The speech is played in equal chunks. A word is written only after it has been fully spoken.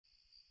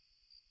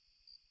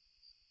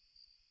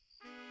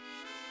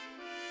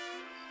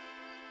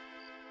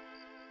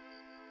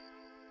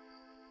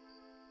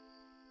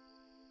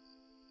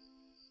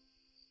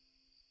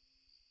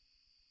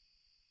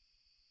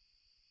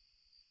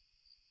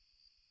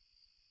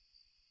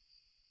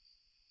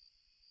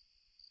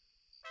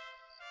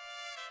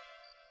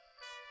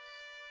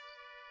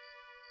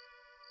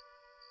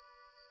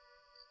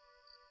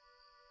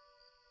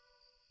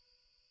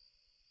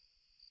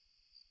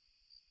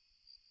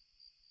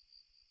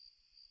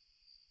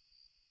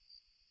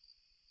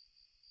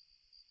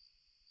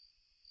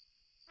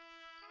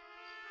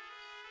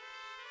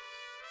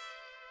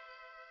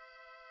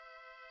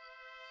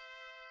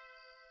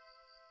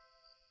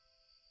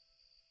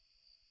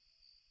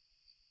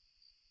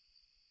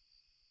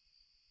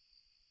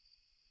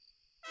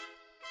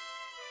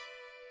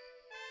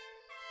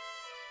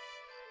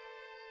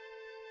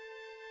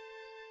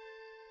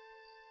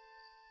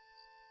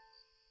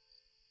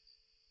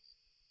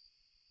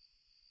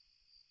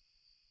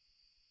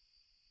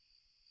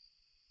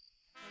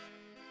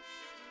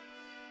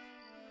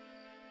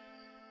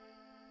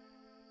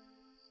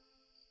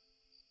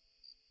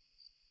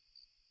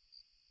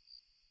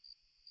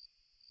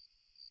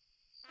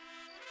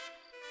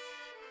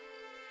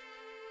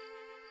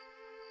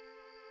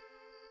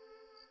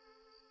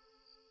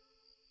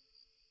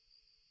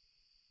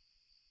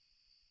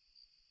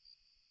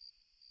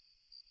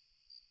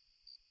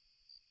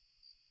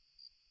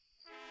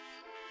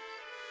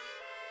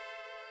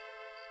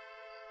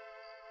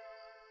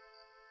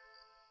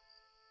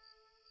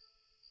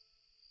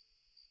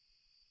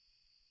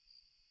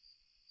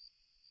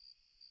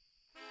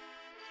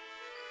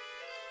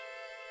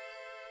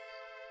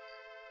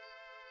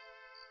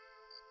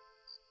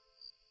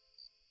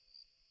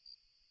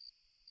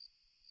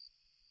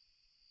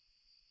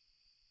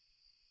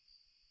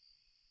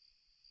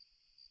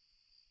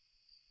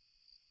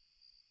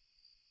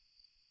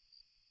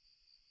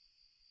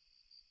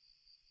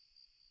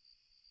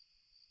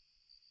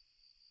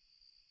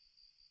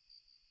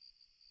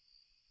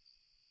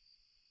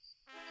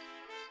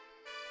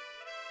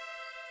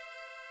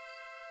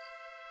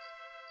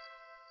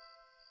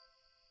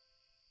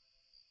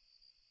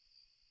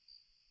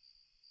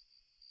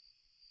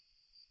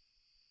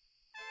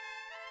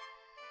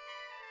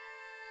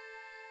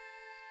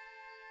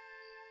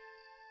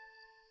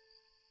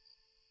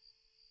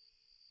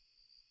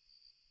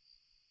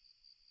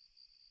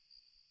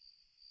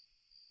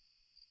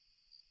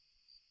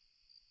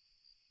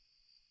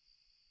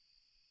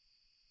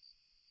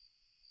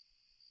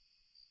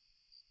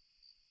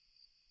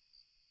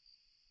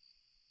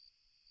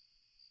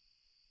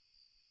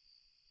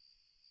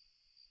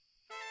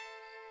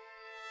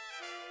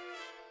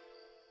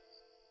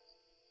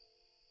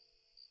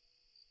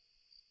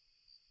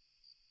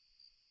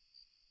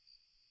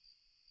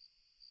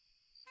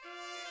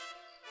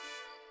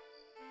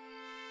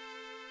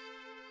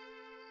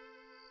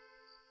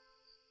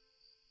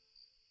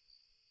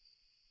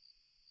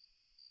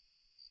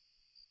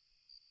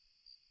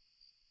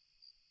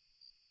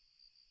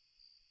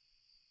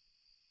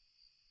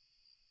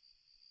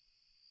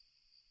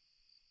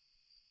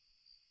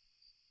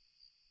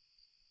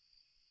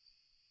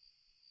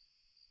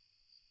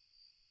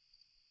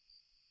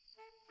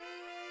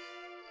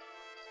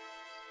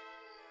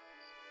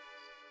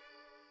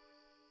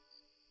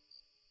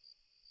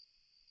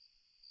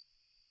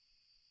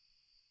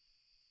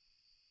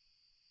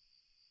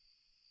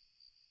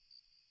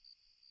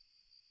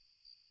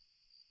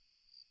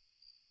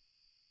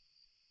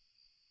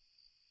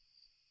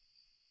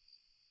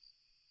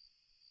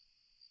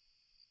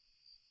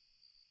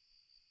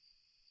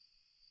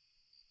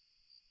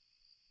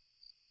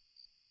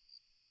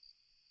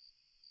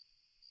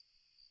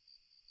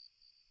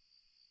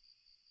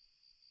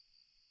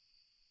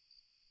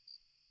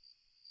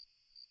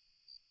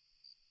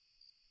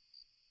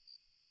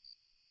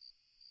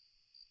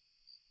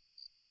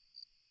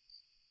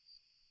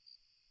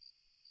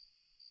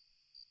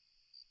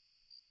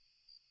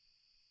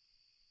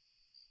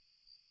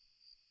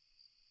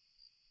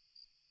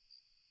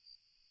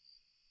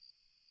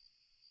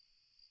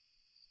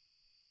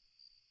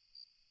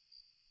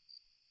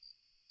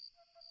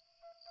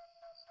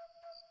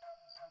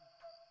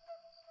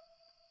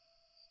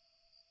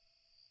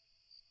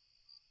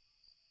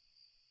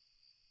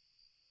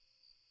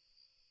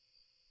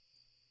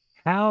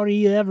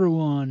Howdy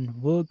everyone!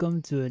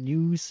 Welcome to a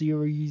new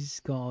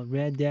series called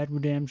Red Dead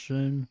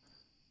Redemption,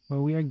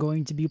 where we are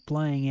going to be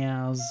playing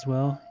as,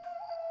 well,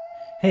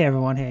 hey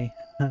everyone, hey.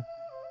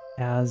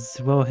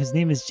 As, well, his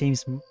name is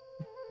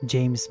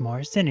James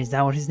Marston, is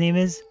that what his name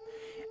is?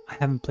 I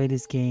haven't played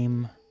this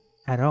game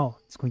at all.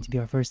 It's going to be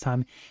our first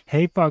time.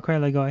 Hey Far Cry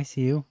Lego, I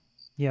see you.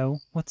 Yo,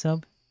 what's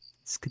up?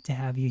 It's good to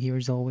have you here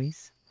as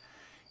always.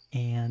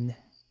 And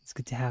it's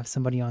good to have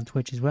somebody on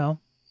Twitch as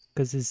well.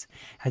 Because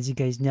as you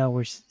guys know,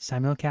 we're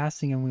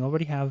simulcasting and we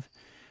already have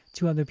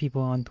two other people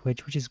on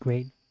Twitch, which is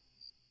great.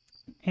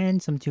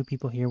 And some two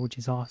people here, which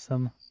is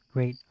awesome.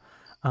 Great.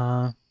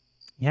 Uh,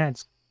 yeah,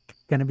 it's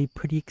gonna be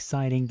pretty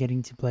exciting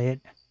getting to play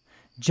it.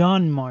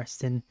 John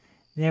Marston.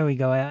 There we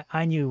go.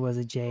 I knew it was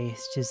a J.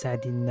 It's just I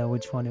didn't know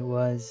which one it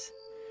was.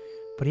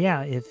 But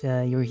yeah, if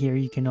you're here,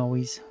 you can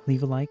always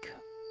leave a like.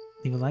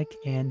 Leave a like.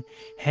 And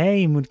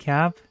hey,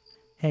 Moodcap.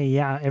 Hey,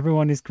 yeah,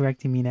 everyone is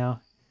correcting me now.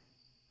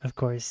 Of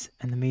course,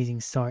 an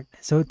amazing start.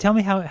 So tell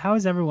me how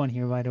is everyone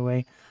here, by the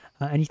way?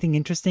 Anything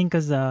interesting?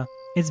 Because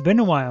it's been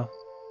a while.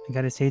 I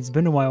gotta say, it's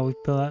been a while.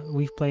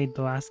 We've played,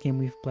 the last game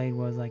we've played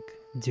was like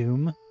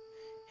Doom,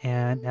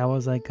 and that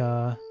was like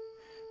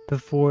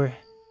before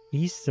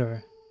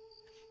Easter.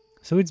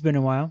 So it's been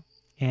a while,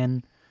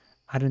 and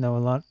I don't know, a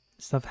lot of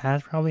stuff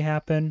has probably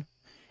happened,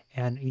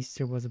 and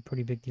Easter was a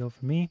pretty big deal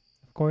for me,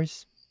 of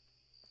course.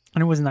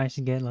 And it was nice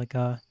to get like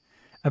a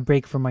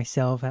break for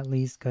myself at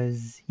least,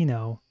 because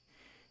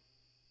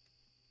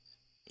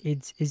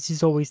it's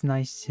just always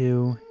nice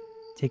to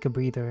take a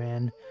breather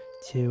and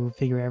to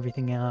figure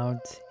everything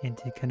out and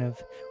to kind of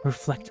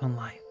reflect on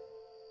life.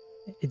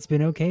 It's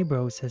been okay,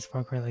 bro, says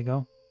Far Cry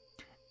Lego.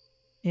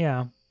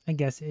 Yeah, I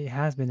guess it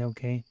has been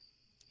okay.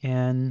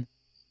 And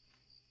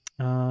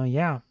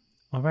yeah.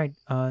 All right.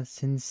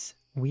 Since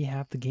we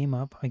have the game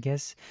up, I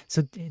guess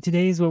so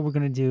today is what we're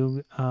gonna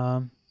do.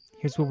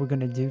 Here's what we're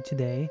gonna do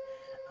today.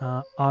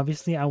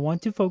 Obviously I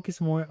want to focus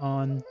more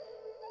on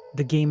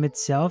the game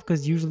itself,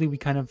 because usually we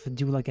kind of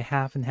do like a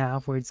half and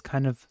half, where it's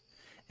kind of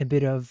a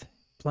bit of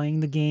playing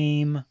the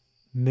game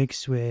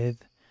mixed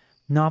with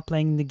not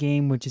playing the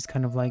game, which is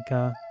kind of like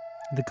the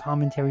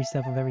commentary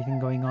stuff of everything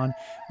going on.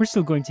 We're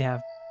still going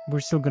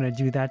to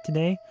do that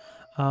today,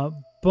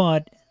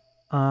 but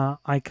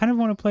I kind of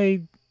want to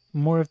play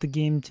more of the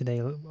game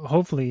today.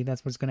 Hopefully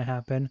that's what's going to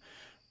happen.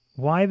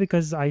 Why?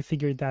 Because I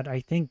figured that I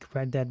think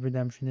Red Dead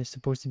Redemption is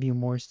supposed to be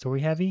more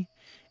story heavy,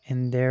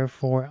 and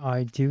therefore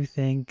I do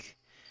think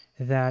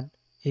that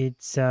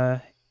it's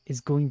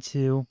is going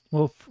to,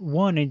 well,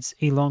 one, it's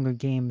a longer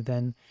game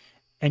than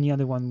any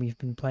other one we've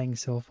been playing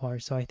so far,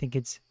 so I think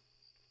it's,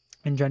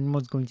 in general,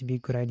 it's going to be a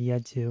good idea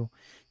to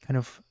kind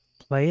of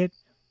play it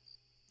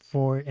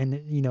for,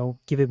 and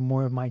give it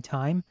more of my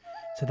time,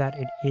 so that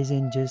it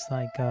isn't just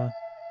like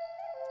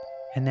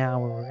an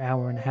hour or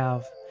hour and a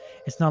half.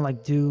 It's not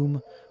like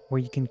Doom, where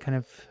you can kind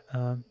of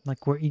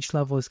like, where each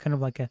level is kind of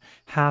like a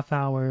half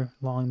hour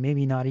long,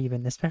 maybe not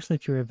even, especially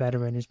if you're a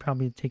veteran. It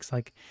probably takes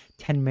like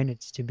 10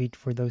 minutes to beat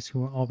for those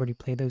who already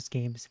play those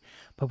games.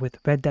 But with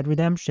Red Dead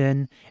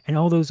Redemption and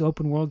all those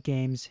open world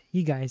games,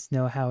 you guys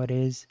know how it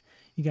is.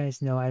 You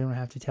guys know, I don't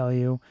have to tell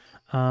you.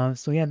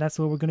 So yeah, that's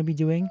what we're going to be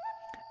doing.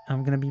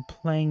 I'm going to be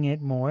playing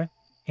it more,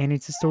 and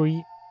it's a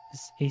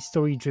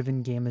story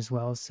driven game as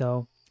well,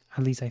 so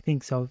at least I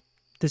think so.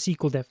 The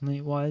sequel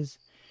definitely was,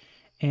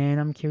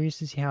 and I'm curious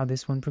to see how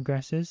this one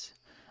progresses.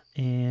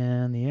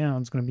 And yeah,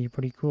 it's gonna be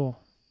pretty cool,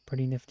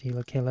 pretty nifty.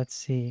 Okay, let's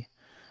see.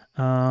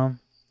 Um,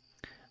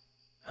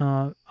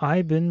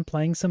 I've been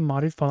playing some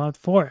modded Fallout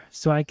 4,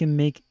 so I can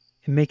make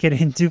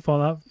it into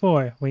Fallout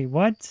 4. Wait,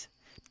 what?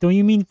 Don't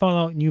you mean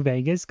Fallout New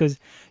Vegas? Because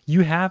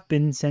you have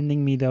been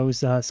sending me those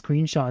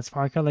screenshots.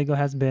 Farka Lego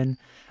has been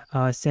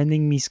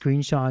sending me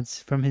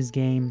screenshots from his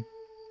game,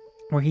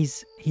 where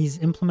he's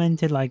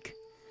implemented like,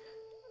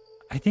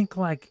 I think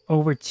like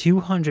over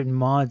 200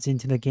 mods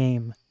into the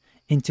game,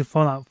 into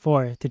Fallout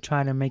 4, to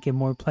try to make it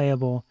more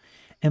playable.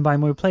 And by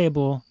more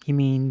playable, he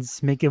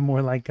means make it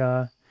more like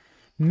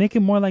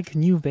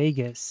New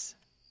Vegas,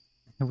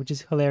 which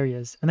is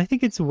hilarious. And I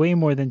think it's way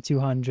more than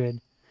 200.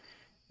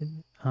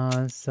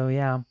 So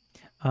yeah.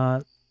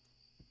 Uh,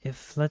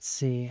 if let's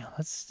see,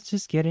 let's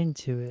just get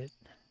into it.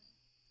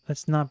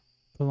 Let's not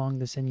prolong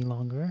this any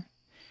longer.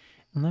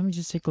 And let me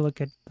just take a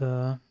look at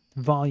the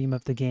volume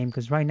of the game,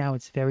 because right now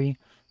it's very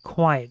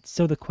quiet.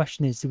 So the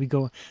question is, do we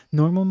go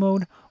normal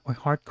mode or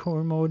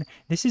hardcore mode?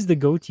 This is the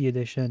GOTY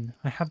edition.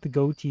 I have the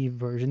GOTY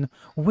version,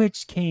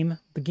 which the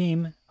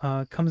game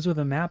comes with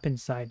a map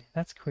inside.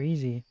 That's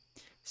crazy.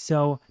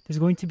 So there's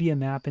going to be a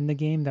map in the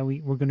game that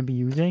we're going to be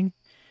using,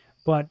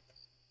 but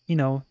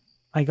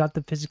I got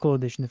the physical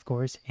edition, of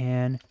course,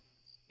 and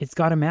it's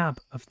got a map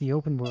of the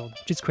open world,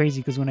 which is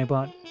crazy because when I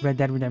bought Red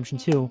Dead Redemption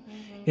 2,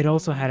 it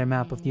also had a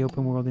map of the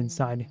open world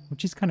inside,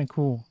 which is kind of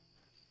cool,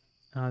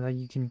 that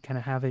you can kind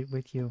of have it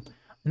with you.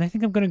 And I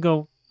think I'm going to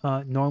go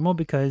normal,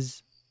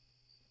 because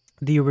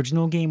the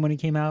original game when it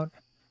came out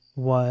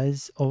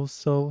was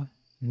also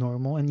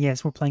normal. And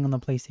yes, we're playing on the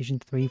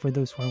PlayStation 3 for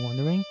those who are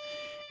wondering.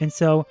 And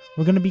so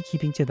we're going to be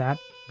keeping to that.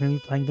 We're going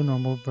to be playing the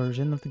normal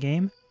version of the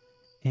game.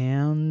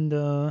 And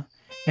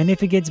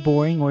if it gets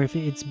boring or if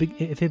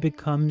it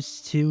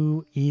becomes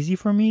too easy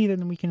for me,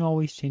 then we can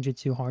always change it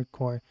to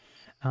hardcore.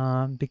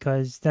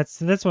 Because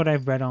that's what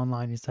I've read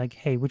online. It's like,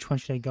 hey, which one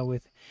should I go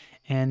with?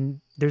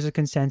 And there's a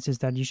consensus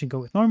that you should go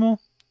with normal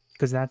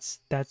because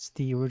that's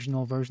the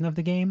original version of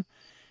the game.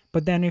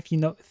 But then if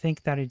you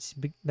think that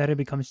that it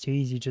becomes too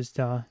easy, just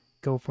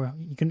go for,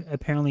 you can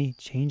apparently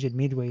change it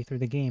midway through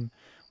the game,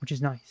 which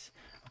is nice.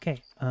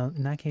 Okay,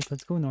 in that case,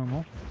 let's go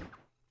normal.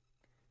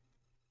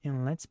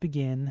 And let's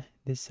begin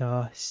this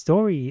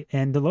story.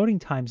 And the loading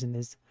times in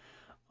this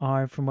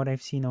are, from what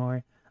I've seen,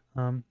 are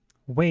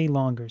way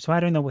longer. So I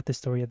don't know what the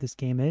story of this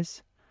game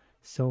is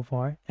so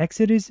far.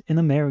 Exodus in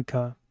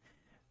America.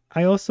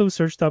 I also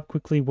searched up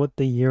quickly what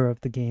the year of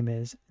the game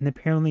is, and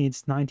apparently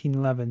it's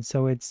 1911.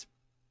 So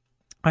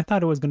I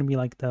thought it was going to be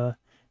like the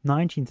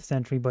 19th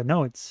century, but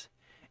no, it's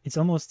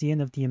almost the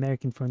end of the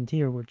American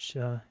frontier, which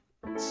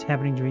it's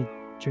happening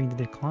during the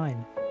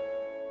decline.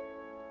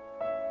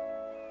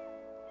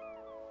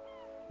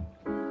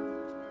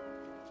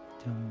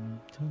 Dun,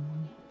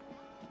 dun.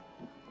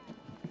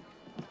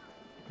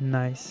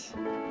 Nice.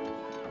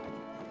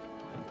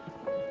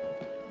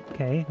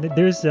 Okay,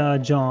 there's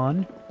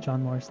John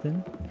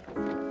Marston,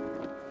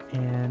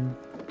 and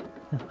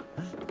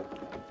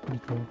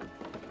pretty cool.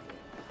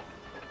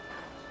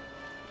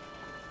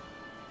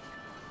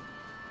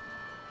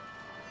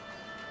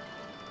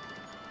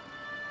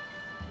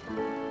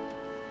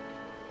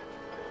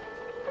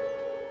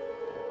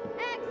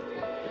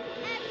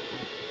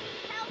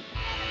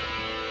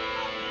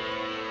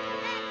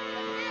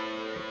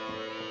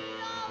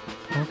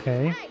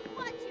 Okay.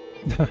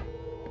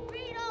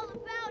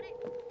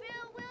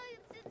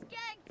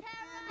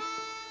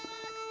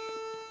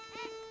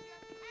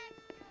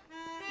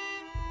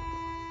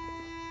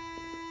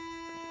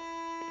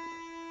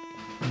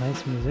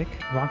 Nice music.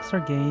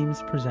 Rockstar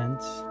Games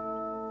presents.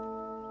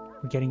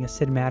 We're getting a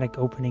cinematic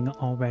opening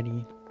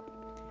already.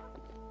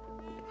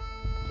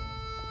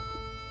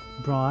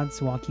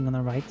 Broads walking on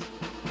the right.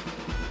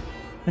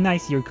 And I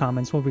see your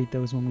comments. We'll read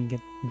those when we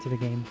get into the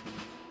game.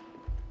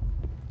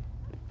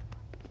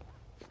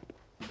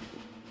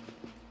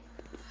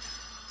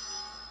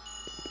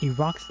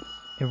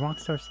 A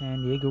Rockstar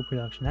San Diego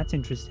production. That's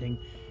interesting.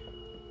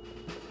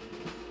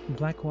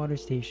 Blackwater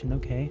Station.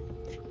 Okay.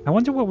 I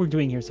wonder what we're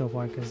doing here so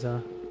far, because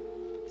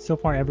so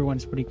far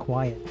everyone's pretty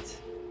quiet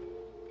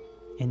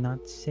and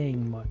not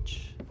saying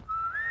much.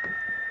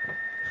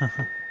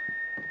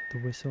 The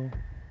whistle.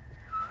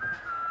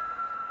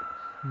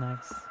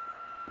 Nice.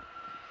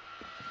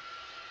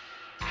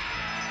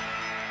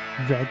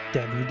 Red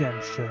Dead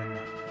Redemption.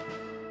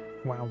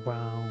 Wow,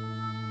 wow.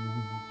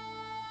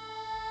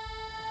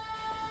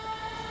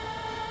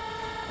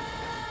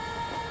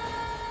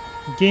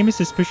 The game is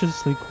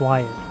suspiciously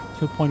quiet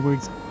to a point where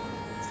it's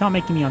not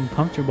making me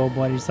uncomfortable,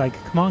 but it's like,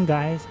 come on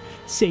guys,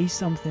 say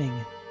something.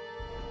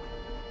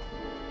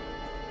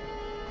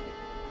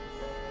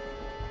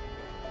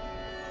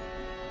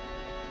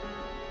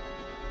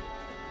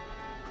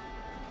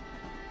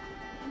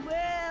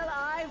 Well,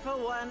 I, for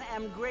one,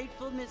 am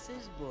grateful,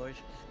 Mrs. Bush,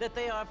 that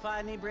they are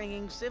finally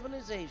bringing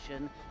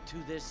civilization to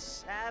this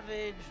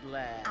savage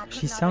land.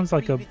 She sounds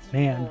like a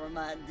man. More,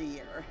 my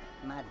dear.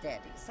 My daddy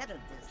settled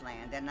this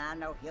land, and I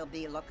know he'll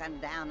be looking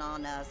down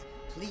on us,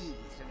 pleased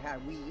at how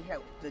we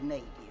help the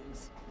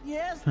natives.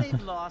 Yes,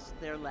 they've lost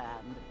their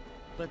land,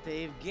 but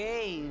they've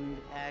gained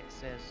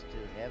access to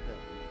heaven.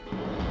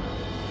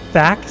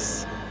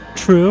 Facts?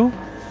 True?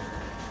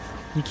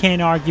 You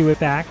can't argue with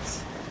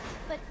facts.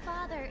 But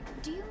Father,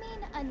 do you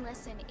mean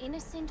unless an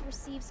innocent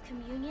receives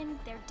communion,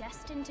 they're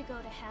destined to go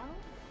to hell?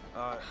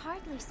 It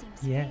hardly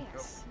seems fair.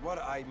 Yes.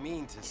 What I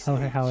mean to Tell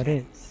say, her how it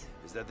Jenny, is.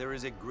 is that there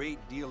is a great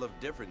deal of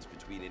difference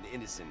between an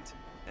innocent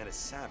and a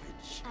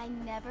savage. I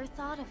never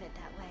thought of it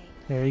that way.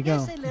 There you go.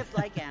 Yes, they live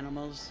like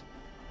animals,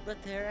 but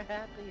they're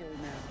happier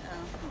now.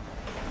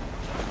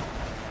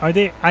 Are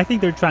they? I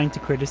think they're trying to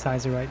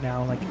criticize her right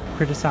now, like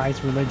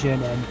criticize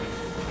religion and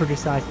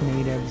criticize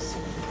natives.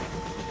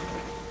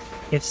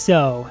 If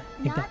so,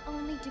 Not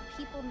only do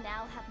people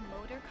now have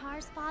motor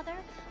cars, Father,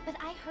 but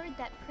I heard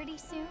that pretty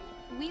soon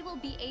we will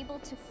be able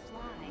to fly.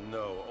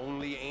 No,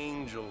 only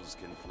angels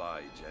can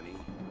fly, Jenny.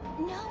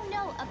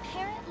 No,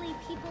 apparently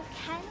people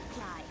can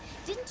fly.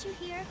 Didn't you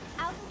hear?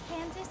 Out in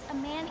Kansas, a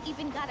man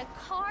even got a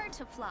car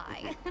to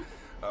fly.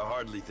 I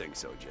hardly think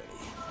so, Jenny.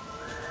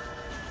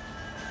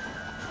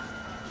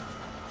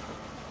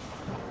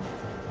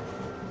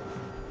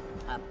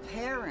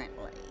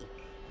 Apparently,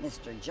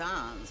 Mr.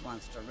 Johns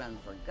wants to run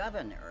for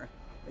governor,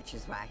 which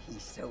is why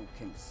he's so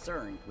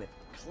concerned with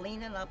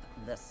cleaning up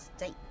the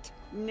state.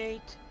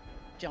 Nate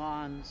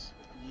Johns.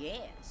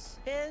 Yes.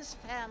 His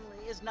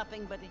family is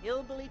nothing but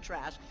hillbilly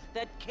trash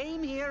that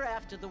came here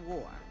after the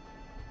war.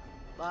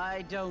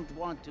 I don't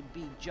want to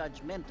be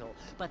judgmental,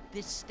 but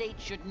this state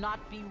should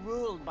not be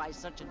ruled by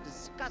such a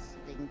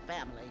disgusting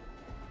family.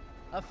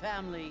 A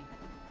family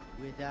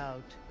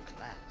without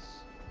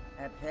class.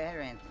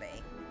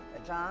 Apparently, the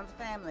Johns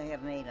family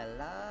have made a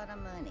lot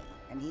of money,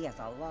 and he has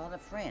a lot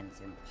of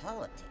friends in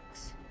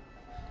politics.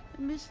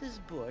 Mrs.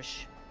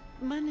 Bush,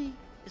 money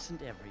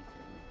isn't everything.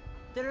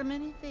 There are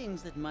many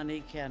things that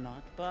money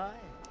cannot buy.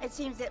 It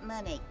seems that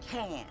money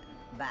can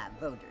buy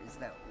voters,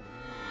 though.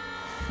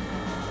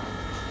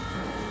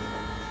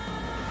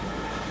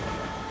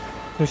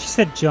 So she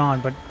said John,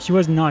 but she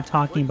was not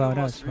talking What about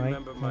you us, must right?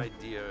 remember, my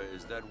dear,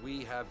 is that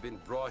we have been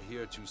brought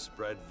here to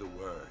spread the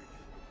word.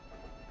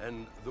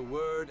 And the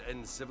word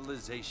and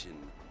civilization,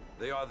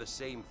 they are the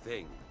same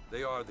thing.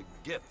 They are the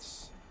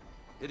gifts.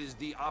 It is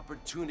the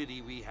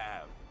opportunity we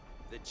have,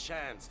 the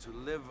chance to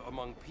live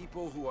among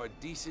people who are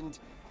decent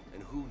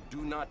and who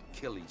do not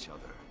kill each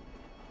other.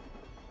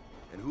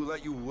 And who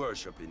let you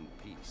worship in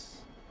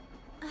peace.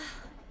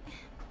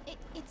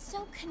 It's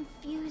so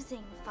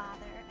confusing,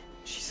 Father.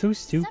 She's so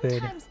stupid.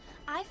 Sometimes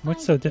I find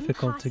What's so it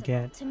difficult to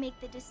impossible get? to make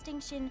the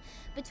distinction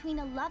between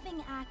a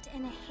loving act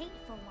and a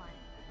hateful one.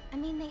 I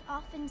mean, they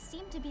often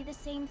seem to be the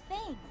same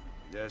thing.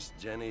 Yes,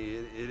 Jenny,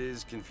 it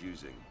is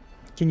confusing.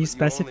 Can you But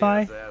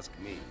specify? You only have to ask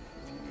me if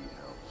you need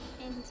help.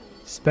 Indeed.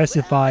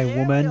 Specify, Well,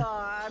 woman. Here we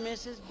are,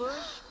 Mrs.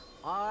 Bush.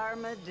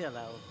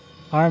 Armadillo.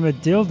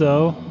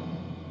 Armadillo.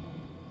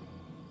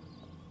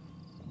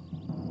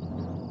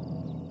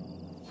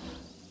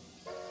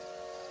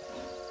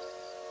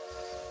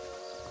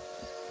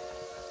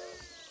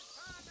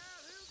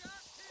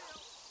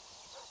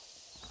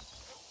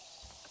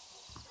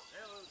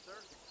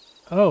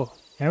 Oh,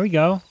 there we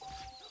go.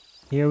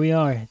 Here we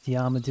are at the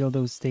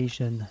Armadillo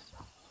station.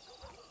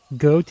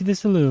 Go to the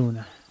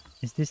saloon.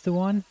 Is this the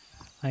one?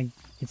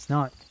 It's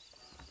not.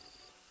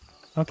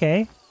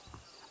 Okay.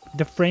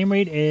 The frame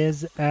rate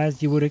is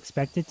as you would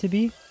expect it to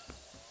be.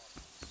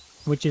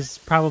 Which is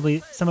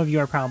probably, some of you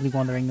are probably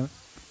wondering,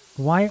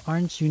 why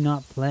aren't you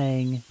not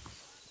playing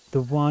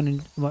the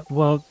one,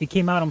 well, it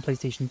came out on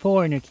PlayStation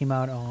 4 and it came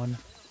out on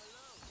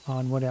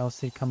what else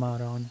did it come out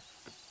on?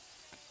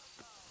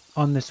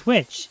 On the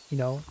Switch, you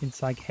know,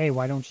 it's like, hey,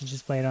 why don't you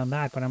just play it on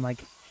that? But I'm like,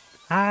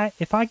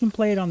 if I can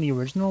play it on the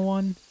original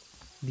one,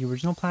 the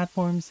original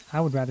platforms, I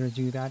would rather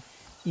do that,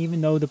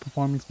 even though the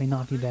performance may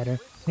not be better.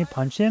 Can I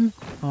punch him?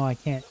 Oh, I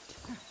can't.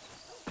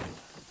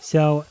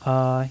 So,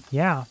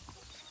 yeah.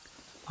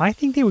 I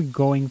think they were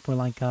going for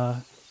like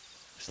a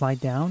slide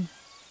down.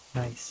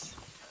 Nice.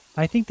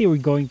 I think they were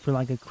going for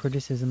like a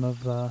criticism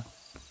of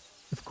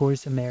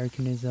course,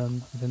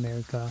 Americanism of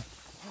America.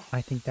 I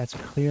think that's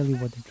clearly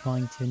what they're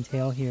trying to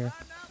entail here.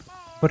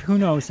 But who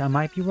knows? I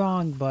might be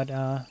wrong, but,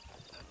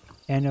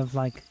 and of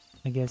like,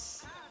 I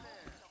guess,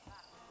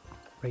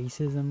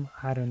 racism?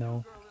 I don't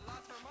know.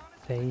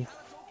 Faith.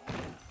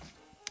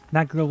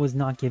 That girl was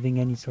not giving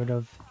any sort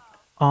of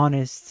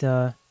honest,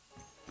 like,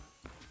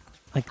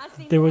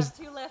 there was...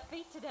 2 left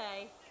feet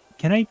today.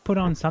 Can I put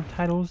on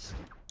subtitles?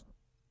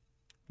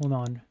 Hold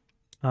on.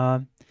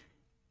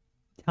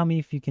 Tell me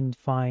if you can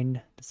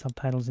find the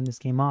subtitles in this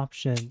game.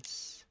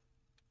 Options.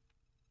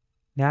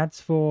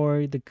 That's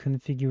for the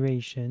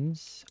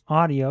configurations.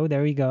 Audio,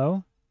 there we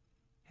go.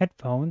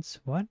 Headphones,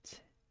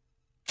 what?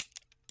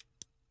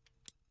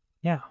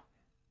 Yeah.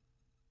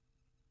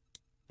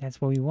 That's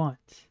what we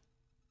want.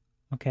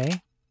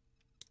 Okay.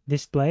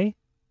 Display,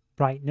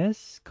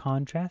 brightness,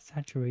 contrast,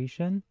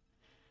 saturation.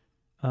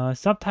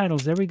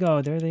 Subtitles, there we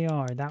go. There they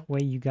are. That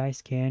way you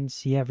guys can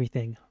see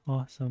everything.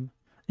 Awesome.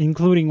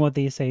 Including what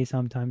they say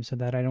sometimes so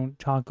that I don't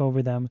talk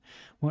over them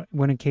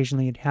when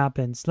occasionally it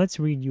happens. Let's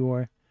read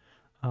your...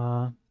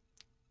 what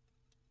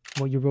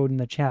you wrote in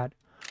the chat.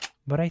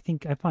 But I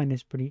think I find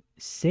this pretty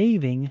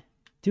saving.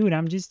 Dude,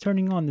 I'm just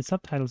turning on the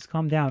subtitles.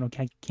 Calm down.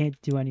 Okay, I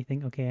can't do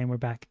anything. Okay, and we're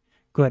back.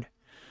 Good.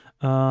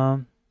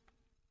 Mudcap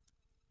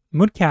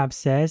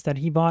says that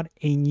he bought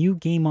a new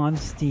game on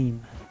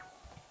Steam.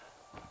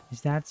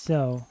 Is that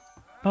so?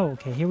 Oh,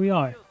 okay, here we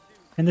are.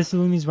 And the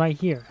saloon is right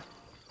here.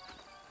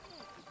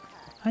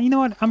 You know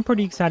what? I'm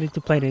pretty excited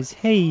to play this.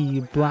 Hey,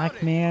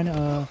 black man,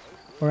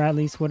 or at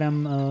least what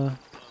I'm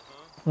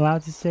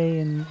allowed to say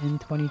in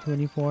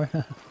 2024.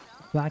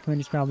 Black man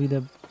is probably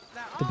the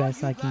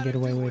best I can get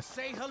away with.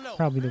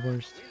 Probably the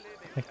worst,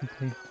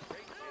 technically.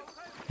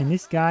 And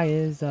this guy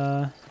is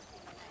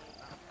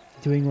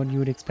doing what you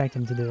would expect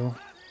him to do,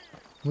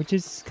 which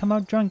is come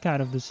out drunk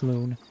out of the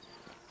saloon.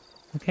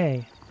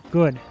 Okay,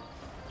 good.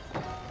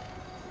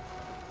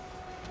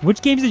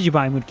 Which games did you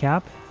buy,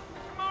 Moodcap?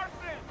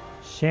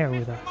 Share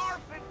with us.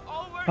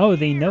 Oh,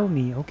 they know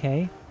me.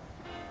 Okay.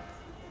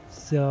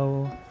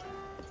 So,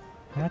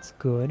 that's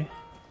good.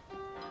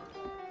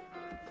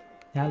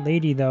 That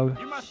lady, though,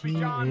 she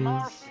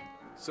is...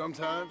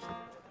 Sometimes.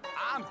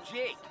 I'm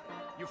Jake.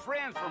 Your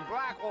friends from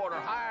Blackwater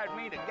hired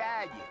me to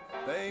guide you.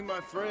 They ain't my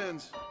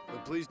friends,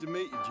 but pleased to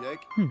meet you,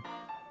 Jake. I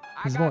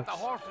His got the voice.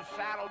 horses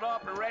saddled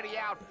up and ready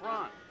out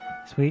front.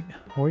 Sweet.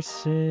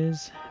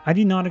 Horses. I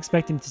did not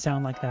expect him to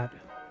sound like that.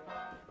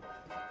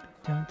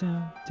 Dun,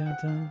 dun, dun,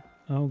 dun.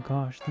 Oh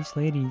gosh, these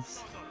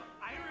ladies.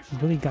 You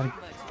really gotta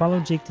follow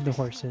Jake to the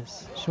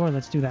horses. Sure,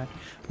 let's do that.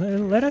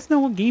 Let us know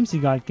what games you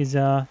got, because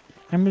I'm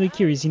really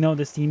curious. You know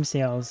the Steam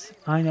sales.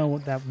 I know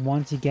that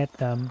once you get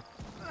them...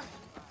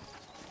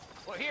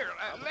 Well, here,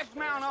 let's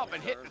mount up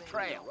and hit the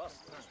trail.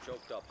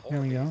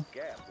 There we go.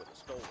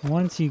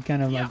 Once you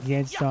kind of like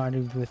get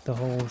started with the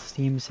whole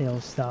Steam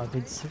sales stuff,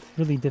 it's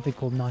really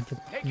difficult not to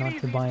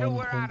buy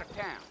anything.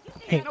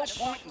 Hey,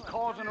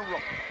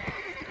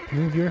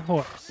 move your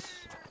horse.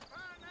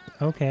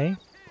 Okay.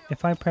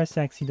 If I press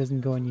X, he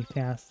doesn't go any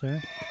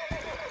faster.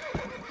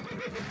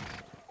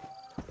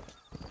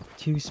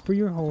 To spur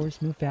your horse,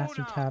 move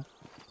faster, tap,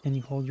 and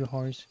you hold your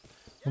horse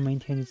will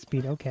maintain its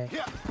speed. Okay.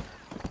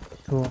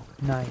 Cool.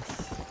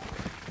 Nice.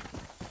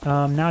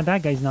 Now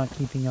that guy's not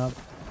keeping up.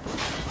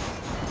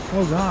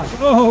 Oh gosh.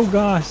 Oh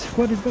gosh.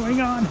 What is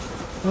going on?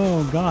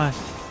 Oh gosh.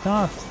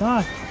 Stop.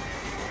 Stop.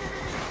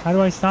 How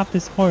do I stop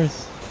this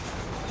horse?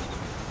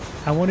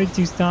 I wanted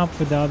to stop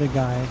for the other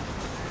guy.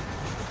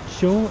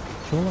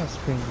 Cholla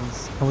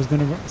Springs. I was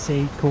gonna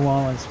say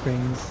Koala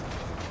Springs.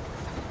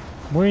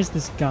 Where is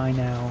this guy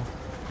now?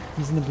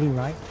 He's in the blue,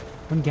 right?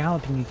 When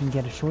galloping, you can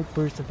get a short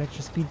burst of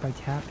extra speed by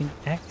tapping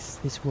X.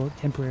 This will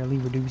temporarily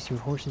reduce your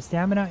horse's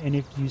stamina, and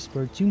if you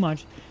spur too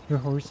much, your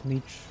horse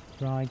may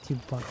try to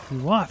buck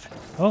you off.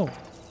 Oh.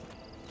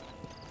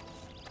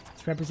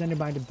 It's represented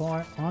by the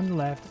bar on the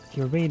left of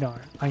your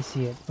radar. I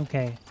see it.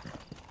 Okay.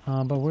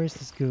 But where's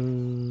this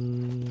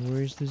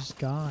Where's this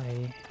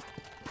guy?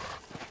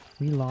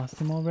 We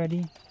lost him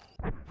already?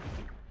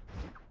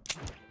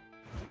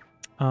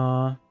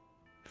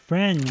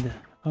 Friend.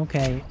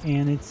 Okay,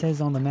 and it says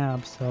on the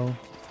map, so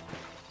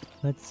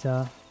let's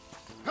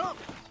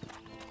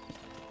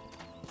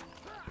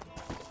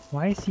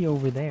why is he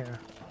over there?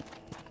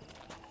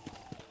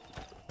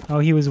 Oh,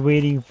 he was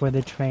waiting for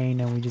the train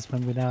and we just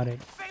went without it.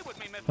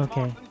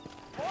 Okay.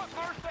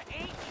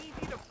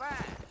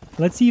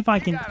 Let's see if I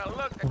can.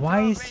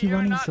 Why is he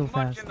running so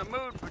fast?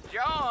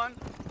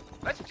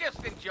 Let's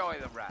just enjoy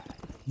the ride.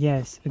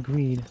 Yes,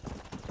 agreed.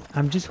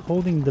 I'm just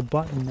holding the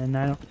button and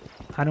I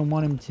don't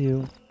want him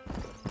to.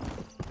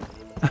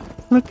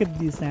 Look at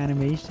this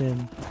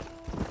animation.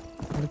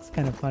 It looks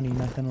kind of funny,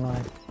 not gonna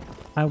lie.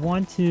 I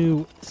want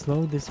to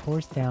slow this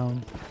horse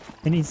down.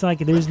 And it's like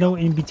there's no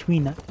in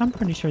between. I'm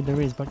pretty sure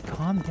there is, but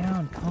calm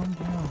down, calm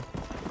down.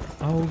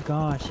 Oh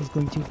gosh, he's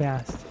going too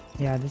fast.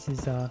 Yeah, this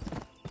is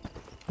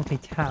okay,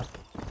 tap.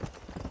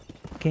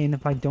 Okay, and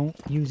if I don't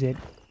use it,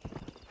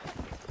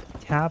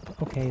 tap.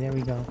 Okay, there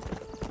we go.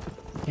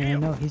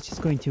 And no, he's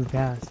just going too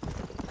fast.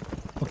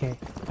 Okay,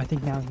 I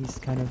think now he's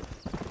kind of.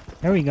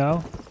 There we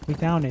go. We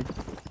found it.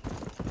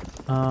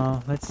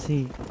 Let's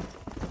see.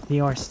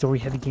 They are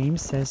story-heavy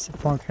games, says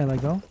Far Cry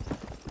Lego.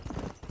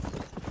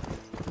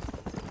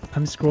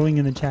 I'm scrolling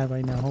in the chat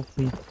right now,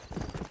 hopefully.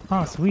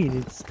 Oh, sweet.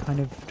 It's kind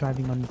of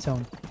driving on its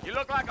own. You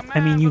look like a man I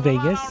mean, New with a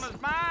lot Vegas. on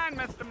his mind,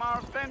 Mr.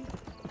 Marston.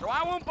 So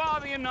I won't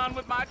bother you none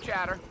with my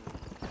chatter.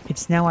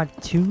 It's now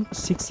at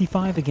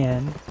 265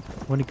 again.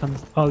 When it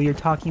comes... Oh, you're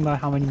talking about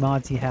how many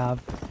mods you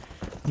have.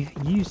 You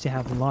used to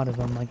have a lot of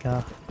them. Like,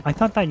 I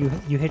thought that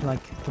you hit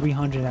like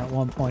 300 at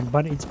one point,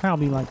 but it's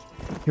probably like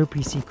your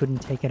PC couldn't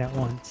take it at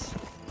once.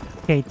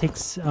 Okay, it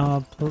takes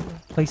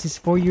places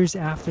 4 years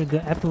after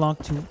the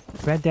epilogue to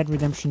Red Dead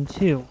Redemption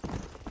 2.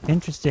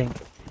 Interesting.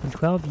 And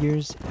 12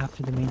 years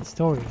after the main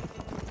story.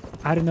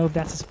 I don't know if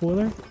that's a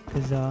spoiler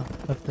because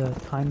of the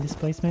time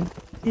displacement.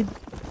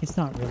 It's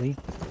not really.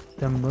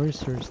 The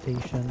Mercer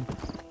Station.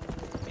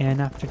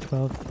 And after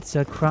 12, it's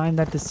a crime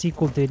that the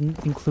sequel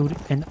didn't include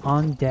an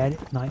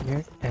Undead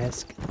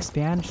Nightmare-esque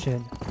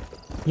expansion.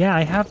 Yeah,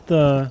 I have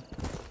the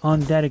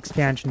Undead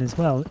expansion as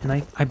well, and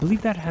I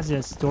believe that has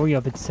a story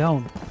of its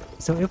own.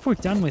 So if we're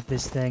done with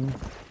this thing,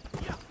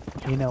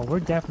 you know, we're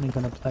definitely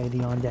going to play the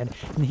Undead.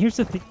 And here's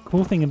the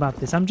cool thing about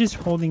this. I'm just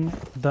holding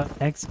the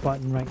X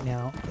button right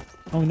now.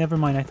 Oh, never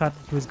mind. I thought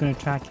he was going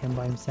to track him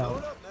by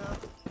himself.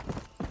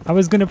 I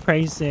was going to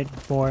praise it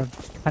for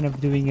kind of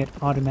doing it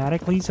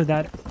automatically, so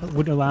that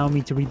would allow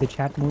me to read the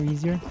chat more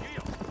easier.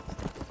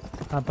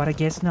 But I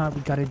guess not.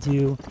 We got to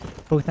do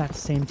both at the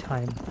same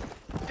time.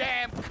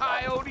 Damn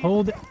coyote!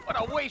 Hold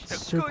What a waste of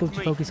circle good to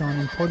meat. focus on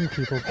important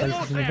people, places,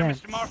 Almost and there,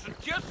 events. Mr. Marston,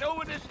 just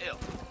over this hill.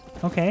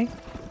 Okay.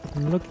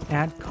 Look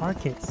at car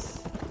kits.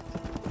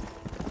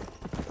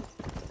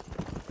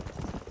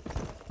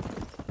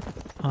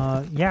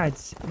 Yeah,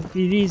 it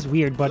is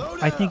weird, but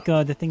I think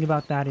the thing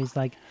about that is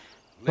like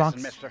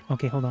Listen, mister.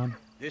 Okay, hold on.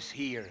 This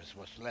here is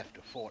what's left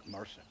of Fort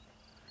Mercer.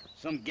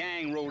 Some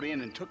gang rode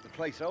in and took the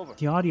place over.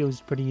 The audio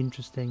is pretty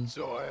interesting.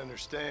 So I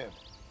understand.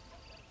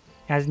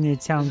 As in,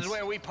 it sounds. This is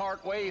where we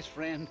part ways,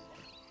 friend.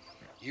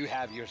 You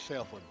have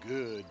yourself a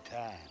good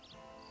time.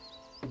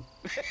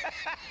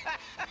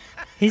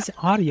 His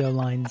audio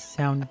lines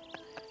sound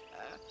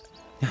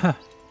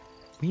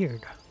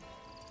weird.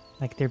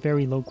 Like they're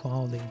very low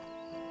quality.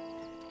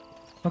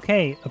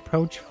 Okay,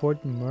 approach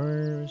Fort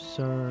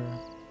Mercer.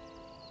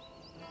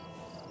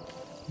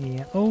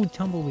 Yeah. Oh,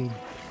 tumbleweed.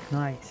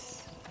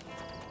 Nice.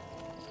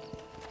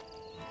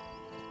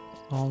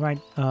 Alright,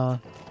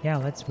 yeah,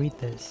 let's read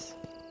this.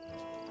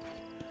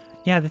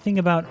 Yeah, the thing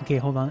about... Okay,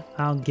 hold on.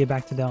 I'll get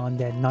back to the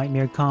Undead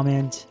Nightmare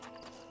comment.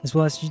 As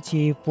well as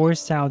GTA 4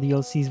 style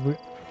DLCs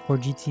for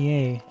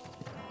GTA.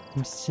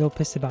 I'm still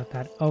pissed about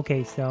that.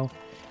 Okay, so...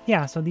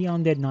 Yeah, so the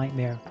Undead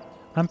Nightmare.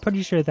 I'm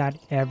pretty sure that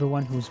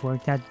everyone who's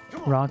worked at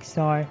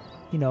Rockstar,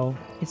 you know,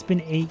 it's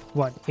been 8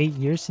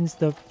 years since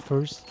the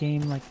first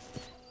game. Like,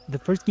 the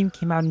first game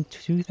came out in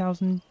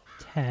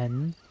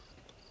 2010.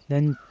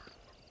 Then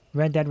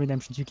Red Dead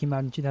Redemption 2 came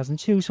out in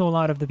 2002, so a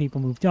lot of the people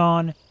moved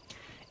on.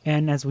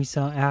 And as we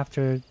saw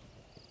after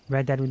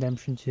Red Dead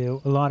Redemption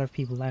 2, a lot of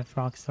people left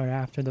Rockstar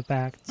after the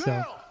fact,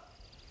 so...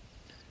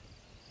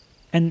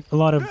 And a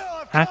lot of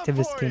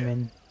activists came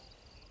in.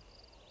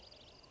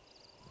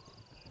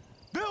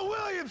 Bill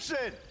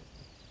Williamson!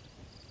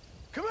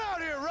 Come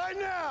out here right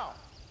now!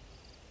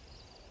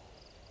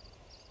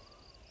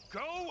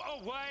 Go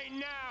away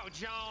now,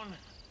 John.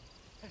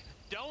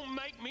 Don't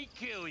make me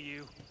kill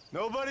you.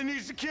 Nobody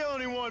needs to kill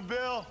anyone,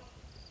 Bill.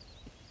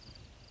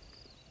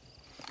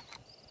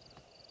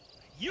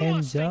 You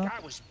must think I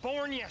was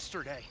born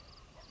yesterday.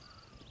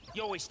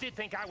 You always did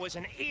think I was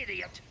an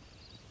idiot.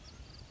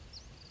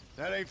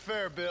 That ain't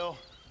fair, Bill.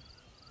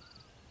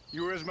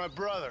 You were as my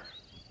brother.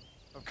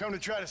 I've come to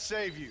try to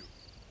save you.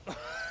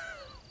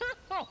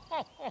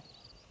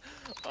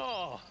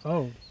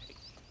 Oh.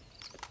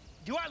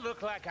 Do I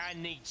look like I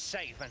need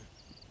saving?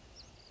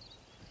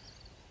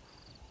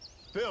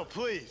 Bill,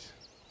 please.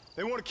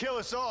 They want to kill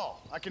us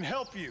all. I can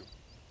help you.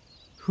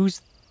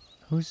 Who's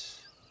Well,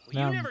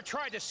 you never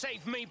tried to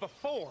save me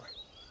before.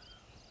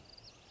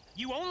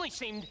 You only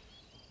seemed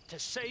to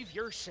save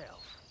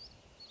yourself.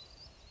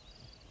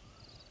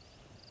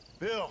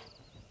 Bill,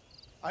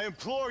 I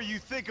implore you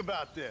think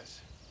about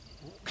this.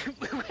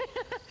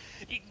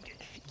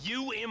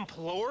 You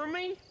implore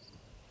me?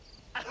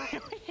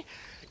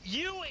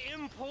 You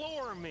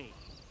implore me.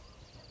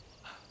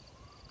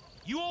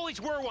 You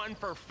always were one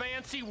for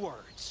fancy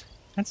words.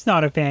 That's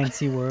not a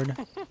fancy word.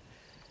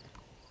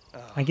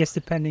 I guess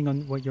depending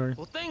on what your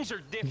things are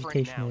different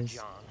education now, is.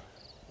 John.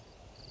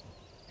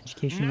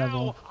 Education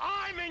level.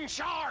 I'm in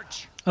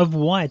charge. Of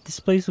what? This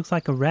place looks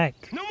like a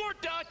wreck. No more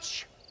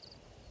Dutch.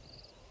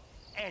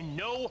 And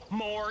no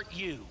more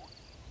you.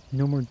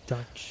 No more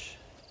Dutch.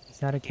 Is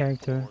that a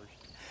character?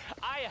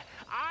 I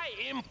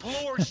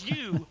implores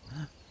you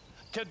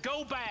to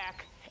go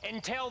back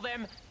and tell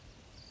them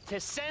to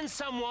send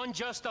someone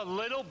just a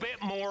little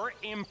bit more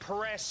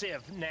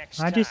impressive next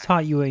time. I just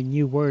taught you a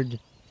new word,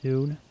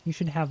 dude. You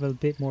should have a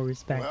bit more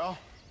respect. Well.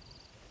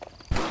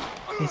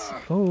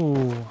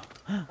 Oh.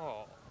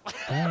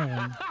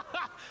 Dang.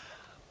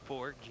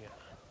 Poor John.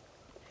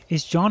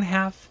 Is John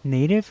half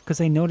native?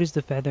 Because I noticed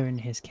the feather in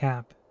his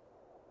cap.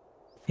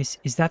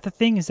 Is that the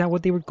thing? Is that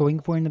what they were going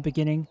for in the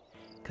beginning?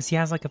 Because he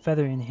has like a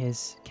feather in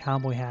his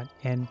cowboy hat,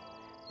 and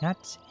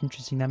that's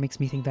interesting. That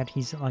makes me think that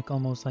he's like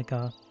almost like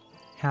a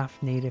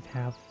half native,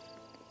 half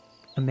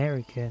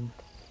American.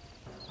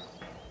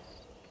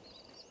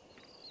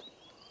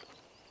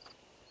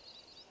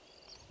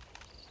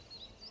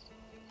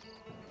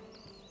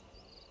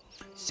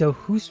 So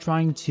who's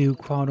trying to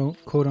quote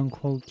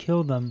unquote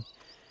kill them?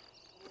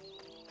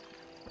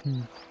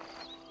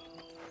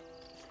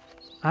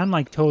 I'm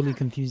like totally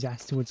confused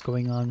as to what's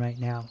going on right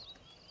now.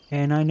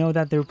 And I know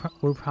that there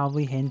were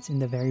probably hints in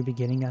the very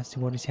beginning as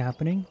to what is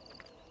happening.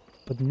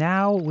 But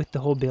now with the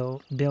whole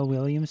Bill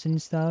Williamson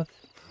stuff,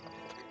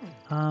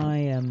 I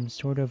am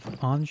sort of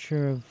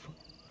unsure of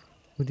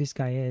who this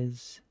guy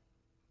is.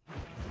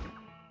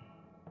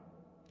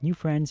 New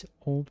friends,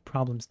 old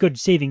problems. Good,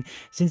 saving.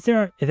 Since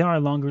there are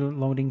longer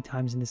loading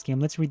times in this game,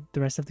 let's read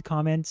the rest of the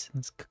comments.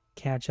 Let's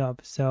catch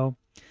up. So,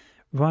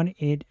 run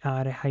it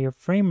at a higher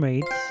frame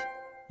rate.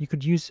 You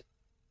could use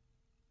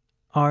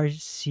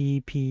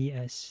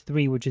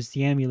RCPS3, which is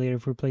the emulator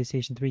for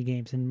PlayStation 3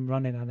 games, and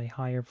run it at a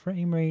higher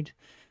frame rate.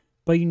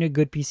 But you need a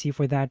good PC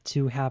for that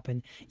to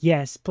happen.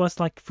 Yes, plus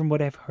like from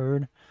what I've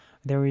heard,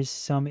 there is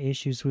some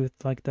issues with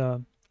like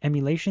the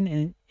emulation,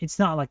 and it's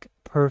not like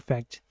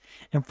perfect.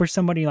 And for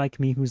somebody like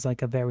me who's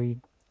like a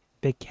very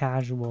big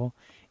casual,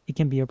 it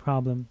can be a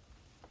problem.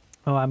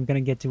 Oh, I'm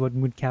gonna get to what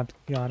Moodcap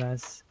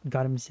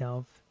got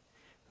himself.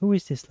 Who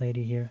is this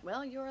lady here?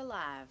 Well, you're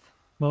alive.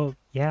 Well,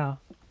 yeah.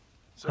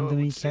 So I'm the it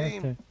main would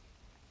seem. character.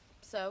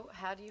 So,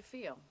 how do you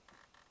feel?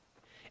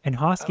 And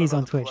Hosky's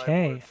on Twitch.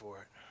 Hey.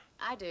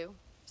 I do.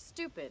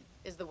 Stupid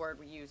is the word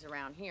we use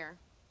around here.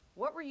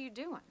 What were you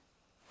doing?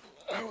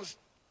 I was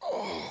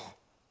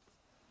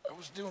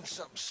doing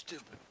something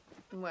stupid.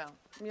 Well,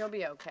 you'll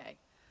be okay.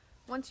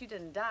 Once you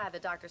didn't die, the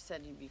doctor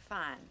said you'd be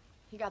fine.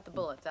 He got the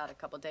bullets out a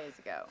couple days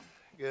ago.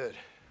 Good.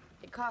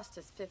 It cost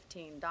us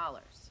 $15.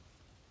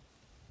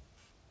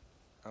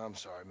 I'm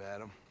sorry,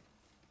 madam.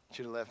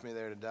 Should have left me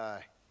there to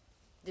die.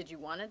 Did you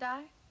want to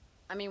die?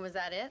 I mean, was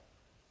that it?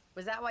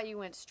 Was that why you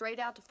went straight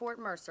out to Fort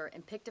Mercer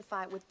and picked a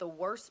fight with the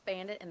worst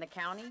bandit in the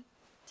county?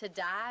 To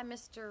die,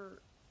 Mr.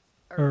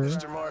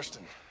 Mr.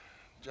 Marston.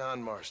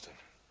 John Marston.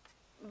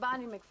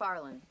 Bonnie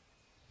McFarlane.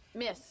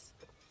 Miss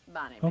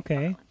Bonnie Okay.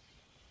 McFarlane.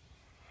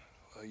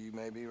 Well, you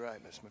may be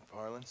right, Miss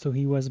McFarlane. So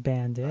he was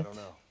bandit. I don't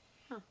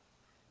know.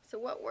 So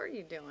what were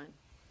you doing?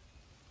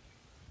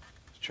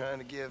 I was trying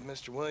to give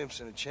Mr.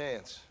 Williamson a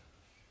chance.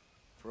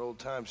 For old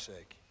time's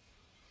sake.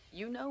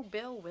 You know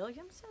Bill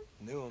Williamson?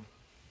 Knew him.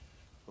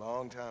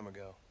 Long time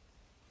ago.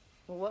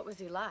 Well, what was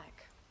he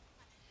like?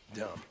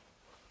 Dumb.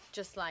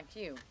 Just like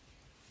you.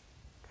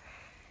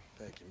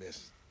 Thank you,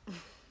 miss.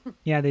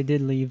 Yeah, they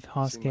did leave See my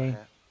Hosuke.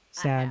 hat?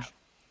 Sag. have.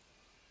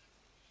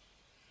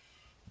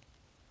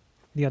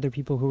 The other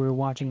people who were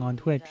watching on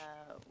Twitch.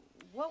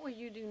 What will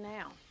you do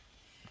now?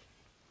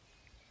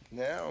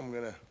 Now I'm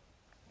gonna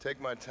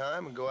take my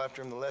time and go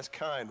after him the less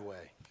kind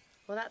way.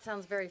 Well, that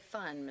sounds very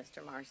fun,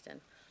 Mr. Marston.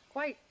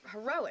 Quite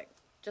heroic,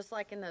 just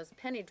like in those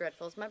penny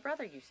dreadfuls my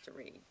brother used to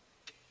read.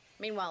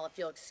 Meanwhile, if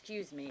you'll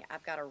excuse me,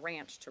 I've got a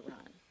ranch to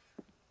run.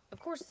 Of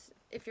course,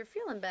 if you're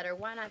feeling better,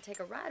 why not take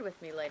a ride with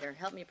me later and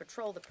help me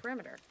patrol the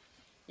perimeter?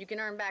 You can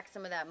earn back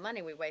some of that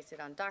money we wasted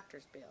on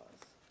doctor's bills.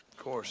 Of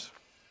course.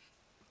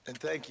 And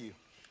thank you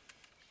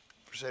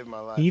for saving my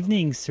life.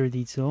 Evening, Sir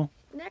Ditzel.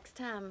 Next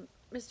time,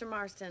 Mr.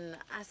 Marston,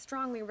 I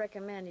strongly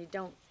recommend you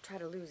don't try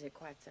to lose it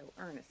quite so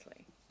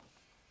earnestly.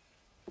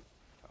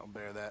 I'll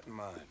bear that in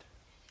mind.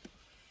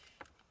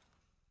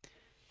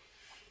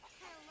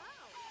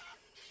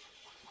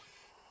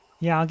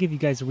 Yeah, I'll give you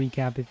guys a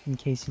recap in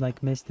case you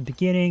like missed the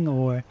beginning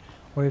or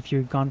if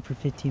you're gone for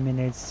 15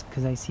 minutes,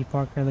 because I see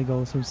Far Cry Lego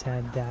also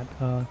said that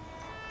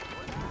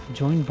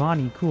join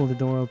Bonnie. Cool, the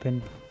door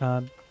opened.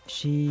 Far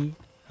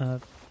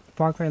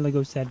Cry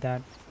Lego said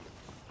that,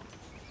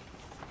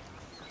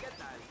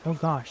 oh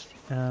gosh,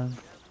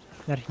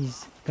 that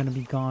he's gonna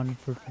be gone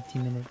for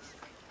 15 minutes.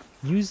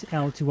 Use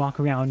L to walk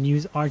around,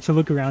 use R to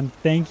look around.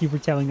 Thank you for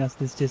telling us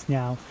this just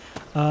now.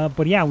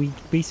 But yeah,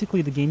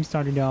 the game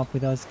started off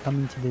with us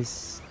coming to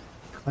this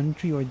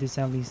country, or at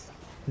least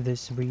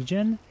this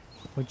region,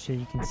 which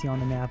you can see on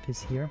the map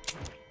is here.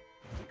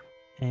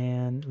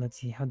 And let's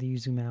see, how do you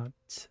zoom out?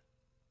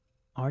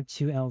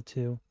 R2,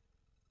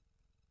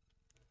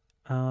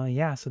 L2.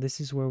 Yeah, so this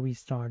is where we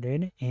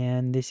started,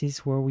 and this is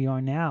where we are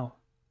now.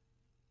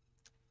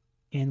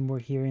 And we're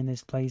here in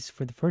this place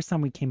for the first time.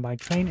 We came by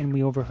train, and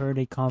we overheard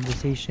a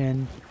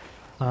conversation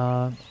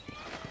of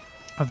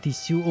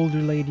these two older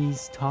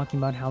ladies talking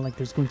about how like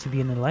there's going to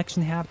be an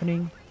election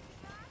happening.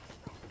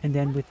 And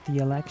then with the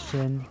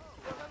election,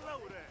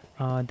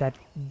 that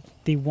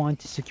they want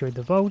to secure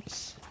the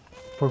votes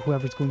for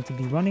whoever's going to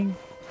be running.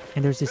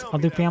 And there's this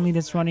other family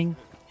that's running,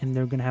 and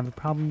they're going to have a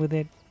problem with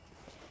it.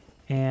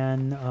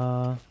 And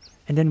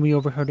then we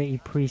overheard a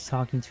priest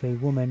talking to a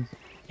woman,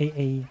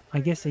 I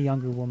guess a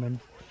younger woman.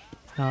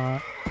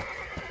 How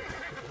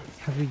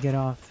do we get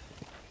off?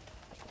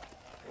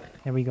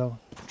 There we go.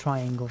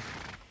 Triangle.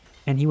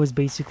 And he was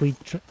basically,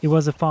 it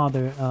was a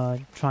father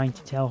trying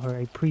to tell her,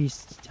 a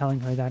priest telling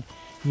her that,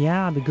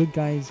 yeah, the good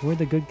guys, we're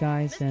the good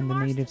guys, and the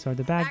natives are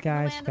the bad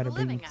guys. We gotta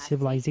bring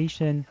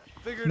civilization.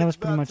 And that was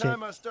pretty much it.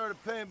 I started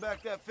paying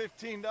back that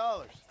 $15.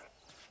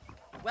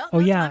 Well, Oh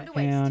no yeah, time to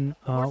waste. and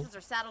The horses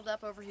are saddled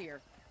up over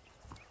here.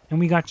 and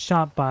we got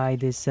shot by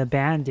this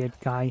bandit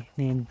guy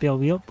named Bill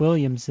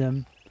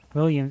Williamson,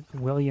 who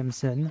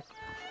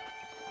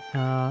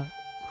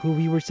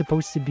we were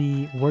supposed to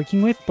be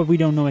working with, but we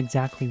don't know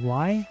exactly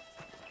why.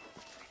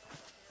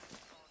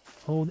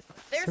 Hold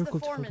There's circle the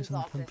to focus foreman's on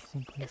office.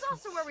 It's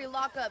also where we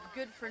lock up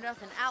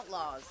good-for-nothing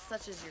outlaws,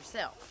 such as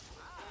yourself.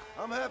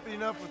 I'm happy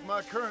enough with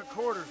my current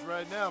quarters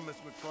right now, Miss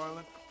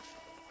McFarland.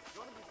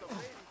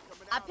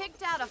 I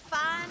picked out a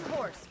fine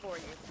horse for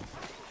you.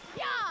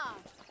 Yeah!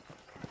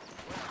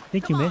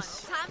 Thank you, Come on,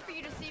 miss. time for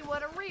you to see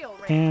what a real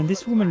ranch And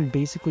this looks woman like.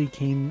 basically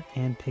came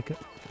and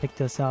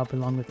picked us up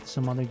along with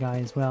some other guy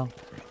as well.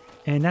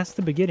 And that's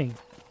the beginning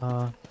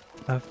of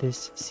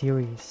this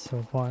series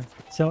so far.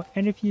 So,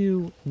 and if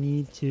you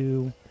need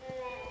to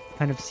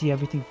kind of see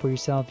everything for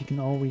yourself, you can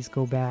always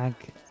go back.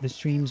 The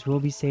streams will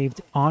be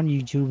saved on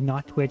YouTube,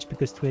 not Twitch,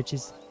 because Twitch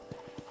is,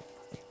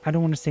 I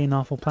don't want to say an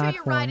awful To your right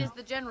platform. is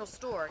the general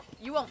store.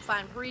 You won't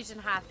find Parisian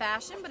high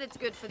fashion, but it's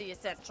good for the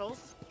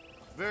essentials.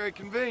 Very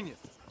convenient.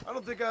 I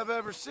don't think I've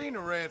ever seen a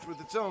ranch with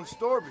its own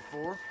store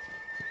before.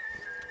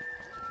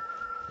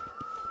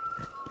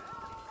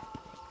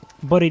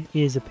 But it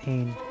is a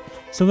pain.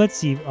 So let's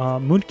see,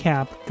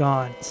 Moodcap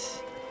got...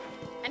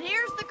 And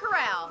here's the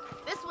corral.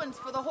 This one's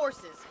for the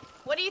horses.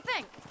 What do you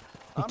think?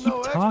 We I'm keep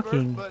no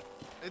talking. expert, but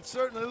it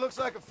certainly looks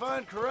like a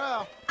fine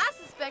corral. I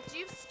suspect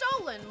you've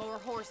stolen more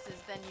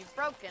horses than you've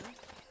broken.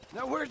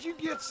 Now, where'd you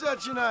get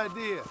such an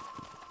idea?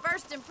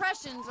 First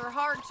impressions are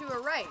hard to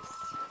erase.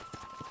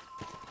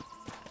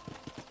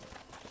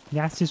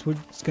 That's just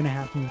what's gonna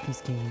happen with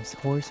these games.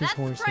 Horses, That's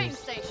horses. the train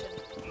station.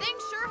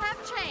 Things sure have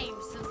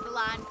changed since the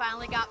line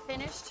finally got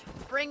finished,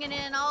 bringing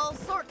in all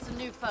sorts of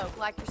new folk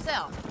like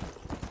yourself.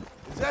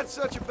 Is that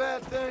such a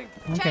bad thing?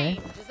 Okay.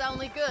 Change is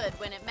only good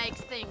when it makes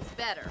things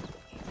better.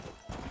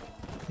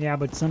 Yeah,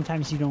 but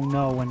sometimes you don't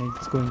know when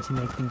it's going to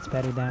make things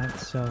better.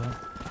 So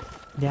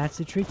that's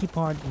the tricky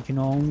part. You can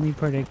only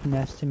predict and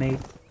estimate.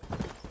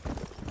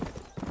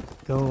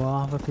 Go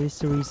off of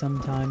history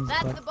sometimes,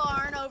 That's but the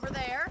barn over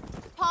there.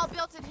 Paul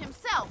built it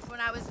himself when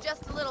I was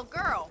just a little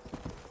girl.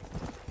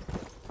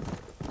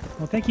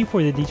 well, thank you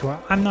for the detour.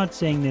 I'm not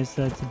saying this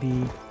to be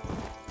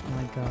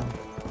like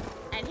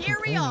And here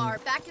we complaining. are,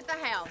 back at the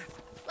house.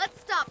 Let's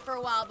stop for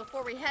a while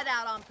before we head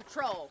out on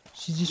patrol.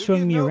 She's just You showing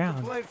get me no around,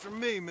 complaint from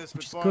me, Miss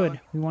which is McFarland. good.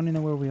 We want to know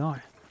where we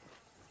are.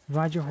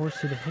 Ride your horse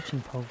to the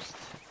hitching post.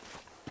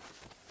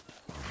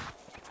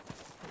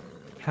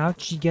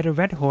 How'd she get a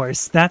red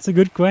horse? That's a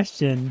good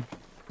question.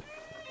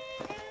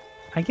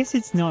 I guess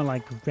it's not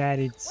like red.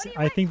 It's.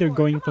 I think they're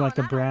going for like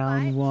a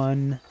brown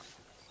one.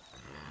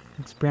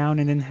 It's brown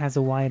and then has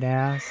a white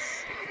ass.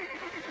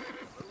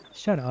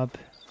 Shut up,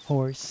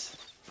 horse.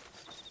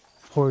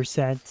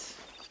 Horsette.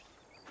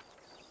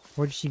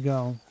 Where did she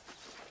go?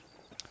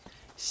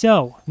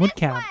 So,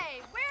 Mudcap.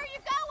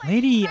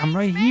 Lady, I'm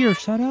right here.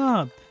 Shut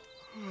up.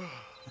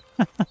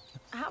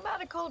 How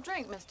about a cold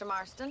drink, Mr.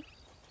 Marston?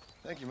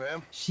 Thank you,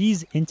 ma'am.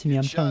 She's into me,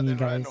 I'm Shot, telling you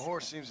then riding guys. a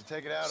horse seems to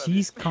take it out of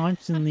She's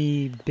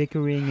constantly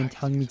bickering and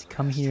telling me to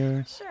come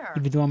here, Sure.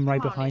 even though I'm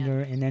right Come on behind in.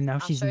 her, and then now I'll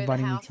she's show you the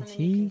inviting me house to and then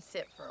you can tea.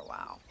 sit for a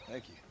while.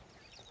 Thank you.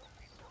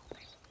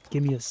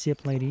 Give me a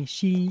sip, lady.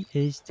 She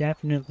is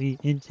definitely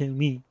into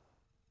me.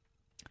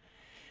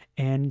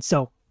 And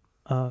so,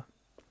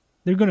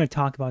 they're gonna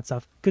talk about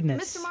stuff.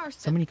 Goodness, Mr.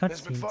 Marston. so many Miss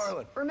cutscenes.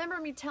 McFarland.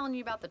 Remember me telling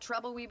you about the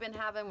trouble we've been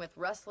having with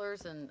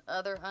rustlers and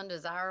other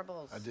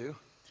undesirables? I do.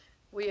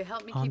 Will you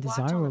help me keep watch on the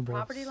Undesirables.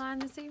 property line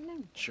this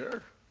evening?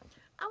 Sure.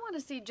 I want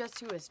to see just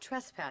who is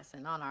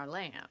trespassing on our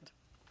land.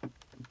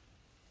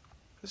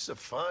 This is a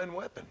fine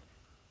weapon.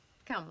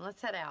 Come,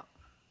 let's head out.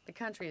 The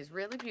country is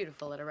really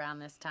beautiful at around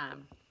this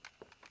time.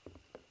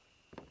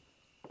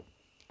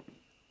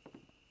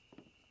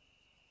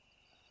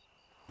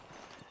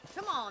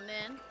 Come on,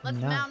 then. Let's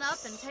mount up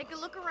and Nice. take a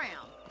look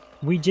around.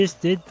 We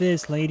just did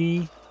this,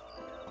 lady.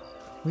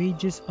 We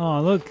just.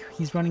 Oh, look,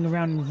 he's running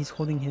around and he's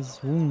holding his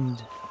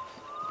wound.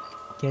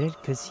 Get it?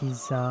 Because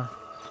he's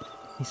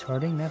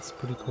hurting. That's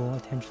pretty cool.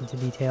 Attention to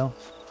detail.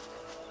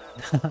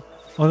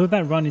 Although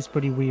that run is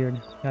pretty weird,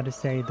 gotta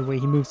say, the way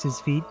he moves his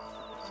feet.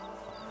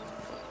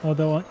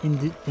 Although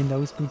in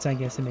those boots, I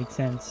guess it makes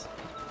sense.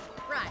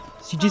 Right.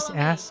 She just Follow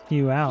me. asked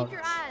you out. Keep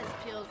your eyes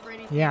peeled for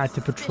anything Yeah,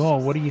 to patrol.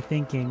 suspicious. What are you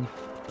thinking,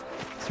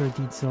 Sir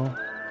Dietzel?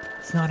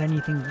 It's not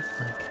anything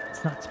like.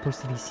 It's not supposed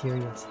to be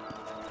serious.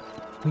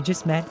 We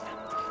just met,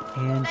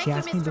 and Thank she you,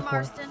 asked me Mr. before.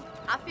 Marston.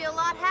 I feel a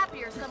lot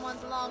happier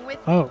someone's along with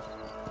me. Oh.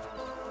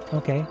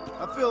 Okay.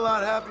 I feel a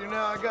lot happier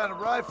now I got a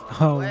rifle.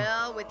 Oh.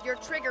 Well, with your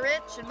trigger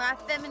itch and my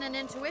feminine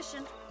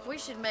intuition, we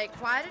should make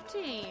quite a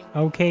team.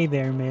 Okay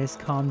there, miss.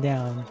 Calm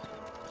down.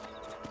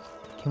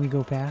 Can we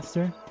go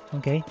faster?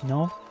 Okay.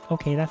 No?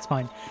 Okay, that's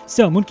fine.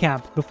 So,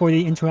 Moodcap, before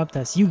they interrupt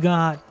us, you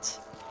got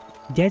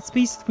Dead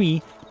Space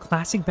 3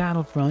 Classic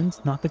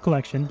Battlefront, not the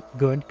collection.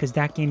 Good, because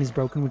that game is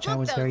broken, which I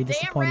was Look, very those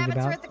damn disappointed rabbits are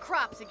about. at the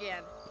crops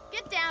again.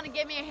 Get down and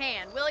give me a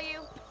hand, will you?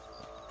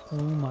 Oh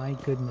my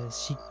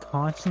goodness. She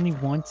constantly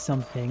wants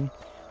something.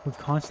 We're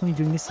constantly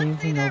doing the same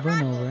thing over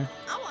and over.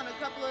 I want a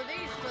couple of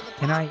these for the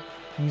Can I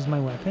use my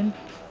weapon?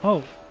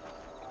 Oh.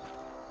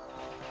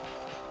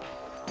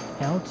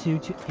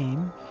 L2 to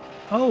aim.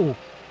 Oh!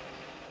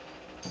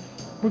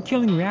 We're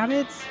killing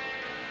rabbits?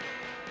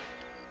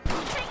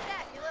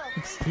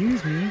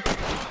 Excuse me.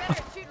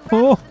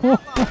 Oh!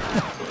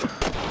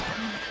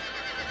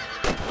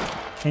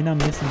 And I'm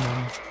missing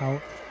them.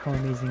 How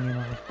amazing am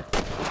I?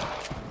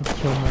 Let's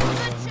kill more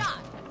of them.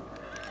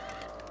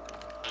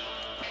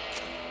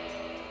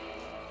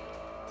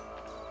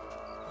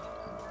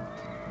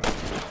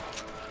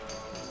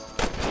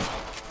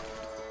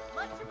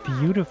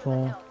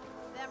 Beautiful.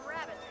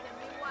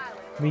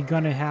 We're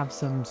gonna have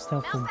some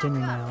stuff for dinner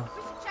now.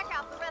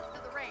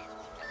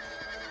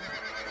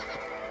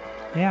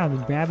 Yeah, the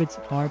rabbits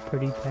are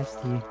pretty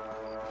pesky.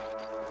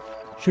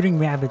 Shooting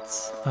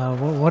rabbits.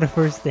 What a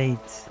first date.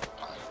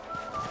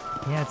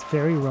 Yeah, it's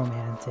very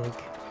romantic.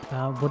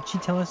 What did she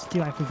tell us to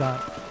do? I forgot.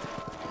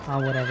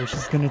 Whatever.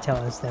 She's gonna tell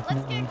us,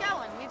 definitely. Let's get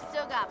going. We've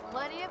still got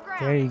plenty of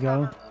ground There you to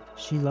go. cover.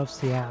 She loves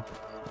the app.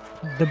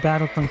 The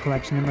Battlefront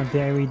collection, I'm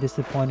very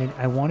disappointed.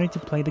 I wanted to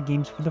play the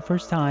games for the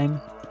first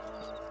time,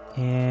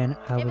 and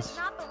I If was... it's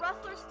not the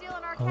rustlers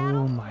stealing our Oh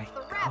cattle, my it's the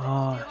rabbits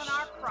gosh. stealing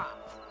our crops.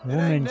 It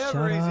Woman, ain't shut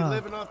never easy up.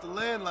 living off the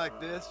land like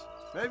this.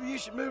 Maybe you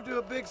should move to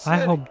a big city. I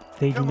hope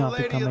they do Become a not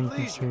lady become of anything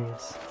leisure.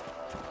 serious.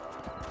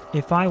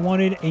 If I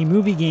wanted a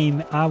movie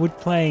game, I would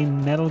play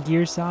Metal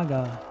Gear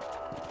Saga.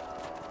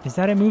 Is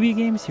that a movie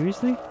game?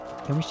 Seriously?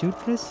 Can we shoot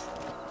this?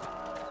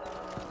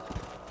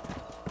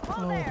 Oh,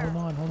 hold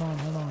on, hold on,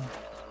 hold on.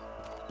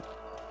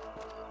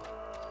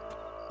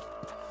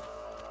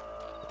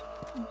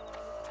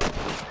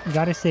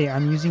 Gotta say,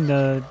 I'm using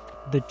the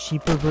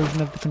cheaper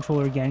version of the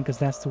controller again because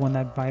that's the one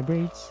that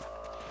vibrates.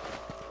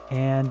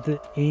 And the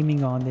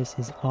aiming on this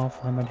is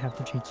awful. I might have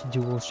to change to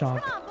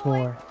DualShock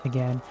 4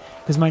 again.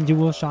 Because my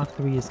DualShock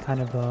 3 is kind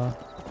of,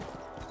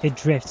 it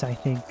drifts, I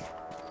think.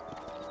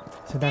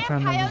 So that's why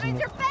I'm not using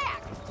it.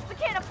 back! We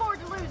can't afford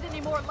to lose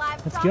any more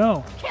livestock. Let's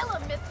go. Kill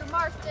him, Mr.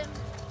 Marston.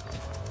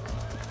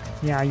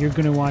 Yeah, you're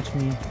gonna watch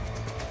me.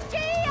 Gee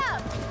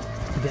up!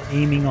 The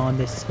aiming on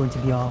this is going to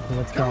be awful.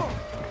 Let's go.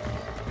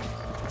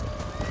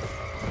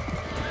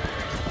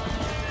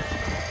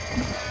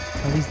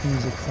 At least the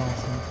music's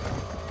awesome.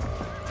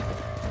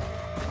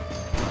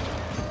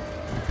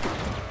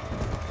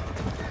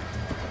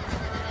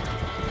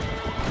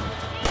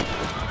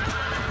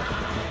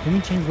 Can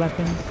we change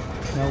weapons?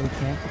 No, we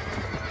can't.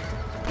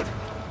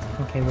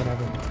 Okay,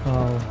 whatever.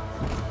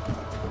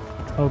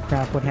 Oh. Oh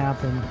crap, what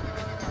happened?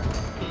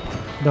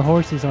 The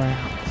horses are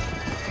out.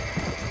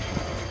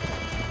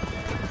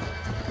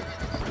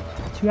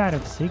 2 out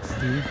of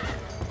 60.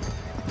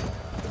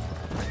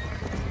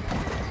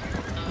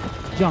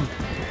 Jump.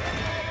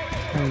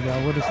 There we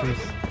go. What is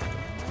this?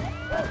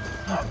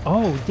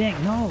 Oh,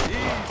 dang, no.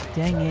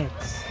 Dang it.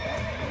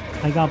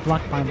 I got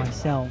blocked by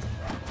myself.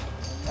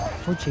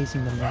 We're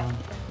chasing them down.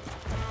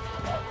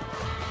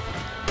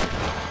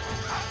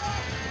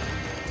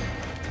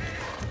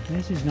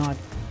 This is not...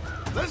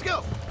 Let's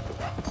go!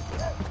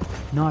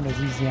 Not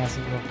as easy as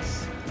it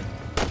looks.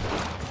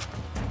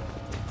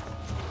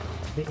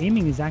 The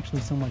aiming is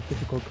actually somewhat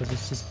difficult because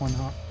it's just one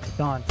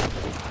dot.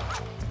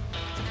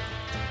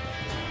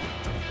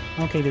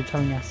 Okay, they're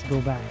telling us to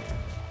go back.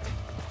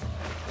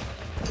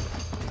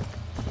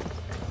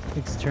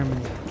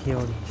 Exterminate the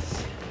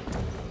coyotes.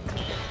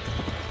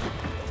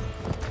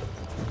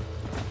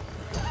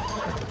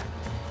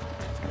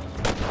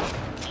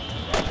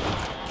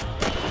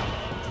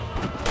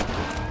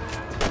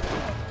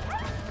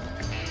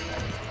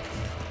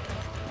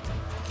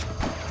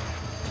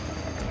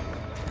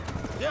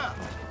 Yeah.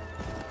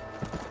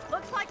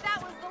 Looks like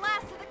that was the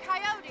last of the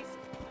coyotes.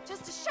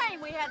 Just a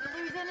shame we had to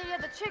lose any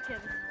of the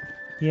chickens.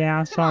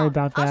 Yeah, sorry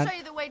about I'll that. show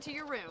you the way to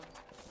your room.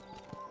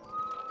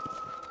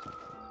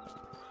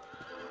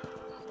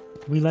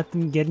 We let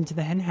them get into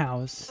the hen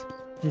house.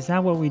 Is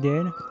that what we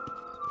did?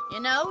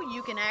 You know,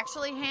 you can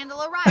actually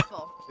handle a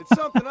rifle. It's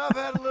something I've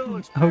had a little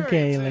experience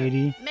Okay, in.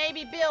 lady.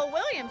 Maybe Bill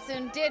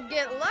Williamson did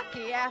get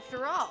lucky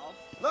after all.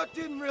 Luck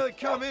didn't really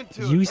come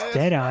into Use it, Miss.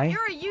 Deadeye.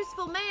 You're a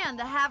useful man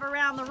to have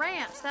around the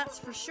ranch, that's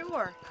for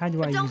sure. How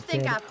do I But don't use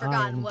think Deadeye I've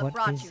forgotten and what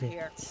brought is you it?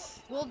 here.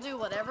 We'll do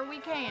whatever we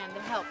can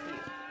to help you.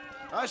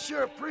 I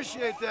sure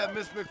appreciate that,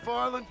 Miss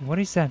McFarland. What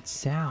is that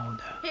sound?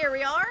 Here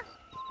we are.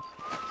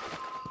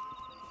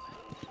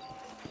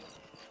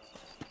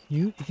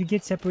 If you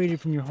get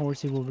separated from your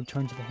horse, it will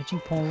return to the hitching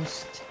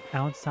post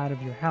outside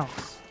of your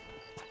house.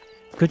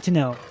 Good to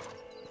know.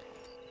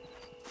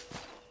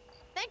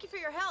 Thank you for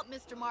your help,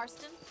 Mr.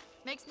 Marston.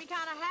 Makes me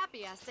kind of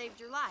happy I saved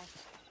your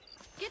life.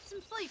 Get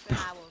some sleep and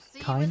I will see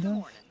you in Kind the of?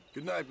 morning.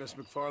 Good night, Miss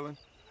McFarland.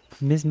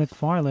 Ms.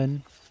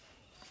 McFarlane.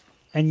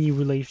 Any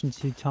relation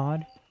to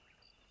Todd?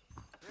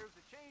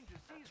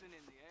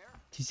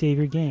 To save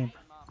your game.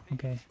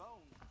 Okay.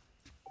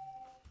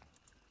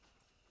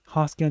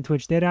 Hosky on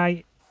Twitch.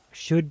 Deadeye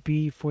should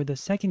be for the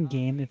second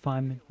game, if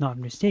I'm not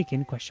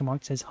mistaken. Question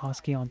mark says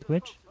Hosky on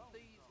Twitch.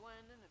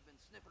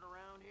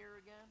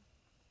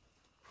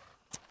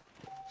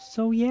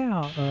 So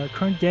yeah,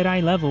 current Deadeye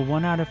level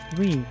 1 out of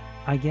 3.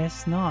 I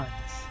guess not.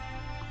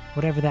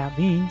 Whatever that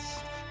means.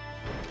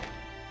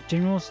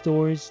 General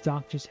stores,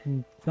 doctors,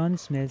 and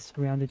gunsmiths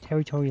around the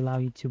territory allow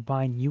you to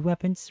buy new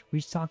weapons,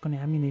 restock on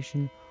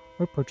ammunition,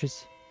 or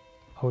purchase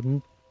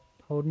potent,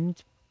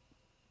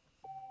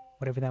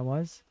 whatever that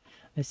was.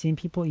 I've seen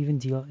people even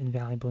deal in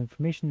valuable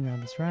information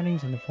around the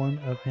surroundings in the form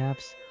of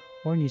maps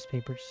or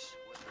newspapers.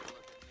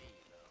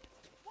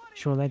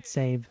 Sure, let's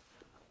save.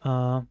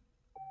 No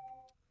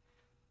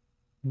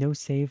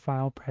save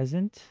file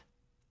present.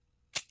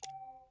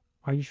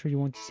 Are you sure you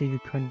want to save your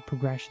current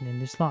progression in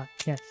this slot?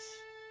 Yes.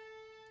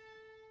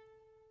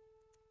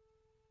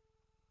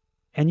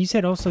 And you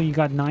said also you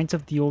got Knights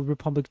of the Old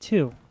Republic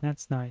too.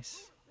 That's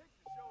nice.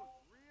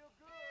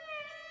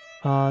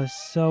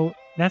 So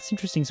that's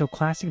interesting. So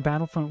Classic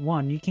Battlefront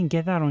 1, you can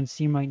get that on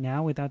Steam right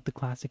now without the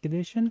Classic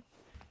Edition.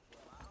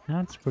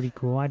 That's pretty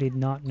cool. I did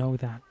not know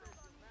that.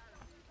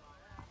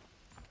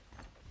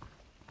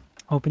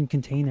 Open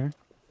container.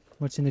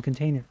 What's in the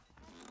container?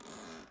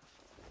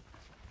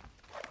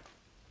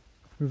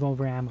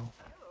 Revolver ammo.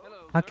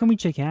 How can we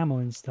check ammo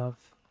and stuff?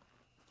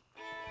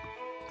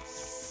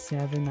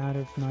 7 out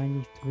of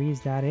 93.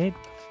 Is that it?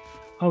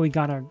 Oh, we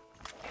got our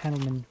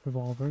Cattleman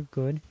revolver.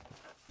 Good.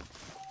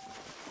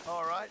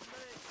 All right.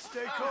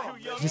 Stay calm.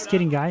 Just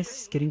kidding, guys.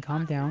 Just kidding.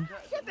 Calm down.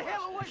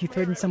 If you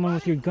threaten someone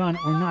with your gun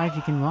or knife,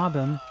 you can rob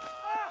him.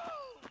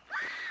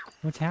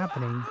 What's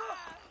happening?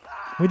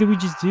 What did we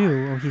just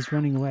do? Oh, he's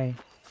running away.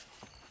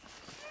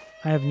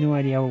 I have no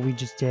idea what we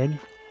just did.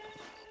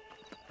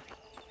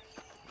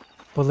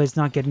 But let's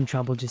not get in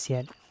trouble just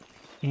yet.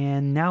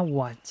 And now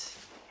what?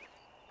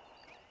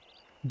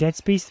 Dead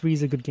Space 3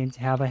 is a good game to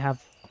have. I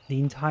have the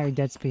entire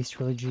Dead Space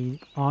trilogy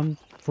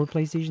for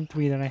PlayStation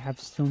 3 that I have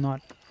still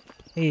not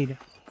played.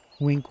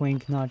 Wink,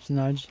 wink, nudge,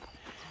 nudge.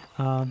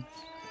 So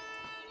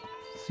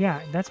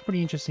yeah, that's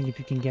pretty interesting if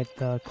you can get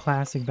the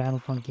classic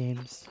Battlefront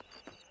games.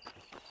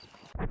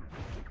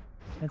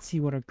 Let's see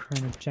what our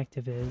current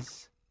objective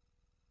is.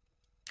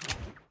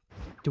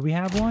 Do we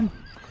have one?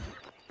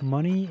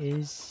 Money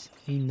is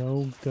a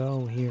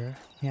no-go here.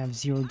 We have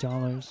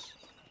 $0.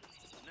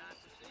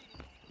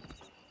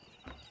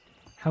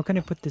 How can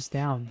I put this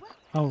down?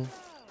 Oh.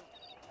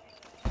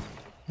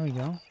 There we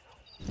go.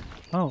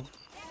 Oh.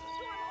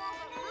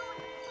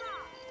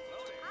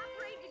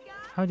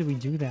 How do we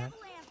do that?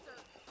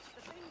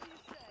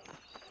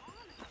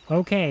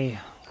 Okay.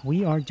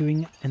 We are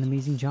doing an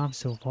amazing job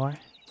so far.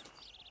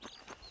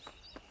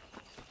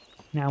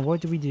 Now,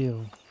 what do we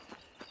do?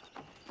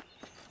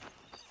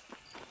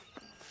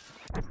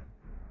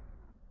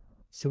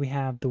 So we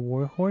have the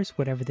war horse,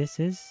 whatever this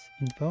is,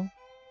 info.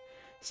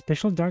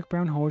 Special dark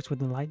brown horse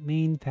with a light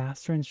mane,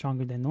 faster and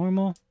stronger than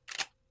normal.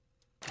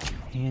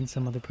 And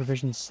some other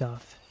provision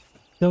stuff.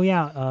 So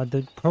yeah,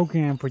 the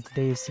program for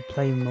today is to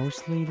play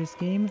mostly this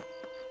game.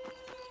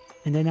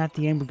 And then at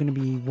the end, we're going to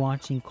be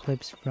watching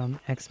clips from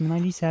X-Men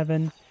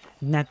 97.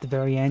 And at the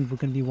very end, we're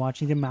going to be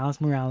watching the Miles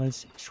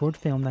Morales short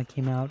film that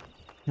came out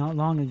not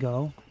long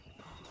ago.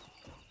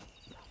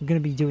 We're going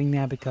to be doing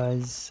that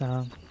because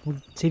we're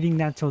saving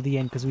that till the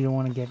end because we don't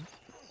want to get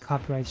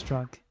copyright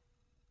struck.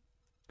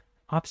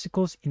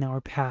 Obstacles in our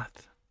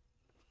path.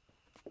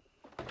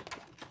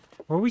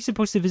 Were we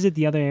supposed to visit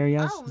the other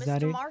areas? Oh, Is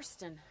that Mr. it?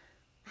 Marston.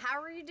 How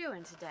are you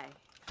doing today?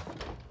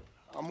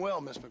 I'm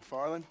well, Miss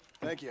McFarland.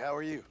 Thank you. How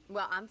are you?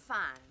 Well, I'm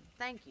fine.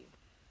 Thank you.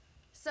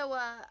 So,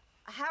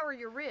 how are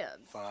your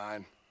ribs?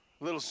 Fine.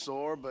 A little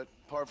sore, but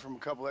apart from a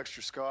couple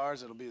extra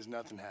scars, it'll be as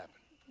nothing happened.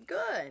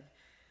 Good.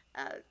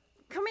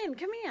 Come in,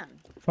 come in.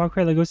 Far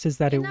Cry Lego says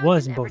that it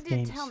was in both You never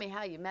games. did tell me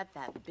how you met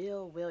that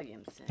Bill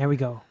Williamson. There we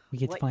go. We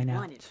get to what find you out.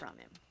 wanted from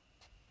him.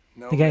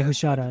 No, The guy who miss,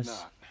 shot I did us.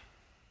 not.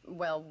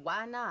 Well,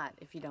 why not,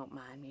 if you don't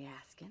mind me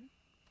asking?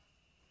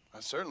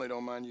 I certainly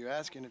don't mind you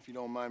asking if you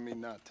don't mind me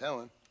not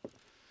telling.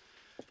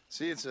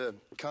 See, it's a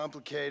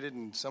complicated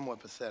and somewhat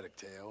pathetic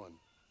tale, and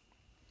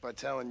by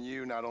telling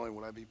you, not only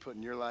will I be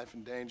putting your life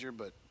in danger,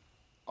 but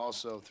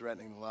also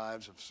threatening the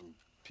lives of some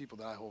people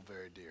that I hold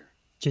very dear.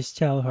 Just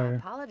tell I her.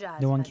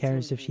 apologize No one if I seem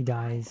cares to if be she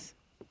prying. dies.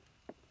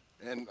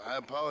 And I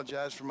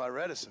apologize for my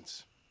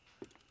reticence.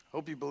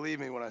 Hope you believe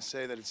me when I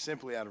say that it's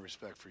simply out of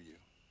respect for you.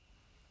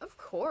 Of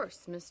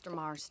course, Mr.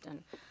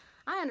 Marston.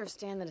 I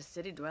understand that a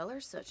city dweller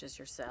such as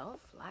yourself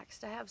likes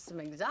to have some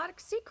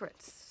exotic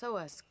secrets, so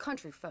us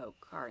country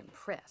folk are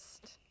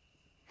impressed.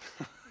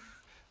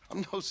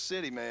 I'm no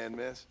city man,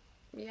 miss.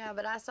 Yeah,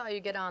 but I saw you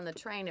get on the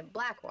train at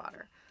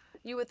Blackwater.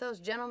 You with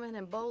those gentlemen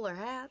in bowler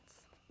hats?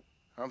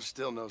 I'm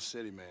still no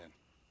city man.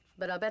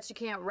 But I bet you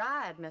can't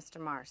ride, Mr.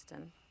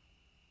 Marston.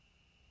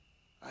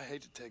 I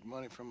hate to take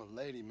money from a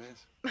lady,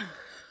 miss.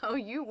 Oh,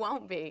 you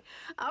won't be.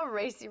 I'll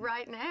race you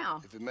right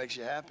now. If it makes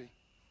you happy.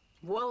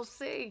 We'll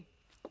see.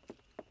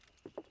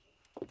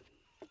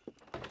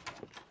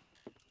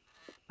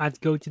 I'd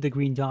go to the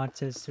green dot,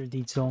 says Sir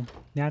Diesel.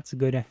 That's a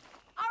good All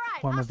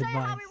right, form I'll of show you how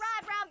advice. we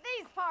ride round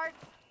these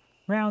parts.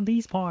 Round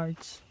these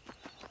parts.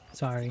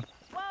 Sorry.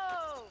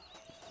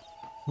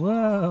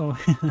 Whoa! Whoa.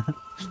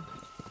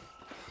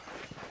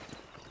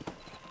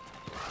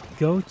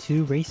 Go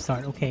to race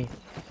start. Okay.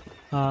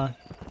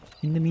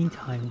 In the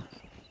meantime,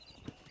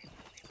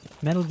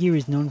 Metal Gear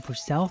is known for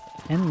stealth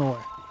and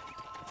lore.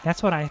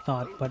 That's what I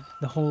thought, but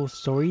the whole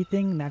story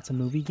thing, that's a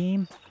movie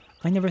game.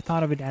 I never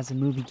thought of it as a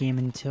movie game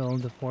until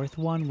the fourth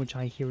one, which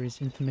I hear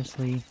is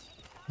infamously,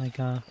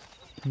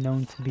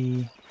 known to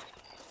be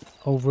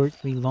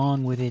overtly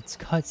long with its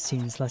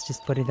cutscenes, let's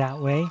just put it that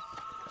way.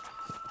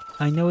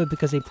 I know it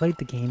because I played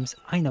the games.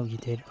 I know you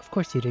did. Of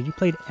course you did. You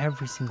played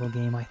every single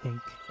game, I think.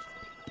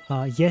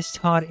 Yes,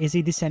 Todd is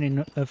a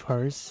descendant of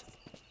hers.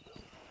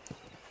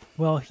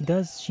 Well,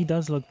 she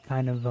does look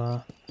kind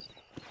of,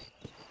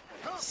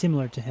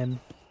 similar to him.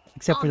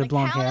 Except for the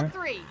blonde hair.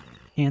 Three.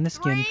 And the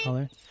skin 3,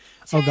 color.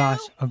 2, Oh gosh,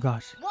 oh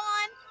gosh. 1.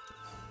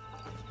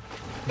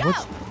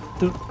 What's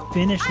the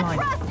finish I line?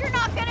 trust you're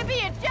not gonna be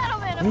a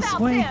gentleman This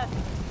about way.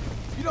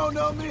 this. You don't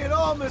know me at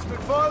all, Miss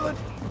McFarland.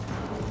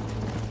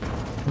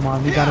 Come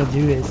on, we gotta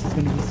do this. It's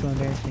gonna be so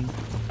embarrassing.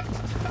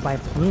 By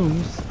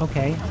plumes.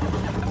 Okay.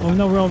 Oh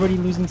no, we're already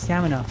losing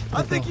stamina. I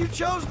Let's think go. you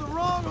chose the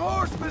wrong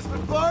horse, Miss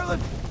McFarland.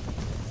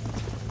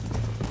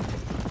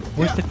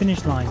 Where's the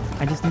finish line?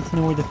 I just need to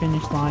know where the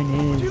finish line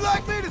Would you is.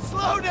 like me to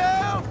slow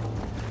down?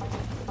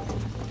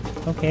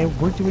 Okay,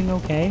 we're doing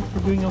okay.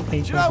 We're doing okay.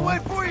 Should so I far.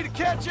 wait for you to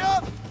catch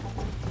up?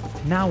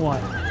 Now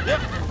what? Yep.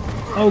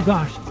 Oh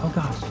gosh. Oh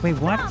gosh. Wait,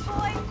 what? Come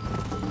on,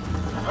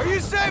 boy. Are you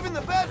saving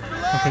the best for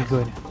last? Okay,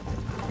 good.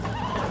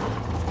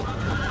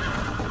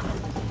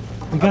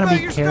 We I gotta bet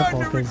be you're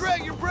careful starting to because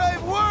regret your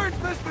brave words,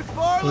 Miss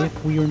McFarland.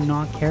 if we are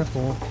not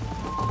careful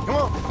Come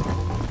on.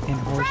 in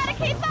horse, Try to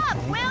keep up,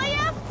 okay. will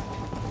you?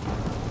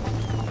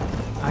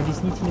 I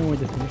just need to know where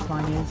the finish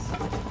line is.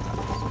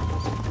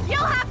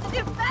 You'll have to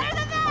do better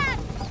than that.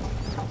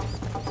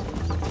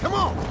 Come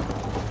on.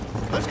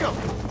 Let's go.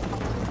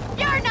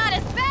 You're not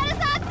as bad as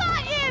I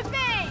thought you'd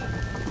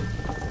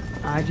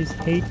be. I just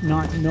hate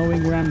not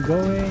knowing where I'm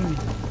going.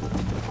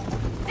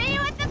 See you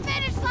at the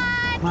finish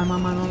line.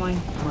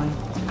 Mine.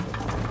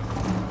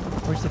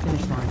 Where's the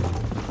finish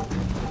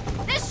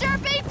line? This sure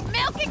beats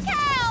milking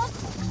cows.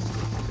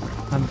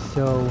 I'm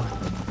so...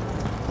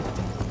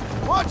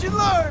 Watch and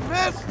learn,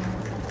 miss.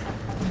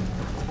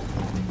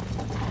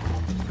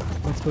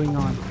 What's going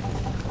on?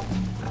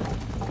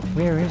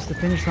 Where is the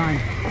finish line?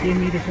 Give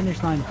me the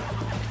finish line.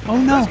 Oh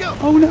no! Let's go.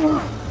 Oh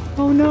no!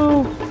 Oh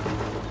no!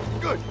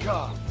 Good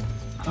God.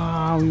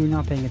 Ah, we were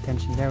not paying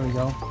attention. There we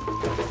go.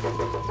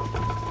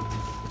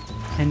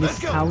 And this Let's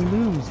is go. how we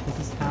lose. This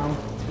is how...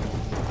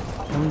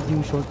 When we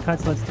do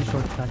shortcuts, let's do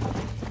shortcuts.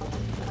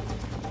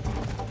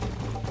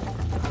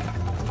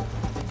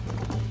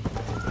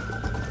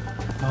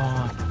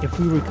 Oh, if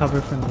we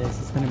recover from this,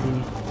 it's gonna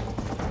be...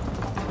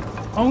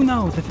 Oh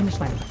no, the finish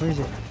line. Where is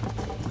it?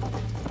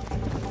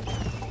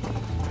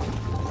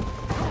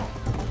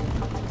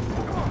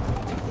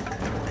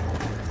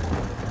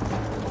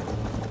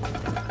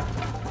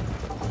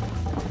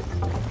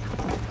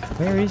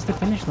 Where is the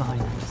finish line?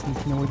 I just need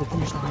to know where the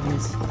finish line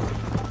is.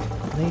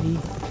 Lady.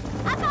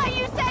 I thought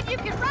you said you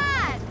could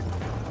ride!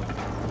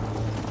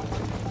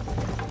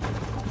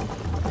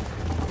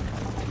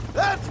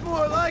 That's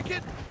more like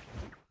it!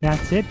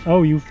 That's it?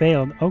 Oh, you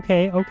failed.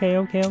 Okay.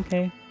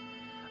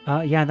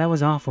 Yeah, that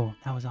was awful.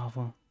 That was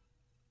awful.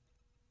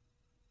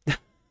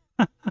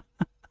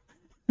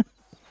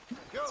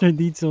 Sir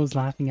Diesel is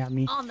laughing at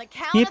me. On the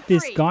count Skip of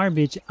this three.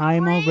 garbage. I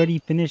am 3, already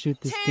finished with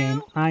this 2,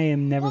 game. I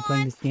am never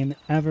playing 1. this game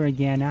ever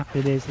again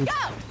after this. It's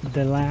Go!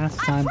 the last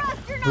I time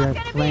trust you're not we're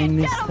gonna be a playing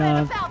this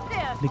gentleman stuff about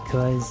this.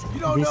 because You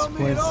don't this know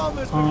me was at all,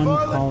 Miss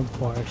McFarlane. uncalled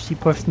for. She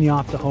pushed me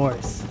off the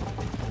horse.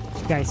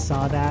 You guys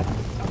saw that?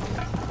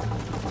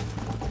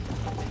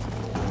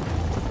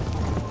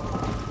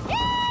 Yeah!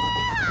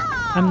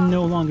 I'm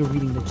no longer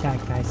reading the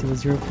chat, guys. It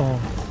was your fault.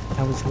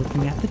 I was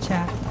looking at the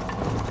chat.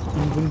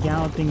 And when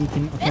galloping, you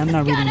can... Okay, This I'm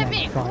not is reading gonna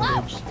be that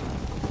garbage.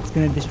 It's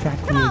gonna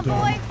distract Come me on, again.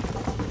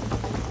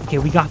 boy. Okay,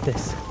 we got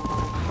this.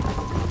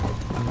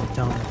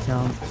 Jump.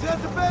 Is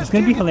that the best It's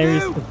gonna be you can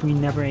hilarious do? if we're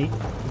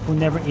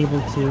never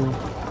able to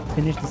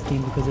finish this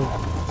game because of...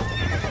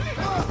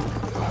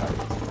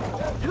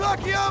 You're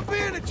lucky I'm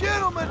being a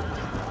gentleman!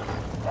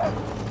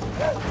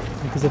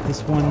 Because of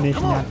this one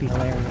mission. That'd be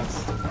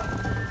hilarious.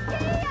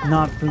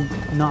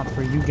 Not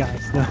for you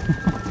guys though.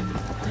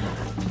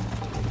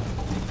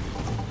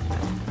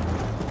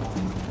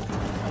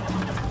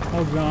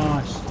 Oh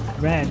gosh,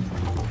 red.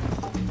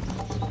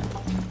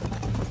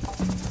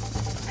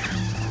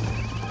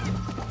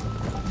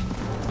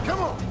 Come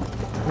on!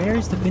 Where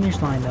is the finish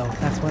line though?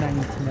 That's what I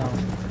need to know.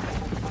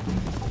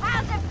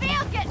 How's it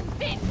feel getting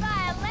beaten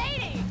by a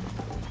lady?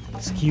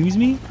 Excuse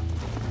me?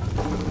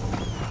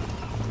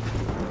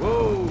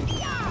 Whoa!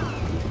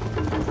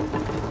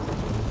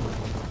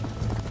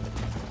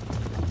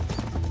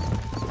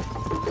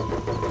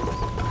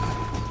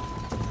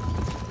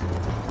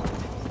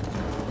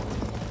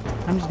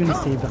 I'm just gonna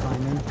stay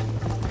behind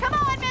her. Come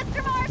on,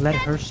 Mr. Marston! Let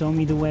her show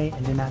me the way,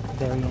 and then at the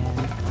very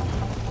end,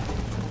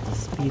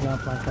 speed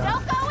up like a...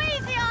 Don't go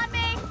easy on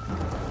me!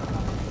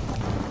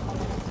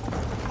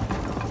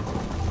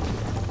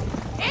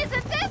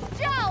 Isn't this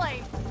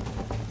jolly?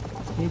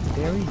 It's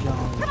very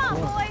jolly. Come on,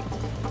 boy!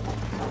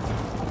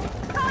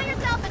 Call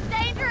yourself a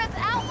dangerous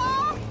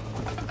outlaw?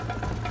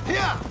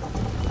 Yeah!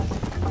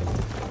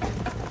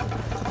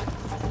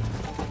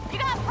 You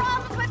got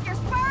problems with your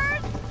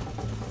spurs?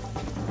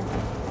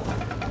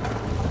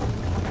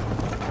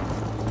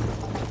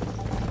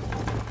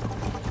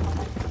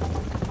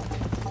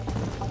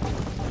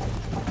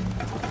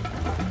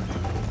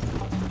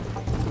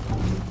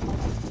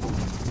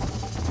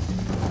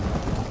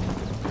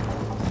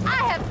 I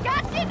have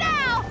got you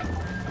now!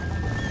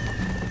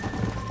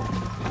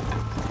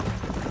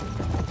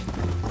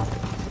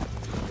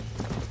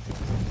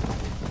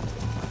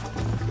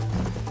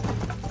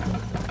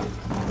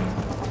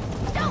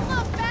 Don't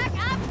look back!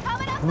 I'm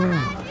coming up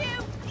behind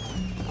you!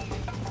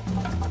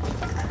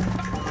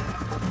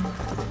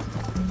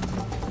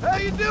 How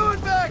you doing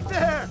back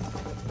there?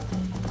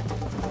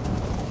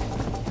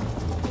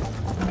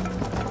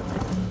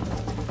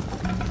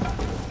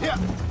 Yeah.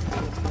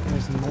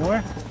 There's more?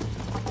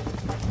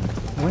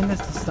 When does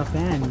this stuff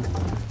end?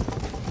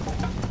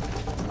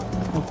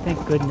 Oh,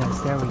 thank goodness.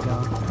 There we go.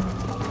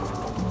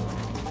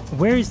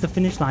 Where is the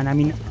finish line? I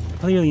mean,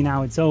 clearly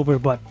now it's over,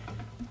 but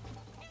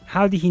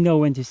how did he know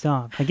when to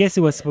stop? I guess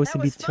it was supposed That to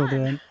be was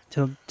fun.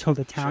 till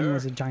the town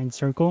was a giant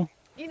circle.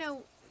 You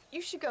know,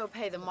 you should go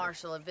pay the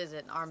marshal a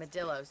visit in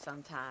Armadillo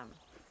sometime.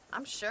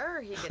 I'm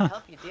sure he could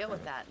help you deal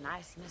with that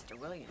nice Mr.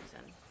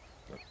 Williamson.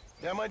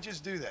 Yeah, I might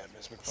just do that,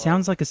 Miss McFarlane.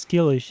 Sounds like a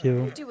skill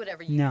issue. Do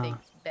whatever you No.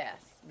 think's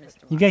best,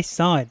 Mr. You guys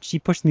saw it. She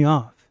pushed me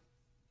off.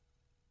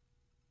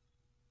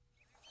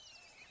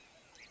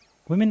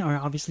 Women are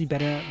obviously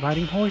better at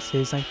riding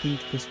horses. I think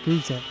this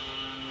proves it.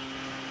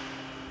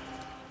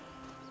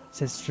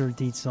 Says Sir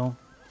Diesel.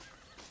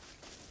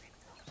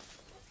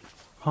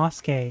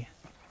 Hoske.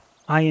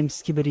 I am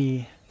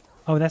Skibbity.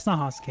 Oh, that's not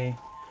Hoske.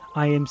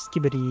 I am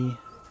Skibbity.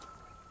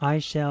 I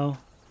shall...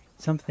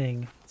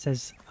 something.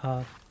 Says,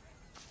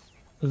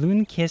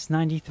 Loonkiss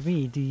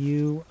 93. Do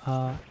you,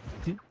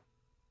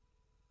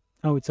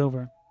 Oh, it's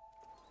over.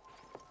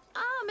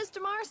 Ah,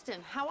 Mr.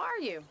 Marston, how are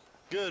you?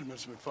 Good,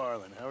 Miss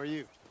McFarlane. How are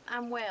you?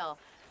 I'm well.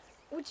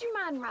 Would you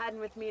mind riding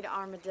with me to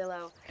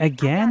Armadillo?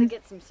 Again? I gotta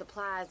get some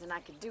supplies and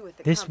I could do with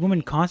the This company.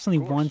 woman constantly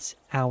wants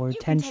our You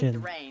can take the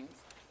attention. reins.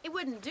 It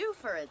wouldn't do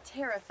for a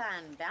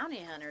terrifying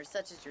bounty hunter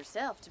such as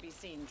yourself to be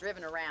seen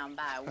driven around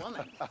by a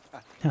woman.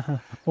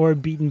 Or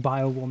beaten by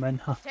a woman.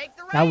 Huh. Take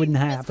the That wouldn't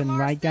reins, Mr. happen, right,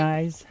 Marston.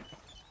 guys?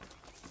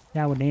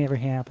 That would never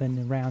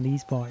happen around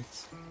these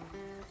parts.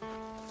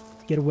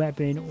 Get a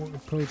weapon or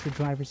approach the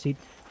driver's seat.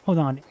 Hold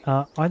on.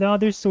 Are the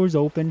other stores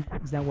open?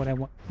 Is that what I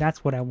want?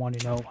 That's what I want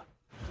to know.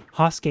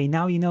 Hosuke,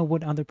 now you know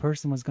what other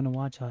person was gonna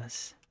watch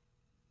us.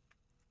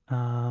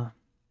 No,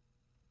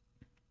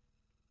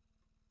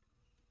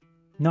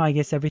 I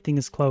guess everything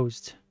is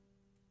closed.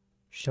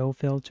 Show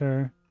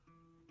filter,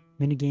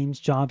 minigames,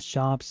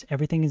 jobs,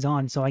 everything is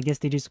on. So I guess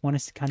they just want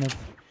us to kind of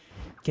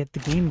get the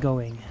game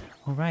going.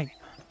 All right.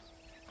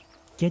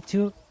 Get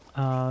to,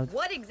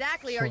 What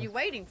exactly are you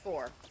waiting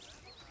for?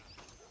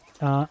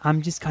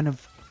 I'm just kind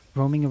of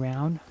roaming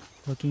around,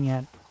 looking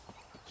at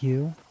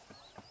you.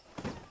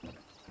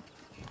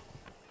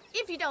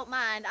 If you don't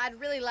mind, I'd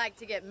really like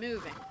to get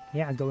moving.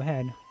 Yeah, go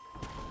ahead.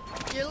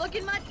 You're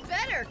looking much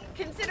better,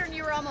 considering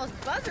you were almost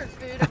buzzard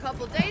food a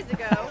couple days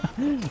ago.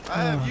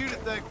 I have you to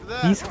thank for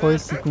that. These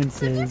course So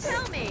sequences.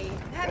 tell me,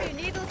 have you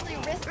needlessly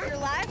risked your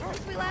life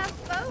since we last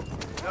spoke?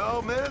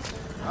 No, miss,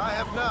 I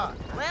have not.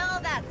 Well,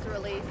 that's a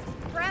relief.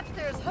 Perhaps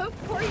there's hope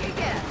for you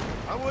again.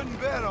 I wouldn't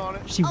bet on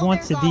it. She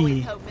wants to there's always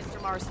be. hope,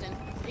 Mr. Marston.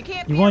 You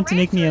can't You be want to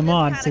make me rancher a in this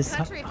mod, kind of says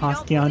country if you don't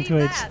Hosuke on believe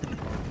Twitch. that.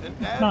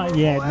 An Not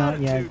yet, admirable not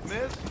yet. attitude,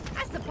 miss.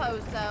 I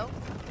suppose so.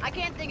 I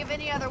can't think of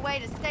any other way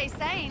to stay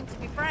sane, to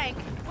be frank.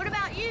 What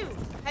about you?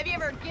 Have you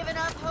ever given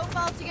up hope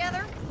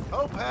altogether?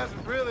 Hope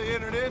hasn't really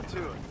entered into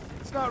it.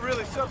 It's not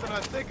really something I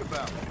think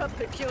about. A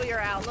peculiar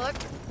outlook.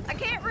 I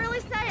can't really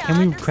say I Can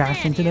we understand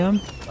crash into you.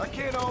 them? I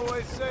can't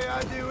always say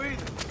I do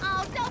either.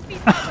 Oh, don't be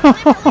so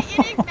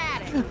deliberately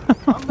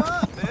enigmatic. I'm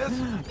not, miss.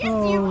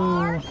 Yes, you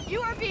are.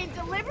 You are being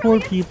deliberately Poor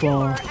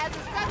people. obscure as a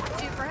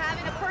substitute for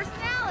having a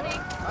personality.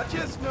 I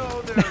just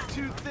know there are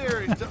two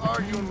theories to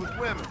arguing with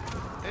women,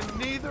 and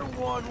neither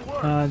one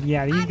works.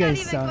 Yeah, these I'm guys not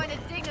even suck. going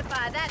to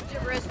dignify that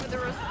gibberish with a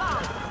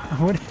response.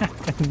 What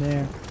happened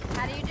there?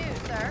 How do you do,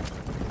 sir?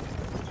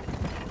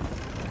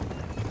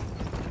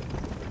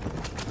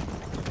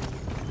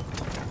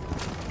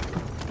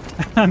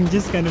 I'm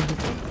just kind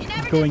of You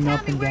never going did tell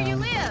up me and where you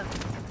down.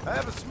 live. I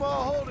have a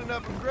small holding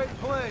up in Great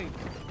Plains.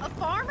 A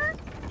farmer?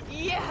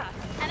 Yeah,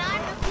 and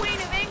I'm the Queen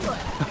of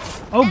England.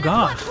 Oh And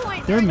gosh, at what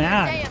point they're during your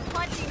mad. day of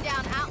hunting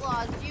down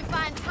outlaws do you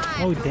find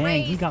time Oh to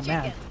dang, he raise got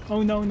mad. chickens?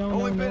 Oh no, no, no,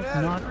 Only no, been at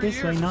it not 3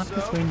 this way, years or not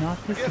this so. way,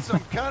 not this Guess way.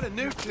 I'm kind of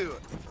new to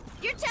it.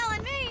 You're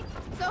telling me?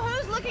 So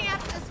who's looking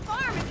after this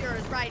farm of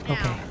yours right now?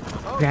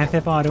 Okay, Grand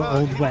Theft Auto Well,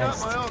 Old he's not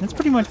West. my uncle, That's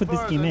pretty much as what this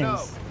far as game I know.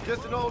 is.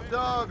 Just an old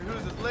dog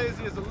who's as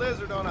lazy as a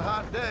lizard on a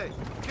hot day.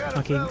 Kind of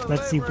Okay, fella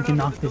let's see if we laboring can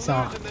under knock the this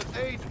off. delusion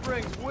that age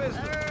brings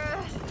wisdom.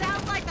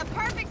 Sounds like the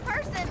perfect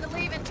person to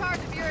leave in charge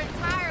of your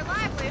entire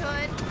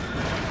livelihood.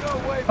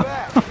 Go way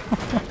back.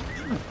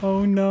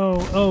 Oh no.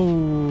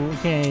 Oh,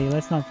 okay,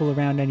 let's not fool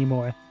around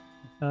anymore.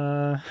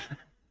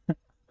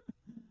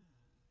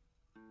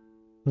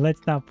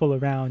 Let's not fool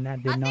around.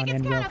 That did not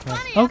end well for us.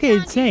 Okay,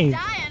 it's saved.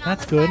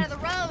 That's good.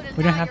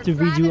 We don't have to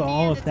redo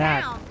all of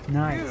that.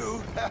 Nice.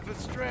 You have a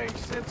strange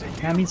sense of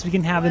humor. That means we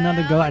can have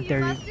another go at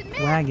their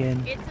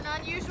wagon. It's an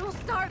unusual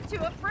start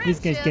to a friendship. This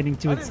guy's getting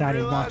too I didn't excited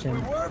realize we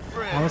watching. were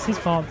friends, That was his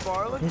Mr. fault.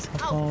 McFarlane. His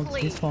fault. His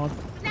please. fault.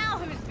 Now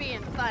who's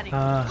being funny?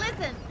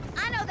 Listen,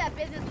 I know that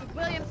business with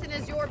Williamson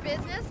is your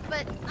business,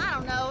 but I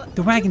don't know.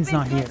 The wagon's You've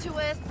not been here. good to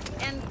us,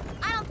 and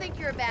I don't think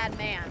you're a bad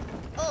man.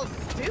 A little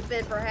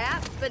stupid,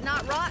 perhaps, but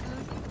not rotten.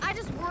 I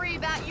just worry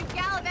about you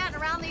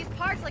gallivanting around these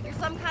parts like you're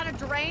some kind of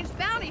deranged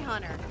bounty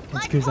hunter. That's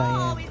Like 'cause I Paul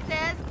am. always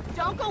says,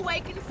 don't go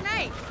waking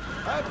snakes.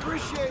 I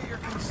appreciate your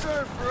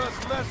concern for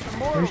us lesser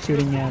mortals. They're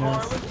shooting Mr. at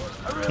us.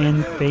 McFarlane. I really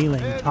And do.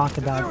 failing. And Talk if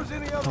about there was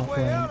any other way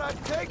offering. out,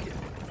 I'd take it.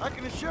 I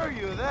can assure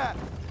you of that.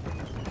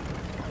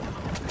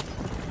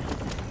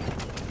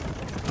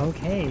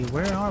 Okay,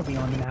 where are we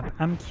on the map?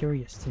 I'm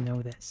curious to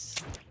know this.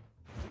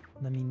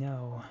 Let me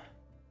know.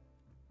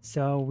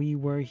 So we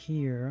were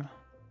here.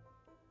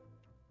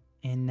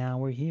 And now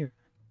we're here.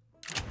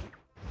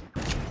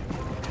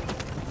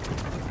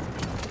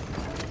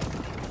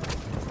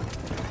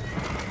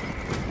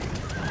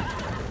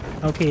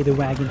 Okay, the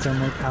wagons are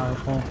more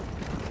powerful.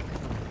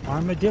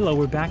 Armadillo,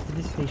 we're back to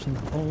the station.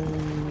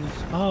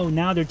 Oh,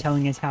 now they're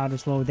telling us how to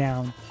slow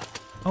down.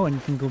 Oh, and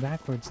you can go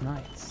backwards.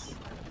 Nice.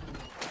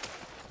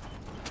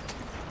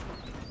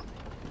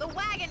 The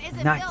wagon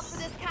isn't Nice. built for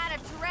this kind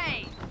of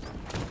terrain.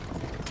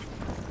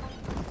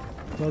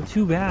 Well,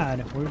 too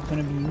bad. We're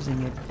gonna be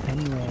using it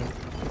anyway.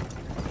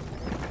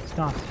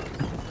 Stop.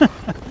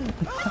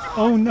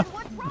 Oh no.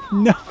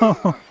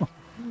 No.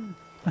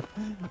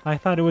 I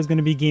thought it was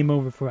gonna be game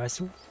over for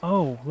us.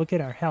 Oh, look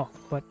at our health.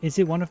 But is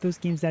it one of those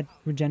games that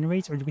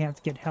regenerates, or do we have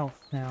to get health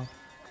now?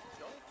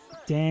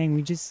 Dang,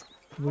 we just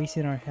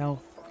wasted our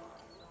health.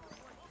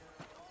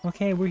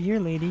 Okay, we're here,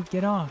 lady.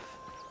 Get off.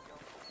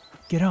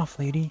 Get off,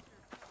 lady.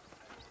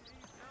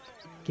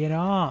 Get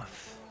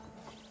off.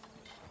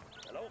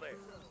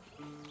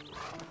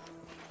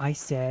 I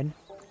said,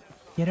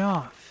 get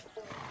off.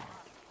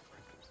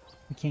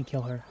 We can't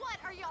kill her. What,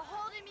 are you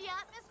holding me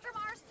up, Mr.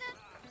 Marston?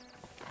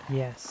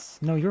 Yes.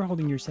 No, you're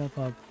holding yourself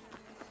up.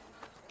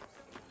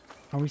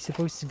 Are we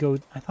supposed to go?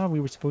 I thought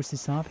we were supposed to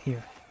stop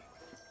here.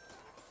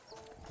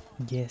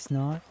 Guess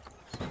not.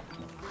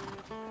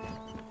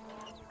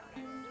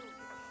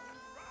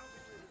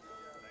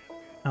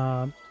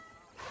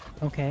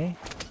 Okay.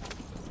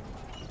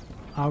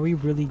 Are we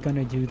really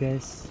gonna do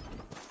this?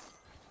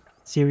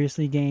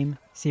 Seriously, game?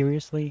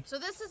 Seriously? So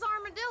this is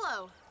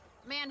Armadillo.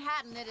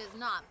 Manhattan it is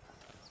not,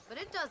 but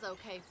it does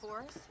okay for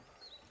us.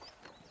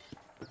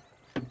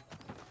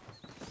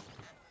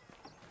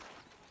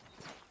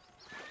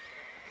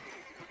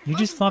 You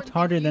just flopped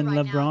harder than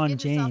LeBron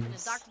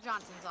James. Dr.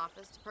 Johnson's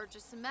office to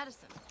purchase some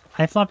medicine.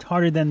 I flopped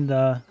harder than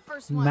the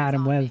first one's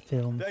Madam on Web me.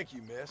 film. Thank you,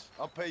 miss.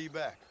 I'll pay you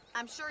back.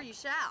 I'm sure you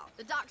shall.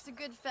 The doc's a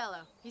good fellow.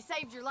 He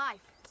saved your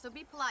life, so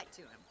be polite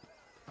to him.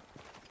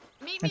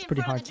 Meet That's me in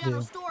pretty front hard of the to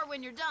general do. store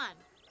when you're done.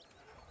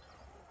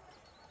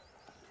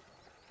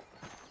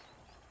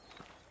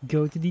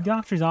 Go to the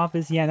doctor's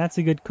office. Yeah, that's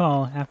a good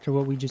call after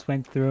what we just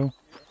went through.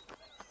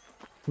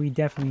 We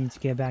definitely need to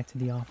get back to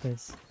the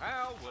office.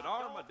 How would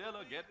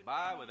Armadillo get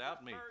by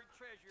without me?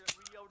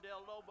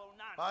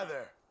 Hi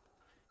there.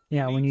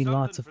 Yeah, we need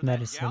lots of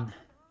medicine.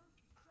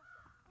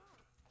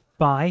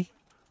 Bye.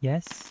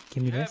 Yes,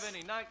 give me If you this. have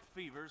any night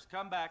fevers,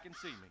 come back and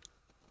see me.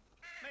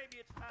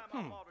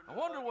 I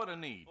wonder what I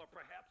need.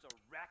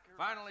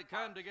 Finally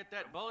come to get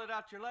that bullet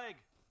out your leg.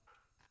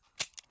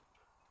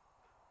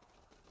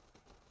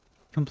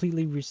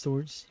 Completely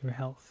restores your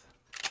health.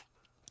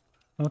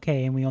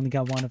 Okay, and we only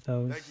got one of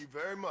those. Thank you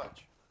very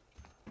much.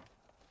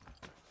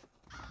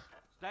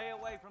 Stay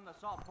away from the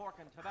salt pork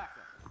and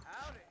tobacco.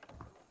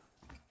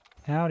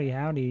 Howdy,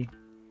 howdy.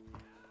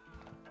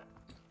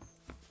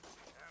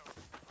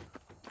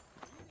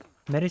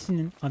 Medicine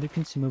and other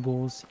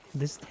consumables.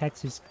 This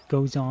text just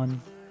goes on.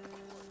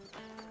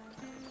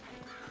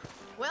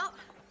 Well,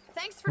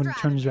 thanks for When it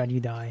driving. turns red,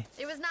 you die.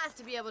 It was nice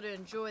to be able to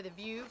enjoy the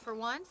view for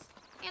once,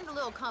 and a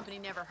little company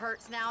never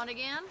hurts now and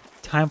again.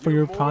 Time for You're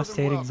your more than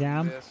prostate welcome,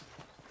 exam. miss.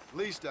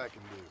 Least I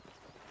can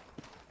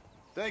do.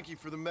 Thank you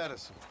for the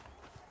medicine.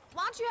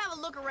 Why don't you have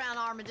a look around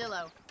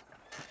Armadillo?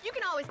 You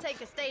can always take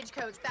a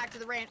stagecoach back to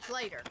the ranch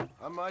later.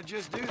 I might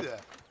just do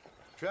that.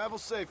 Travel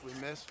safely,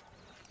 miss.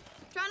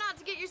 Try not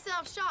to get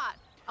yourself shot.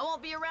 I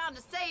won't be around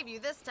to save you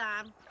this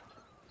time.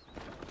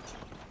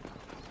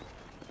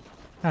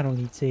 I don't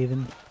need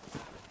saving.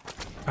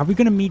 Are we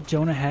gonna meet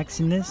Jonah Hex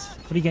in this?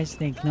 What do you guys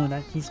think? No,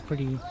 that he's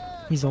pretty.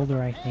 He's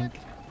older, I think.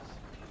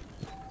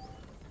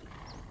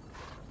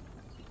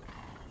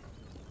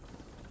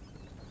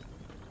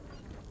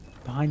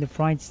 Behind the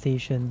freight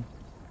station.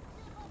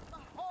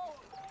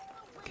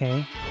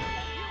 Okay.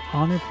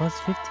 Honor plus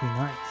 50.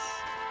 Nice.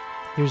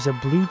 There's a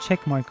blue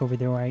check mark over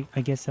there, or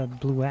I guess a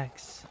blue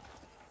X.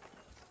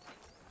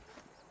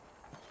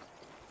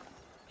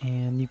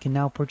 And you can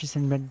now purchase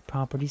and rent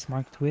properties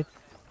marked with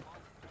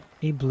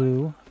a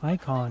blue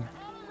icon.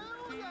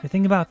 The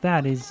thing about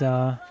that is,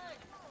 we're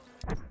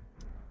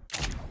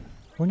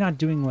not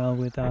doing well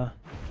with,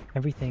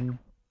 everything.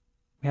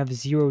 We have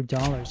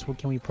 $0. What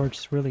can we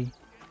purchase, really?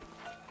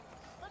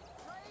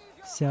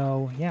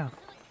 So, yeah.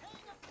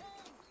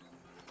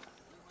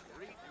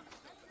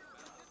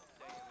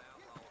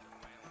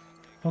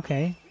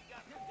 Okay.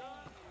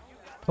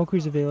 Poker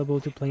is available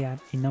to play at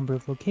a number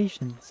of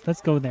locations.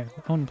 Let's go there.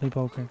 I want to play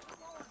poker.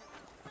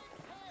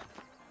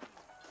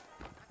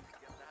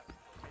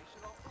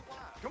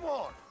 Come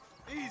on,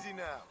 easy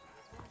now.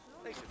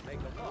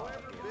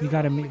 You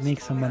gotta make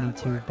some money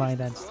to buy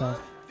that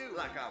stuff.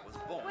 Like I was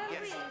born.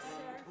 Yes.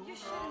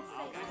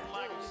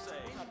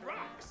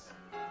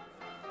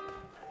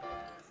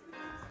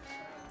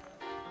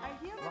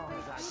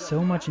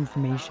 So much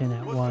information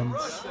at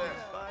once.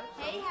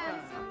 Hey,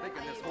 handsome.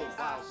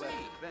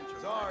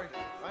 Sorry,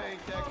 I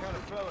ain't that kind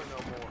of fella no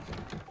more.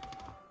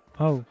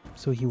 Oh,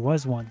 so he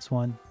was once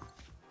one.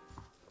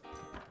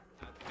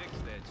 I'd fix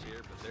that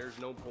chair, but there's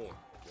no point.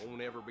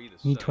 Won't ever be the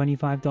same. Need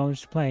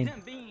 $25 to play.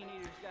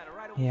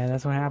 Yeah,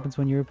 that's what happens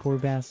when you're a poor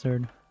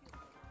bastard.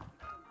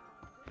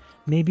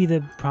 Maybe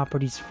the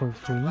property's for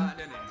free?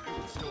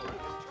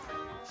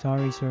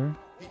 Sorry, sir.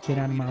 Get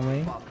out of my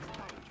way.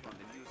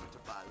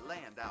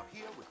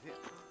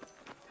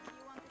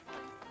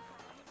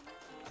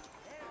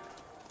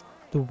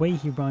 The way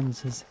he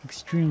runs is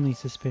extremely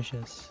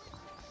suspicious.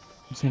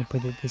 I'm just gonna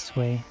put it this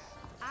way.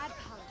 I'd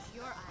polish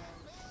your iron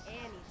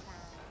anytime.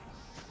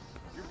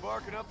 You're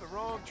barking up the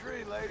wrong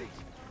tree, lady.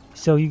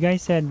 So you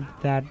guys said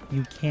that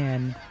you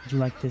can do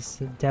like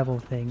this devil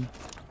thing.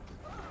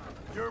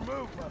 Your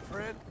move, my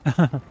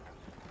friend.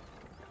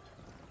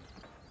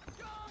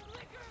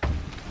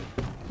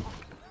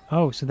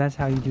 Oh, so that's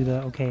how you do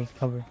the okay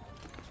cover.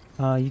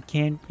 You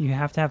can't. You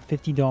have to have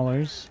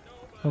 $50.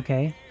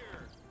 Okay.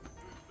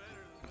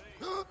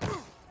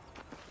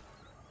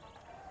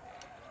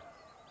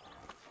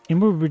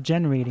 And we're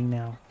regenerating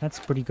now. That's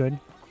pretty good.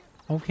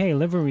 Okay,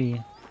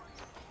 livery.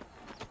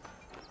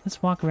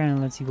 Let's walk around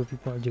and let's see what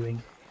people are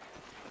doing.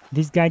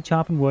 This guy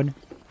chopping wood.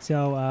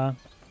 So,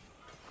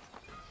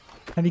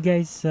 have you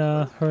guys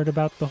heard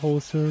about the whole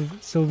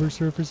Silver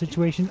Surfer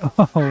situation?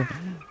 Oh,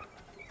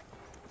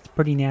 it's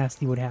pretty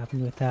nasty what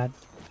happened with that.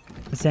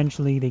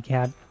 Essentially, they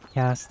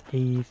cast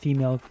a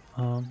female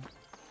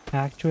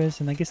actress,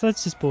 and I guess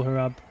let's just pull her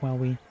up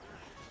while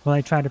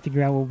I try to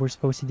figure out what we're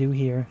supposed to do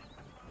here.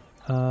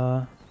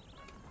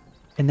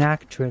 An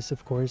actress,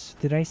 of course.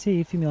 Did I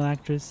say a female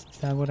actress? Is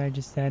that what I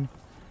just said?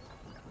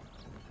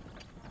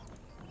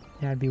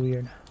 That'd be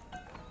weird.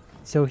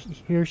 So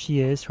here she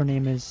is. Her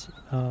name is,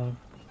 I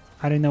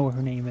don't know what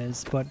her name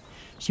is, but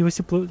she was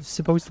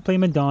supposed to play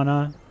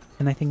Madonna,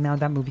 and I think now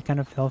that movie kind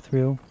of fell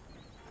through.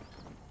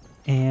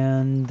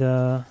 And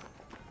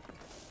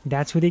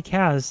that's who they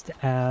cast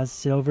as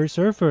Silver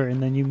Surfer in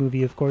the new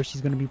movie. Of course,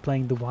 she's going to be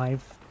playing the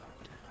wife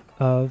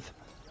of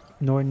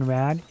Norton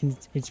Rad, and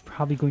it's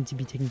probably going to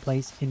be taking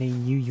place in a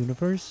new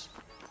universe.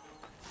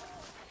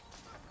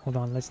 Hold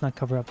on, let's not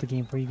cover up the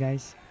game for you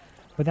guys.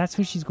 But that's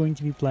who she's going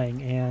to be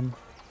playing, and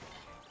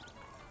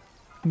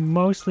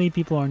mostly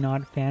people are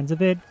not fans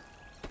of it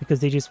because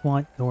they just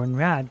want Norton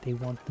Rad. They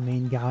want the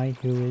main guy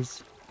who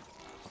is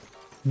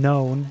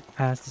known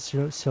as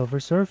the Silver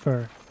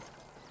Surfer.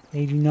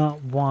 They do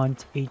not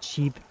want a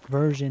cheap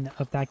version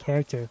of that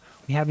character.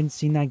 We haven't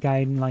seen that guy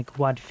in like,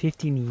 what,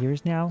 15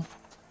 years now?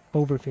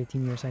 Over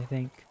 15 years, I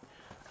think.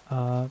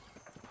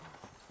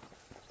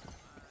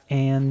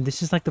 And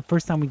this is like the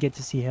first time we get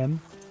to see him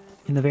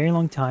in a very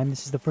long time.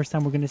 This is the first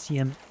time we're going to see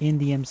him in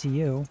the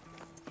MCU.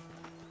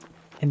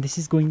 And this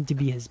is going to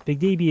be his big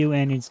debut,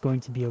 and it's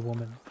going to be a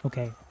woman.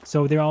 Okay,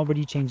 so they're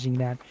already changing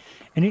that.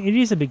 And it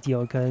is a big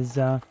deal, because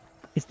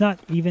it's not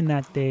even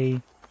that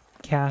they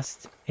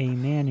cast a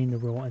man in the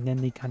role, and then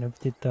they kind of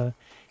did the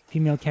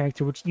female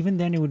character, which even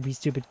then it would be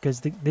stupid,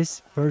 because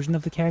this version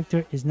of the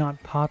character is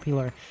not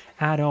popular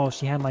at all.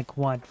 She had like,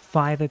 what,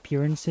 5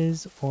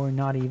 appearances, or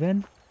not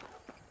even?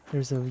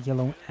 There's a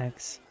yellow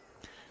X.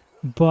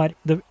 But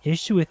the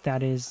issue with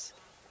that is,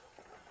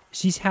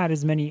 she's had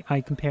as many,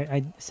 I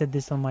said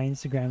this on my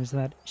Instagram, is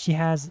that she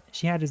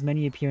had as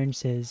many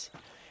appearances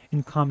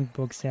in comic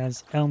books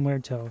as El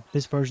Muerto,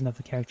 this version of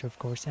the character, of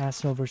course, as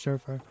Silver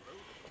Surfer.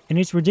 And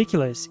it's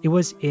ridiculous. It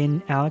was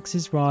in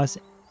Alexis Ross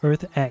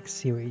Earth X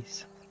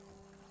series,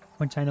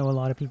 which I know a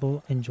lot of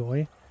people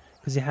enjoy,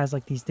 because it has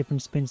like these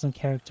different spins on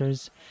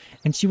characters.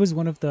 And she was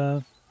one of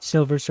the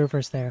Silver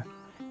Surfers there.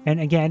 And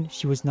again,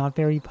 she was not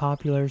very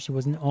popular. She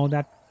wasn't all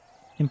that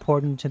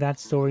important to that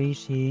story.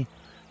 She,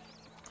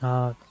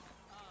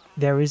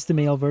 there is the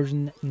male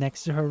version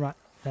next to her,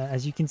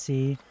 as you can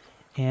see,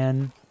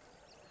 and,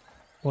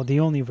 well,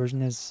 the only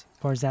version as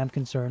far as I'm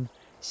concerned.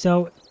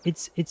 So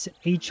it's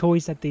a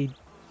choice that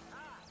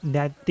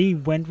they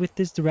went with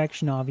this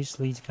direction,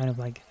 obviously, to kind of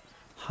like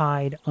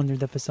hide under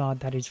the facade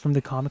that it's from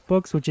the comic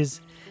books, which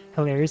is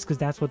hilarious, because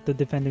that's what the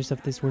defenders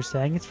of this were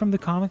saying. It's from the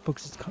comic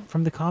books. It's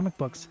from the comic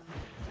books.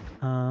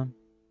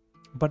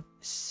 But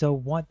so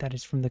what that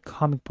is from the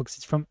comic books?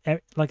 It's from,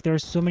 like, there are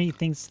so many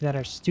things that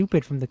are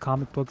stupid from the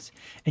comic books,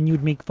 and you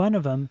would make fun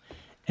of them,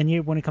 and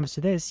yet when it comes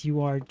to this, you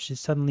are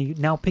just suddenly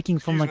now picking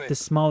from like the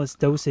smallest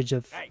dosage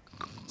of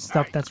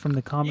stuff that's from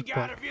the comic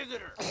book.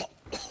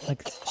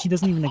 Like, she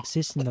doesn't even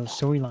exist in those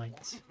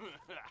storylines.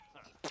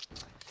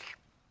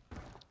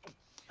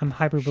 I'm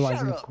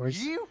hyperbolizing, of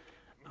course.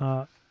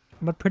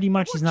 But pretty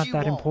much she's not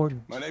that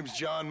important. My name's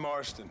John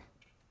Marston.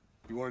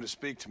 You wanted to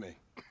speak to me.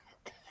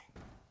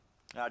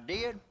 I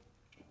did?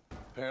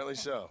 Apparently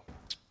so.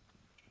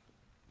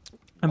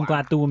 I'm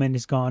glad the woman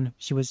is gone.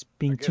 She was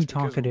being too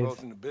talkative. We're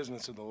both in the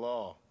business of the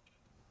law.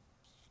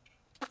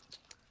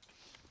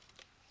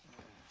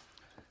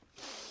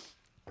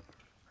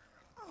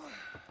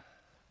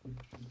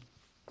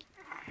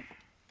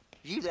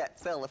 You that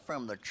fella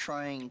from the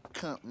train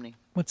company?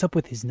 What's up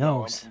with his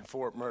nose? No, I'm from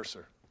Fort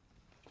Mercer.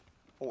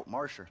 Fort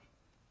Mercer?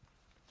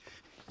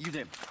 You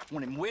them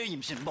one of them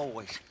Williamson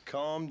boys?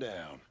 Calm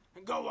down.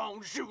 Go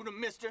on, shoot him,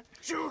 mister.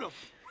 Shoot him.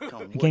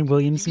 Again,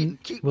 Williamson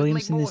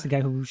is the guy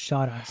who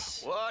shot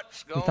us.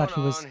 What's We thought he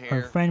was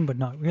our friend, but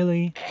not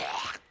really.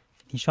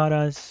 He shot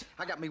us.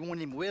 I got me one of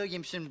them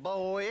Williamson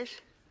boys.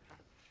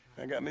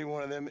 I got me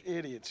one of them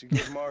idiots who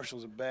give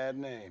marshals a bad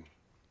name.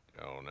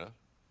 Jonah,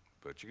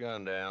 put your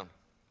gun down.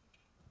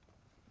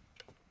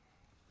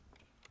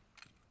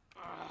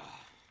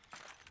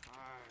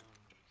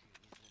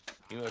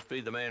 You must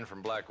be the man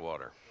from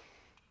Blackwater.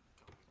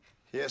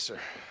 Yes, sir.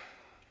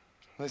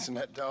 Listen,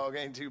 that dog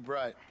ain't too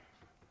bright,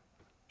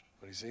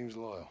 but he seems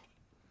loyal.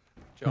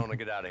 Jonah,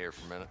 get out of here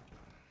for a minute.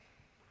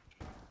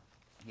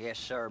 Yes,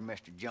 sir,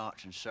 Mr.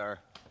 Johnson, sir.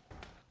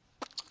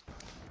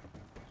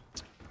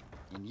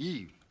 And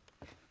you.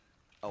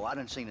 Oh, I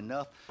done seen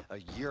enough of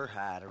your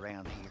hide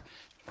around here,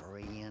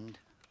 friend.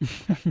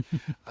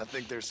 I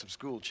think there's some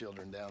school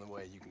children down the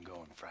way you can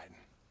go and frighten.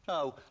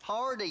 Oh,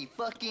 hardy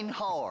fucking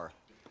har.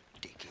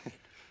 Dickhead.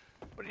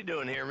 What are you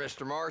doing here,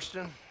 Mr.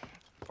 Marston?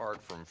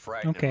 Apart from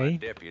frightening my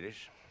deputies.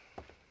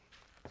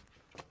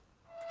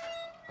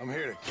 I'm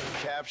here to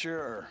capture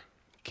or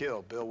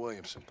kill Bill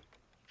Williamson.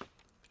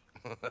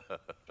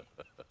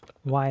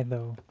 Why,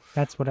 though?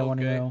 That's what I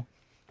want to know.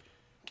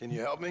 Can you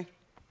help me?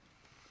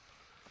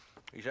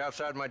 He's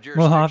outside my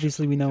jurisdiction. Well,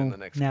 obviously we know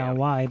now county.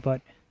 why,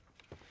 but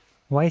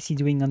why is he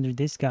doing under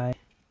this guy?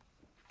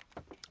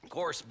 Of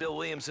course, Bill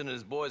Williamson and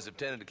his boys have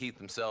tended to keep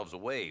themselves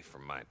away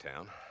from my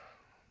town.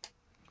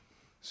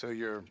 So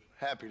you're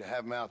happy to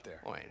have him out there?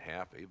 Well, I ain't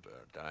happy,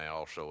 but I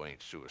also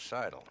ain't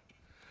suicidal.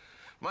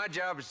 My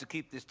job is to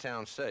keep this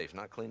town safe,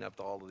 not clean up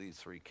all of these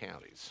 3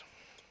 counties.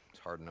 It's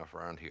hard enough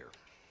around here.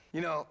 You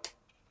know,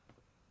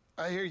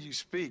 I hear you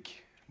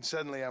speak, and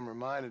suddenly I'm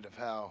reminded of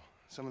how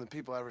some of the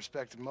people I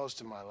respected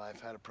most in my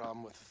life had a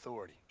problem with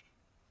authority.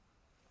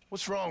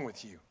 What's wrong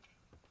with you?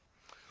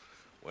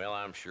 Well,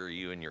 I'm sure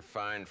you and your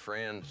fine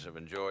friends have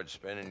enjoyed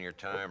spending your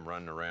time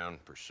running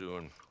around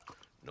pursuing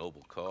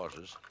noble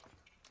causes.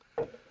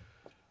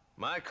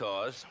 My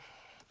cause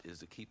is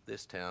to keep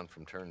this town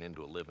from turning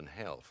into a living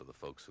hell for the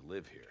folks who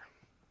live here.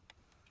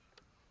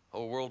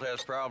 Whole world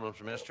has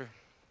problems, mister,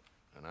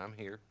 and I'm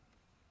here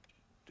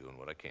doing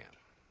what I can.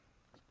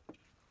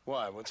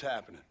 Why? What's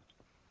happening?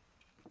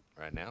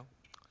 Right now,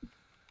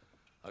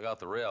 I got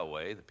the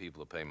railway, the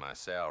people who pay my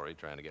salary,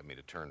 trying to get me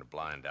to turn a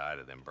blind eye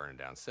to them burning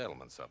down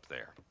settlements up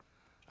there.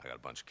 I got a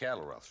bunch of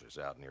cattle rustlers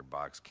out near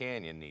Box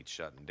Canyon needs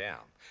shutting down.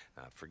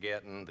 Not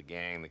forgetting the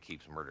gang that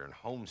keeps murdering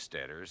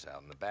homesteaders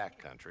out in the back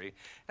country.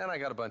 And I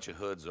got a bunch of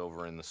hoods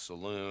over in the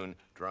saloon,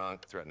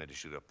 drunk, threatening to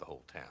shoot up the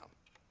whole town.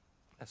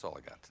 That's all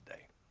I got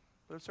today.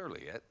 But it's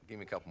early yet. Give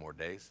me a couple more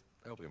days.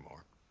 There'll be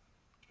more.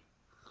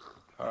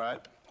 All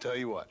right, tell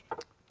you what.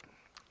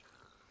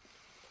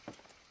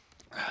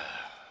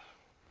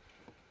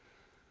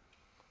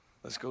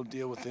 Let's go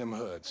deal with them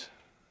hoods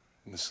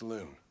in the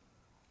saloon.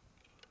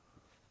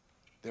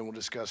 Then we'll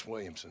discuss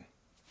Williamson.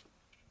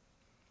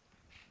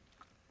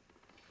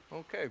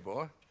 Okay,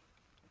 boy.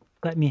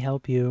 Let me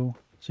help you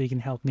so you can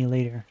help me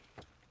later.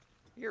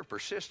 You're a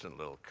persistent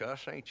little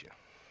cuss, ain't you?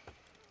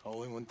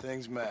 Only when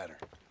things matter.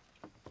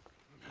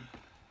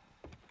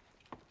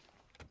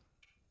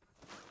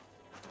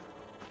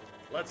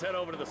 Let's head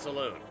over to the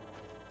saloon.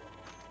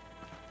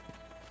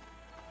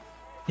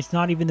 It's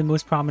not even the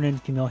most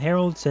prominent female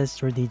herald, says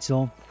Sir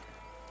Diesel.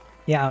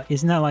 Yeah,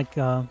 isn't that like,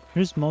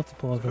 there's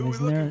multiple of them,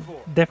 isn't there?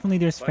 Definitely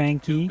there's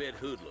Frankie.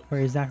 Or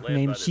is that her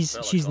name?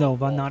 She's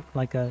Nova, not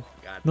like a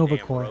Nova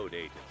Corps.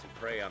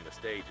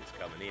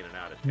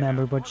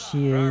 Remember, but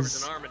she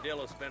is,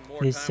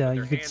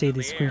 you could say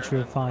this creature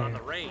of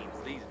fire.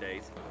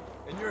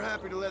 And you're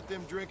happy to let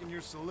them drink in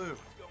your saloon?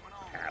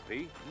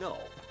 Happy? No.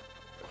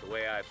 But the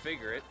way I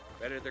figure it,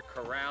 better they're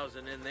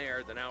carousing in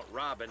there than out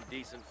robbing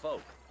decent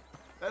folk.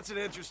 That's an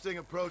interesting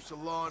approach to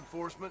law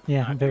enforcement.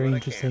 Yeah, very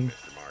interesting.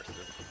 Mr. Marston.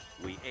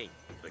 We ain't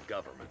the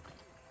government.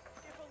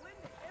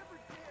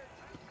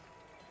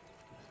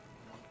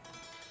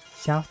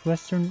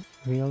 Southwestern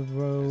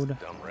Railroad.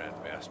 Dumb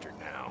rat bastard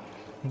now.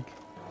 I think.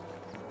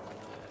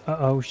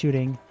 Uh-oh,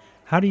 shooting.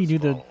 How do you do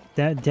the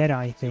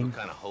Deadeye thing? What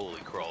kind of hole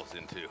he crawls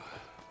into?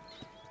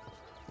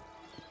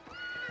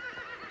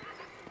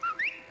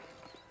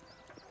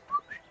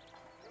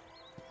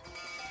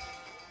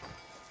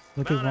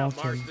 Look at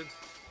Walton.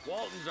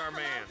 Walton's our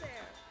man.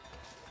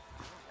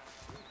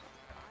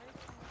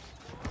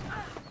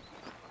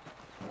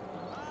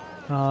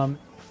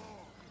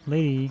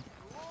 Lady.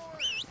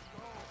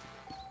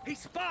 He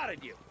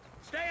spotted you.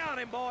 Stay on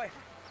him, boy.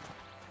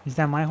 Is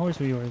that my horse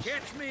or yours?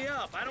 Catch me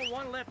up. I don't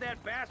want to let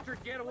that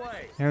bastard get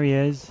away. There he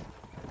is.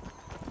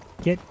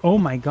 Oh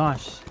my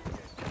gosh.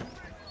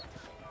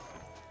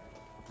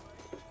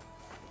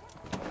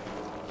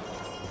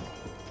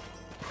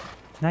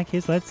 In that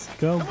case, let's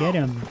go get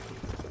him.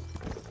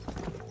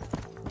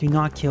 Do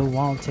not kill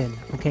Walton.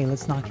 Okay,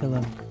 let's not kill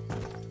him.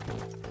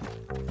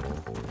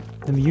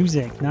 The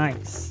music,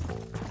 nice.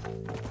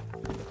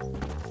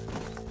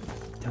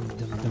 Dum,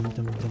 dum, dum,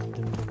 dum, dum,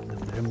 dum, dum,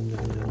 dum,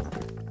 dum, dum.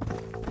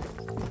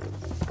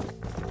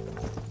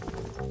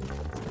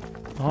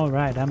 All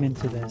right, I'm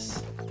into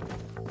this.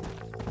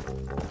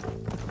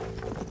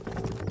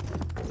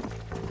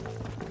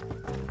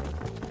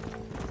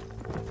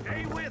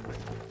 Stay with me.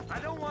 I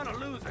don't want to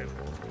lose him.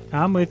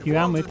 I'm with you.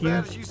 I'm with As you.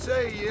 bad as you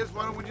say he is,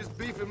 why don't we just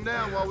beef him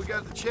down while we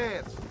got the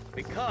chance?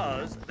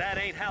 Because that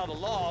ain't how the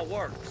law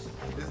works.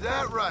 Is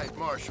that right,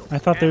 Marshal? I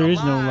thought there And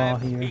is no law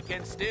alive, here. He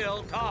can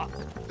still talk.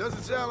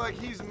 Doesn't sound like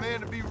he's a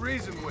man to be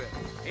reasoned with.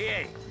 He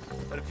ain't.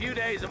 But a few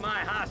days of my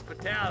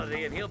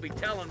hospitality and he'll be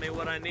telling me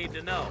what I need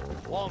to know.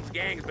 Walton's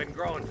gang's been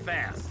growing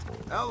fast.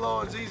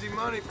 Outlawing's easy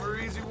money for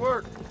easy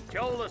work.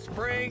 Cholla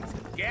Springs,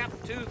 Gap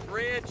Tooth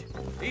Ridge,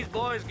 these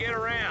boys get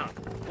around.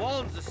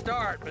 Walton's the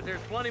start, but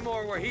there's plenty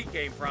more where he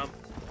came from.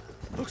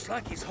 Looks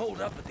like he's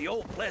holed up at the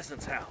old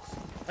Pleasance house.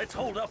 Let's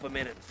hold up a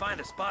minute and find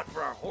a spot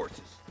for our horses.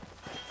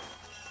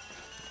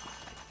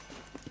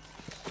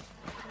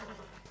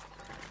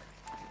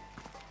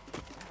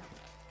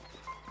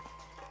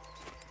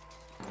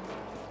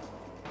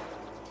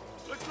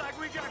 Looks like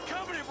we got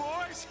company,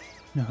 boys.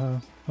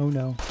 No. Oh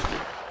no.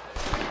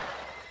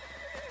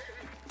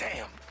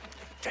 Damn.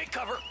 Take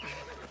cover.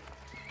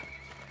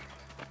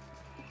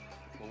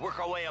 We'll work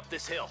our way up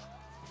this hill.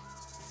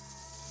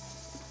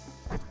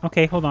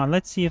 Okay, hold on.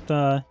 Let's see if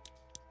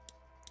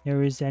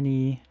there is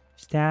any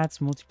stats,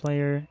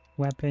 multiplayer,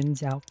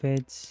 weapons,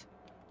 outfits,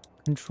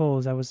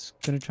 controls. I was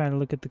gonna try to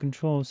look at the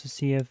controls to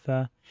see if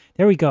there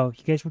we go.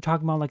 You guys were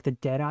talking about like the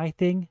Deadeye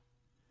thing.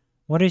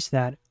 What is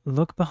that?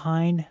 Look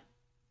behind.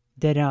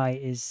 Deadeye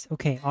is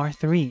okay.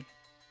 R3.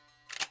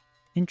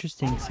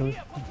 Interesting. So.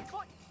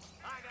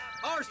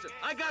 Marston,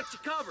 I got you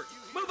covered.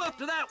 Move up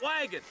to that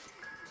wagon.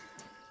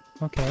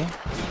 Okay.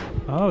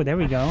 Oh, there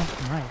we go.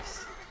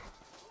 Nice.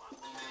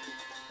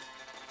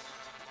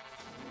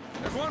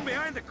 There's one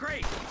behind the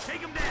crate.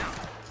 Take him down.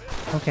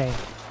 Okay.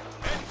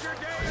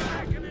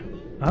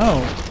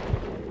 Oh.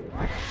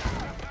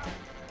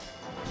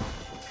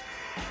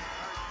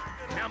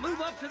 Now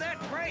move up to that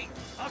crate.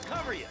 I'll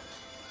cover you.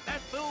 That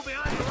fool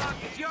behind the rock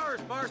is yours,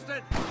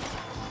 Marston.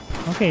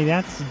 Okay,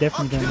 that's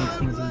definitely gonna make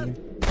things easier.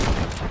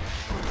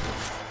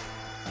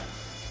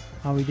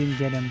 Oh, we didn't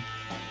get him.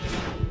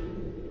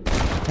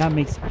 That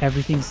makes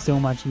everything so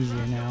much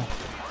easier now.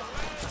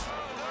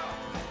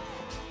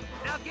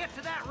 Now get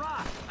to that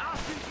rock. I'll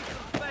shoot you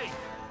some space.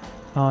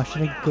 Oh,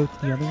 should I go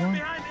to the other one?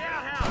 Behind the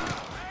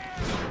outhouse.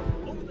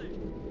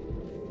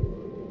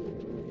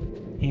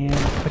 And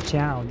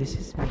pachow, this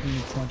is making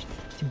it so much.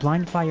 To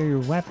blind fire your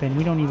weapon,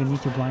 we don't even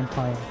need to blind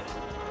fire.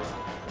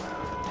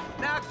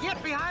 Now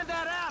get behind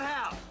that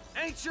outhouse.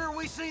 Ain't sure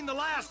we seen the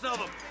last of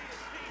them.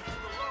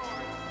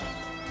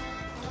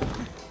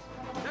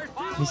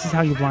 This is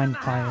how you blind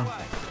fire.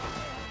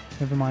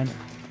 Never mind.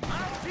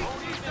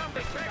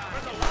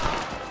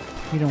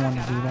 You don't want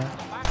to do that.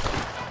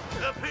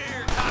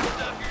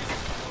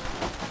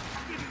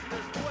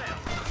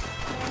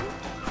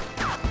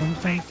 Dun,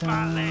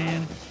 dun,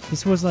 dun.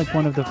 This was like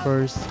one of the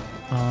first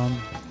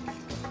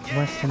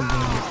Western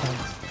games that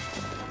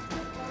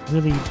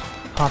really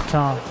popped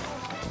off.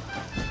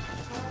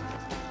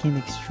 Became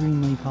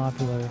extremely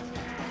popular.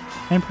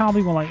 And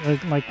probably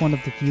like one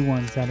of the few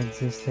ones that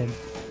existed.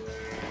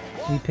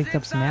 We picked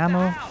up some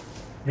ammo.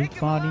 Weak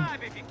body.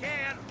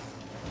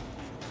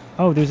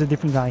 Oh, there's a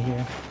different guy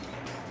here.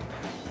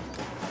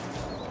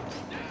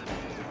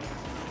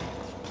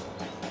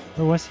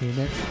 Where was he?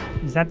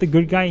 Is that the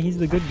good guy? He's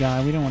the good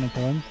guy. We don't want to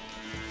kill him.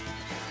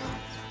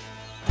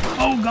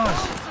 Oh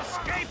gosh!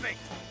 Escaping.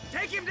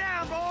 Take him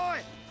down, boy.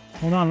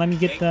 Hold on, let me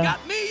get the...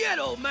 Got me yet,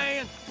 old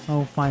man.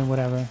 Oh, fine,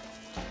 whatever.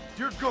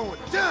 You're going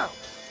down.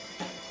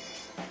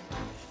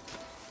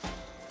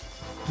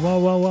 Whoa,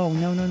 whoa, whoa.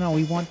 No, no, no.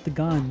 We want the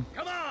gun.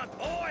 Come on,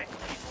 boy.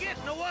 He's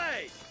getting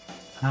away.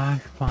 Ah,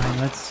 fine.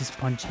 Let's just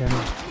punch him.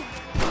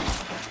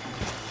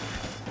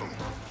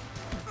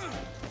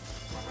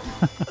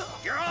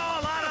 You're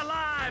all out of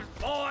lives,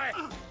 boy.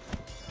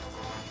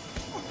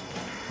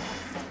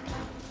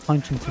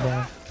 Punch him to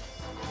death.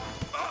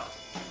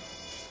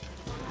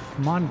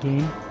 Come on,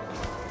 game.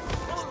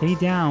 Stay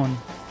down.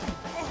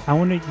 I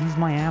want to use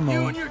my ammo.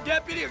 You and your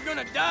deputy are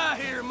gonna die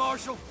here,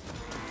 Marshal.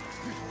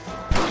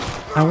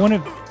 I want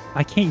to...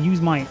 I can't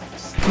use my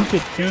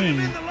stupid thing.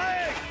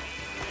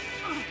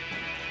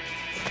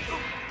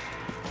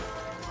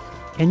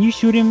 Can you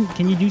shoot him?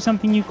 Can you do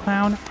something, you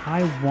clown?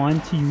 I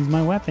want to use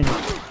my weapon.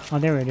 Oh,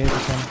 there it is.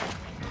 Okay.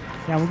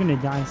 Yeah, we're gonna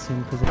die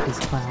soon because of this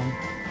clown.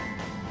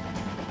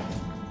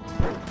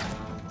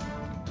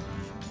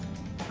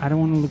 I don't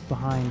want to look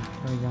behind.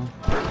 There we go.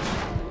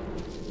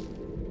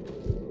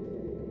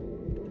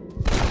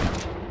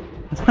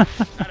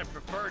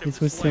 This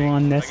was so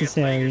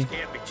unnecessary.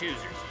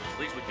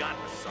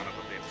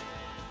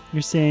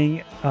 You're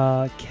saying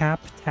cap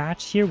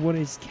tatch here? What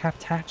does cap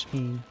tatch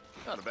mean?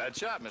 Not a bad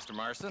shot, Mr.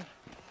 Marston.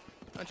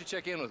 Why don't you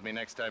check in with me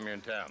next time you're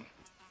in town?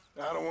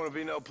 I don't want to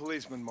be no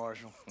policeman,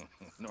 Marshal.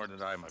 Nor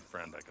did I, my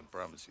friend. I can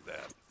promise you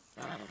that.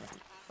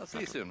 I'll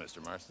see you soon,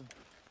 Mr. Marston.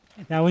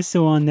 That was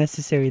so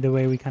unnecessary the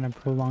way we kind of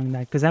prolonged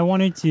that. Because I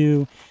wanted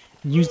to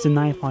use the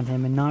knife on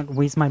him and not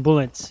waste my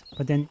bullets.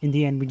 But then in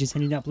the end, we just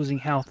ended up losing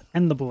health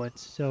and the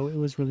bullets. So it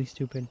was really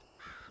stupid.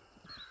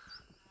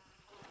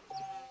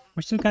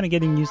 We're still kind of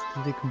getting used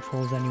to the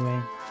controls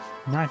anyway.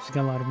 Knife's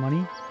got a lot of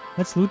money.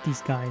 Let's loot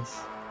these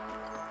guys.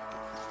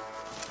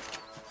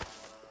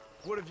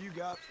 What have you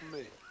got for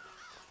me?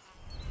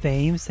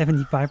 Fame,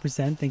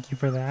 75%. Thank you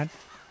for that.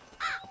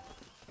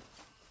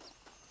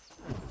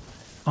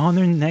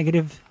 Honor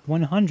negative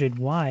 100.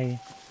 Why?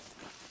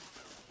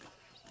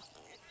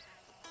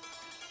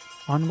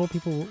 Honorable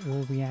people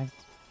will react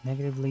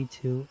negatively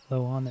to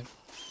low honor.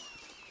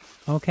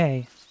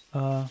 Okay.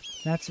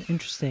 That's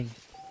interesting.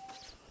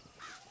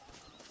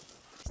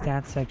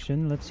 Stats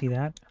section. Let's see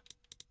that.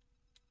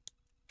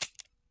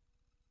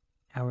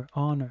 Our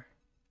honor.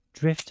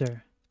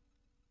 Drifter.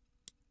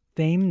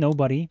 Fame,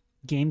 nobody.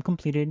 Game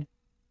completed.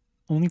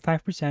 Only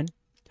 5%.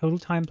 Total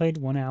time played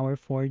 1 hour.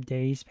 4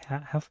 days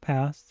have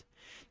passed.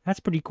 That's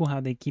pretty cool how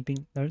they're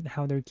keeping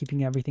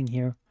everything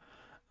here.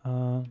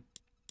 And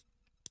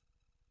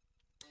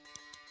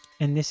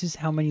this is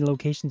how many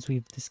locations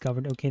we've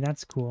discovered. Okay,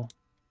 that's cool.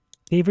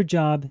 Favorite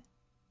job?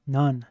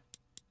 None.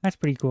 That's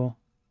pretty cool.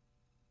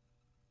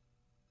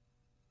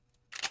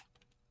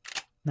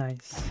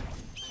 Nice.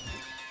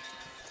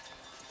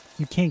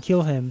 You can't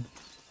kill him.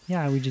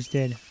 Yeah, we just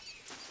did.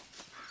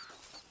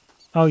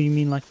 Oh, you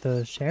mean like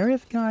the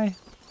sheriff guy?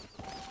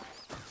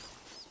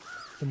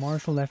 The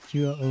marshal left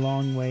you a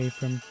long way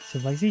from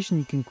civilization.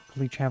 You can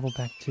quickly travel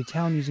back to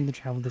town using the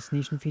travel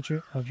destination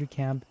feature of your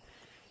cab.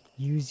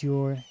 Use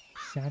your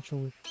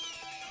satchel.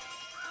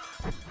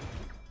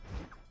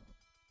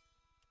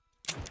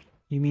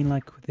 You mean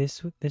like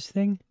this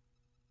thing?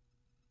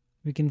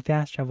 We can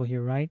fast travel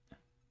here, right?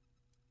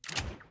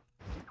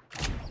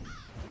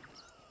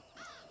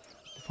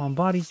 Found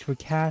bodies for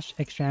cash,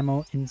 extra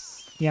ammo, and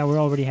yeah, we're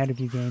already ahead of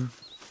you, game.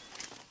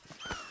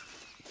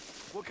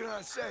 can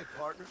I say,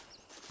 partner?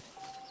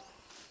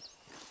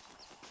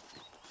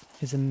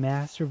 Is a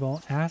master of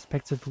all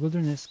aspects of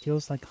wilderness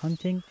skills like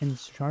hunting and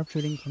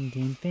sharpshooting, can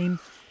gain fame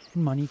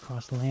and money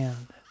across the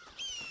land.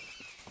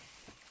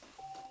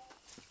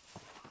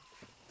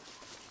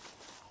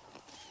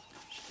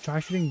 Try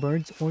shooting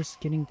birds or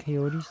skinning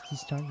coyotes to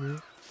start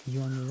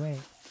you on your way.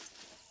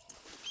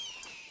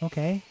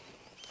 Okay.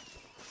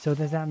 So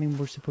does that mean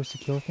we're supposed to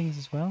kill things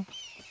as well?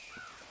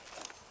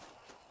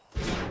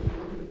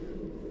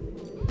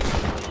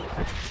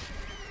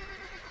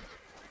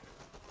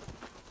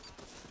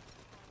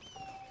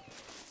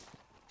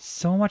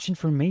 So much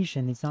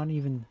information, it's not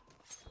even...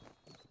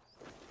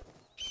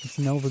 It's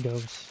an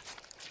overdose.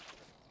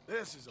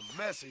 This is a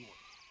messy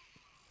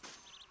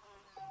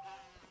one.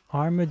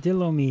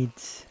 Armadillo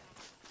meat.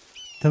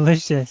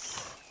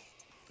 Delicious.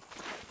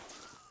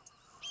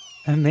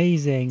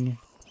 Amazing.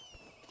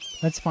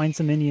 Let's find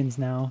some Indians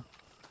now.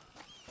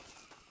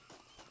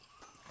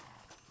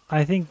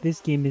 I think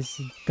this game is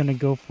gonna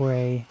go for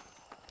a...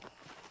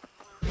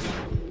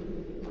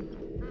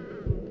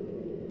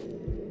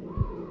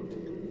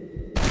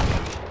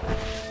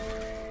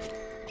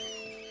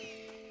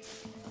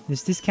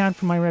 Does this count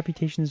for my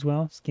reputation as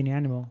well? Skinny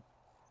animal.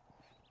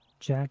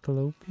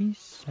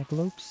 Jackalopes?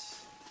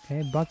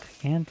 Okay, buck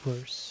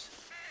antlers.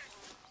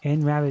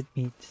 And rabbit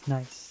meat.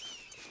 Nice.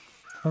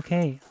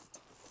 Okay.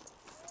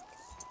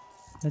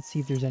 Let's see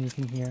if there's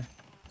anything here.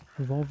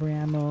 Revolver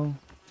ammo.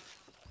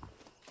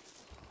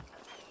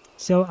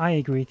 So, I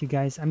agree with you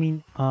guys. I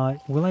mean,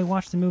 will I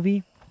watch the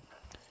movie?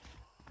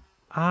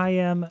 I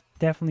am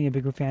definitely a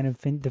bigger fan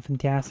of the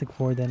Fantastic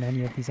Four than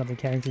any of these other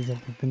characters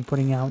that they've been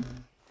putting out.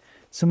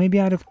 So maybe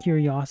out of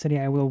curiosity,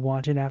 I will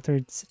watch it after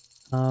it's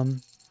out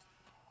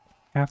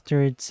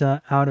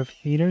of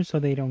theater, so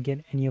they don't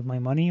get any of my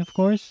money, of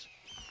course.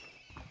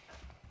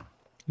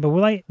 But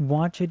will I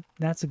watch it?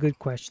 That's a good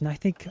question. I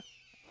think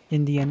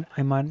in the end,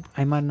 I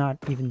might not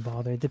even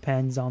bother. It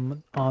depends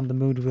on the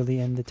mood, really,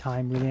 and the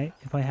time, really,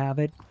 if I have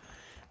it.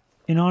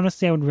 And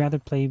honestly, I would rather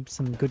play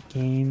some good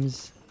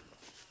games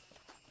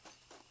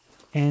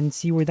and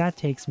see where that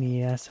takes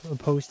me, as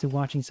opposed to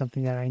watching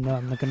something that I know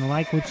I'm not gonna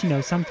like. Which, you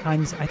know,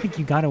 sometimes I think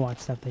you gotta watch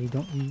stuff that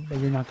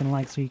you're not gonna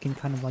like, so you can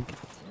kind of like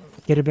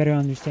get a better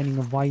understanding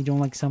of why you don't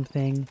like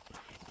something,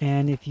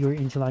 and if you're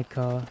into like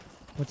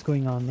what's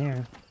going on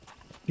there.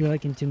 If you're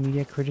like into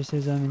media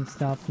criticism and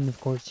stuff, and of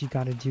course you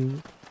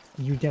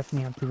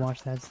definitely have to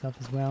watch that stuff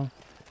as well.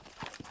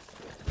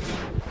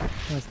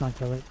 Let's not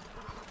kill it.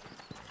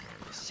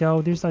 So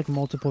there's like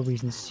multiple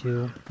reasons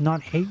to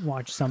not hate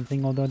watch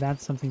something, although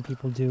that's something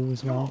people do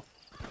as well.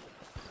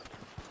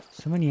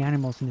 So many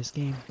animals in this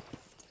game.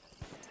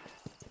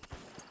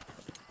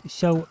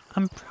 So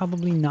I'm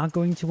probably not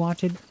going to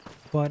watch it,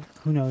 but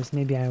who knows,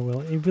 maybe I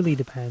will. It really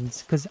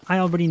depends, because I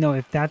already know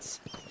if that's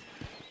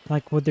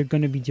like what they're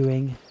going to be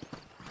doing,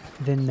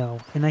 then no.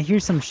 And I hear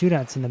some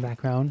shootouts in the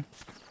background.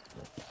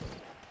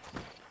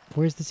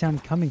 Where's the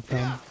sound coming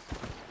from?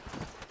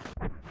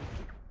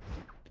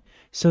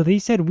 So they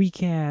said we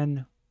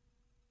can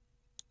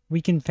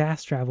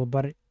fast travel,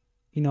 but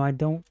you know, I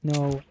don't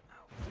know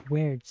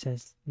where it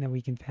says that we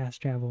can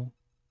fast travel.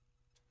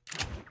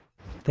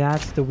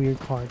 That's the weird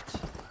part.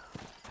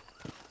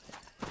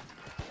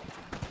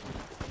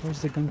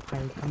 Where's the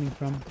gunfire coming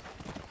from?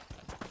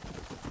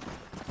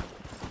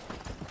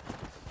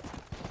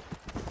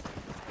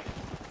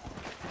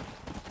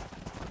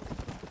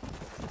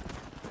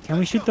 Can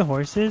we shoot the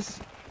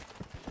horses?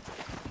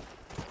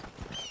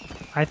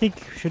 I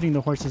think shooting the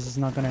horses is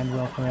not going to end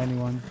well for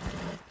anyone.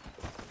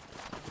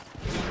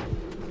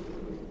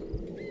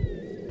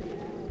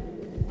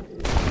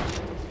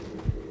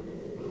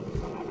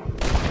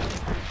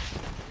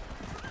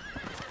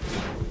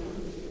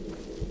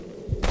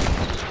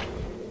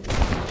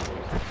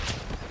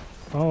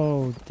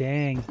 Oh,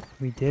 dang.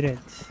 We did it.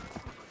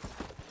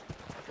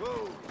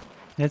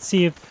 Let's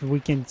see if we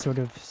can sort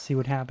of see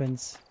what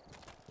happens.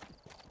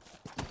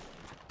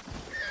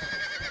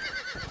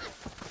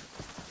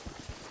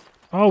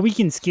 Oh, we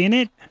can skin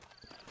it?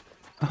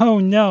 Oh,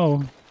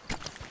 no.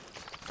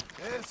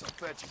 This'll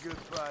fetch a good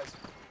price.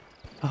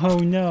 Oh,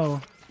 no.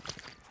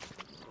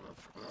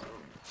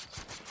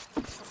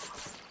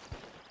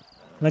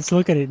 Let's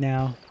look at it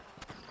now.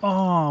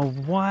 Oh,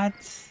 what?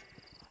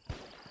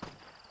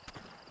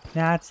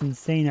 That's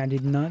insane. I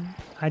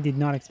did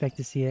not expect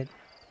to see it.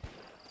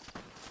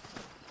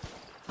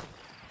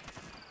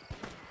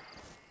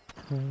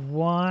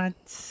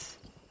 What?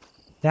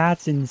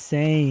 That's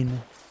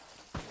insane.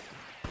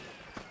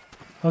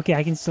 Okay,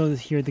 I can still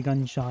hear the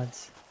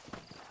gunshots.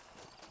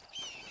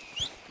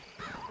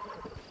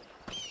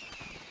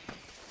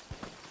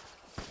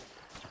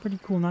 It's pretty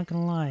cool, not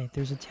gonna lie.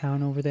 There's a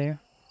town over there.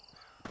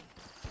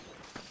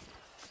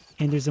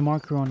 And there's a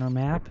marker on our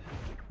map.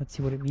 Let's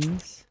see what it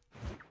means.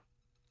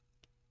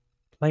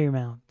 Player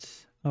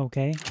mount.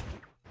 Okay.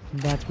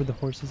 That's where the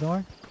horses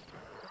are.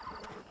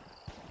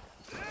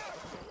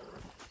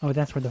 Oh,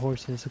 that's where the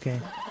horse is. Okay.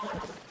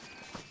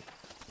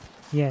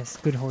 Yes,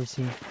 good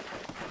horsey.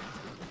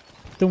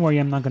 Don't worry,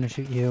 I'm not gonna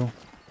shoot you.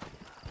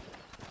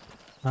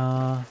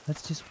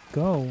 Let's just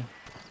go.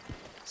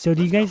 So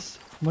do you guys...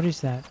 What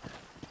is that?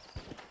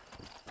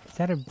 Is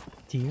that a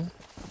deer?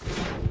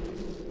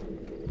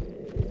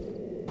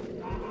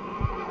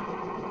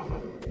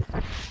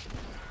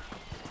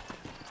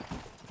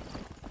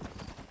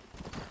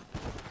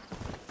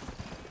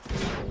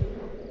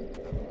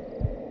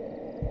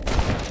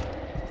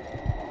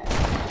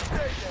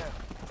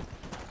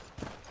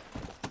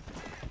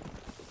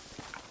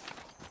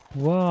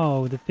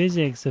 Whoa, the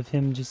physics of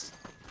him just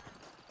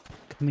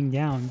coming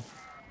down.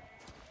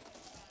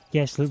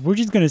 Yes, we're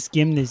just gonna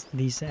skim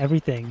these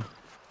everything.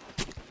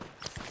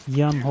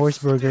 Yum, horse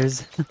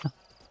burgers.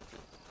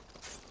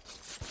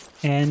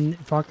 And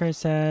Parker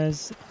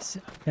says,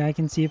 I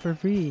can see it for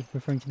free,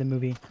 referring to the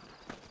movie.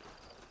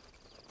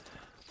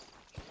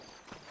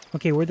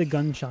 Okay, where are the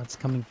gunshots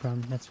coming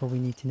from? That's what we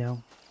need to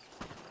know.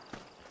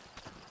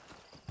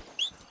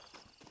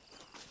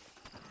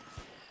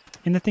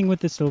 And the thing with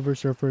the Silver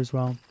Surfer as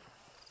well.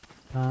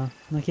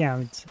 Like,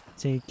 yeah,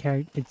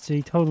 it's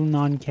a total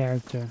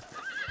non-character.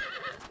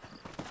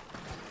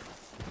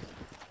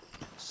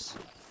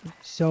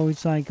 So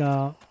it's like,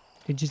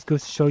 it just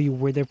goes to show you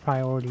where their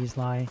priorities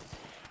lie.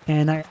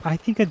 And I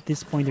think at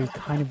this point they're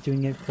kind of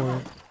doing it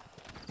for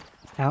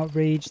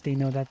outrage. They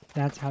know that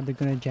that's how they're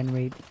going to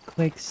generate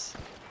clicks,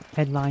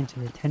 headlines,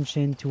 and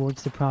attention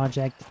towards the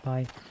project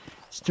by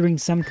stirring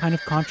some kind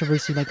of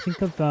controversy. Like,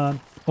 think of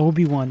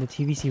Obi-Wan, the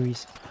TV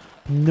series.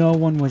 No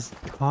one was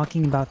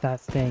talking about that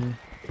thing.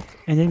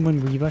 And then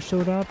when Reva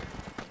showed up,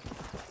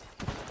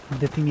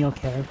 the female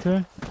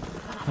character,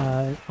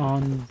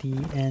 on the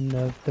end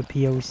of the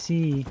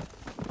POC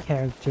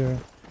character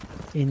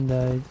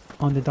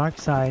on the dark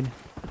side,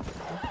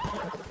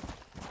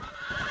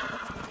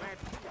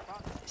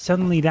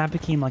 suddenly that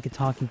became like a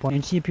talking point.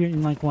 And she appeared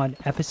in like, what,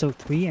 episode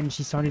 3, and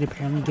she started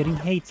apparently getting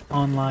hate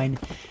online.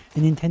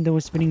 And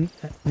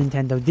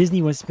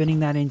Disney was spinning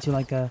that into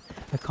like a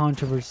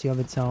controversy of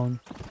its own.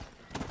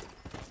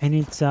 And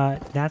it's,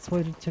 that's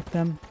what it took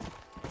them.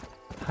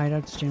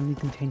 Hideouts generally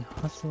contain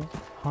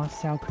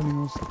hostile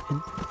criminals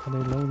and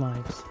other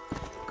lowlives.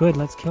 Good,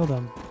 let's kill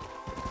them.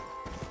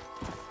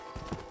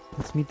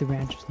 Let's meet the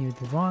ranchers near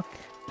the rock.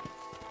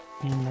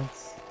 And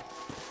let's...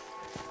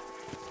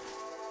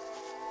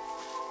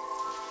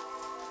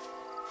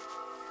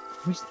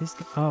 Where's this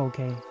guy? Oh,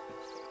 okay.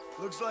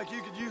 Looks like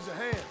you could use a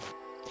hand.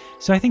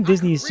 So I think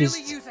Disney is really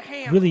just use a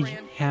hand, really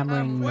friend. hammering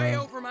I'm way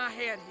over my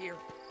head here.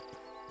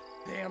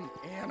 Them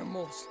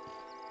animals.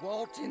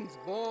 Walton's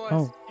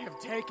boys have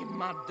taken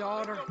my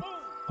daughter.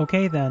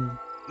 Okay then.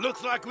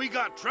 Looks like we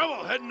got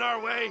trouble heading our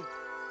way.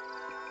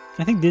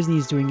 I think Disney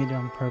is doing it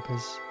on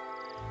purpose.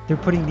 They're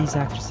putting these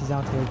actresses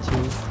out there to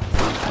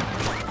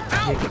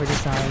get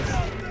criticized.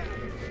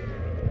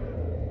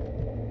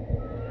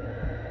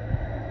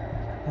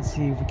 Let's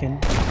see if we can...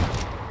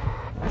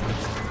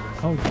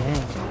 Oh,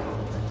 dang.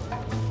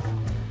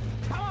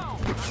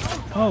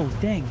 Oh,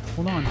 dang.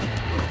 Hold on.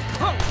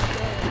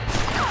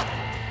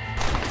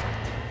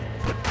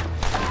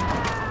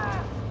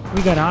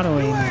 We got auto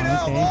aim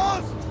now, okay.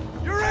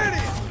 You're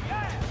idiots.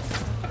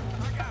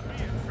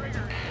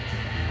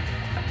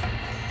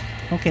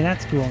 Okay,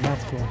 that's cool,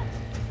 that's cool.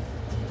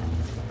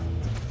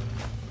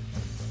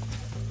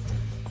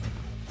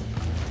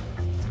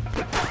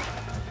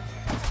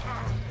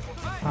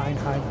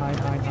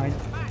 Hide.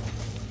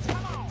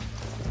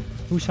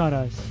 Who shot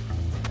us?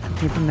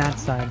 Came from that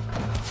side.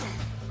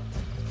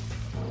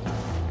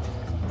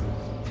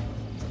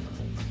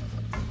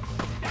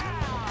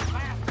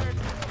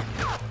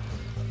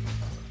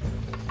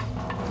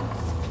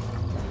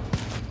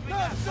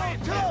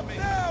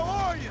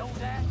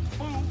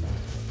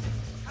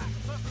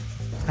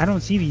 I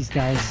don't see these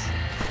guys.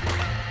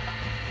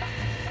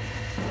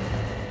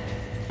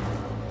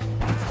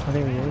 Oh,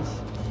 there he is.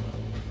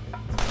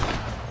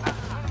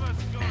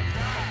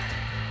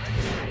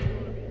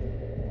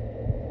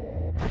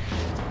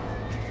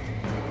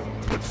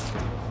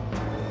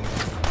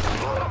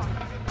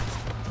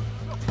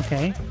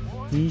 Okay,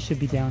 he should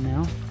be down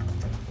now.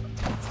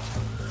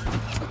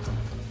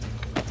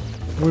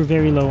 We're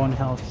very low on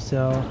health,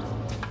 so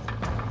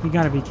we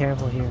gotta be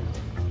careful here.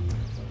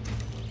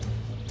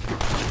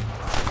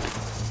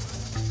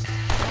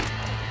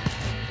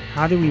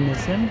 How do we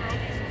miss him?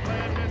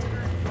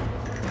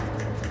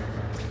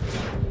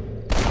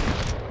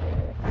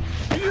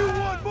 You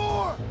want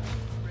more?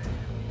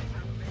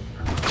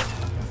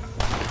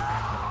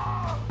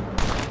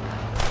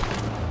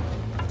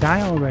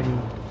 Die already.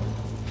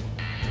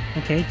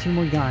 Okay, 2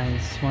 more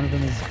guys. One of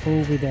them is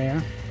over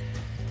there.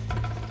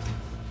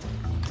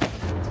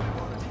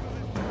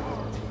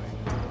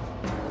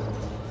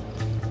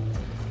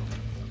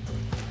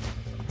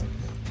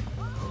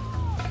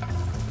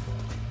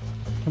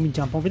 Can we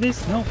jump over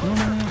this? No.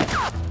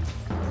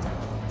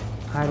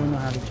 I don't know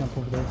how to jump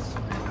over this.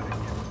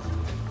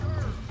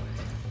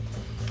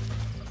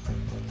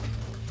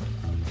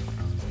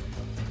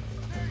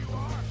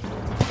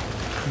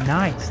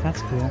 Nice,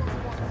 that's cool.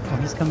 Oh,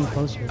 he's coming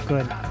closer.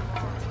 Good.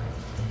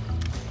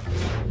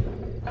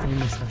 We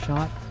missed our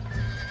shot.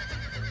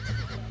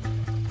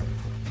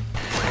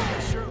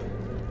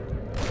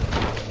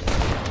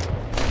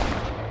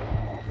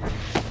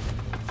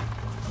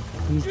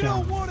 He's You down.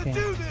 don't want to Okay.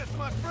 do this,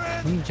 my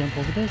friend. Can you jump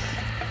over this?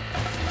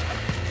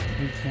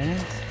 We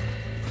can't.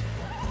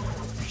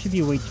 There should be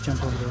a way to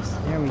jump over this.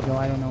 There we go.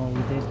 I don't know what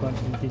we did, but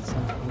we did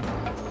something.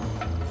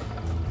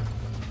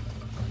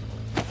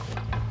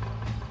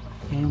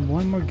 And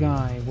one more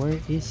guy. Where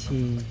is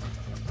he?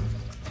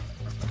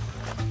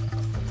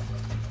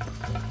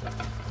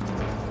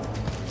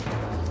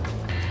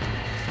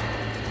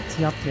 Is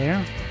he up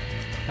there?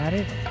 Got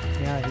it?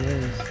 Yeah, it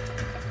is.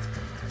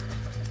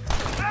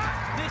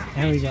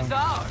 There we go.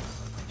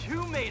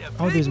 You made a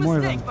Oh, there's big more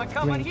of mistake them. by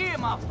coming Great. here,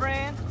 my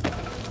friend.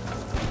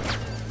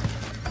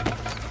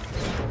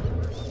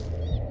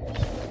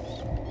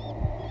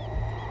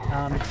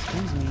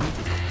 Excuse me.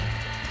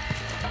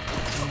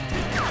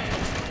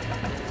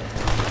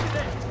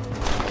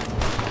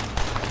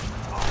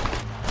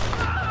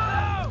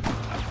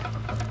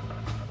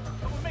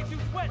 Make you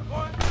sweat,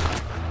 boy.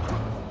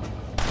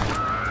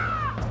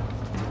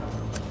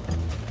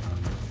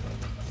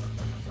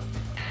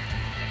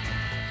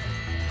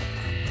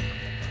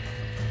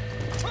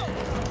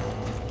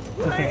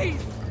 Okay.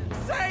 Please,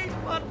 save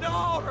my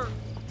daughter.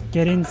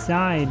 Get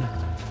inside.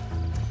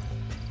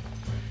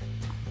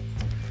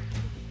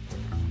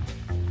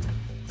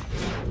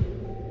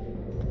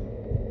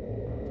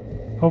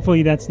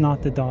 Hopefully that's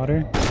not the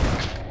daughter.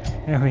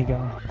 There we go.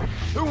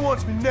 Who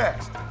wants me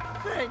next?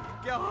 Thank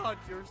God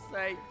you're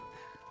safe.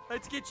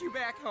 Let's get you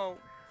back home.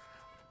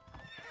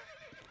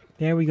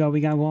 There we go. We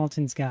got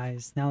Walton's,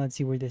 guys. Now let's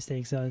see where this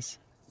takes us.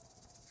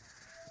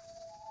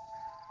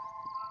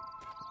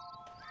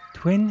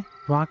 Twin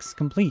rocks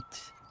complete.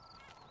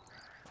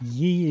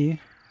 Yeah.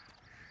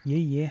 Yeah,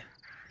 yeah.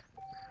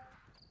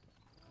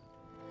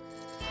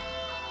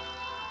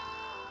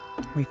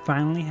 We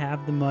finally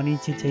have the money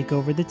to take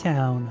over the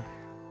town.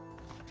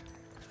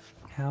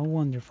 How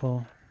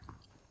wonderful.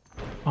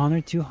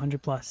 Honor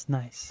 200 plus.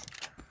 Nice.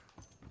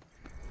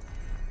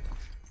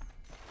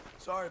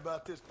 Sorry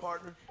about this,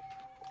 partner.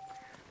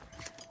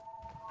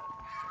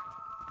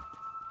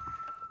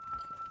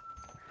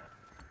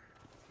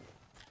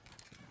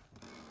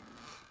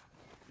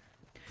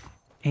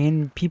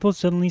 And people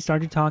suddenly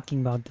started talking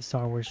about the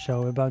Star Wars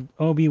show, about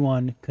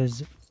Obi-Wan,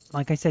 because,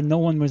 like I said, no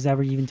one was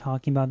ever even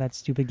talking about that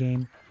stupid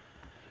game,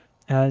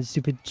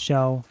 stupid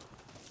show,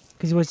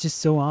 because it was just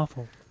so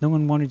awful. No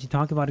one wanted to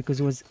talk about it because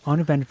it was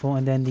uneventful,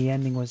 and then the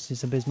ending was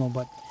just abysmal.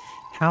 But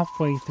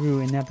halfway through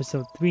in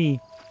episode 3,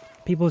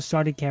 people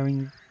started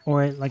caring,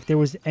 or like there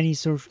was any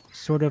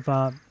sort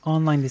of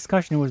online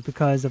discussion. It was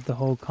because of the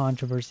whole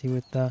controversy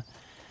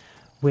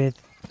with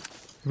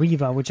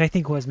Reva, which I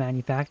think was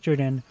manufactured,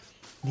 and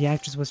the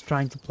actress was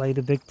trying to play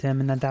the victim,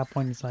 and at that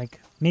point it's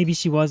like, maybe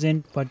she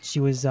wasn't, but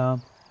she was, her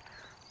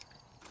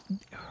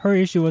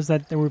issue was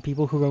that there were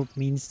people who wrote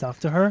mean stuff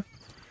to her,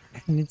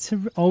 and it's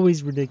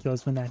always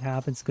ridiculous when that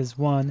happens, because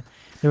one,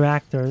 they're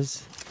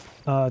actors,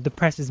 the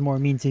press is more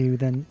mean to you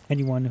than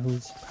anyone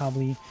who's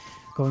probably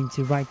going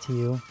to write to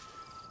you,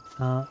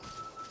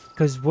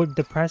 because what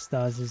the press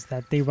does is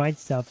that they write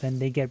stuff and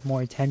they get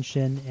more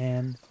attention,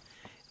 and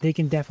they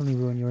can definitely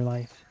ruin your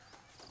life.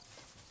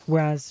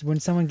 Whereas when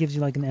someone gives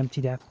you like an empty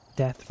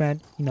death threat,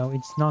 you know,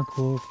 it's not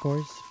cool, of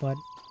course, but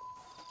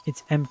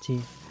it's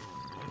empty.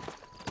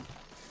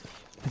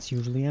 It's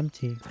usually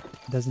empty.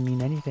 It doesn't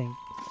mean anything.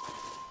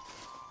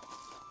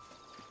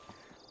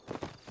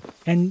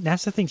 And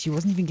that's the thing, she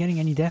wasn't even getting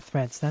any death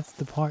threats. That's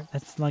the part,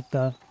 that's like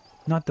the,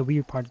 not the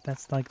weird part,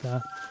 that's like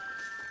the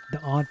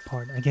odd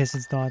part. I guess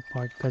it's the odd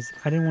part, because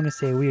I didn't want to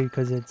say weird,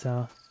 because it's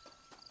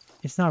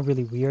not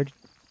really weird.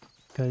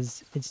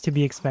 Because it's to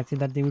be expected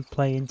that they would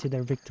play into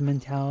their victim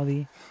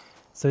mentality.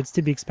 So it's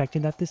to be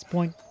expected at this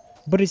point.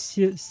 But it's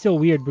still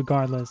weird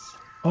regardless.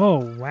 Oh,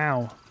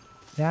 wow.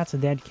 That's a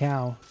dead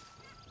cow.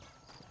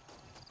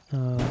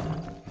 I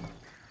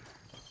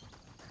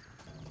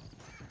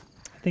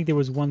think there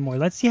was one more.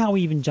 Let's see how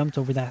we even jumped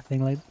over that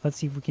thing. Let's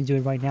see if we can do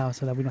it right now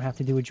so that we don't have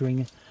to do it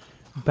during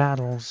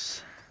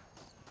battles.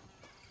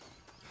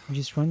 We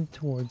just run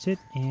towards it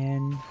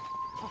and...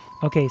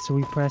 Okay, so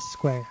we press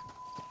square.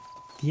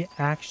 The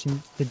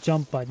action, the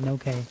jump button,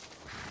 okay.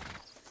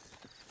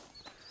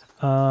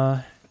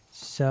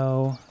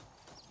 So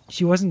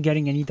she wasn't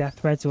getting any death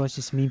threats. It was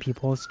just mean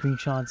people,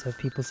 screenshots of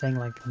people saying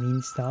like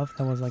mean stuff.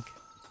 That was like,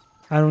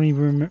 I don't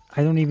even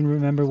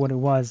remember what it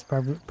was.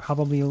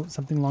 Probably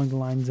something along the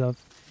lines of,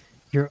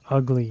 "You're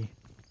ugly,"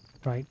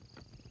 right?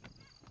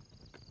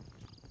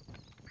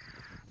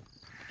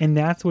 And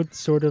that's what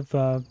sort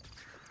of,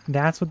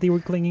 that's what they were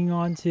clinging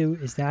on to.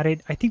 Is that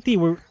it? I think they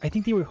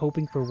were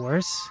hoping for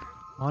worse.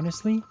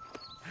 Honestly,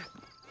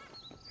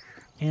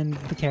 and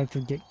the character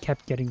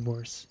kept getting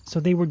worse. So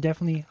they were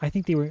definitely, I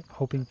think they were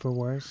hoping for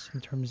worse in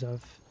terms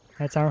of,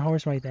 that's our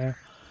horse right there,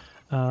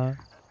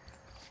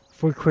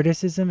 for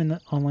criticism and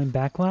the online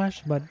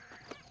backlash, but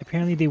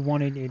apparently they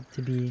wanted it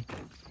to be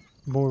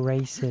more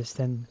racist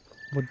than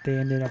what they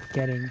ended up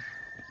getting.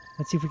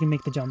 Let's see if we can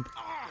make the jump.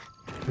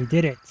 We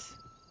did it,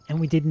 and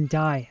we didn't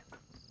die.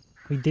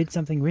 We did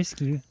something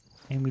risky,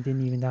 and we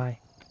didn't even die.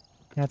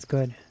 That's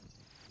good.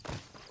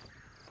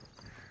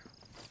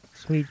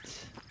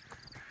 Sweet.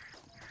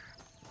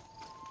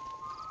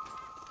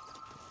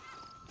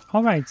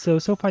 All right, so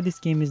far this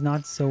game is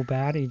not so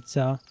bad. It's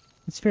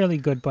fairly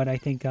good, but I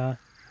think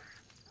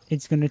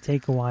it's gonna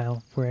take a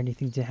while for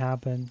anything to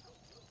happen.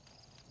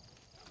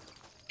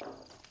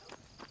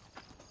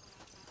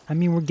 I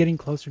mean, we're getting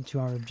closer to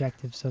our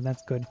objective, so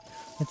that's good.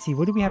 Let's see,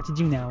 what do we have to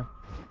do now?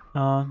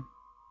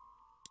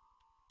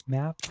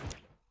 Map.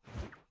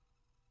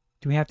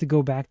 Do we have to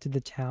go back to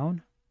the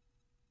town?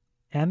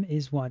 M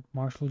is what?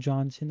 Marshall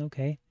Johnson,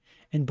 okay.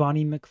 And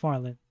Bonnie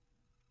McFarlane.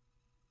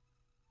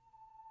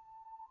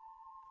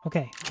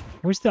 Okay,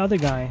 where's the other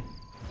guy?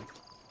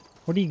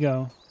 Where'd he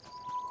go?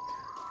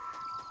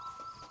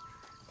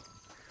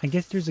 I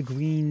guess there's a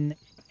green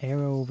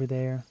arrow over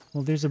there.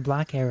 Well, there's a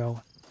black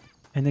arrow.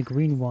 And a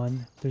green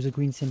one. There's a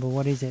green symbol.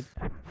 What is it?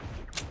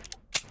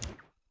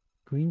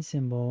 Green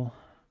symbol.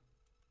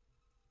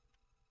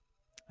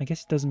 I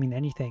guess it doesn't mean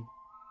anything.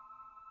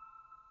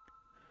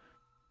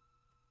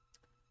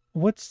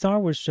 What Star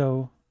Wars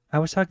show? I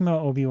was talking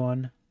about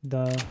Obi-Wan.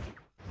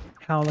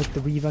 How like the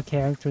Reva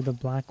character, the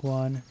black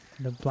one.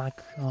 The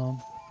black,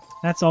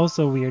 that's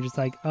also weird. It's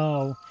like,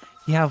 oh,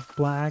 you have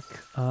black,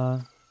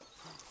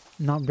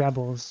 not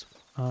rebels,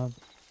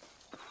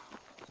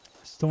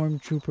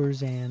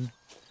 stormtroopers, and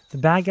the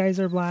bad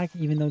guys are black,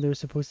 even though they're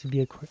supposed to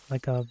be a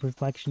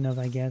reflection of,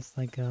 I guess,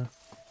 like a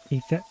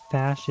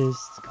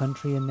fascist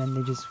country, and then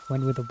they just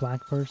went with a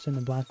black person,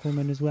 a black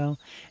woman as well.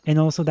 And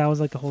also that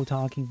was like a whole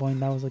talking point.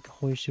 That was like a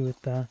whole issue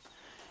with the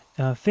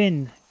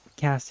Finn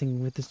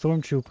casting with the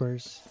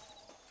stormtroopers.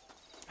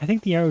 I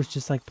think the arrow is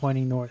just like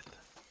pointing north,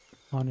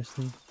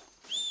 honestly.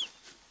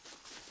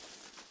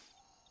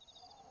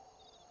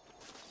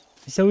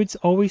 So it's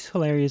always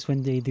hilarious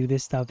when they do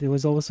this stuff. There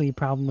was also a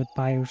problem with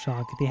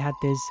BioShock. They had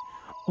this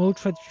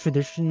ultra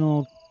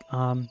traditional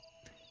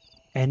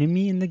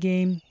enemy in the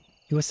game.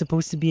 It was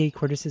supposed to be a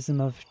criticism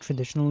of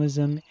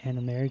traditionalism in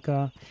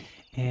America,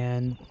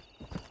 and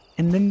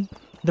then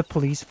the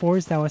police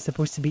force that was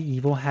supposed to be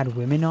evil had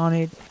women on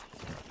it.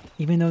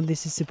 Even though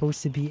this is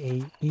supposed to be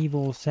a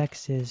evil,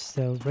 sexist,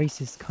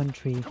 racist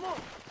country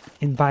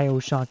in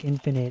BioShock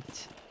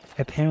Infinite,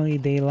 apparently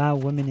they allow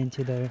women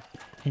into their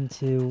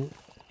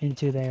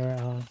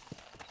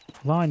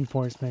law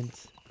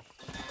enforcement,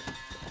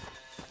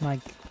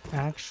 like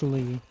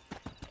actually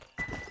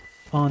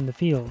on the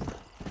field,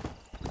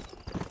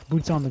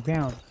 boots on the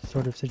ground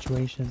sort of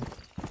situation.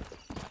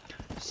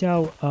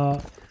 So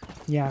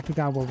yeah, I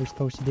forgot what we're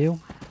supposed to do.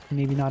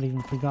 Maybe not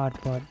even forgot,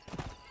 but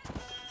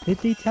did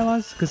they tell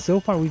us? Because so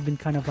far we've been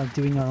kind of like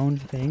doing our own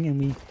thing, and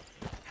we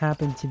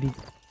happen to be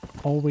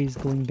always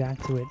going back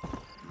to it.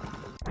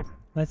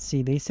 Let's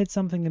see, they said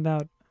something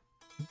about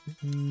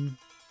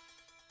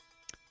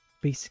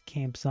basic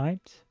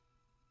campsite.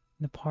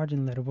 The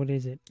pardon letter, what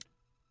is it?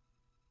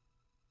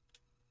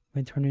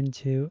 We turn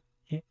into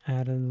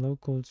at a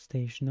local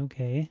station,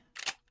 okay.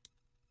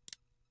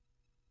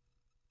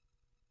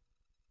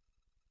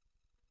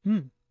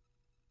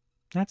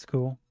 That's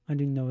cool. I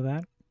didn't know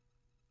that.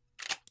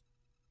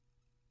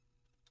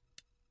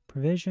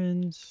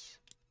 Provisions.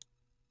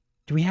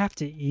 Do we have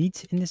to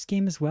eat in this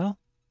game as well?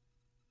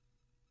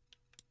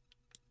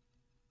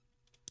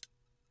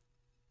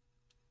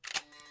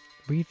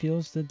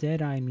 Refills the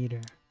Deadeye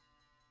meter.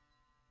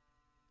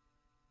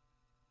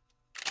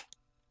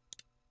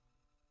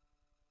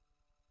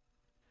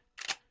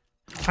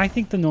 I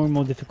think the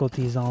normal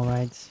difficulty is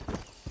alright.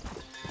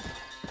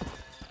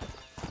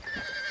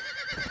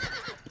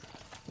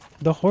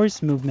 The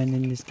horse movement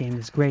in this game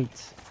is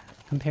great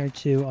compared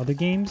to other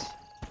games.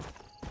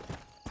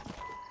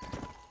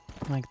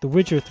 Like The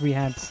Witcher 3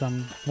 had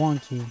some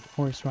wonky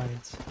horse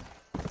rides.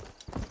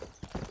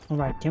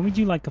 Alright, can we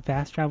do like a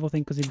fast travel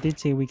thing? Because it did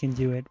say we can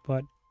do it,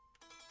 but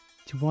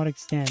to what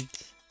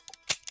extent?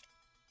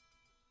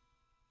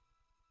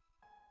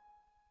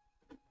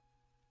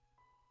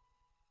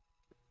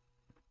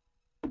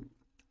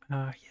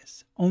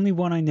 Yes. Only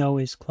one I know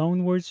is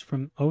Clone Wars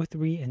from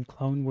 03 and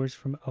Clone Wars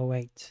from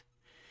 08,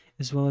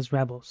 as well as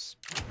Rebels.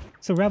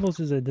 So Rebels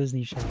is a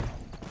Disney show,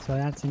 so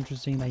that's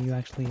interesting that you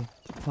actually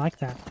like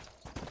that.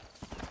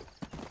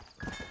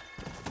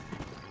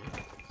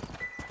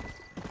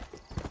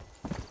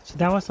 So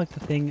that was like the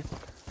thing.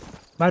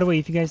 By the way,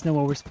 if you guys know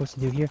what we're supposed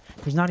to do here,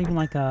 there's not even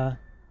like a...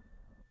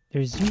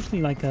 There's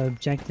usually like a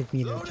objective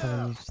meter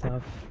telling you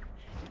stuff.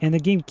 And the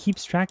game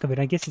keeps track of it.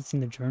 I guess it's in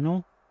the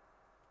journal.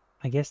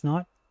 I guess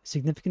not.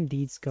 Significant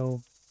deeds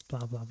go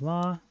blah blah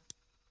blah.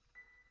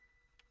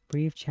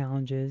 Brief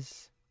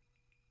challenges.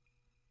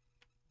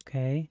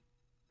 Okay.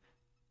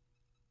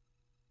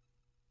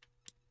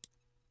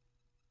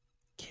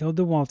 Killed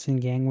the Walton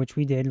gang, which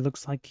we did. It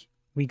looks like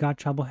we got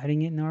trouble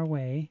heading it in our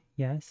way.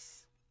 Yes.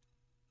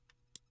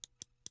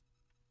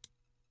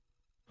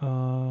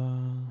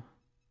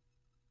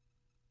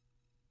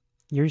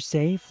 You're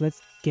safe.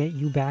 Let's get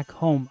you back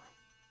home.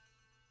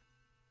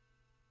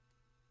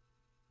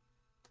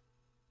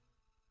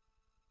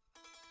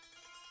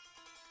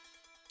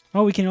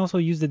 Oh, we can also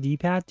use the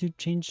D-pad to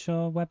change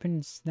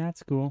weapons.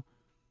 That's cool.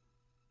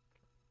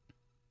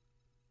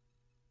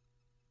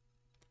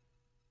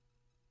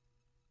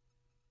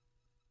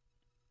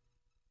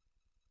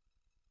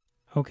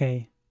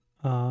 Okay.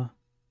 Yeah,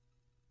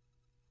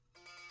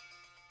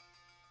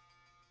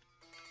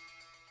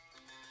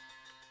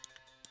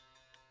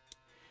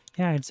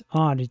 it's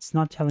odd. It's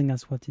not telling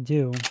us what to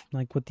do.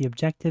 Like, what the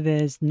objective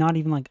is. Not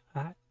even like...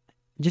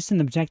 just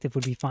an objective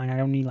would be fine. I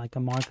don't need like a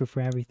marker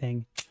for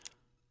everything.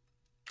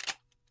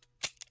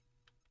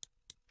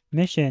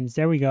 Missions.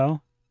 There we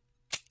go.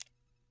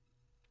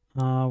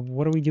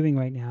 What are we doing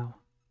right now?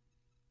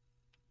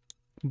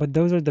 But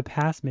those are the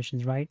past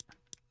missions, right?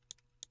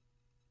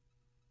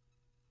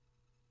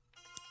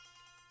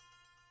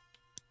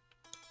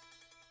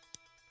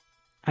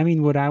 I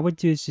mean, what I would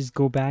do is just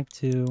go back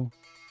to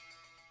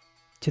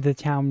the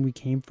town we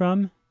came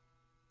from.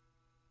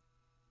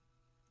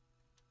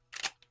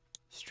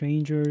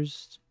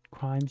 Strangers,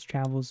 crimes,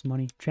 travels,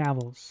 money,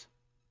 travels.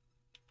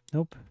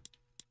 Nope.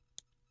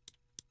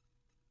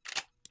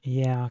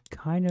 Yeah,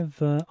 kind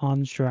of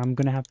unsure. I'm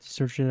gonna have to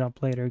search it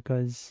up later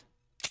because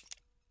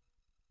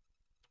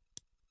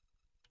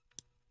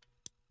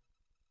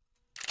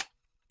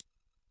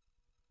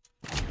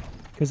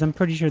I'm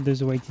pretty sure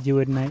there's a way to do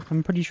it, and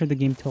I'm pretty sure the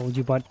game told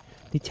you, but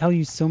they tell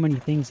you so many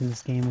things in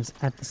this game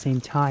at the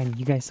same time.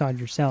 You guys saw it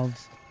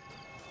yourselves.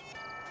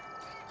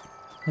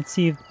 Let's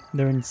see if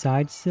they're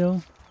inside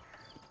still.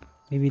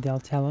 Maybe they'll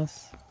tell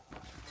us.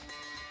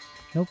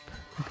 Nope.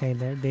 Okay,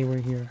 they were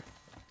here.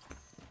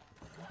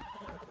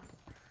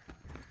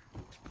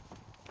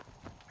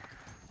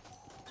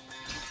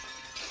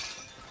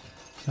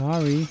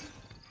 Sorry.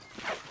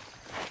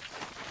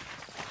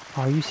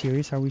 Are you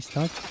serious? Are we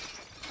stuck?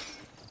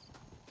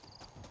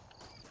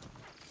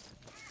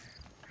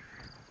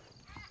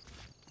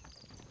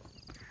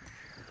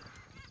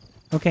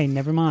 Okay,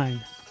 never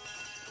mind.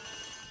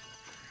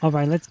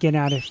 Alright, let's get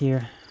out of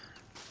here.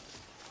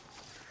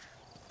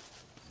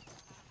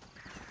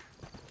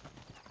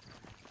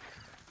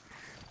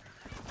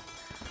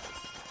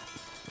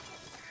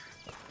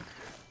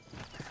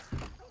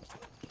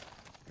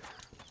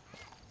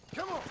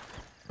 Come on.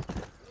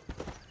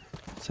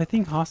 So I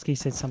think Hosky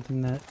said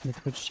something in the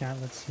Twitch chat.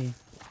 Let's see.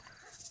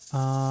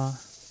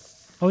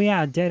 Oh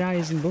yeah, Deadeye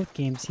is in both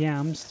games. Yeah,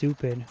 I'm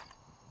stupid.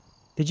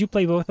 Did you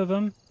play both of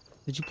them?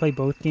 Did you play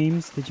both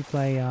games? Did you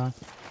play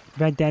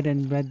Red Dead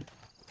and Red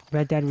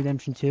Dead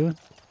Redemption 2?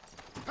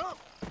 Go.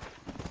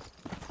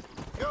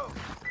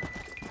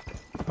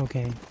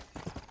 Okay.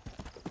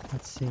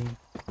 Let's see.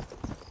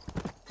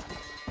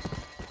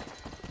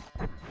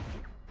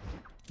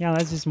 Yeah,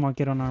 let's just mark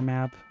it on our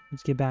map.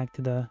 Let's get back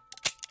to the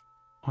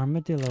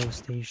Armadillo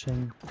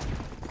Station.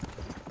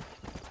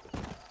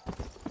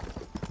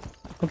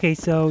 Okay,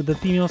 so the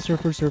female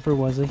surfer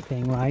was a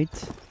thing,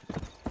 right?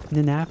 And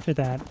then after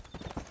that,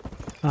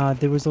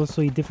 there was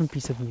also a different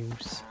piece of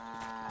news.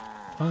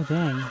 Oh,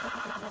 dang.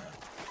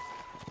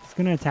 It's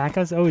gonna attack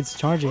us? Oh, it's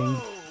charging.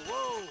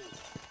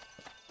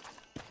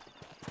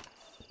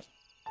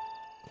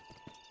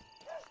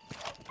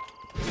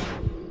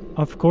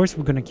 Of course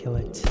we're gonna kill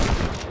it.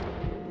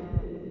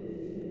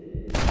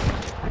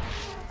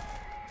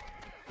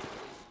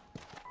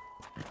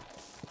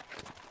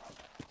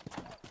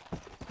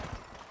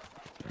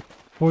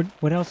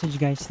 What else did you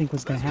guys think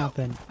was gonna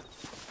happen?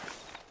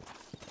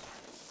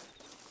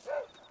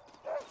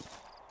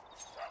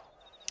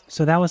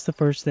 So that was the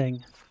first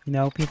thing. You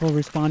know, people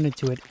responded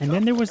to it. And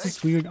then there was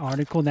this weird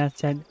article that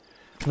said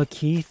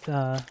Lakeith,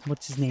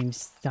 what's his name?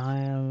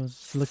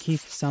 Styles,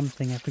 Lakeith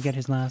something, I forget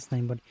his last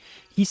name, but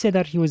he said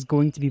that he was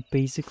going to be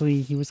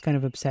he was kind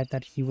of upset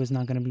that he was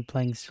not going to be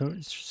playing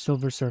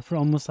Silver Surfer,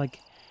 almost like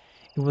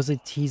it was a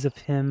tease of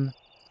him,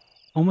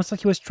 almost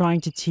like he was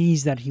trying to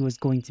tease that he was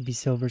going to be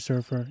Silver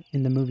Surfer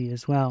in the movie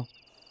as well.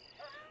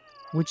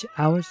 Which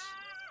I was...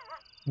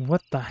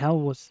 What the hell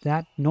was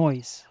that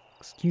noise?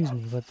 Excuse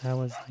me, but that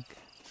was like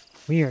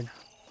weird.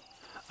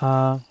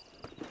 That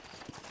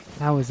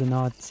was an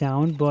odd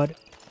sound, but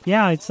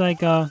yeah, it's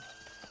like let's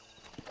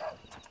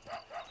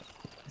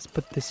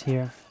put this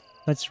here.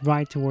 Let's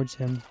ride towards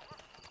him.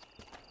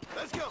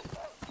 Let's go.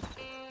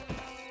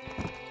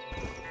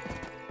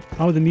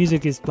 Oh, the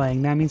music is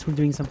playing. That means we're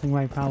doing something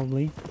right,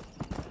 probably.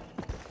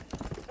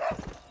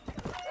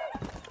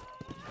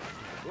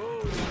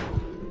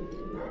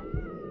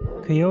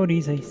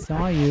 Coyotes, I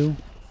saw you.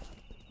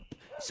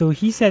 So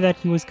he said that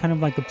he was kind of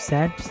like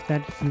upset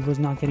that he was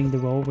not getting the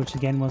role, which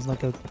again was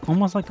like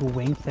almost like a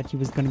wink that he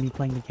was going to be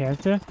playing the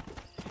character.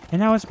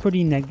 And I was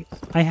pretty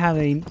I have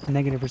a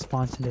negative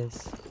response to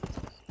this.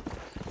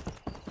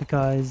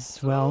 Because,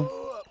 well,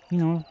 you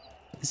know,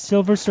 the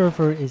Silver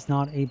Surfer is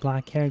not a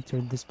black character,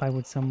 despite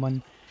what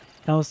someone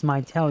else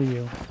might tell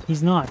you.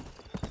 He's not.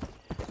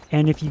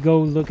 And if you go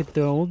look at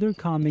the older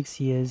comics,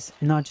 he is,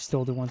 and not just the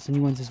older ones, the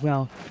new ones as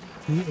well,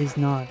 he is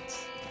not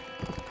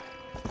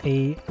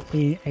a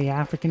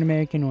African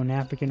American or an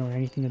African or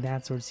anything of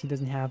that sort. He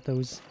doesn't have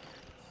those.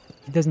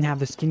 He doesn't have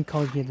the skin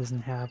color. He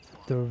doesn't have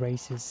the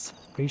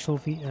racial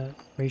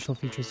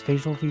features,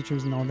 facial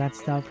features, and all that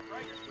stuff.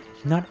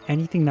 Not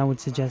anything that would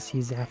suggest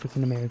he's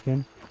African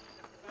American.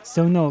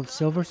 So no,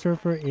 Silver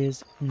Surfer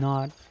is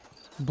not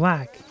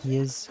black. He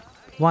is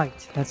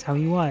white. That's how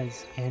he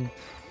was. And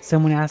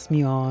someone asked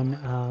me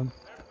on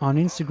on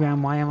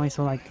Instagram, why am I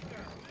so like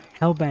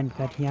hellbent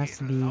that he has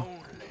to be,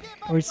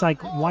 or it's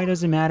like, why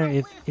does it matter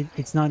if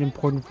it's not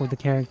important for the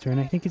character? And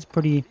I think it's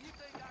pretty,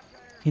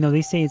 you know,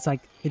 they say it's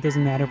like it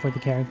doesn't matter for the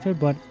character,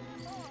 but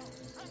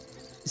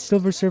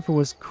Silver Surfer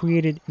was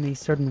created in a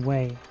certain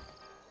way.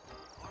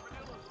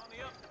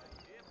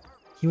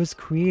 He was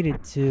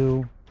created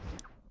to.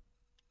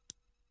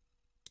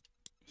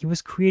 He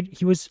was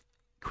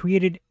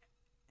created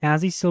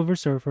as a Silver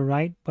Surfer,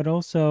 right? But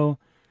also,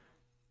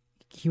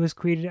 he was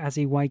created as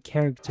a white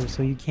character,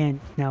 so you can't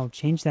now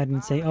change that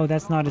and say, oh,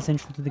 that's not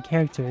essential to the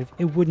character.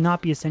 It would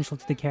not be essential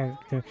to the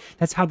character.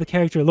 That's how the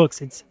character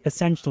looks. It's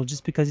essential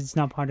just because it's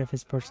not part of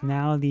his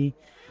personality,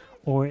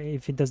 or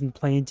if it doesn't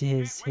play into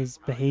his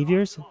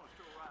behaviors.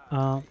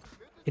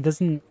 It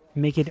doesn't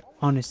make it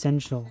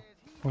unessential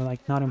or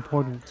like not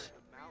important.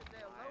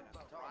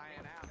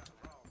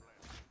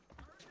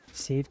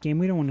 Save game?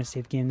 We don't want to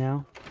save game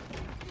now.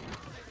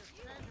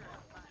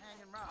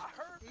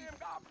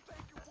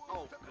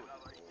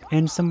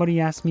 And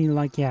somebody asked me,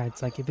 like, yeah,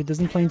 it's like if it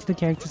doesn't play into the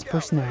character's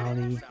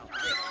personality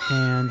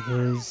and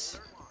his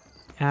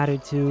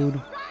attitude.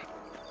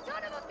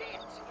 Son of a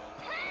bitch!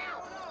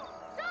 Help!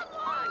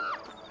 Someone!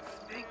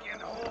 Stinking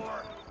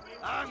whore!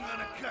 I'm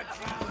gonna cut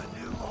you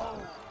a new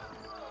hole.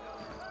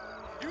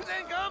 You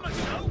think I'm a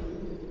joke?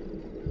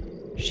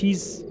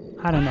 She's,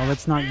 I don't know,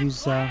 let's not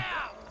use,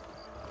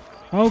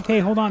 okay,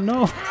 hold on,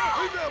 no!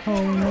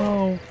 Oh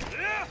no!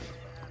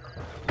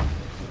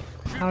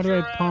 How do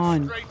I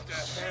punch?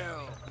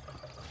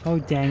 Oh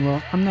dang,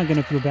 well, I'm not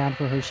gonna feel bad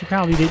for her. She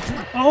probably did.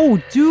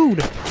 Oh,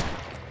 dude!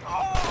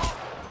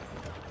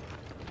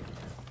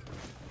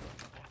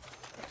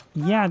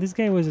 Yeah, this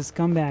guy was a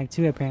scumbag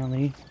too,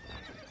 apparently.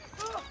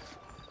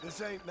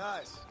 This ain't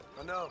nice.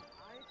 I know.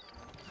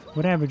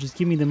 Whatever, just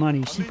give me the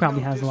money. She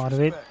probably has a lot of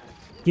it.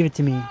 Give it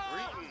to me.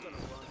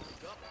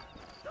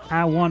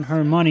 I want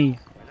her money.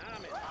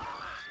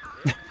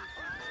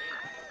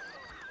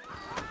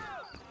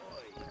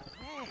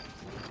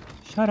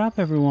 Shut up,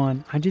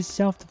 everyone. I just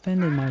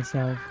self-defended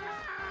myself.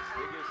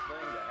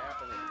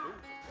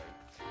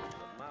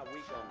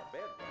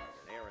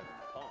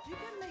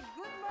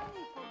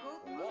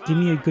 Give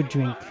me a good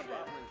drink.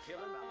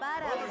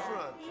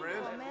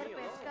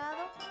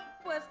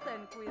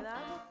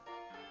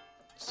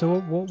 So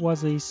what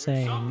was he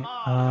saying?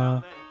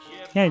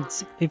 Yeah,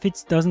 if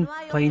it doesn't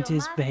play into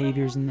his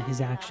behaviors and his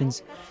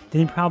actions,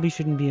 then it probably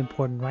shouldn't be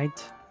important,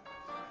 right?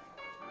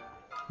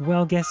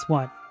 Well, guess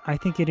what? I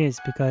think it is,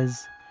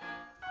 because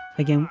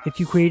again, if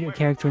you create a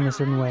character in a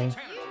certain way,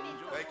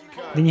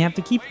 then you have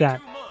to keep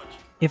that.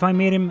 If I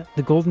made him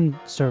the Golden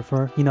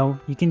Surfer, you know,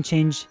 you can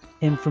change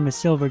him from a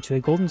Silver to a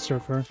Golden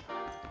Surfer,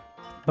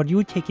 but you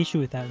would take issue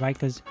with that, right?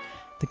 Because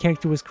the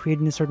character was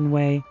created in a certain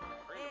way,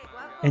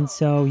 and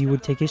so you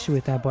would take issue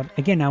with that. But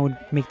again, I would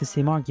make the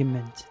same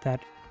argument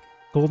that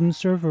Golden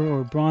Surfer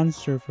or Bronze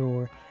Surfer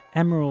or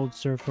Emerald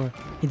Surfer,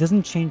 it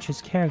doesn't change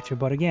his character,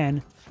 but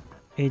again,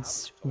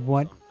 it's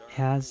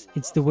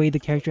it's the way the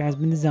character has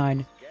been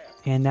designed,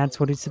 and that's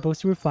what it's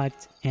supposed to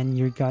reflect, and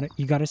you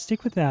gotta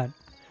stick with that.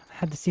 I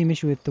had the same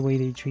issue with the way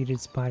they treated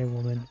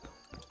Spider-Woman.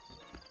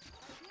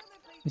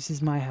 This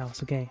is my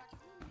house, okay.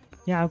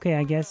 Yeah, okay,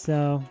 I guess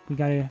we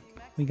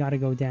gotta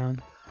go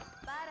down.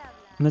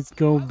 Let's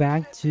go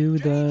back to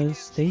the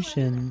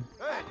station.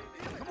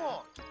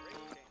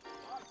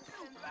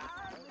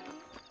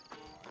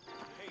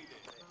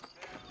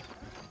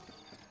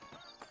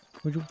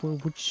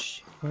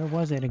 Where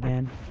was it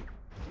again?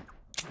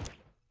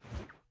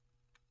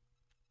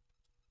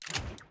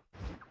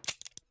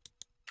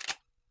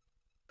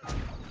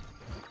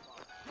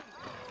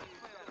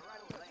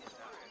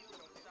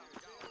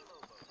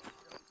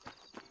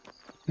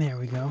 There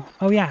we go.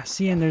 Oh yeah,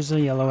 see, and there's a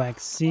yellow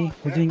X. See,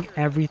 we're doing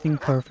everything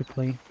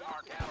perfectly.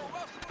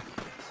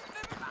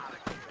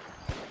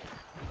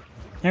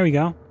 There we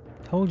go.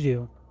 Told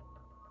you.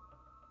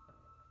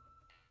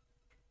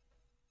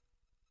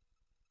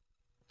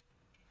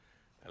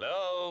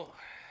 Hello?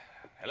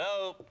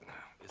 Hello?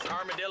 It's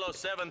Armadillo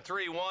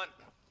 731.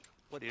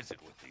 What is it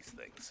with these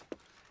things?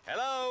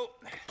 Hello?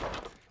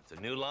 It's a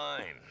new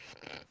line.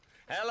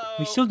 Hello?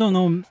 We still don't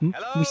know.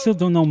 We still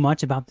don't know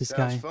much about this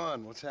guy. Sounds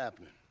fun. What's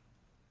happening?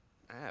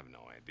 I have no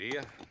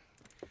idea.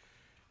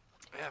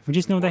 We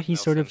just know that he's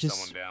sort of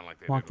just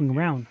walking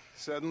around.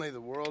 Suddenly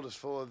the world is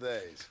full of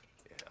days.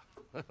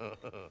 Yeah.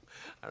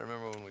 I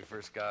remember when we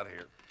first got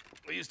here.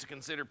 We used to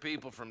consider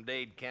people from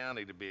Dade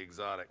County to be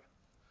exotic.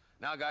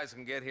 Now guys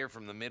can get here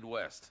from the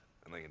Midwest,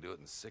 and they can do it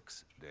in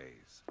 6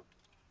 days.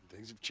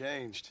 Things have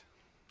changed.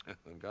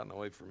 They've gotten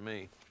away from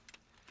me.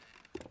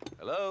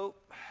 Hello?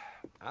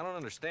 I don't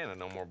understand it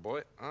no more,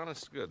 boy.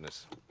 Honest to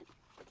goodness.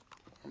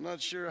 I'm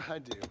not sure I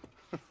do.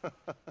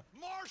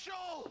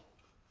 Marshall!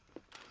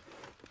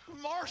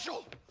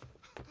 Marshall!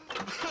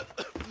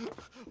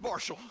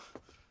 Marshall!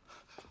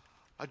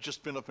 I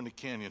just been up in the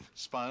canyon,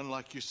 spying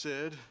like you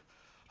said.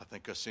 I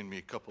think I seen me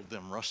a couple of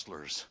them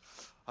rustlers.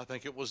 I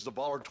think it was the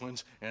Ballard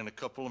twins and a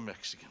couple of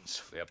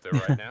Mexicans. They up there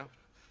right now?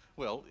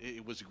 Well,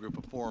 it was a group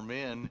of 4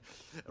 men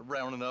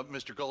rounding up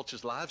Mr.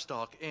 Gulch's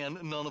livestock,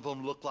 and none of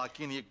them looked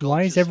like any of Gulch's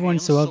Why is everyone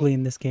hens, so ugly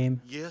in this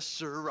game? Yes,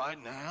 sir,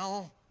 right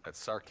now. That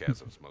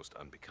sarcasm's most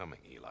unbecoming,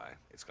 Eli.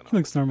 It's gonna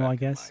Looks hold you normal,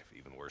 back I in guess. life,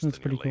 even worse Looks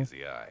than your pretty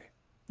lazy eye.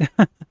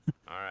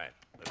 All right,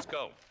 let's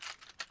go.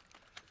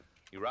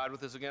 You ride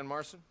with us again,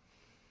 Marston?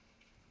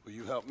 Will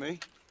you help me?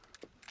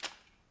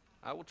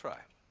 I will try.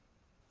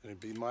 It'd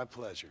be my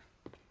pleasure.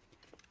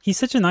 He's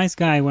such a nice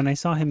guy. When I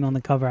saw him on the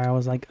cover, I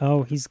was like,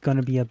 oh, he's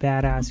gonna be a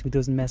badass who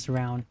doesn't mess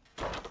around.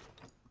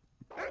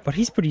 But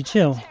he's pretty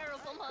chill.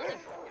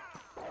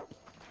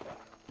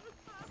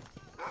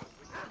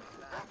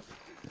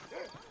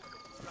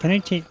 Can I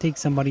take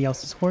somebody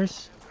else's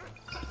horse?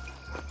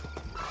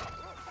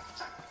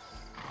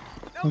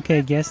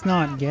 Okay, guess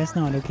not. Guess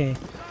not. Okay.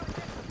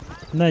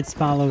 Let's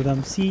follow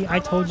them. See, I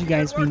told you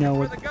guys we know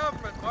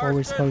what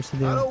we're supposed to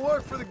do. I don't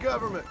work for the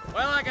government.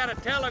 Well, I got a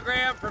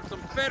telegram from some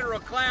federal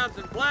clowns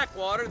in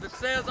Blackwater that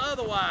says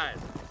otherwise.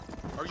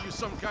 Are you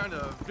some kind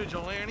of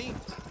vigilante?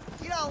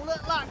 You don't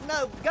look like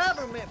no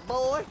government,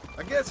 boy.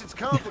 I guess it's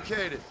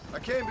complicated. I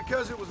came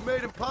because it was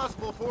made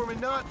impossible for me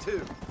not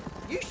to.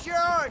 You sure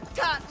are a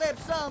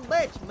tight-lipped son of a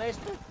bitch,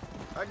 mister.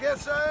 I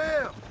guess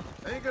I am.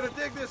 I ain't gonna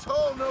dig this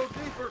hole no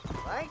deeper.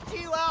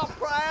 Ain't you all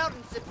proud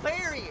and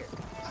superior?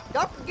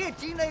 Don't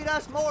forget you need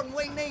us more than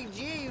we need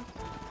you.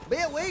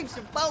 Bill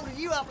Williamson folded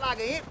you up like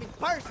an empty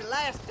person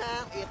last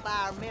time, if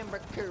I remember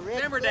correctly.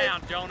 Simmer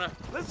down, Jonah.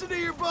 Listen to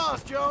your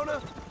boss,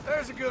 Jonah.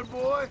 There's a good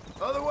boy.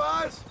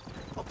 Otherwise,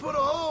 I'll put a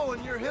hole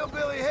in your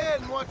hillbilly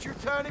head and watch your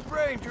tiny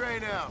brain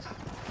drain out.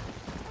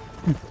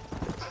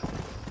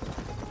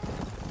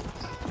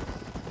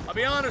 I'll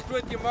be honest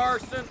with you,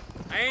 Marston.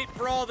 I ain't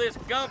for all this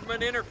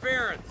government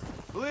interference.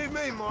 Believe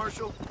me,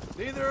 Marshal,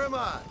 neither am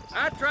I.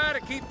 I try to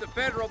keep the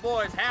federal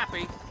boys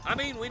happy. I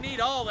mean, we need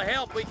all the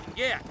help we can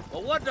get.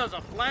 But what does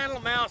a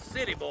flannel-mouthed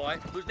city boy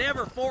who's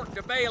never forked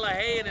a bale of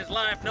hay in his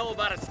life know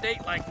about a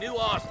state like New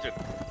Austin?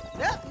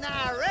 Nothing,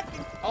 I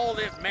reckon. All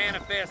this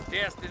manifest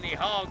destiny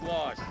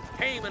hogwash,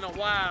 taming a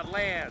wild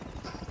land.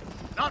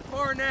 Not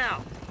far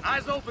now.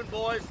 Eyes open,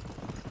 boys.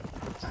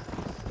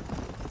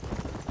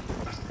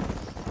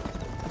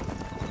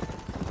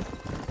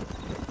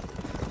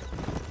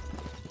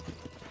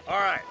 All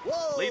right,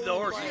 leave the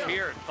horses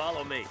here and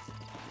follow me.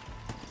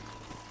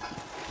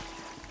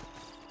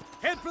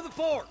 Head for the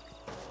fort.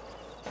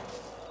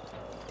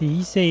 Did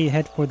he say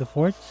head for the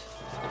fort?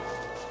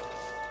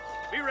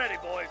 Be ready,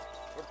 boys.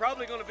 We're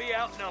probably going to be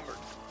outnumbered.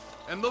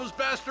 And those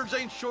bastards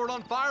ain't short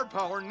on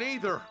firepower,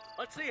 neither.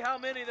 Let's see how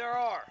many there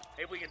are.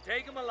 If we can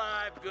take them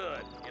alive,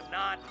 good. If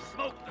not,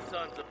 smoke the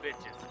sons of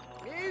bitches.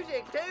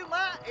 Music to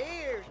my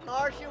ears,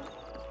 Marshal.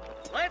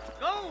 Let's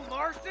go,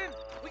 Marston.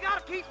 We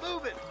got to keep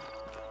moving.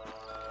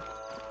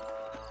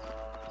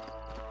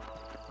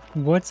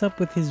 What's up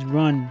with his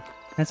run?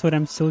 That's what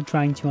I'm still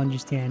trying to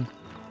understand.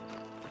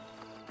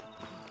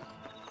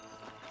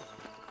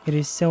 It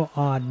is so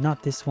odd.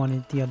 Not this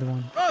one, the other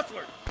one.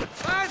 Rustler,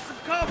 find some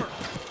cover.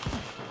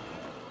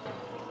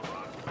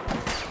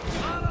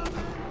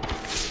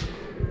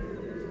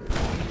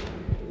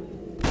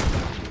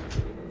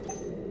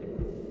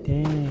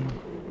 Dang.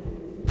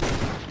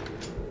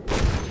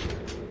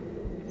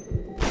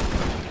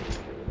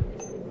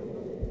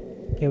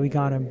 Okay, we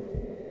got him.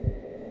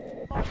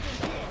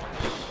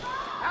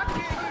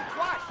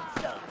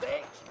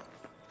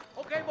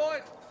 Okay,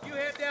 boys, you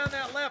head down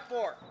that left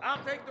fork.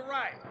 I'll take the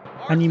right.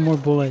 I need more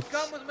bullets.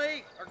 Come with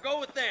me or go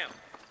with them.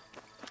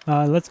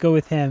 Let's go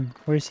with him.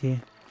 Where's he?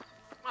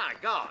 My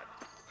God.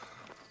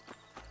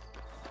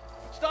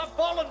 Stop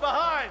falling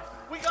behind.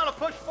 We gotta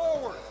push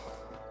forward.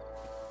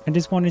 I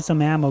just wanted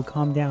some ammo.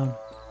 Calm down.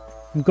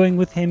 I'm going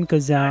with him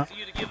because Nice of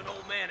you to give an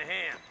old man a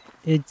hand.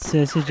 it's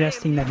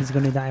suggesting that he's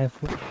gonna die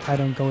if I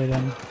don't go with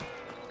him.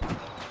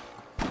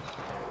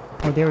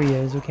 Oh, there he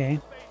is. Okay.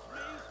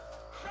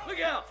 Look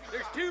out!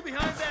 There's two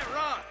behind that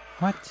rock.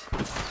 What?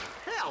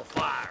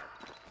 Hellfire!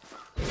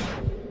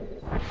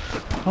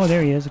 Oh,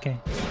 there he is. Okay.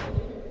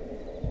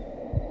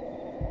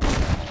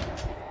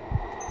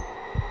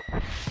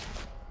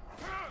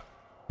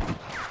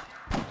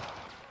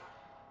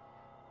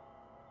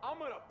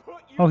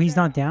 Oh, he's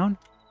not down?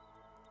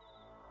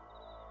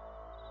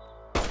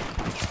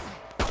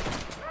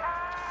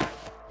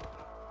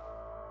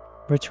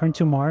 Return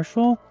to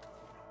Marshall?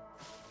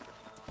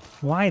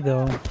 Why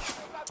though?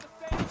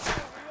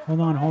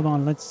 Hold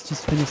on. Let's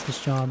just finish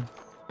this job.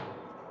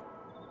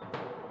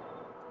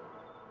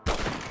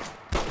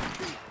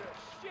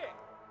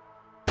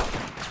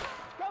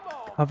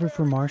 Cover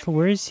for Marshall?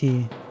 Where is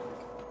he?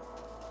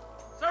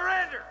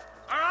 Surrender!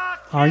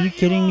 Are you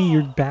kidding me?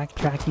 You're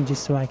backtracking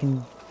just so I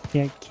can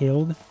get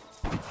killed?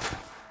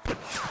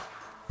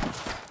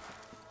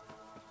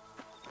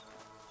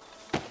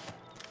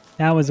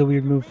 That was a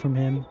weird move from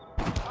him.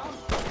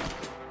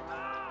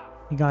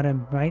 You got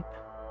him, right?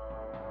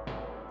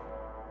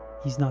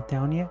 He's not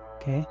down yet?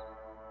 Okay.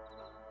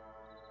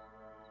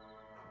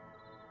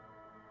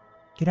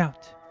 Get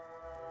out.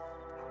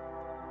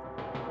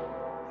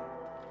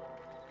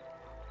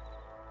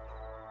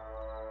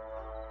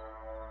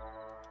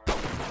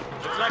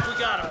 Looks like we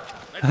got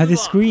him. The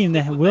scream,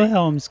 the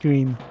Wilhelm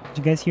scream. Did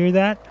you guys hear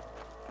that?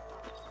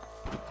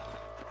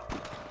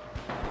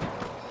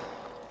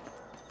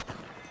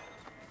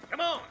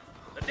 Come on.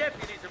 The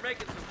deputies are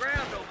making some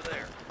ground over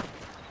there.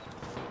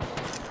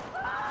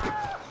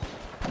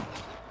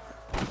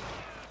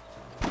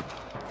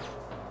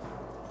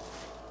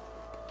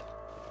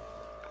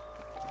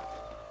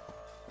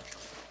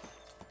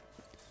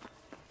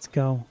 Let's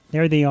go.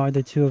 There they are,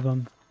 the two of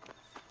them.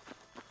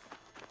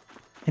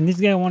 And this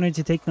guy wanted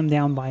to take them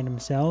down by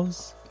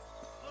themselves.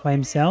 By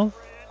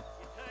himself?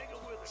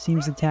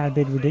 Seems a tad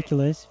bit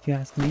ridiculous, if you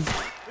ask me.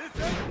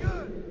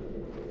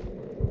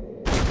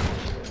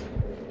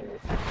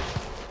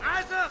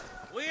 Eyes up!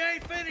 We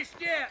ain't finished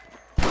yet.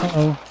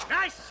 Uh-oh.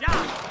 Nice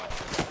shot!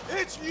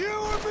 It's you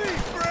or me,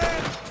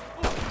 friend!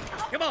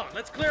 Come on,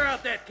 let's clear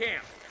out that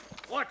camp.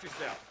 Watch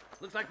yourself.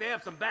 Looks like they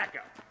have some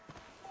backup.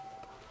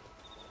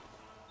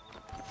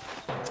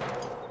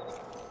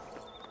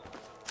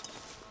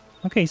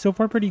 Okay, so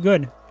far pretty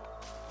good.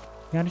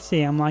 Gotta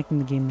say, I'm liking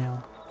the game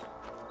now.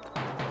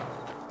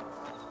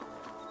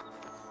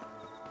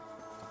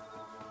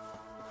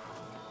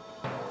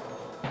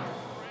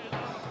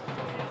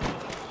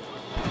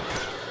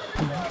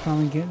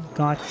 Finally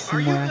got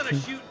some more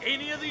action. Shoot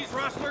any of these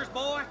rustlers,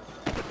 boy?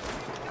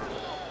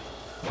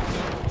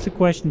 It's a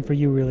question for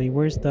you, really.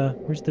 Where's the...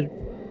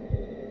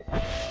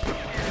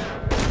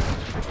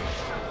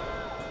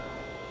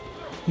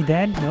 He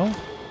dead? No?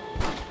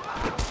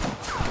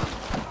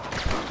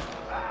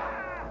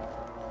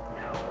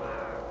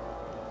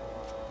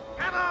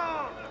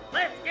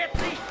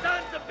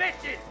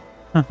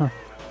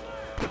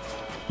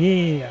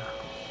 Yeah.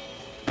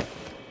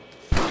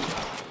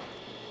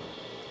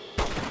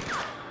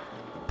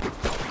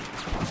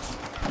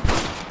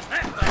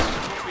 That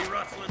bastard won't be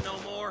rustling no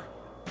more.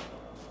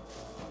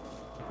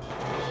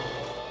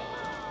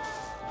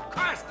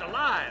 Christ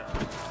alive!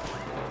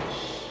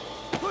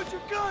 Put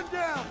your gun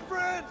down,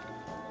 friend!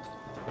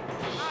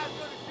 I'm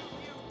gonna shoot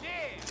you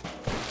dead!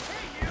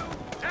 Hey, you!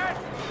 That's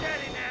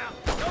steady now!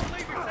 Don't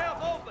leave yourself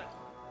open!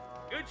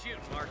 Good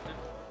shooting, Marston.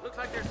 Looks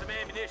like there's some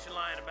ammunition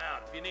lying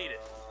about if you need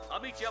it. I'll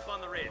meet you up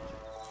on the ridge.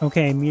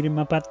 Okay, meet him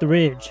up at the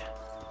ridge.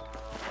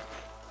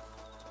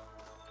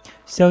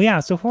 So yeah,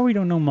 so far we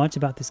don't know much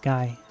about this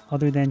guy,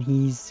 other than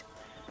he's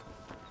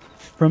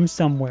from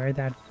somewhere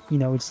that, you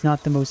know, it's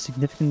not the most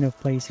significant of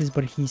places,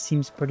 but he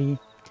seems pretty,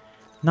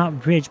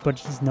 not rich, but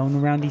he's known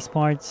around these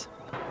parts.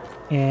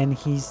 And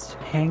he's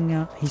hung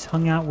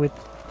out with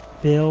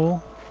Bill,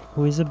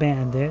 who is a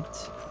bandit.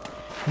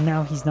 And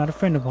now he's not a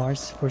friend of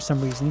ours for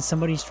some reason.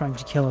 Somebody's trying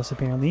to kill us,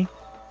 apparently.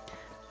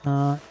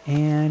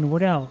 And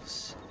what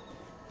else?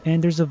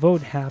 And there's a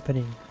vote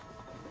happening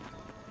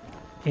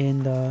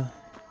in the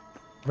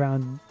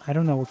round. I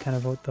don't know what kind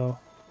of vote, though.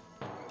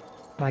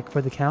 Like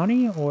for the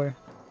county or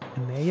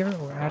the mayor,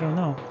 or I don't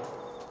know.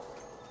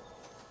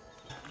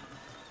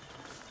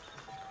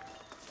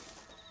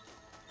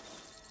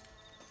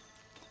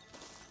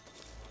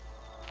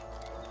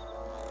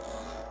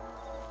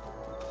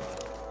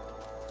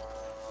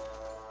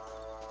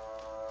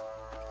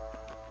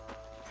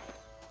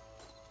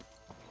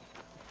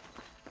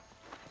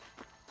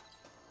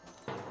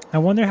 I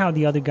wonder how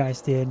the other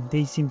guys did.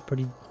 They seemed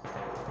pretty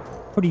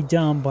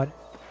dumb, but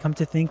come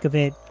to think of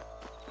it,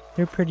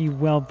 they're pretty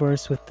well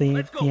versed with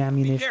the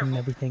ammunition and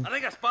everything. I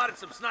think I spotted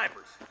some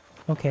snipers.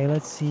 Okay,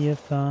 let's see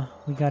if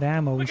we got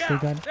ammo. We still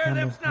got there ammo.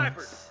 Them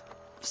snipers.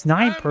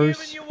 Snipers.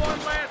 I'm giving you one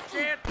last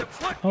chance to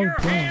put Oh, your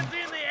damn. hands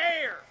in the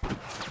air.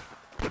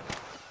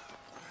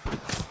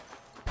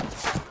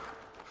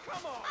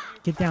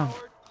 Get down.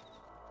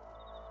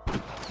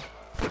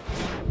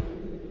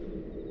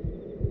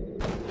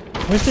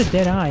 Where's the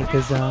dead eye?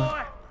 Because Stay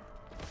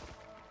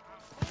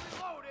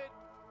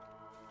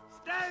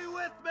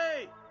with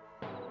me.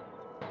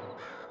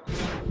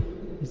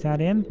 is that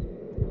him?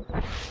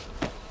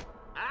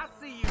 I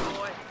see you,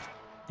 boy.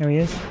 There he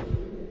is.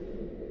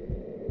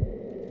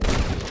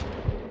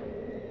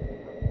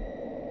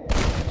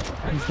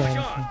 He's dead.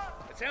 Sean,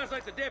 it sounds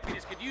like the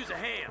deputies could use a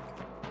hand.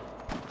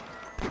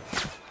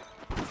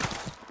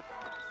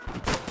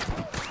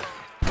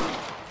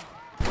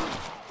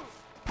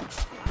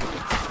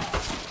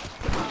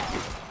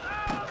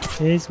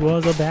 This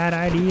was a bad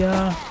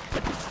idea.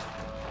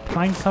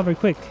 Find cover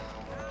quick.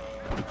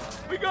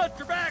 We got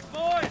your back,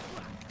 boys.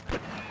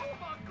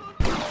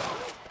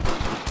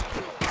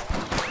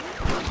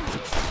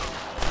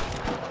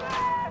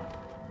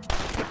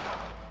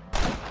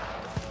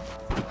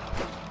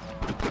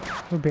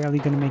 We're barely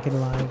gonna make it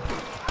alive.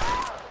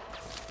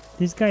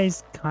 This guy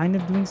is kind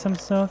of doing some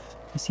stuff.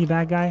 Is he a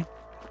bad guy?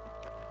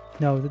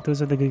 No,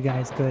 those are the good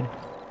guys. Good.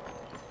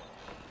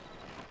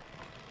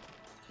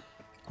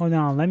 Hold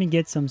on, let me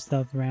get some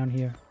stuff around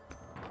here.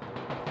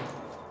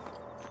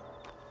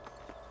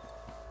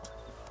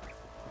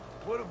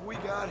 What have we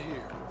got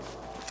here?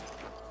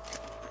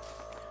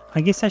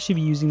 I guess I should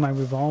be using my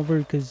revolver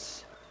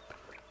because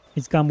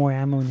it's got more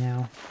ammo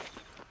now.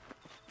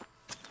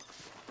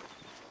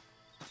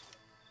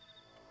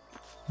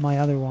 My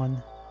other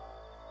one.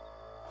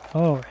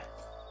 Oh,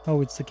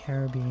 it's the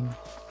carabine.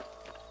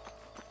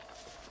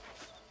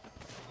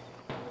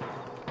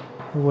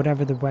 Or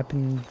whatever the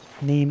weapon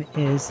name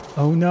is.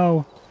 Oh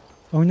no!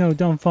 Oh no,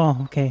 don't fall.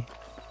 Okay.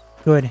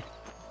 Good.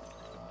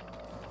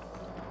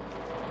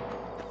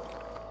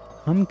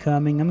 I'm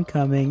coming, I'm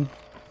coming.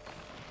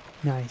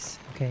 Nice,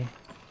 okay.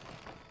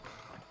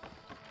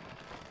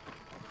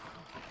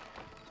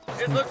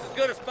 This looks as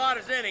good a spot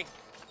as any.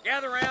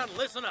 Gather around and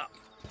listen up.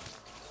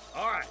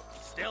 All right,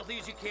 stealthy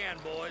as you can,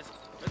 boys.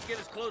 Let's get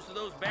as close to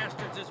those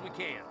bastards as we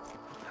can.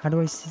 How do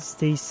I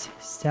stay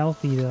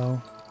stealthy,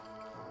 though?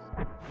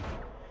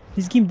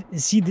 This game,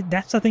 see,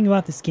 that's the thing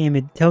about this game.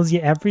 It tells you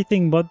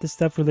everything but the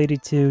stuff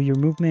related to your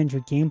movement,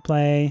 your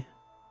gameplay.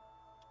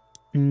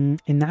 In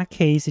that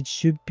case, it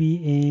should be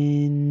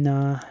in...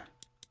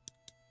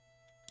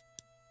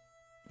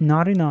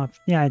 not in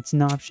options. Yeah, it's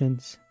in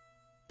options.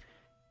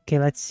 Okay,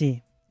 let's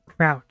see.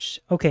 Crouch.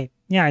 Okay,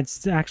 yeah,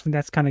 it's actually,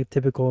 that's kind of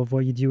typical of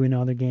what you do in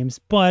other games.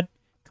 But,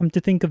 come to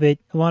think of it,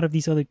 a lot of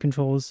these other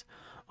controls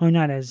are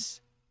not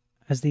as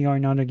they are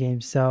in other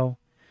games. So,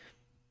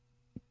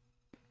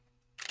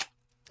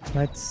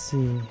 let's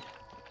see.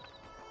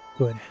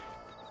 Good.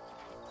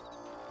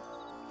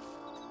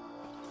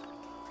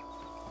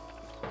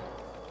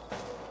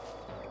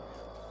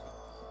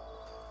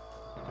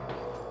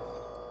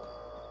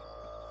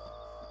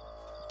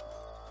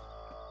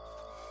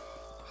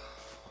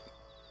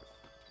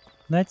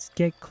 Let's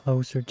get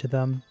closer to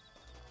them.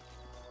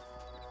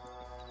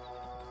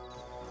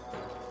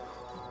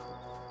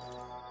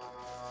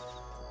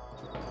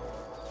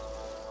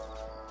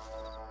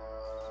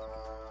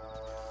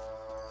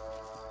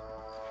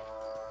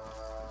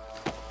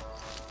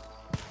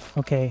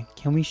 Okay,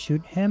 can we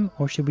shoot him,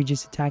 or should we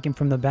just attack him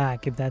from the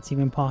back, if that's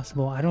even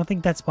possible? I don't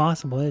think that's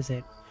possible, is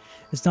it?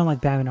 It's not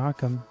like Batman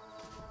Arkham.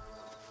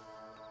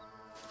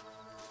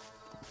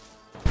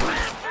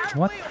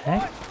 What the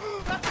heck?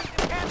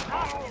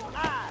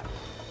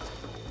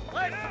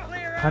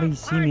 How do you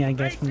see me, I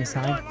guess, from the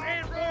side?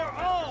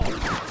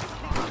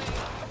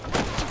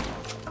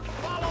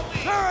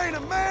 There ain't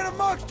a man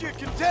amongst you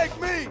can take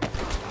me!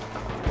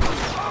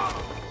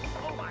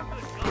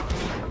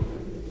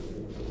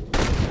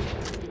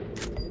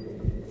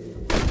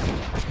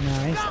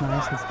 Nice,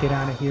 nice. Let's get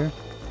out of here.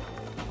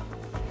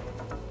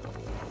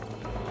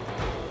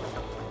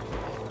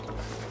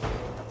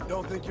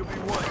 Don't think you'll be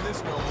wanting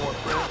this no more,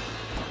 friend.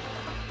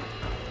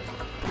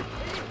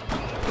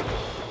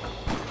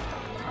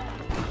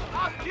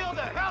 I'll kill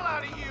the hell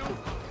out of you!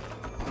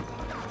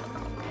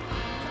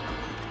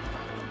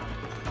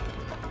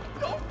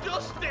 Don't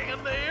just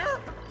stand there!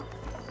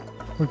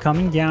 We're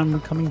coming down,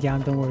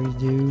 don't worry,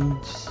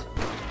 dudes.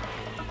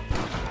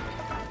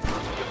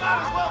 You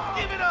might as well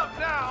give it up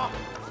now!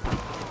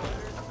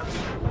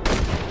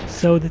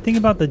 So the thing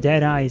about the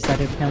dead eye is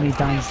that it apparently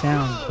dies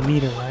down the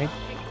meter, right?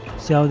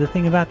 So the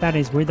thing about that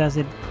is, where does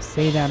it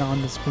say that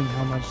on the screen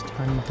how much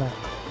time you've left?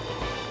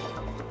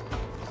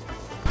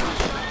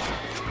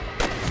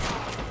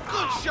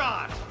 Good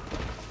shot!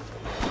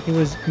 It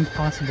was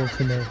impossible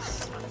to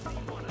miss.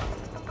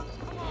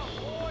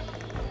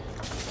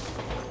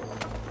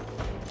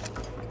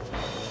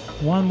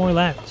 One more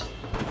left.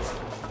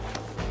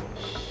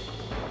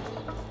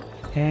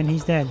 And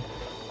he's dead.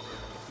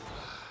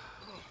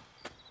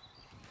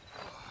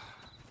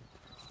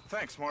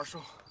 Thanks,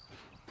 Marshal.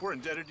 We're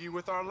indebted to you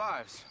with our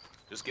lives.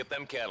 Just get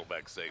them cattle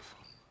back safe.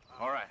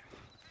 All right.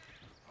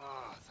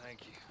 Oh,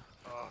 thank you.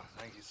 Oh,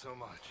 thank you so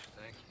much.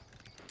 Thank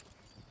you.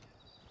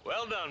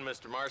 Well done,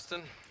 Mr.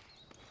 Marston.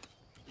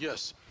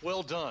 Yes,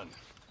 well done.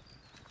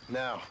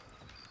 Now,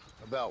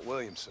 about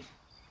Williamson.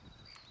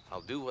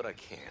 I'll do what I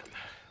can.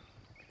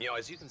 You know,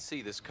 as you can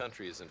see, this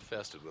country is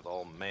infested with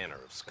all manner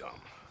of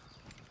scum.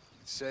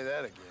 Say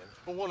that again.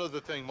 Well, one other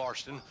thing,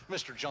 Marston.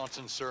 Mr.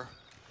 Johnson, sir.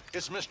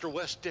 It's Mr.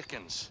 Wes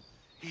Dickens.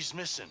 He's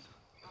missing.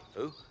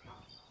 Who?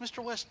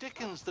 Mr. Wes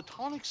Dickens, the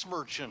tonics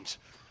merchant.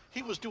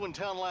 He was due in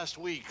town last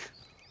week.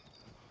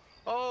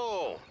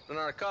 Oh, the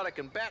narcotic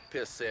and bat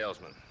piss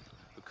salesman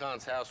who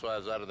cons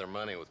housewives out of their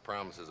money with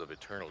promises of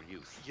eternal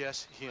youth.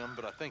 Yes, him,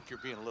 but I think you're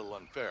being a little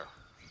unfair.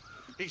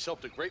 He's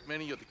helped a great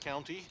many of the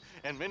county,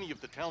 and many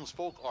of the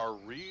townsfolk are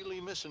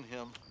really missing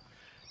him.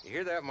 You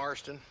hear that,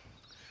 Marston?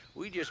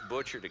 We just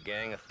butchered a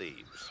gang of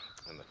thieves,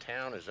 and the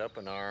town is up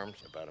in arms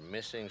about a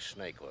missing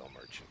snake oil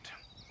merchant.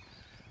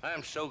 I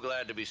am so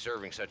glad to be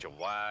serving such a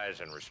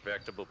wise and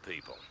respectable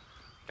people.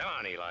 Come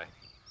on, Eli.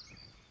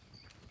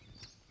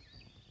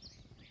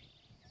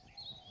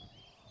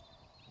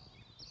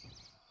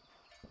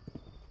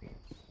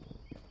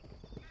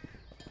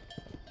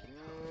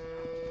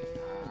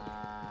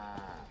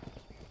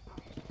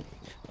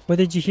 What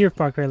did you hear,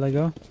 Far Cry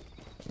Lego?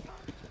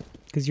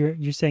 Because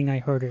you're saying I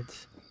heard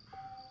it.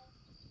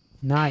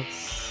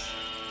 Nice.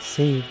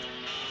 Saved.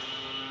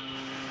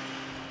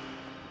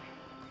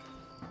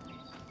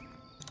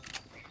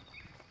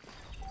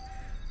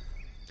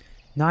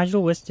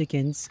 Nigel West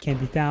Dickens can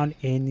be found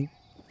in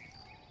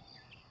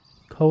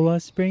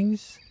Cholla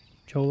Springs.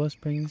 I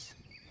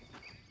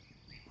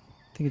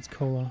think it's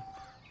Cholla.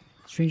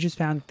 Strangers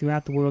found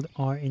throughout the world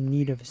are in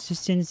need of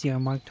assistance. They are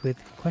marked with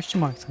question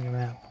marks on your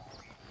map.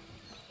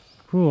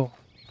 Cool.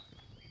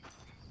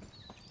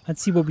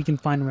 Let's see what we can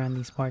find around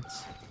these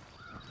parts.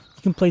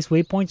 You can place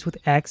waypoints with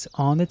X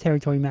on the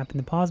territory map in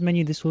the pause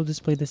menu. This will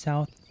display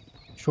the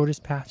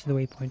shortest path to the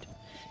waypoint.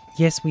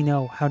 Yes, we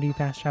know. How do you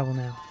fast travel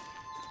now?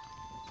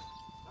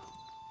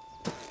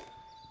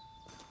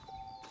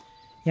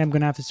 Yeah, I'm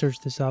gonna have to search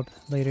this up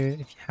later.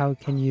 How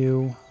can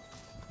you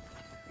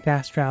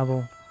fast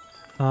travel?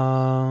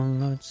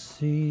 Let's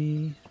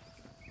see.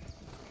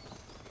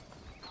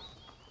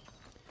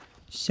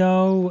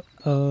 So,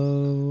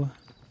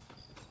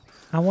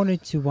 I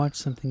wanted to watch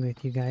something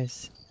with you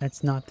guys.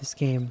 That's not this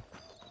game.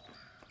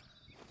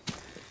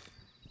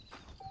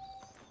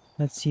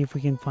 Let's see if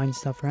we can find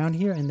stuff around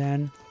here, and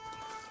then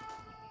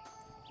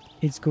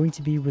it's going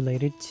to be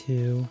related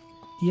to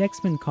the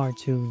X-Men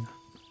cartoon.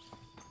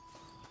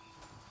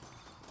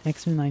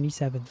 X-Men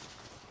 97.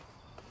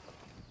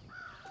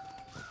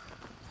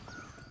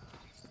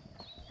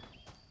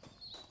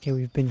 Okay,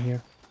 we've been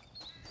here.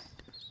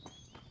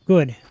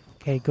 Good.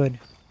 Okay, good.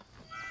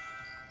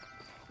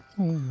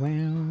 Oh,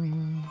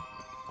 wow.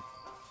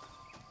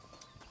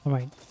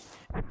 Alright.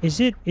 Is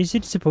it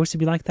supposed to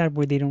be like that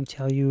where they don't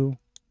tell you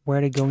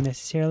where to go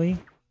necessarily?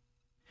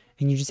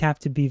 And you just have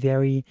to be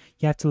you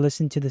have to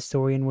listen to the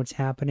story and what's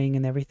happening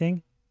and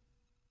everything?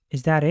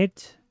 Is that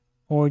it?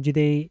 Or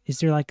is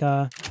there like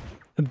a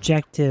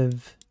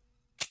objective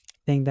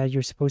thing that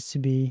you're supposed to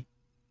be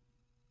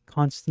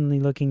constantly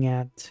looking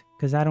at?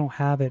 Because I don't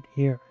have it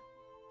here.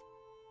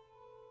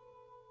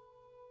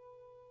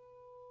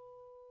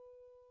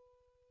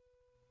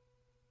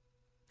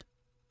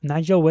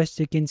 Nigel West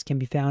Dickens can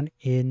be found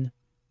in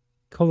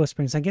Cola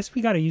Springs. I guess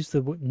we got to use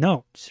the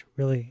notes,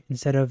 really,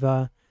 instead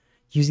of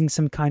using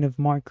some kind of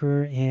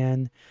marker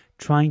and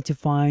trying to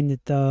find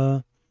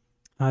the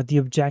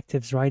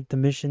objectives, right? The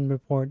mission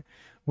report.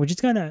 We're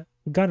just gotta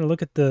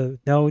look at the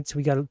notes.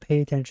 We gotta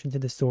pay attention to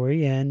the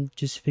story and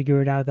just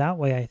figure it out that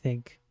way, I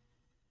think.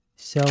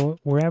 So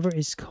wherever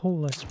is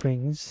Cola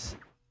Springs,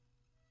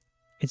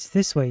 it's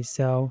this way.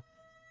 So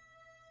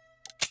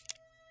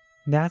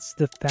that's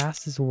the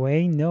fastest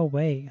way. No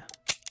way.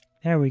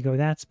 There we go.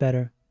 That's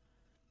better.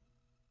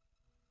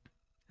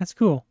 That's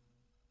cool.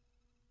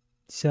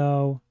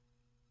 So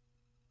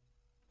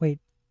wait.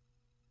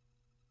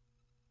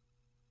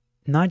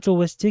 Nigel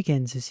West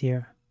Dickens is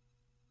here.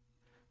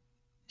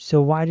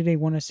 So why do they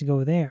want us to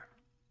go there?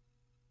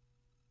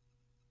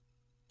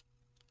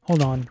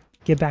 Hold on.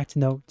 Get back to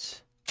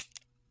notes.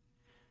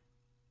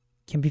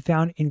 Can be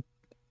found in...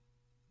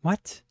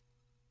 What?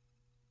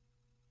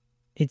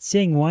 It's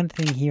saying one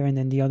thing here and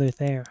then the other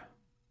there.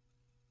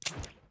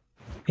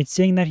 It's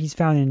saying that he's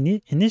found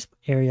in this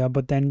area,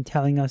 but then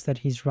telling us that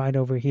he's right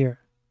over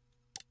here.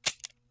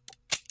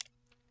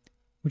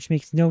 Which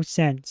makes no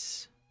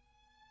sense.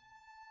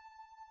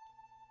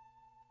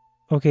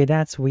 Okay,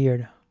 that's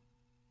weird.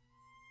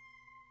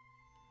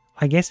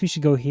 I guess we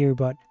should go here,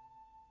 but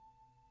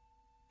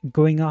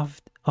going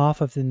off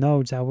of the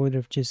nodes, I would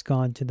have just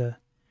gone to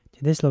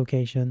this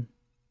location.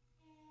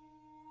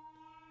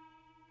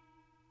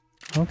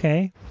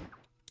 Okay.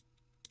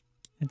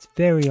 It's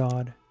very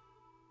odd.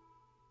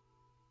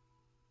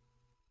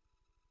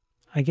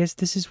 I guess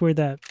this is where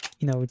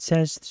it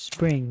says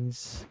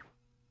springs,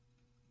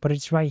 but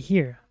it's right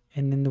here,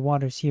 and then the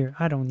water's here.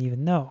 I don't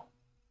even know.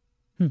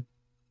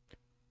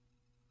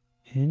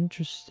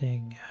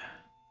 Interesting.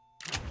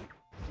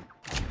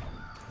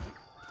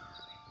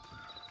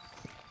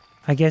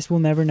 I guess we'll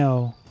never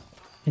know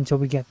until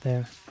we get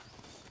there.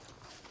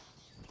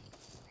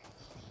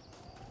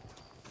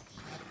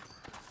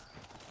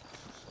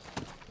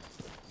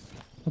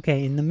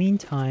 Okay, in the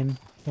meantime,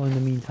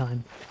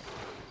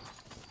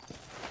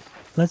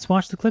 let's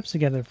watch the clips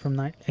together from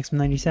X-Men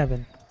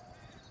 97.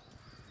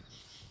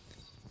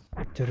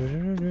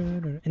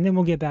 And then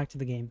we'll get back to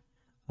the game.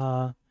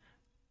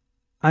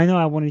 I know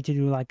I wanted to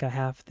do like a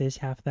half this,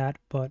 half that,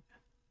 but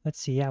let's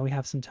see. Yeah, we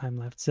have some time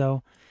left.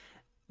 So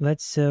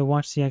let's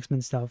watch the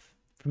X-Men stuff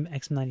from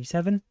X-Men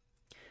 97,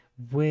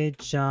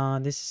 which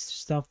this is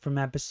stuff from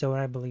episode,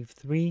 I believe,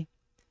 3,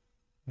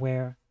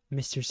 where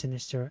Mr.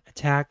 Sinister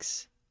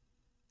attacks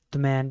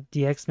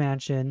the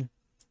X-Mansion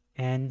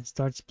and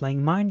starts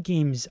playing mind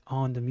games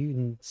on the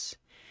mutants.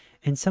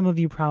 And some of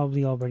you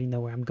probably already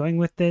know where I'm going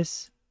with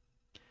this.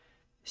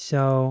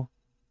 So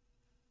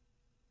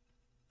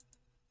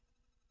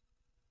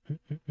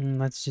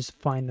let's just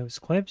find those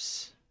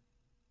clips.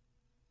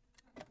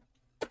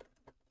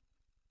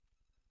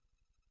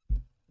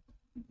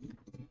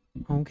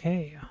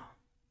 Okay.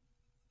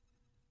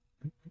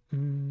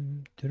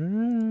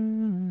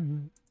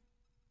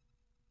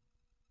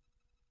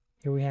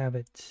 Here we have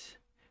it.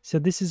 So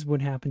this is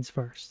what happens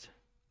first.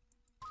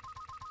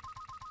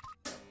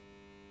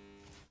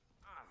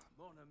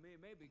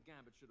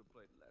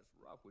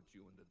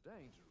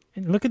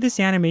 And look at this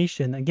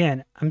animation.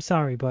 Again, I'm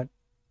sorry, but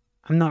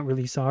I'm not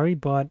really sorry,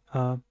 but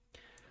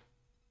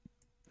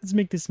let's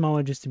make this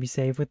smaller just to be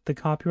safe with the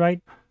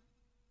copyright.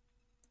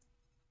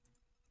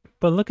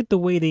 But look at the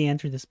way they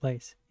enter this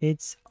place.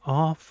 It's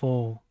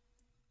awful.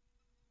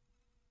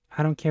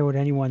 I don't care what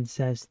anyone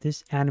says.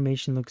 This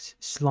animation looks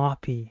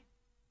sloppy.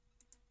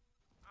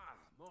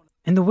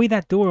 And the way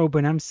that door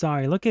opened, I'm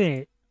sorry. Look at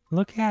it.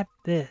 Look at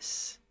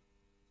this.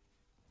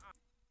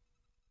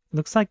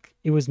 Looks like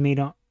it was made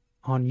on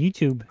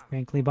YouTube,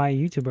 frankly, by a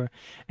YouTuber.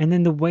 And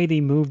then the way they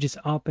move just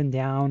up and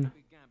down.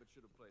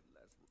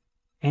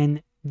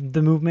 And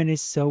the movement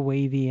is so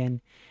wavy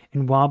and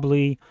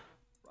wobbly.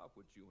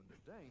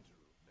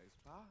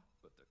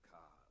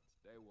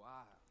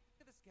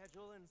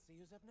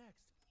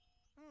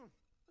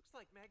 Looks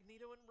like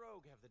Magneto and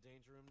Rogue have the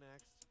danger room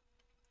next.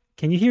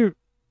 Can you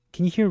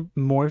hear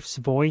Morph's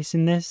voice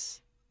in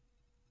this?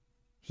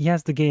 He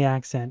has the gay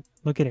accent.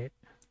 Look at it.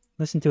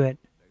 Listen to it.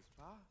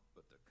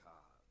 Look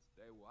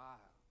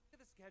at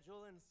the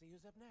schedule and see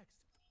who's up next.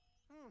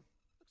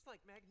 Looks like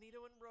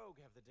Magneto and Rogue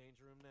have the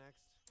danger room next.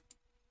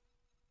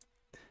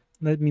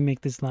 Let me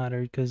make this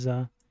louder because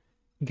you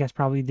guys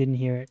probably didn't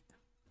hear it.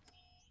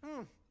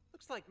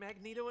 Looks like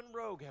Magneto and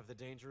Rogue have the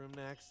danger room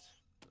next.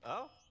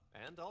 Oh,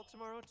 and all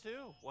tomorrow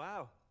too.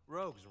 Wow,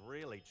 Rogue's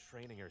really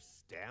training her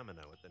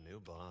stamina with the new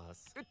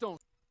boss. It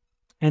don't.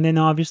 And then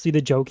obviously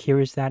the joke here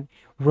is that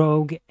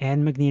Rogue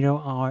and Magneto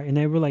are in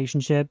a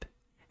relationship,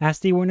 as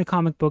they were in the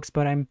comic books,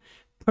 but I'm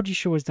pretty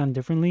sure it was done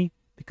differently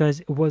because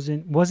it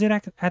wasn't. Was it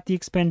at the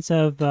expense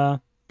of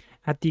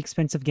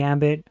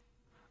Gambit?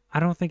 I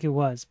don't think it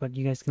was, but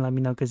you guys can let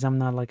me know because I'm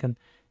not like an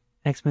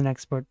X-Men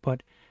expert.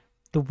 But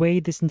the way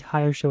this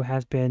entire show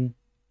has been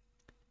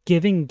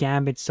giving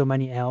Gambit so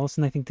many L's,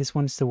 and I think this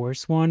one's the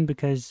worst one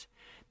because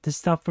the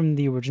stuff from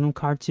the original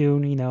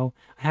cartoon, you know,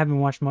 I haven't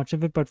watched much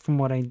of it, but from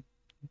what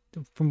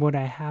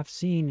I have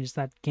seen is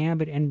that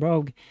Gambit and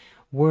Rogue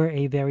were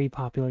a very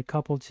popular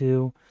couple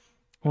too.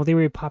 Well, they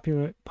were a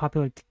popular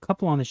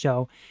couple on the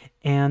show,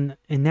 and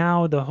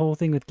now the whole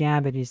thing with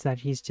Gambit is that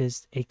he's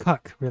just a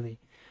cuck, really.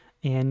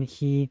 And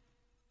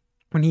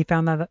when he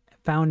found out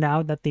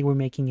that they were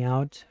making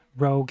out,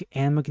 Rogue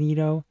and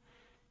Magneto,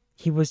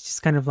 he was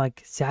just kind of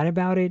like sad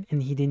about it,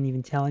 and he didn't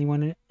even tell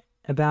anyone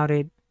about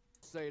it.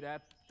 Say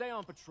that. Stay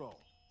on patrol.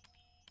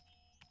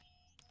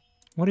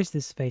 What is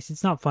this face?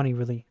 It's not funny,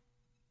 really.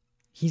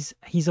 He's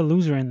a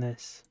loser in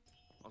this.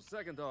 On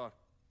second thought,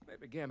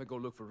 maybe Gambit go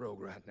look for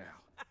Rogue right now.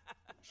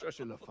 Shush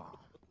your little farm.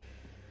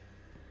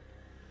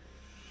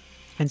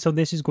 And so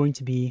this is going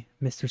to be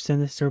Mr.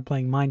 Sinister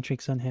playing mind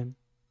tricks on him.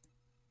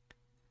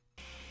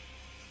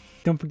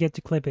 Don't forget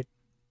to clip it.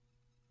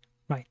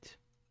 Right.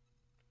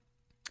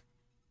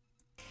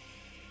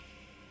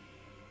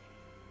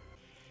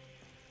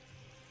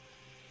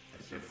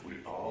 As if we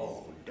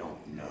all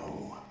don't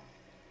know.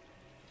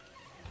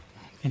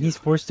 And he's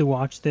forced to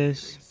watch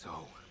this.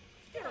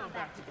 Get on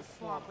back to the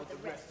swamp with the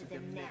rest of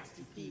them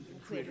nasty thieving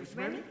critters,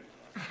 Remy.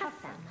 I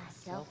found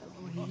myself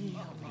a real man.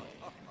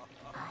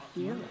 A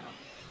hero.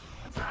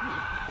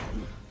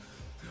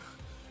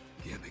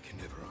 Gambit can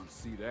never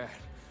unsee that.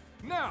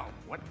 Now,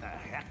 what the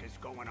heck is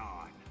going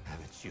on?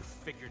 Haven't you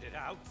figured it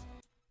out?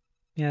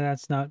 Yeah,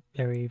 that's not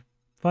very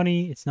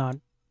funny. It's not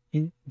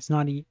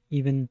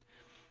even,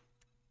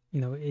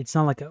 you know, it's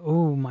not like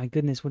oh my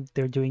goodness, what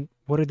they're doing.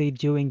 What are they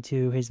doing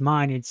to his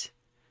mind? It's,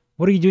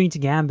 what are you doing to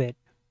Gambit?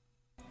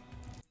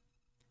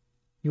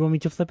 You want me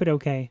to flip it?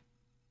 Okay.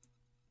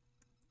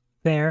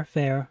 Fair,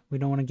 fair. We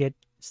don't want to get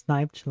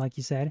sniped, like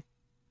you said.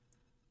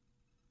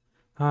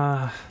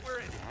 We're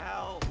in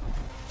hell.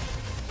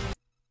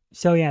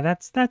 So yeah,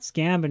 that's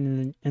Gambit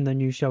in the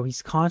new show.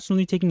 He's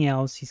constantly taking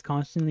L's. He's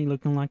constantly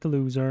looking like a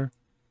loser.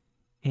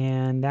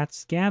 And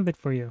that's Gambit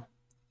for you.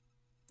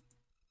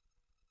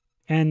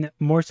 And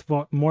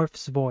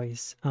Morph's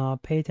voice.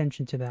 Pay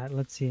attention to that.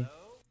 Let's see.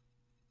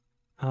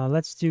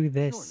 Let's do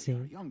this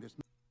scene.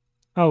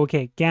 Oh,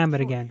 okay. Gambit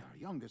again. Our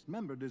youngest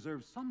member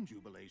deserves some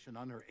jubilation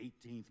on her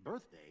 18th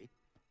birthday.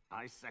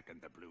 I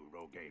second the Blue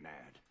Rogaine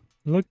ad.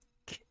 Look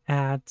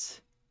at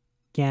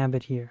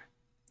Gambit here.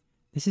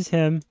 This is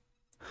him.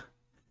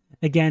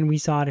 Again, we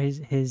saw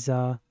his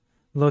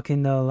look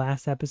in the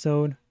last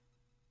episode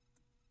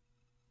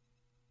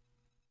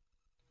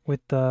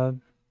with the,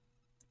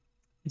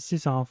 it's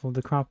just awful,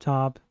 the crop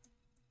top,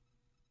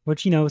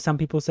 which, you know, some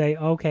people say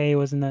okay, it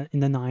was in the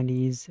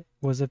 90s,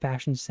 was a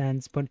fashion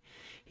sense, but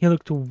he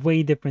looked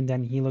way different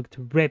then. He looked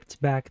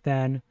ripped back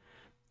then,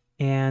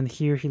 and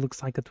here he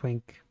looks like a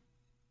twink.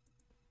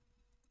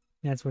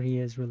 That's what he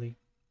is, really.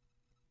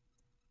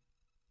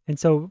 And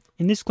so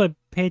in this clip,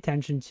 pay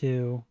attention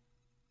to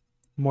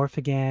Morph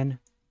again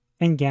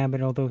and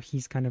Gambit, although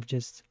he's kind of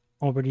just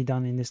already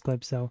done in this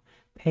clip, so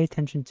pay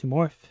attention to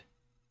Morph.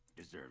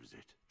 Deserves it.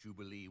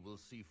 Jubilee will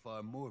see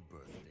far more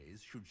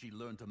birthdays should she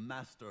learn to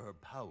master her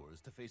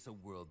powers to face a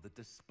world that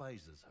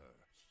despises her.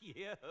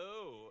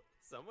 Yo,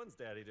 someone's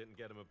daddy didn't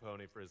get him a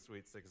pony for his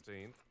sweet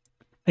 16th.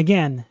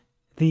 Again,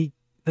 the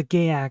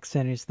gay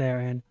accent is there,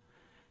 and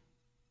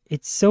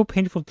it's so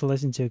painful to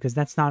listen to because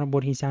that's not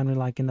what he sounded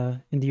like in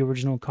the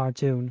original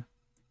cartoon.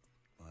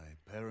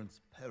 My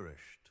parents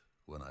perished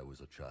when I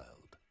was a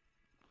child.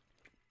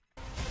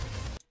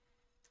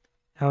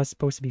 That was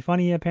supposed to be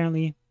funny,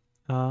 apparently.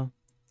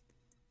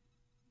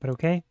 But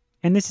okay.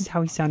 And this is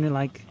how he sounded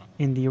like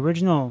in the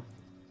original.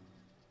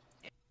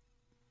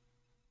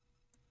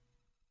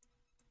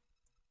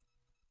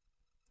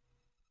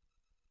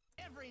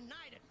 Every Every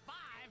night at 5,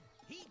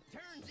 he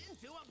turns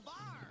into a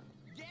bar.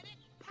 Get it?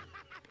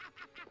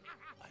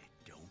 I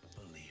don't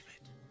believe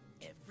it.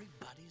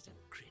 Everybody's a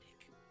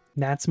critic.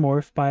 That's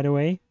Morph, by the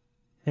way.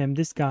 Him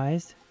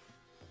disguised.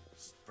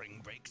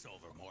 Spring break's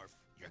over, Morph.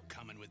 You're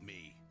coming with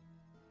me.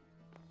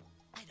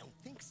 I don't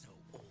think so,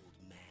 old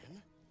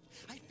man.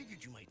 I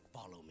figured you might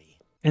follow me.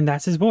 And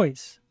that's his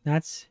voice.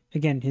 That's,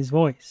 again, his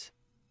voice.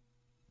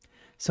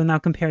 So now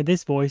compare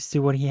this voice to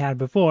what he had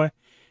before.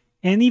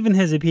 And even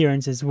his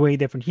appearance is way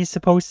different. He's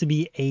supposed to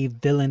be a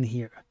villain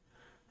here.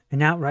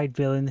 An outright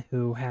villain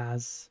who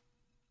has...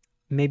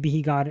 Maybe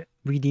he got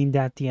redeemed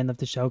at the end of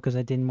the show because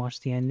I didn't watch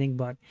the ending.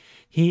 But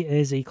he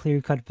is a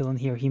clear-cut villain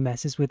here. He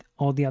messes with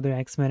all the other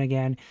X-Men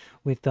again.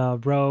 With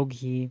Rogue,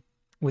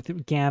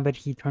 with Gambit,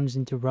 he turns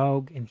into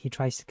Rogue. And he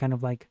tries to kind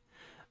of like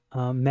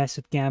mess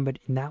with Gambit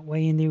in that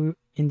way in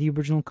the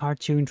original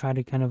cartoon. Try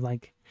to kind of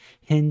like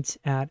hint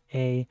at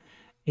a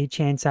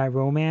chance at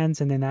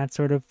romance. And then that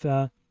sort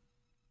of...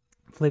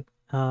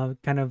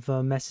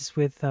 messes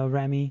with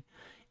Remy.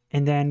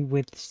 And then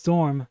with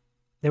Storm,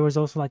 there was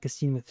also like a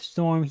scene with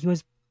Storm. He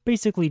was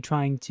basically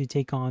trying to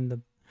take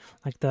on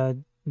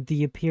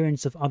the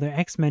appearance of other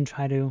X-Men,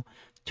 try to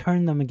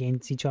turn them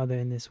against each other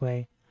in this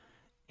way.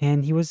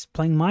 And he was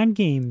playing mind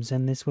games,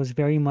 and this was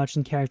very much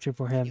in character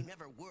for him. You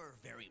never were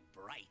very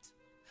bright.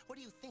 What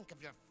do you think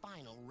of your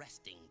final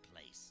resting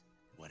place?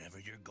 Whatever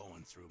you're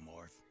going through,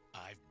 Morph,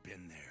 I've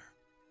been there.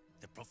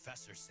 The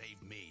professor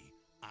saved me.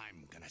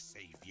 I'm gonna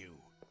save you.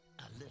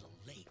 A little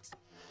late,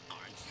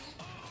 aren't you?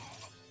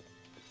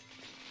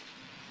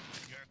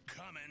 You're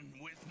coming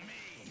with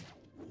me.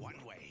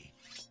 One way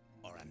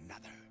or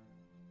another.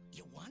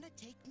 You want to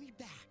take me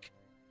back?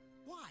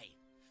 Why?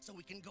 So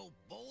we can go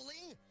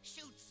bowling?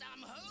 Shoot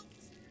some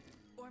hoops?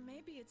 Or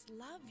maybe it's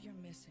love you're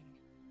missing.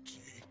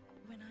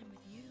 When I'm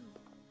with you,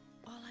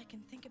 all I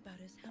can think about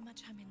is how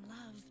much I'm in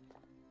love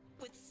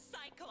with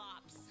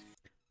Cyclops.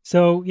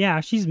 So yeah,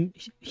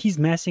 he's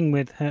messing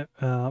with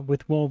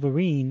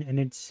Wolverine, and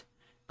it's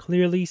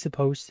clearly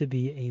supposed to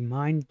be a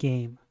mind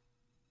game.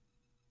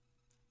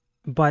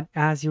 But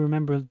as you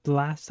remember, the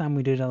last time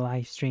we did a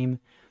live stream,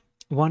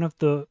 one of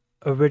the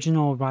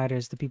original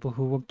writers, the people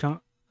who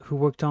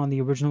worked on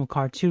the original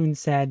cartoon,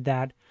 said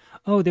that,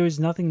 oh, there was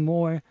nothing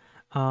more,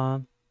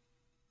 what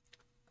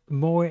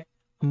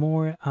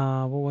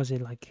was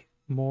it, like,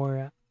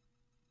 more,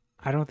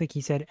 I don't think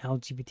he said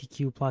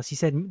LGBTQ+. He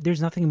said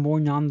there's nothing more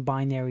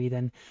non-binary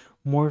than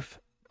Morph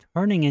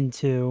turning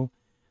into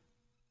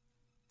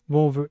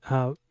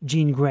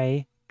Jean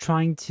Grey,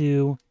 trying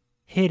to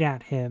hit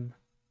on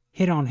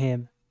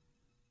him.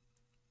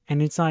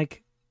 And it's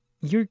like,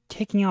 you're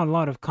taking out a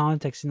lot of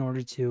context in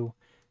order to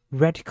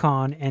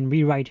retcon and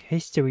rewrite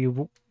history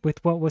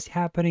with what was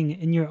happening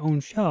in your own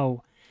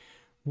show.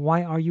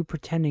 Why are you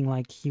pretending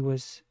like he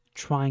was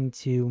trying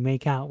to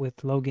make out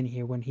with Logan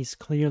here when he's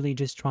clearly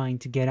just trying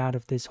to get out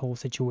of this whole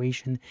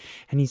situation,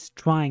 and he's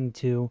trying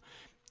to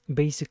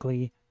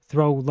basically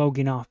throw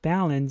Logan off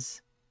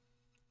balance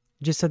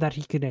just so that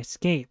he could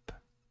escape?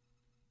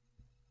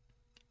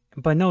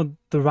 But no,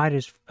 the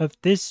writers of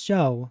this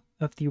show,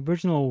 of the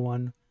original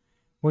one,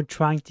 were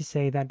trying to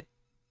say that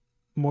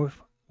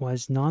Morph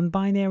was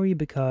non-binary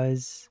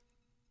because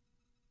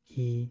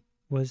he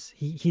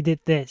did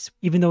this,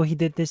 even though he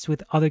did this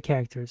with other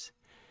characters.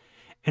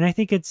 And I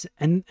think it's,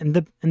 and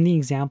the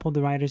example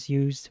the writers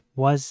used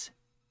was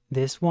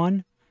this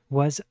one,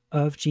 was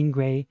of Jean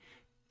Grey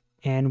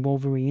and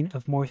Wolverine,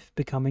 of Morph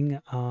becoming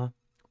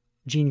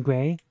Jean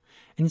Grey.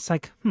 And it's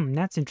like,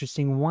 that's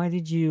interesting. Why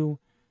did you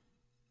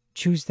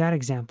choose that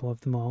example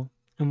of them all?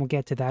 And we'll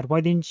get to that. Why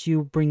didn't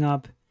you bring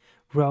up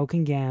Rogue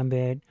and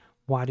Gambit?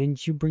 Why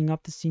didn't you bring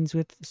up the scenes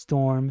with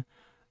Storm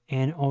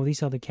and all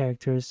these other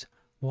characters?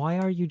 Why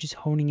are you just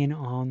honing in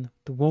on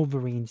the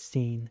Wolverine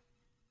scene?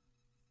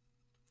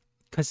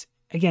 Because,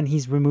 again,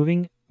 he's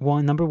removing,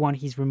 number one,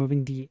 he's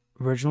removing the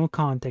original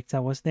context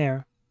that was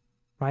there,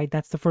 right?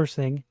 That's the first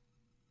thing.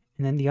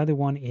 And then the other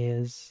one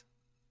is,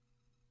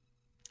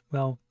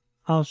 well,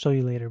 I'll show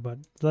you later, but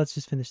let's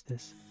just finish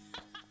this.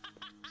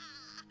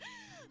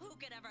 Who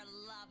could ever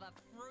love a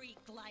freak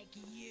like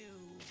you?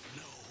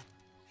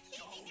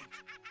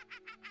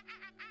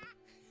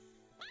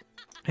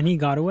 And he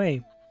got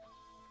away.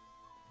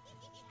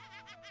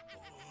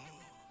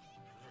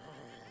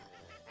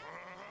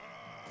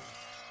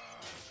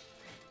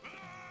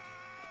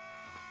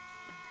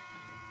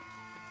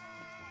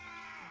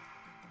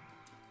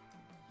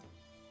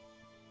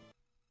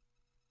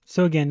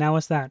 So again, that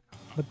was that.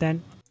 But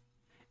then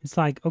it's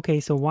like,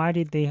 okay, so why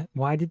did the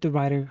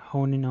writer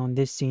hone in on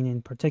this scene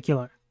in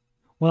particular?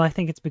 Well, I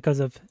think it's because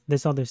of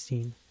this other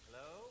scene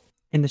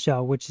in the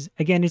show, which is,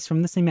 again, it's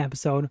from the same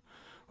episode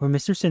where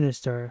Mr.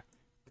 Sinister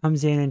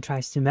comes in and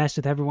tries to mess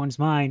with everyone's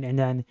mind, and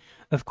then,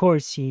 of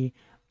course,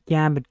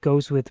 Gambit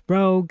goes with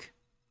Rogue.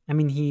 I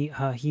mean, he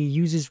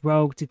uses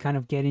Rogue to kind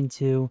of get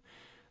into,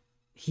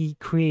 he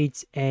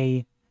creates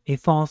a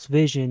false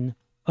vision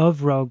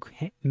of Rogue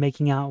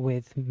making out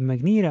with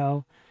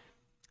Magneto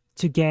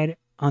to get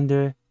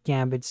under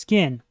Gambit's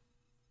skin.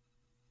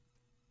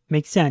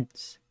 makes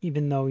sense.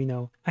 Even though, you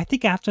know, I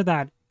think after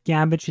that,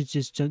 Gambit should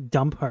just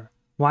dump her.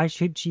 Why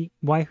should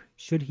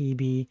he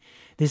be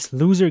this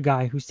loser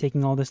guy who's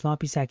taking all the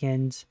sloppy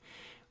seconds?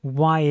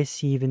 Why is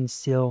he even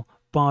still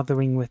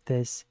bothering with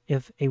this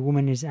if a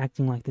woman is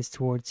acting like this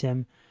towards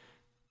him?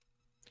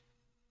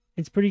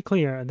 It's pretty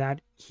clear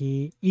that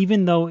he,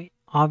 even though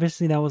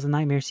obviously that was a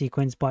nightmare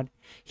sequence, but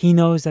he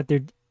knows that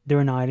they're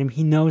an item.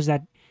 He knows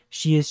that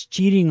she is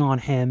cheating on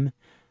him.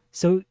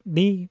 So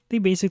they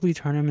basically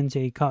turn him into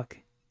a cuck.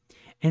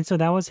 And so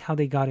that was how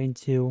they got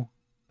into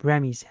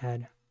Remy's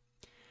head.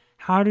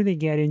 How do they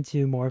get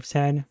into Morph's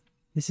head?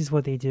 This is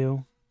what they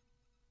do.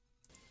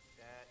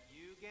 That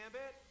you,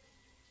 Gambit?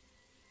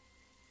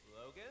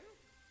 Logan?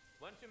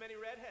 One too many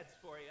redheads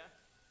for you.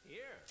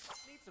 Here,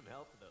 need some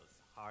help with those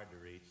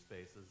hard-to-reach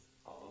spaces.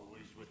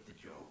 Always with the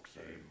jokes,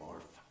 eh,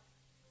 Morph?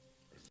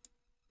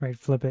 Right,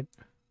 flip it.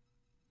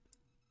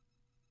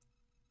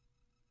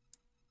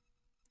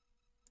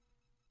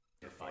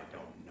 If I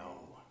don't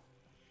know.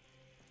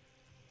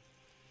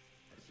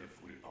 As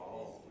if we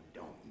all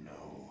don't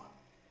know.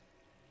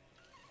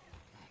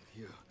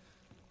 You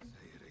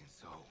say it ain't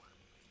so.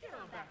 Get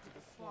on back to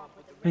the swamp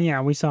with the And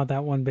yeah, we saw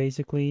that one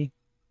basically.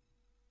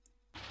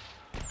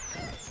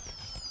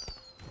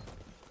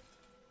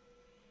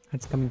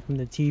 That's coming from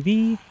the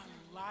TV.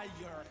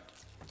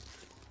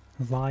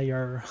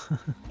 Liar.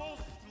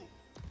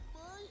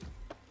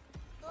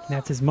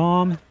 That's his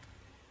mom.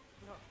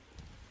 No,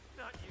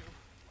 not you.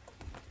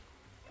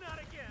 Not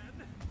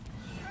again.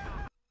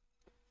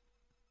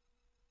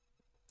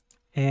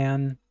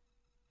 And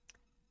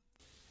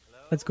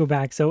let's go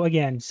back. So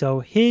again, so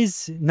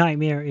his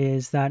nightmare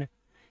is that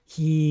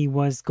he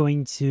was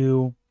going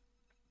to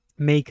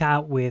make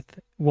out with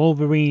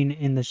Wolverine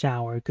in the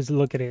shower. Because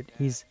look at it.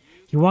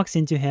 He walks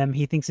into him.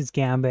 He thinks it's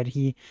Gambit.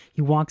 He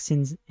walks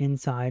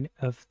inside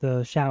of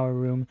the shower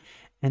room.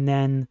 And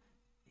then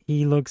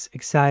he looks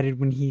excited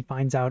when he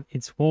finds out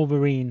it's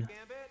Wolverine.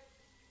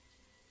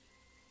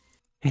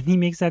 And he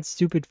makes that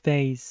stupid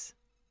face.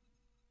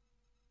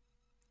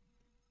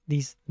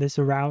 This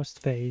aroused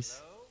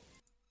face.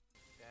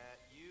 That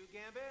you,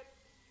 Gambit?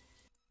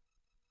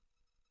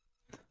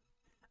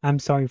 I'm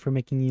sorry for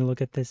making you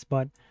look at this,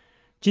 but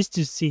just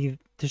to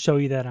show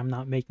you that I'm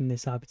not making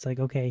this up. It's like,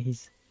 okay, he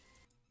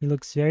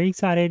looks very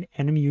excited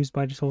and amused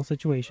by this whole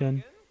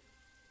situation.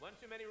 One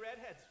too many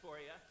redheads for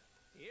you.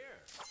 Here.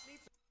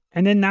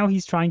 And then now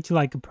he's trying to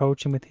like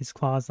approach him with his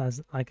claws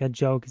as like a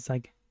joke. It's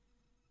like,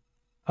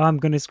 oh, I'm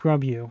gonna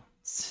scrub you.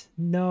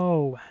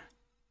 No.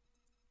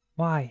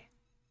 Why?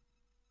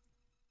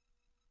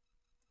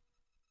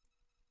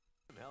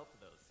 Some help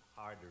with those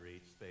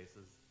hard-to-reach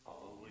spaces.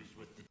 Always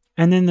with the...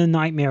 And then the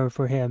nightmare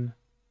for him,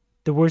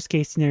 the worst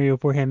case scenario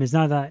for him is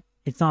not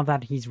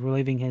that he's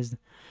reliving his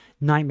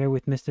nightmare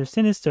with Mr.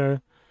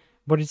 Sinister,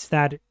 but it's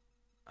that,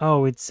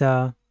 oh, it's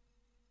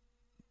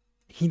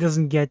he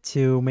doesn't get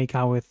to make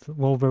out with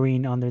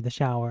Wolverine under the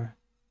shower.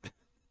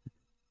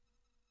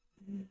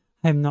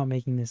 I'm not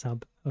making this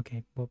up.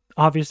 Okay, well,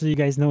 obviously you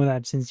guys know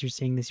that since you're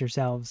seeing this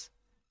yourselves.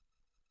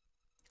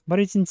 But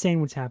it's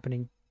insane what's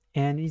happening.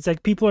 And it's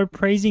like people are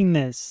praising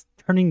this,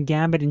 turning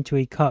Gambit into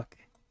a cuck.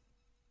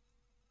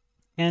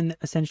 And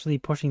essentially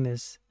pushing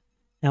this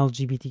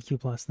LGBTQ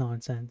plus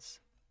nonsense.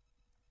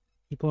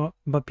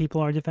 But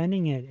people are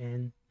defending it,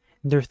 and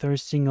they're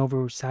thirsting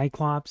over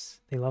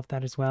Cyclops. They love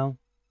that as well.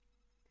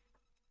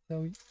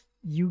 So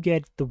you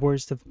get the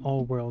worst of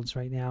all worlds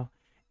right now.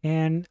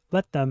 And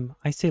let them.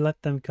 I say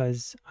let them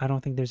because I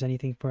don't think there's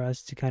anything for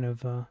us to kind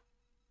of...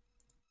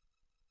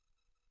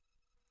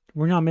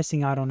 we're not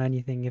missing out on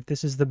anything. If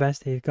this is the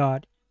best they've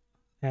got,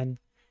 and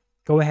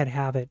go ahead,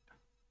 have it.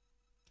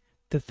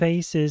 The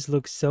faces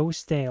look so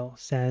stale,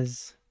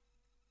 says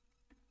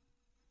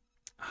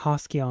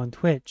Hosky on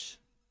Twitch.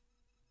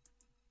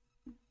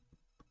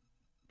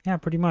 Yeah,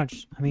 pretty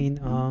much. I mean,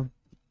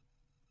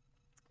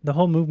 the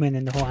whole movement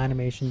and the whole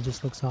animation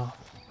just looks off.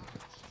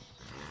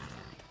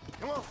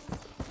 Come on.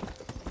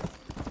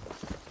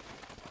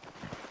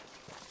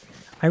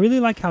 I really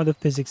like how the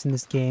physics in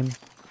this game,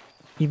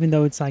 even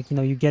though it's like, you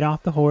know, you get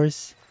off the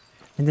horse,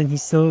 and then he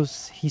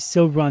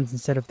still runs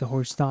instead of the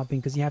horse stopping,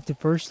 because you have to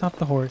first stop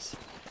the horse,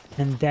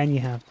 and then you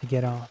have to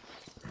get off.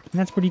 And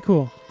that's pretty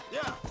cool.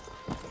 Yeah.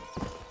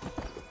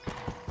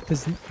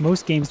 Because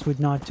most games would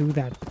not do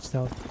that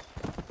stuff.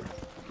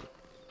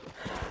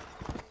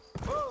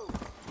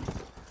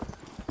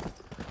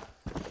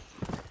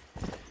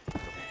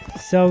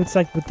 So it's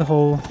like with the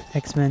whole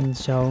X-Men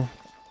show.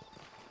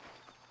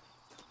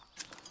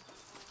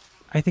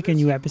 I think a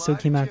new episode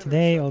came out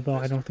today, although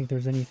I don't think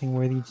there's anything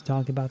worthy to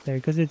talk about there,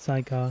 because it's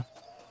like an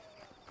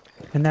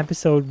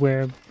episode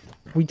where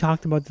we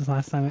talked about this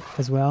last time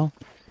as well.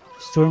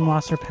 Storm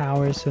lost her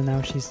powers, so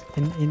now she's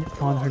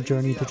on her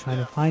journey to try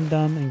to find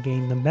them and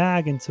gain them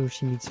back, and so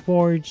she meets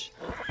Forge.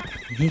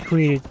 And he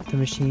created the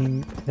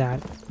machine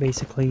that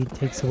basically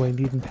takes away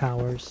mutant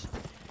powers.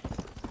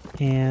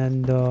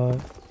 And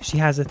she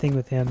has a thing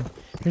with him.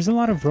 There's a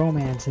lot of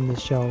romance in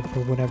this show for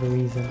whatever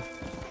reason.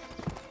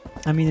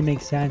 I mean, it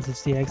makes sense,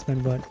 it's the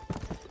X-Men, but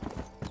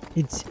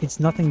it's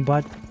nothing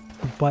but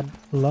but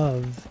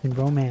love and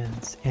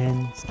romance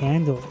and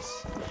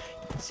scandals.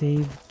 You can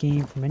save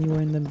game from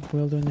anywhere in the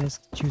wilderness.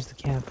 Choose the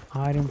camp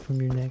item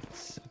from your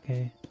next.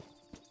 Okay.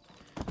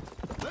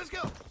 Let's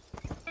go.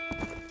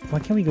 Why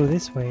can't we go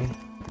this way?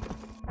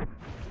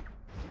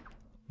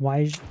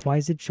 Why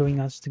is it showing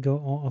us to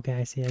go? Oh, okay,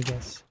 I see. I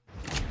guess.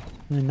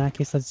 In that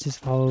case, let's just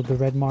follow the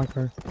red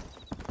marker.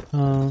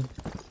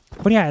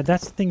 But yeah,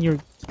 that's the thing you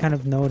kind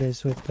of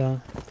notice with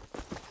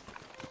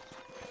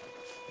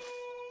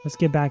let's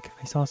get back.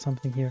 I saw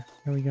something here.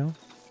 There we go.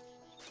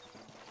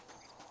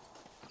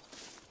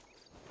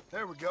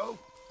 There we go.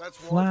 That's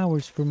one.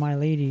 Flowers for my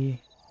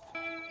lady.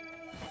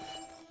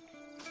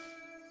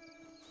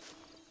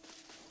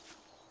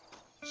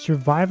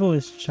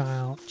 Survivalist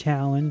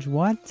challenge.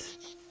 What?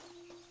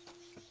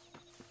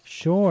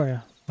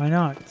 Sure. Why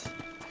not?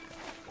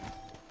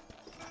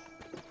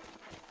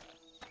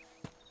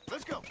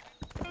 Let's go.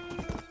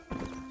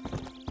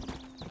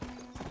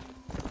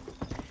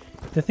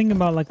 The thing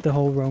about like the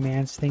whole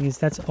romance thing is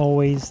that's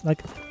always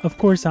like, of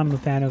course I'm a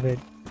fan of it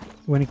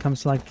when it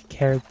comes to like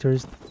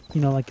characters, you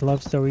know, like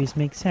love stories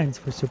make sense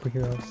for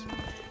superheroes.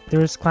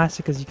 They're as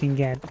classic as you can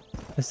get,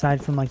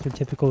 aside from like your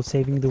typical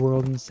saving the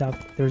world and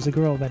stuff. There's a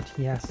girl that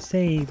he has to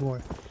save,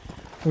 or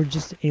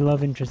just a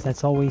love interest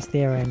that's always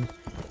there and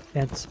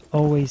that's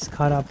always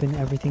caught up in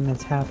everything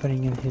that's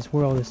happening in his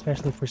world,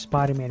 especially for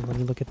Spider-Man when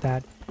you look at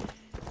that.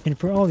 And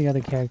for all the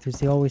other characters,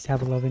 they always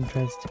have a love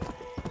interest.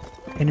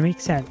 And it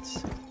makes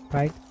sense,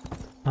 right?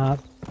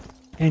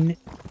 And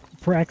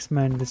for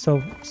X-Men, the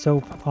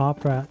soap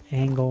opera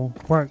angle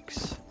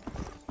works.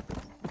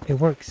 It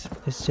works.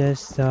 It's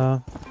just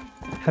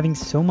having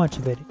so much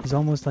of it is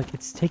almost like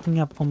it's taking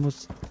up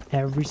almost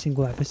every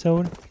single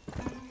episode.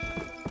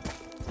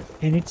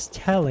 And it's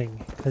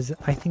telling, because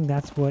I think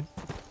that's what,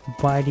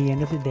 by the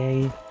end of the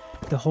day,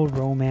 the whole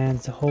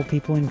romance, the whole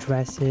people in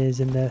dresses,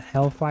 and the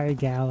Hellfire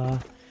Gala,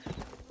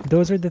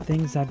 those are the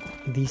things that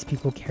these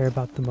people care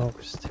about the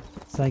most.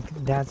 It's like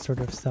that sort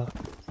of stuff.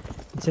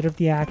 Instead of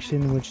the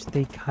action, which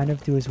they kind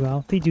of do as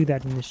well. They do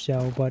that in the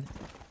show, but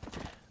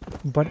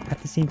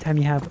at the same time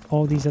you have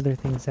all these other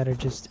things that are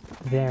just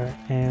there.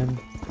 And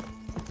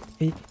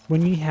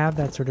when you have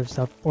that sort of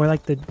stuff, or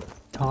like the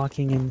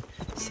talking and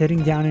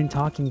sitting down and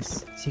talking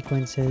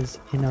sequences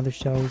in other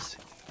shows.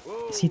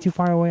 Is he too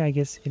far away? I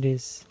guess it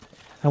is.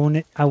 I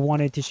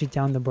wanted to shoot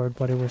down the bird,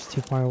 but it was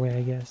too far away,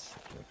 I guess.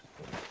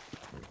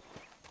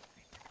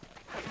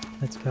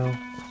 Let's go.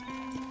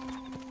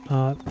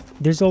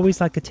 There's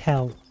always like a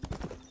tell,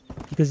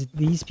 because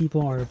these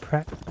people are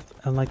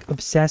like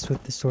obsessed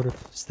with this sort of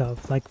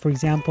stuff. Like, for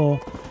example,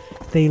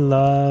 they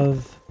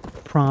love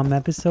prom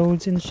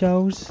episodes in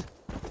shows,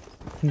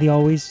 and the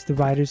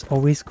writers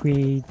always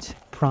create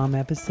prom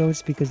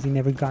episodes because they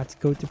never got to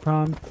go to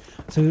prom,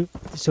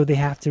 so they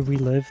have to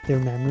relive their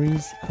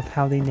memories of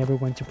how they never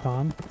went to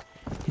prom.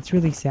 It's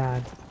really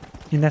sad,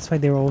 and that's why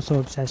they're also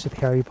obsessed with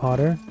Harry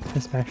Potter,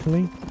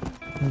 especially,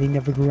 and they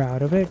never grew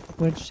out of it.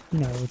 Which, you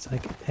know, it's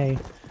like, hey,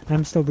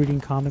 I'm still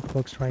reading comic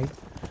books, right?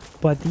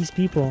 But these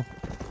people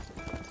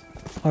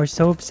are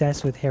so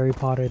obsessed with Harry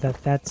Potter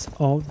that that's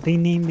all they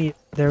name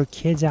their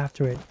kids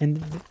after it,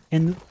 and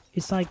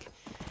it's like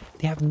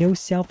they have no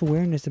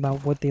self-awareness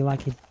about what they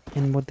like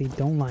and what they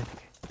don't like.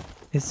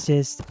 It's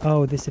just,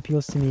 oh, this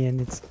appeals to me,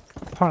 and it's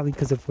partly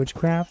because of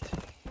witchcraft,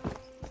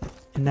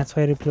 and that's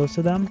why it appeals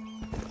to them.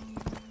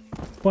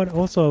 But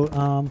also,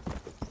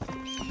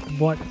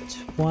 what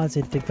was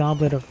it? The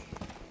Goblet of...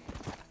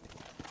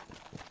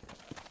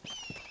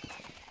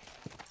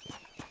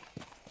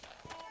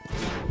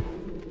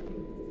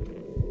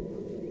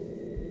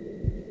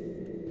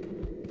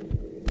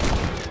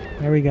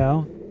 There we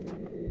go.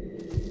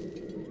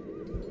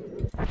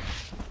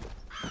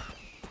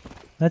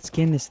 Let's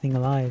skin this thing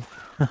alive.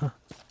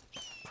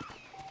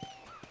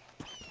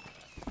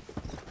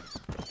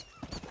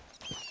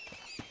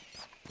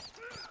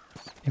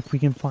 If we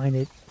can find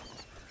it.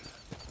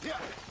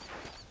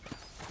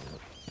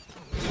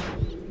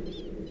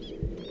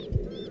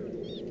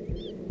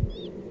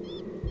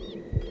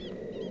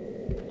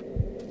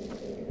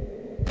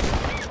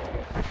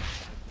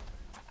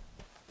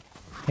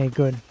 Okay,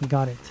 good. We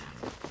got it.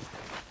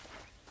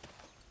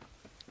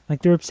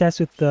 Like, they're obsessed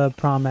with the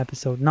prom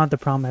episode. Not the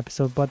prom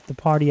episode, but the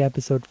party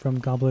episode from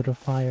Goblet of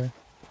Fire.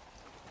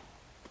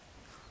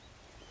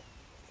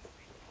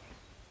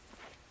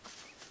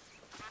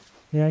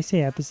 Did I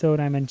say episode?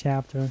 I meant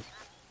chapter.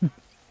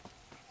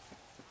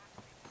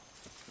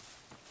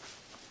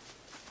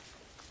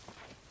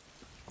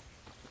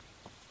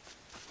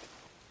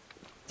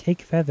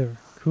 Take feather.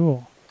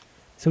 Cool.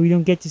 So we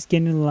don't get to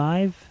skin it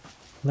alive?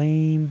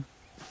 Lame.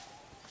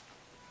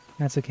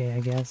 That's okay, I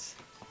guess.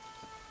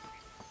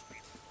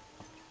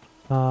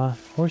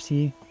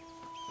 Horsey.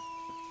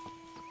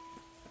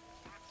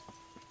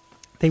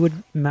 They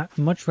would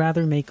much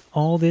rather make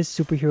all this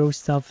superhero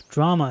stuff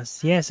dramas.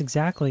 Yes,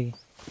 exactly.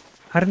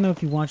 I don't know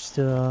if you watched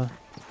the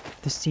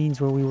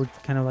scenes where we were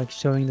kind of like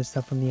showing the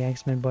stuff from the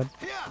X-Men, but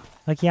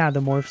like, yeah,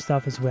 the morph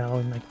stuff as well,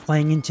 and like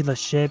playing into the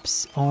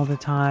ships all the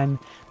time,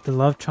 the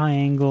love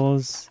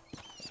triangles.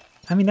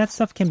 I mean, that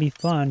stuff can be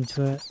fun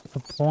to a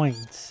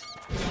point.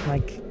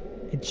 Like,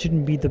 it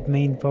shouldn't be the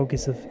main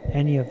focus of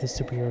any of the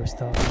superhero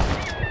stuff.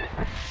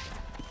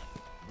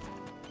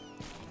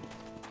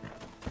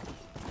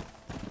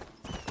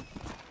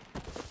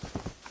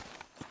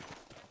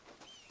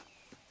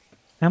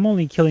 I'm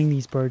only killing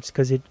these birds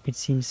because it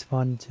seems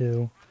fun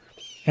too.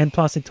 And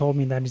plus it told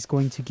me that it's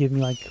going to give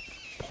me like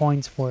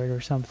points for it or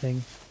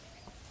something.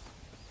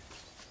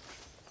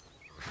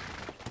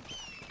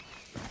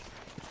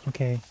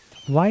 Okay.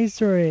 Why is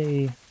there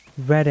a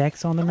red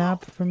X on the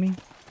map for me?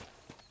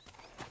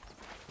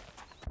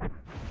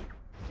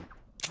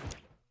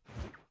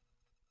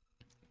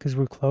 Because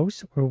we're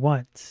close or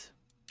what?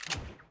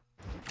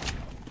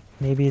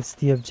 Maybe it's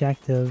the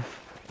objective.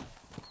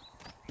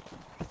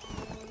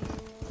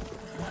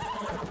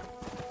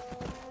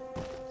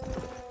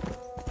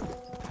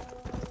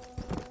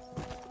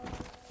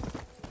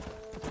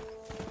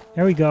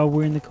 There we go,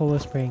 we're in the Cola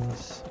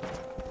Springs.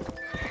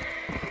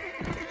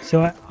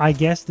 So I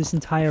guess this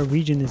entire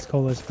region is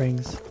Cola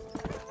Springs.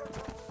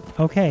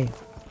 Okay.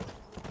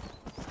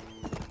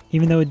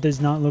 Even though it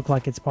does not look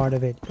like it's part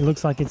of it. It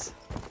looks like it's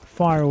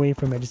far away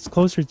from it. It's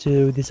closer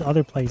to this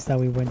other place that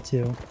we went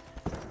to.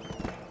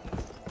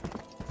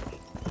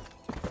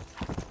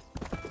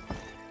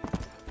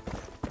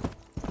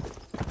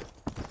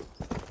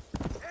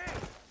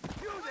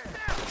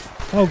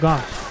 Oh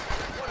gosh.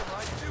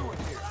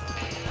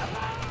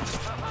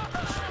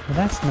 Well,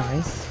 that's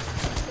nice.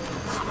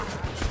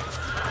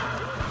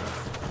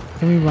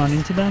 Can we run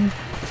into them?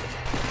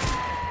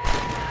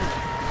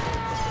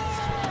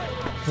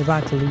 We're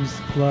about to lose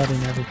blood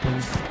and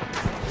everything.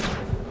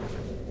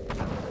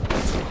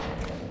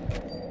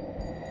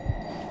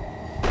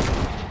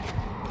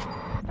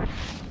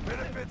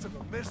 Benefits of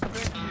a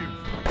misspent youth.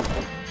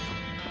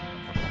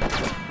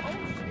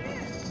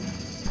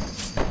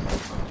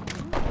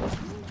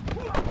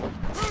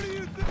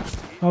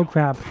 Oh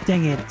crap,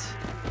 dang it.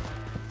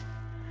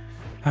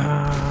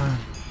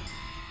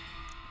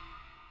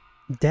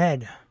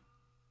 Dead.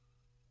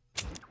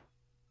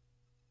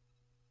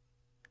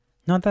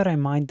 Not that I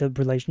mind the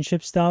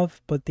relationship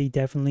stuff, but they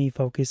definitely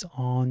focus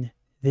on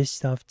this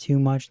stuff too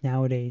much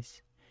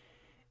nowadays.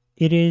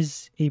 It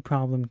is a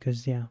problem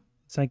because, yeah,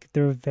 it's like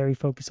they're very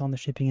focused on the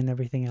shipping and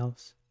everything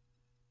else.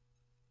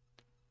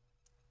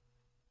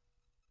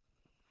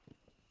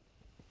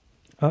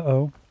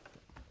 Uh-oh.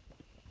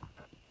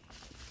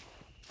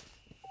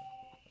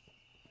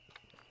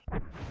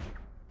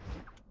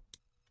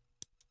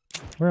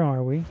 Where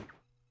are we?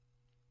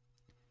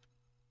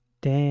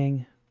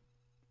 Dang.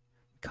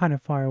 Kind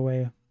of far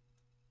away.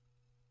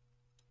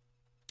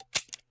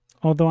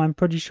 Although I'm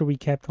pretty sure we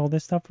kept all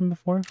this stuff from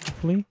before,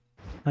 hopefully.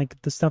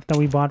 Like the stuff that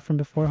we bought from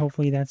before,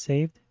 hopefully that's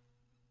saved.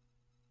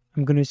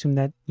 I'm gonna assume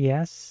that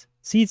yes.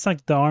 See, it's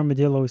like the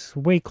armadillo is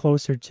way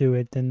closer to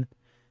it than...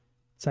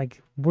 It's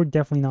like, we're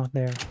definitely not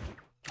there.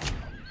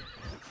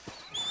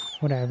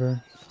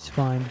 Whatever. It's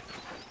fine.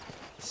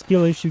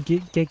 Skill issue,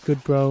 get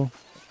good, bro.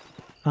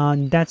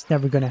 That's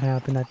never gonna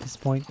happen at this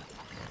point.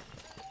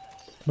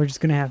 We're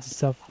just gonna have to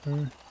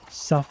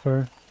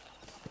suffer.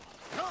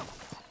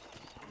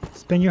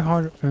 Spend your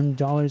hard-earned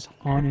dollars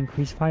on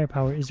increased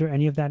firepower. Is there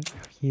any of that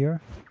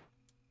here?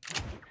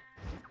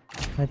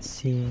 Let's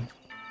see.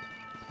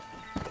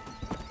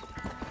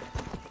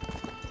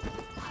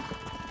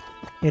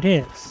 It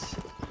is.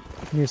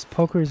 There's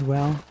poker as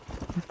well.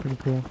 That's pretty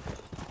cool.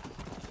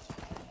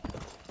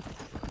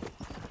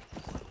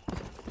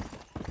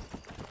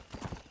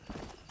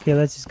 Okay,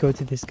 let's just go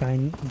to this guy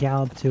and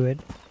gallop to it.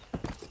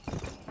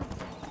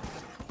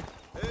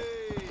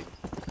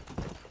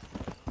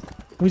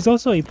 It was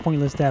also a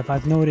pointless death.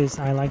 I've noticed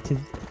I like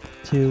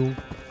to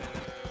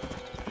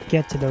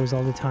get to those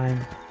all the time.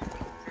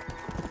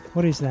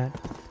 What is that?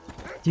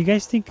 Do you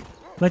guys think?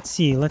 Let's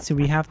see.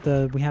 We have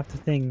the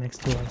thing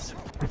next to us.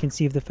 We can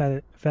see if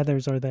the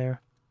feathers are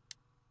there.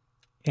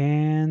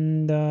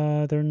 And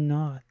they're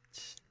not.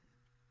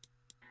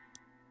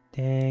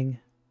 Dang.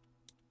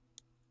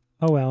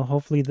 Oh well,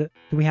 hopefully do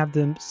we have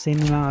the same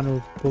amount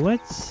of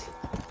bullets?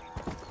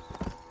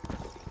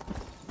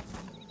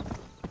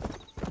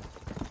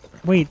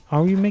 Wait,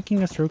 are we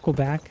making a circle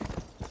back?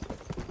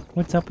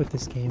 What's up with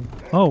this game?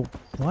 Oh,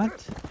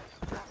 what?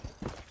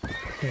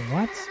 Wait,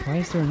 what? Why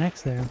is there an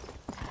X there?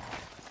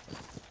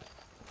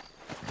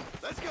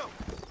 Let's go.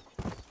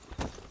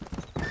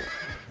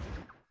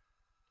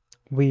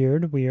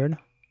 Weird.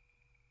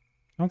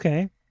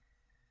 Okay.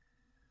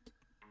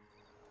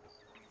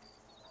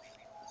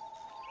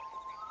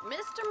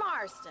 Mr.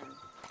 Marston,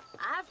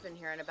 I've been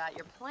hearing about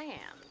your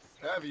plans.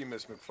 Have you,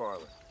 Miss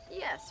McFarland?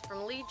 Yes,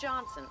 from Lee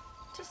Johnson.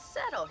 To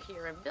settle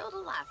here and build a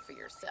life for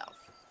yourself.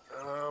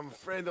 I'm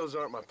afraid those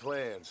aren't my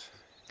plans.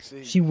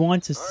 See, She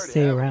wants us to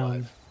stay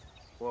around.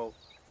 Well,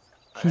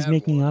 She's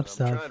making up I'm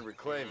stuff. trying to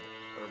reclaim it.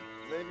 Or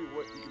maybe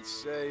what you could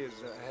say is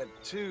I had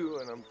two,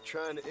 and I'm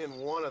trying to end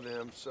one of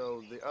them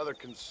so the other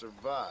can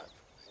survive.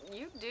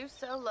 You do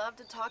so love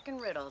to talk in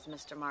riddles,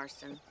 Mr.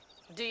 Marston.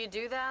 Do you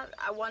do that,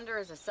 I wonder,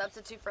 as a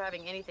substitute for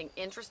having anything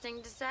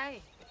interesting to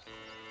say?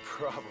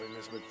 Probably,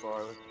 Miss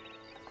McFarland.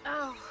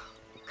 Oh,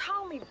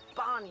 Call me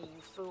Bonnie,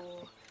 you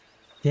fool.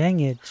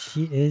 Dang it,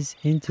 she is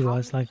into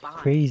us like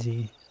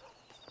crazy.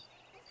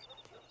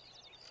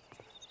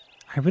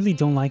 I really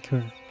don't like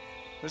her.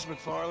 Miss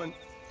McFarland,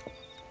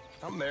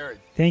 I'm married.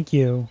 Thank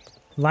you.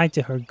 Lied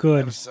to her. I have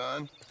Good. a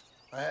son.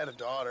 I had a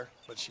daughter,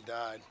 but she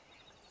died.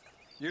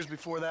 Years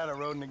before that, I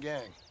rode in a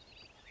gang.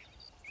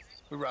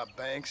 We robbed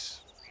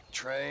banks,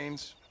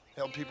 trains,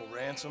 held people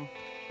ransom.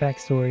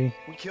 Backstory.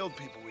 We killed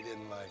people we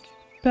didn't like.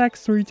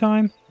 Backstory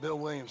time. Bill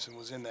Williamson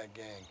was in that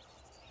gang.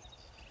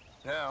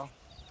 Now,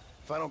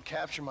 if I don't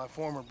capture my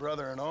former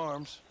brother in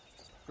arms,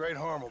 great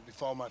harm will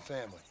befall my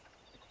family.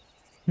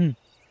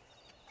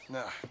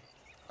 Now,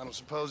 I don't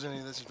suppose any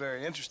of this is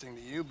very interesting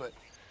to you, but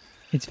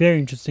It's very I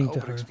interesting hope to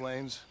it her.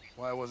 explains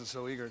why I wasn't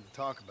so eager to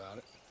talk about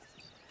it.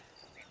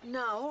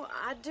 No,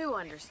 I do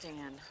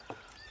understand.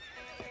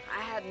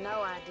 I had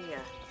no idea.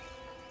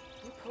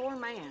 You poor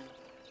man.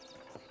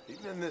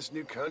 Even in this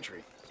new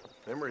country,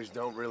 memories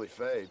don't really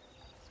fade.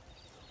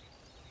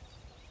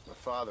 My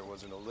father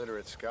was an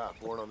illiterate Scot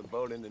born on the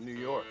boat into New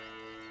York.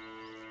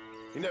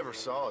 He never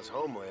saw his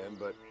homeland,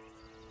 but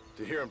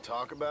to hear him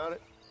talk about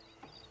it,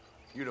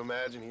 you'd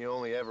imagine he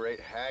only ever ate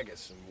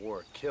haggis and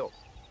wore a kilt.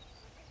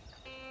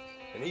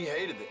 And he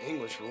hated the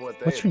English for what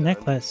they What's had your done to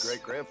his necklace?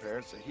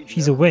 great-grandparents that he'd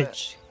She's a never met.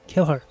 witch.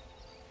 Kill her.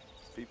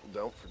 People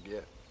don't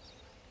forget.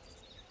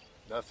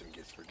 Nothing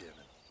gets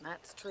forgiven.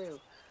 That's true.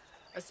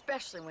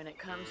 Especially when it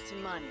comes to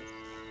money.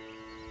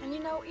 And you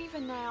know,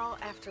 even now,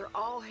 after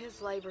all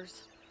his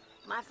labors,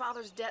 my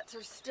father's debts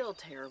are still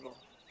terrible.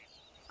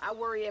 I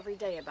worry every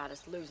day about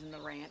us losing the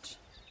ranch.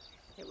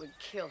 It would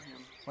kill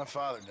him. My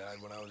father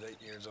died when I was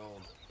 8 years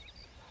old.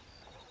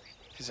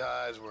 His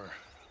eyes were...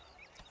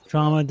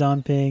 Trauma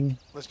dumping.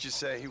 Let's just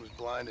say he was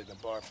blinded in a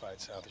bar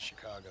fight south of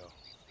Chicago.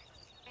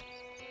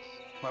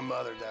 My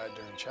mother died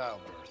during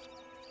childbirth.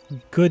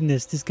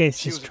 Goodness, this guy's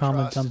She just was a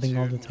trauma dumping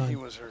all the prostitute, and He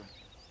time. was her...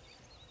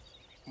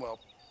 Well,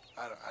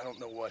 I don't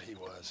know what he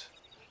was.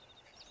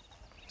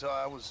 So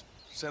I was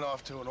sent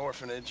off to an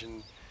orphanage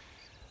and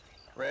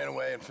ran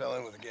away and fell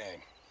in with a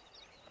gang.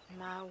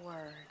 My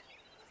word.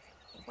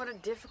 What a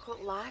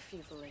difficult life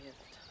you've lived.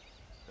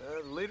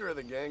 The leader of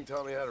the gang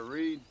taught me how to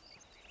read.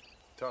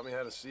 Taught me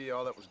how to see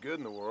all that was good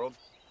in the world.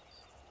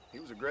 He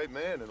was a great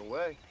man in a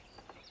way.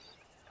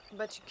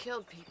 But you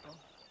killed people.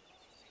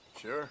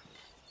 Sure.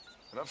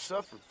 And I've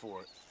suffered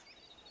for it.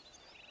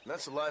 And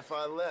that's the life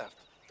I left,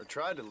 or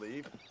tried to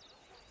leave.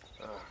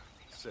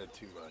 Said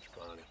too much,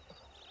 Bonnie.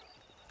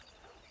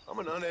 I'm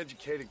an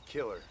uneducated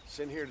killer,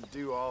 sent here to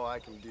do all I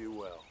can do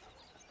well.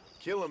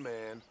 Kill a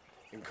man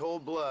in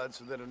cold blood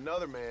so that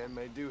another man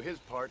may do his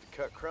part to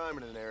cut crime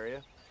in an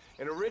area,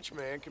 and a rich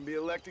man can be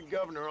elected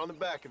governor on the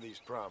back of these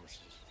promises.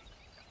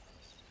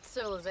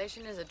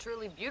 Civilization is a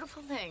truly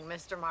beautiful thing,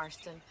 Mr.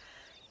 Marston.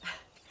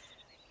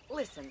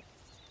 Listen,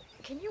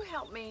 can you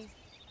help me?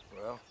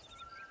 Well,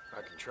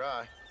 I can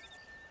try.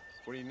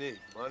 What do you need,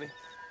 money?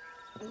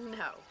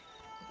 No,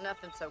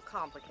 nothing so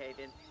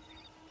complicated.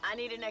 I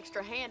need an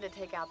extra hand to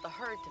take out the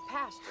herd to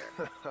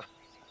pasture.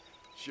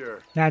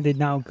 Sure. That did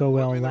not go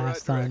well Point me in the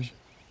last right time. direction.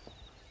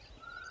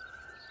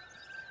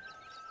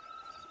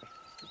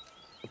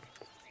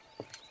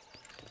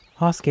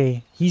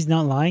 Hosuke, he's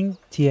not lying?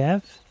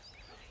 TF?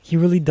 He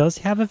really does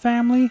have a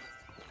family?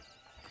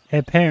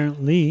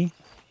 Apparently.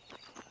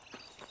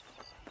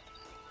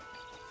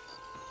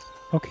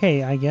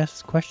 Okay, I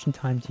guess question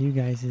time to you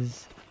guys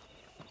is...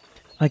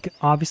 Like,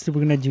 obviously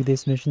we're gonna do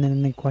this mission, and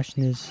then the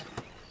question is...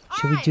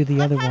 Should we do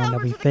the other one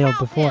that we failed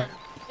before?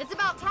 It's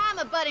about time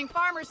a budding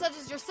farmer such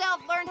as yourself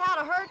learned how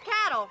to herd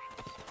cattle.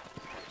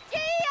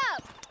 Giddy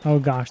up! Oh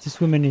gosh, this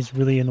woman is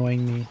really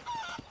annoying me.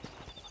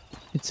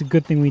 It's a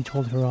good thing we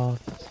told her off.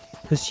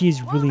 Because she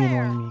is really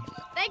annoying me.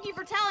 Thank you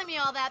for telling me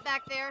all that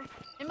back there.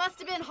 It must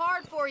have been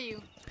hard for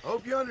you.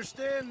 Hope you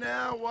understand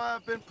now why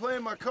I've been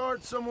playing my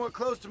cards somewhat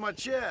close to my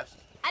chest.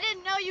 I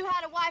didn't know you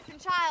had a wife and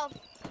child.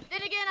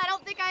 Then again, I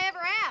don't think I ever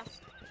asked.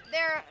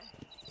 They're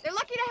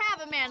lucky to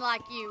have a man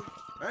like you.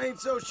 I ain't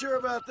so sure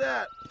about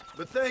that,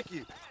 but thank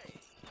you.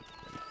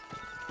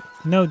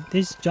 No,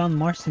 this John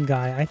Marston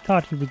guy, I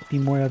thought he would be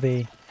more of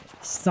a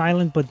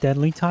silent but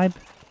deadly type.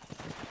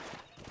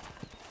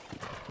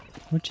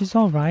 Which is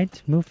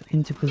alright. Move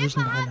into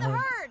position behind the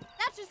herd. Herd!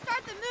 That should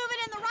start them moving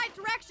in the right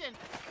direction.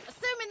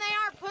 Assuming they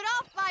aren't put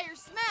off by your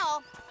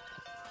smell.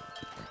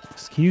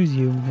 Excuse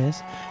you,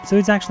 miss. So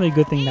it's actually a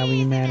good thing that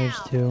we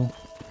managed to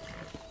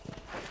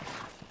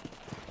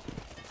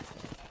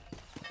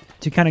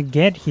kind of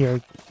get here,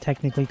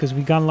 technically, because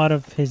we got a lot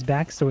of his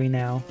backstory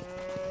now.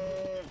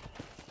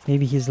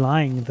 Maybe he's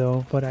lying,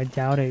 though, but I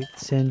doubt it,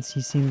 since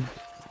he seemed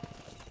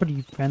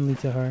pretty friendly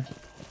to her.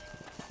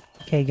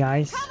 Okay,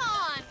 guys. Come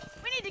on!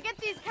 We need to get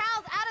these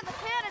cows out of the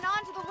pen and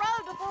onto the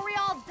road before we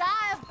all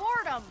die of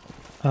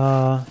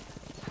boredom.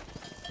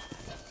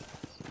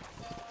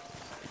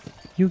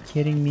 You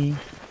kidding me?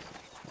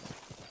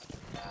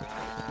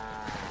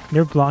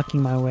 They're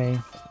blocking my way.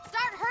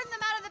 Start herding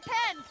them out of the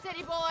pen,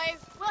 city boy.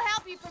 We'll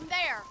help you from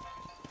there.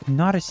 I'm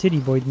not a city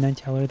boy, didn't I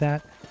tell her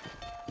that?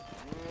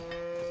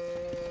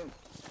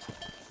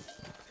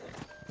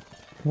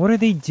 What are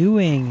they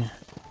doing?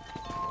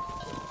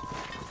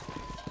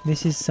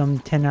 This is some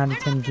 10 out of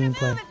 10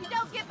 gameplay.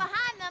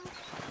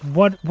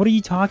 What are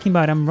you talking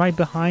about? I'm right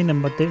behind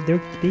them, but they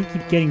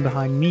keep getting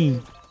behind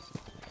me.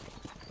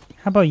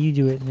 How about you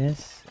do it,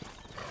 miss?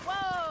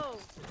 Whoa!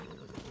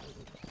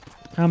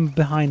 I'm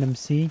behind them,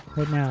 see?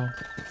 Right now.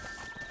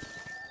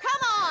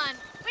 Come on!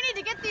 We need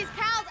to get these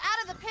cows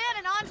out of the pen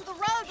and onto the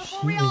road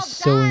before we She all is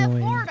so die of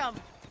annoying. boredom.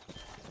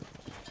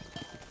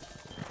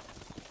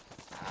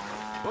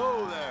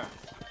 Whoa there.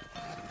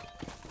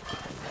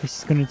 This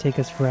is gonna take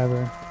us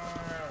forever.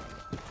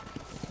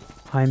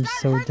 I'm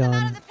so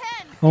done.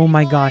 Oh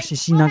my gosh,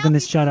 is she not gonna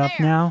shut up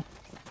now?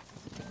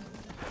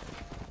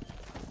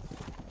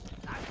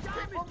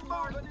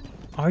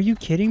 Are you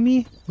kidding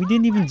me? We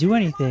didn't even do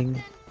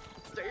anything.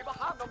 Stay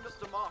behind them,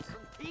 Mr. Marston.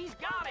 He's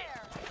got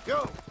it.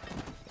 Go.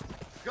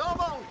 Come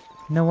on.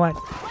 You know what?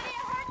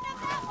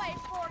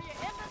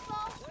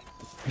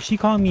 Is she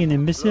calling me an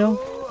imbecile?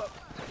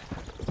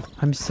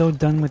 I'm so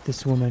done with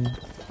this woman.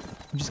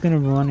 I'm just gonna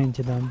run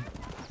into them.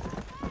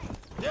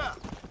 Yeah.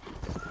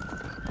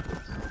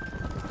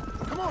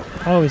 Come on.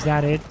 Oh, is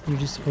that it? You're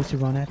just supposed to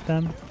run at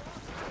them?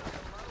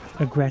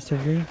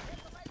 Aggressively?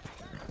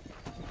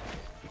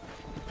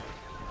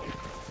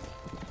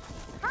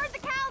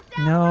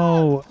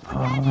 No!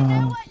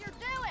 Oh,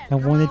 I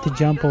wanted to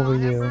jump over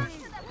you.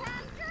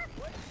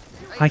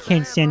 I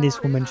can't stand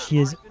this woman. She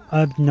is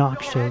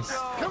obnoxious.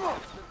 Come on.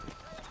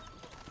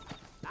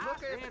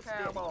 Look at the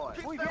cowboy.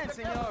 Muy bien,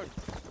 señor.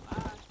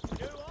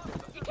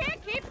 You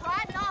can't keep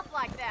riding off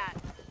like that.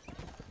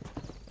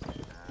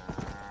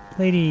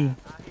 Lady,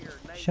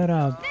 shut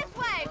up. This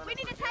way. We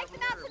need to take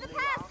them out to the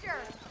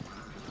pasture.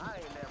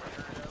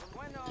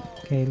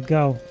 Okay,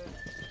 go.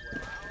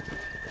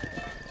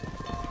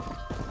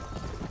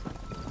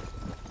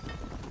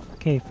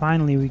 Okay,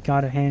 finally we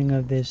got a hang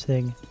of this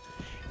thing.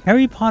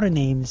 Harry Potter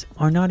names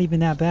are not even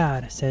that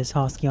bad, says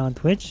Hosky on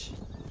Twitch.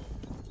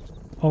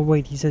 Oh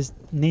wait, he says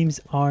names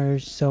are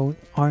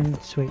somewhat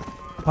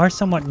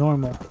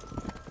normal.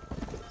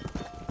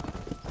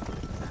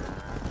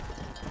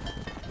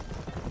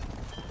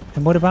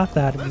 And what about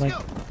that? Like,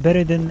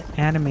 better than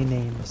anime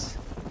names.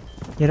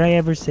 Did I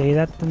ever say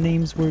that the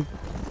names were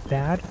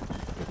bad?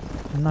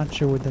 I'm not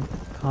sure where the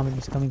comment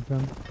is coming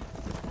from.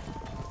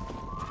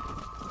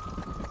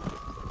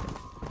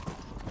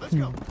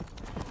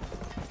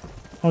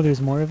 Oh,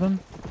 there's more of them?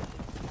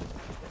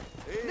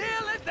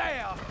 Nearly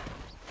there.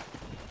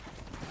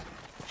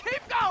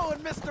 Keep going,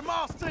 Mr.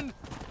 Marston.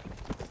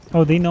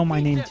 Oh, they know my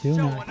name too?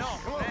 Nice.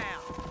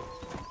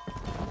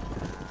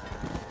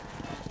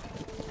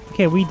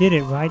 Okay, we did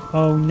it, right?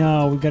 Oh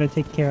no, we gotta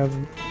take care of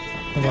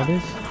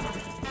others.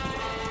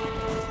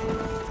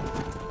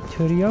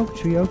 Tree,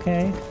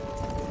 okay.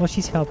 Well,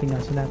 she's helping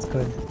us, so that's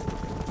good.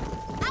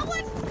 I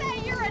wouldn't say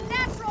you're a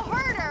natural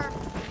herder.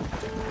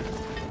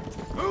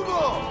 Move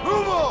on.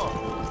 Move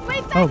on.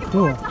 Sweep back Oh, and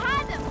cool. forth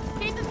behind them.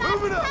 Keep them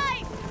nice and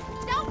tight.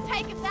 Don't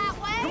take it that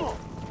way. Come on.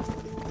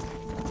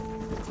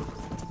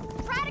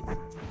 Try to...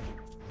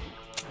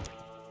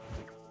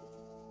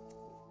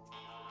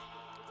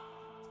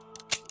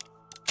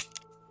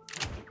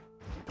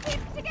 Keep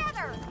it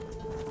together.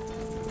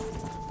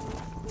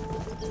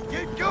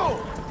 Get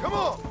going. Come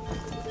on.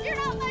 You're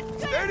not much good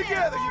Stay at this,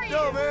 together, are you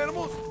dumb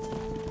animals.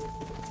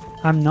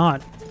 I'm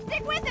not.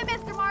 Stick with it,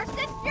 Mr.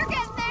 Marston. You're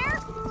getting there.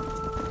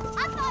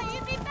 I thought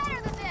you'd be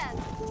better than this.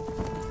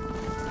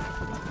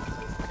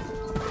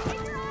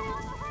 Keep your eye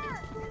on the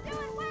herd. You're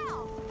doing well.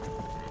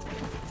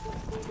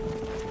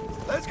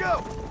 Let's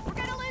go. We're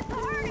gonna lose the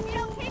herd if you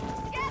don't keep it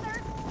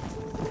together.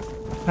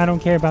 I don't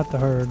care about the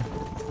herd.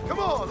 Come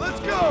on. Let's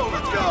go.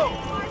 Let's go.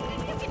 Marston,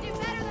 you can do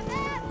better than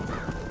that.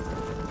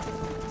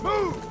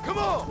 Move. Come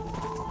on.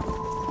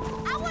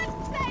 I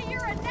wouldn't say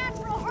you're a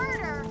natural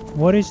herder.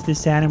 What is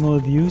this animal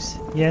abuse?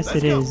 Yes, Let's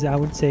it go. is. I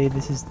would say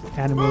this is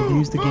animal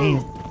abuse, the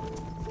game.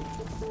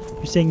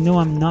 You're saying, no,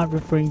 I'm not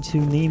referring to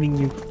naming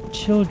your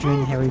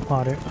children Harry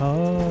Potter.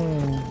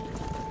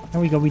 Oh.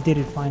 There we go. We did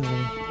it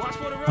finally.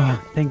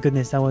 Oh, thank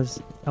goodness. That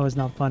was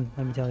not fun,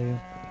 let me tell you.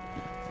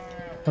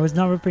 I was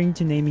not referring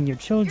to naming your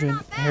children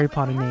a Harry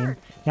Potter name.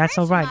 That's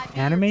alright.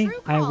 Anime?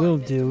 I will,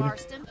 dude.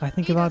 I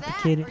think about the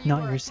kid,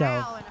 not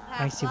yourself.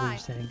 I see what you're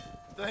saying.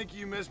 Thank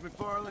you, Miss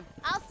McFarland.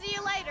 I'll see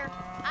you later.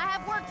 I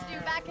have work to do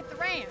back at the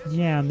ranch.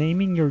 Yeah,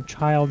 naming your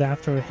child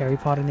after a Harry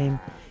Potter name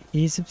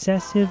is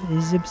obsessive,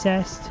 is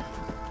obsessed.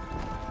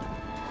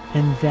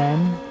 And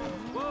then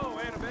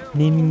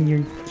naming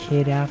your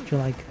kid after,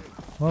 like,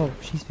 whoa,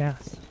 she's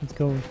fast. Let's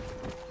go.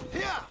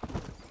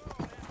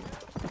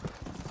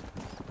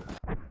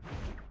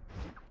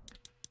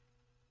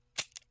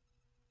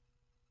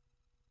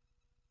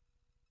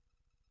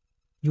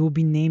 You will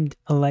be named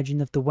a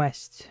Legend of the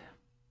West.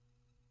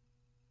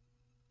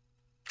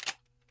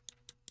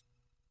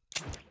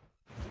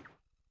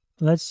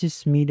 Let's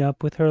just meet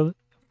up with her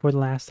for the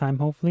last time,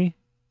 hopefully.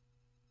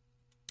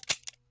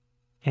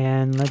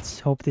 And let's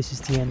hope this is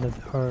the end of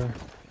her.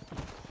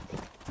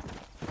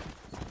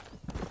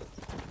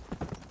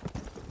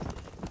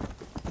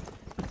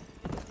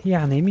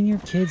 Yeah, naming your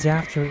kids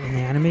after an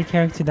anime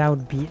character, that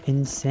would be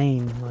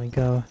insane. Like,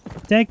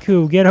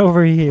 Deku, get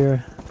over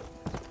here.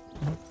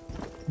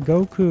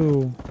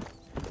 Goku.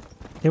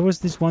 There was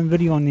this one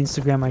video on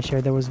Instagram I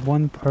shared. There was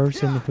one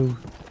person who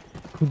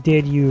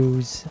did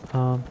use,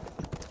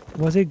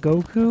 was it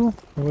Goku?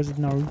 Or was it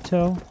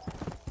Naruto?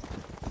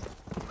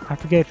 I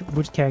forget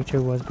which character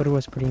it was, but it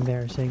was pretty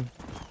embarrassing.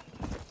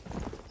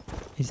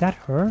 Is that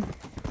her?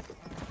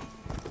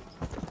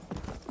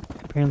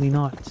 Apparently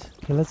not.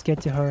 Okay, let's get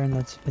to her and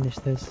let's finish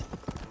this.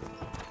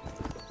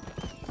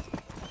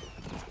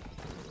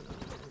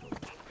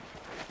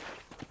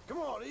 Come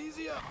on,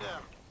 easy up now.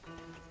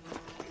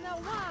 Now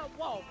why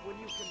walk when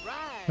you can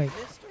ride, Wait.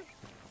 mister?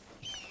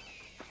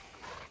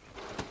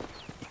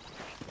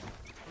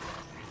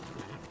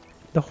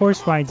 The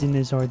horse rides in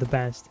this are the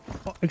best.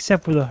 Oh,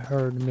 except for the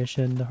herd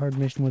mission. The herd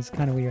mission was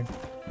kind of weird.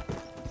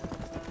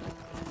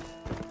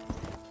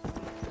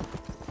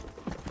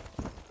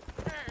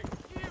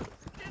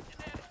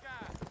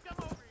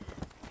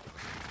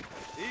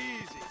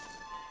 Easy.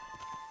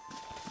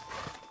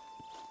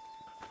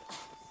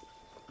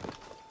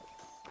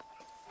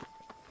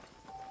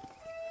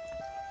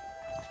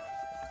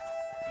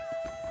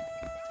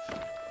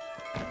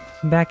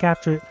 Back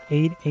after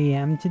 8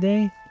 a.m.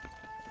 today?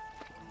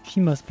 She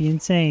must be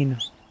insane.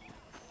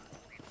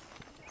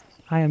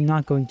 I am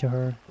not going to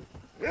her.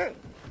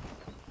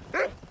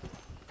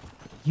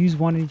 Use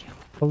one of the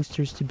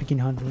posters to begin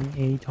hunting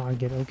a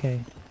target. Okay.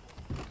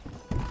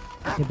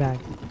 Get back.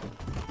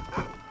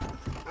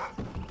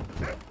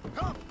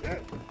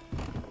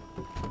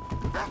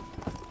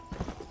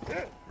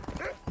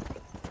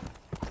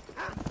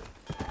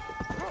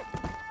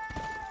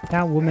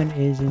 That woman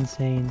is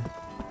insane.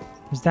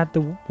 Was that the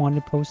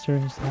wanted poster?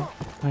 Is that?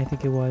 I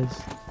think it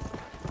was.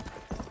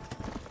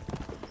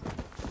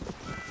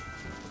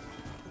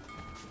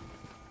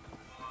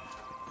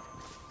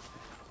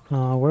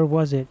 Where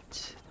was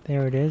it?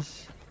 There it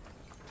is.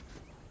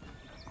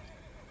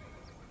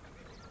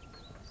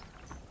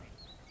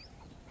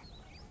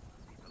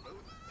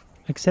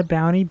 Accept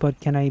bounty, but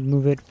can I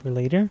move it for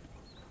later?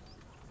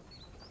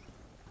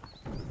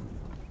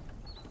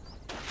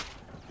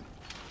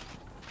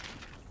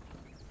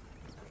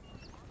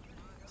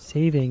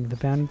 Saving. The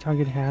bounty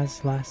target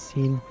has last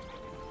seen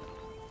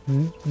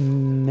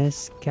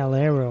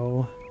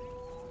Mescalero.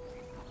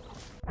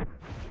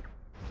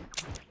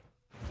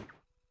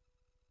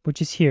 Which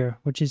is here,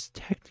 which is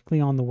technically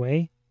on the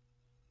way.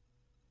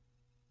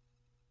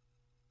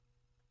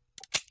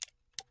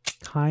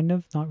 Kind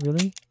of, not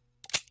really.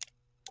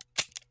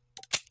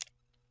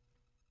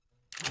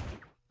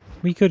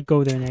 We could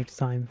go there next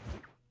time.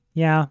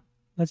 Yeah,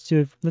 let's do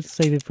it. Let's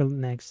save it for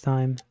next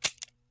time.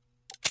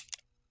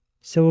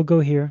 So we'll go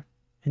here,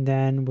 and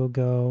then we'll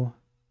go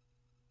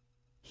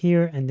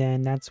here, and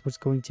then that's what's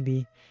going to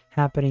be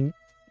happening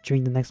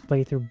during the next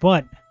playthrough.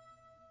 But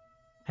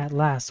at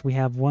last, we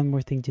have one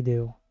more thing to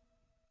do.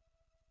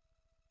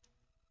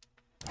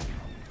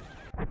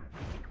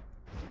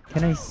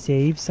 Can I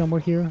save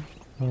somewhere here?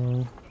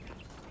 Oh.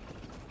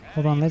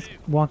 Hold on, let's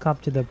walk up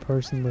to the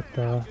person with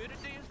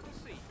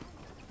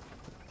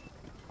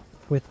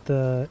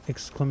the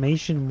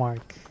exclamation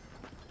mark.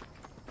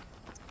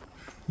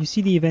 You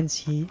see the events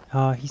he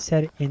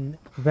said in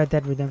Red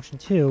Dead Redemption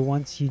 2.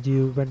 Once you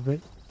do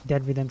Red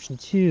Dead Redemption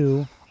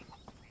 2,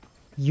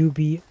 you'll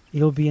be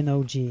an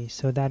OG.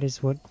 So that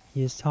is what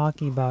he is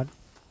talking about.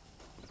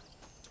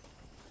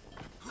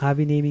 I'll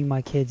be naming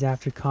my kids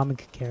after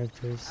comic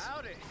characters.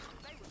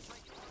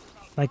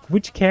 Like,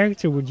 which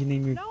character would you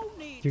name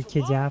your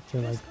kids after?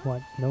 Like,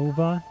 what?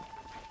 Nova?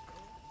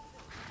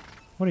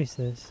 What is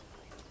this?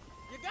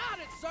 You got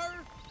it, sir.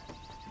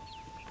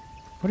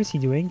 What is he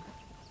doing?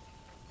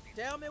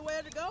 Tell me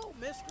where to go,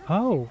 mister.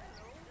 Oh,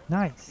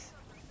 nice.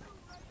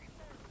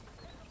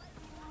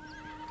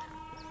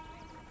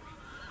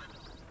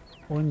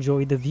 Well,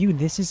 enjoy the view.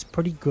 This is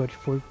pretty good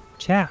for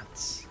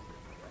chats.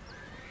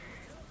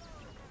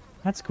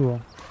 That's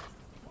cool.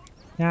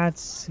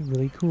 That's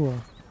really cool.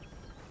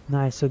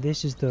 Nice, so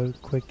this is the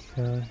quick,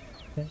 the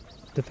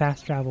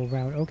fast travel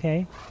route.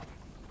 Okay.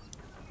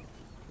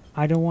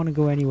 I don't want to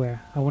go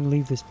anywhere. I want to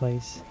leave this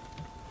place.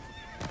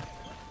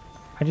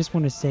 I just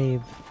want to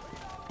save.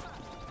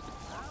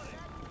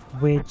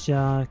 Which,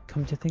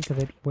 come to think of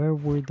it, where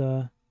were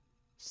the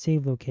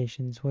save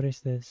locations? What is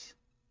this?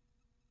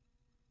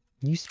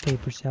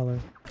 Newspaper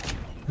seller.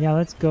 Yeah,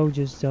 let's go,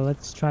 just,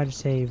 let's try to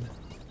save.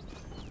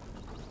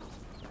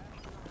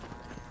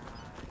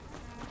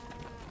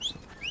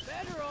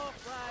 Better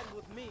off riding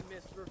with me,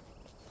 mister.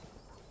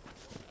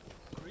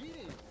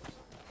 Greetings.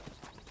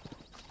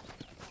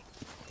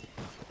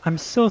 I'm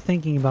still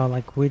thinking about,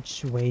 like,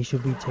 which way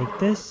should we take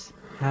this?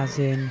 As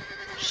in,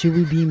 should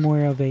we be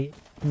more of a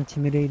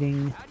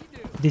intimidating,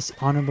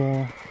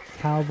 dishonorable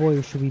cowboy,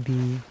 or should we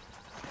be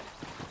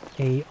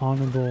a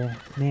honorable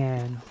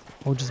man,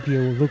 or just be a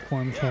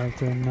lukewarm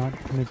character and not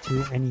commit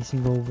to any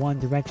single one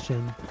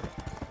direction?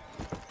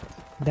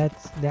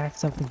 That's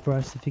something for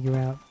us to figure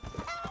out.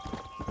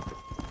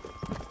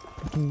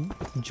 We can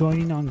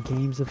join in on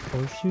games of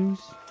horseshoes.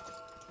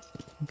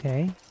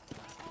 Okay.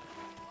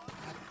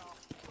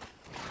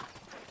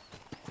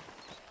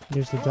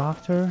 There's the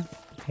doctor.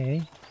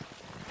 Okay.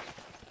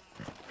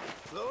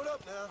 Slow it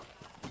up now.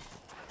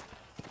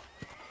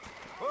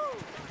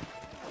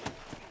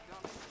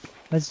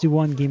 Let's do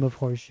one game of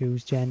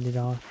horseshoes to end it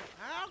off.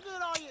 How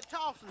good are you at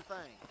tossing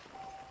things?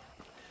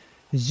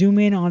 Zoom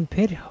in on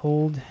pit.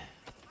 Hold.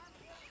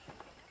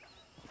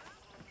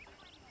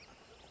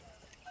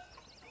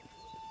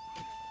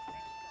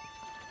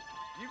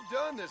 You've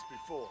done this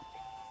before.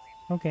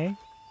 Okay.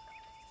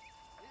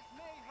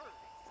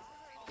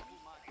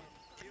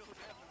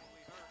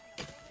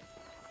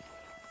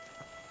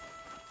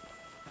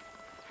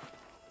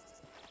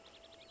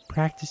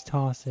 Practice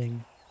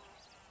tossing.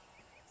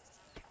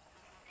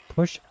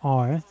 Push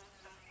R.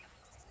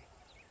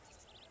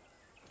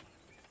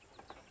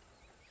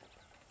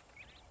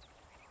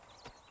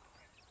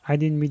 I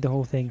didn't read the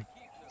whole thing.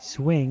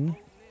 Swing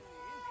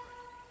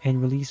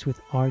and release with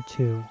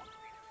R2.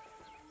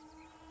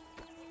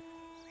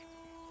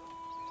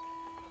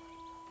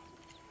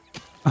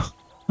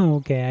 Oh,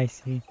 okay, I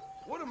see.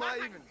 What am I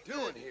even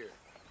doing here?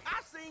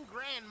 I seen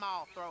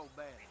Grandma throw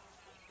better.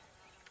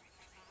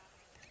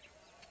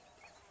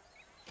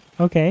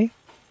 Okay.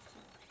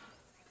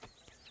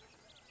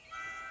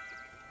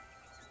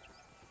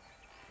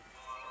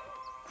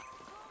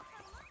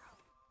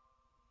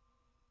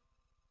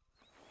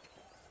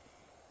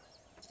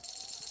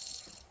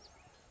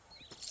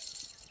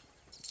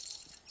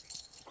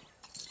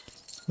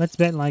 Let's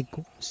bet like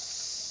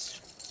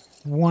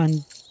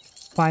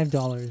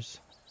 $5.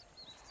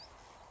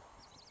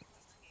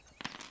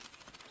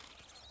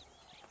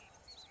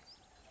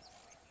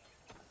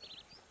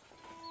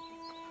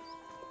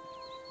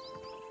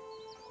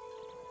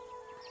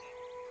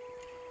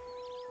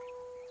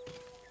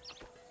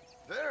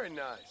 Very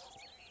nice.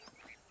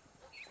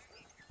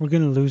 We're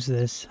gonna lose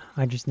this.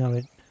 I just know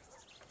it.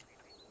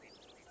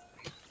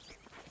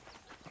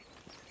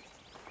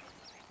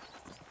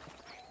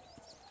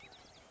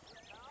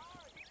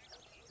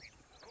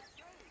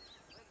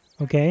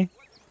 Okay.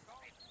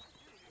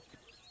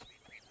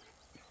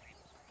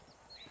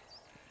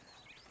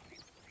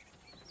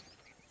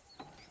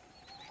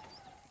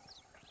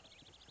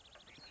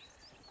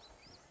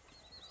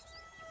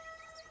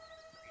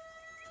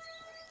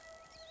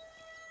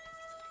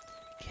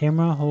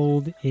 Camera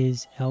hold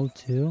is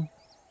L2.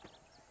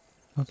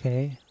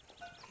 Okay.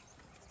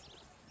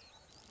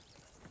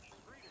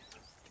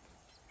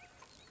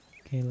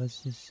 Okay,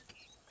 let's just...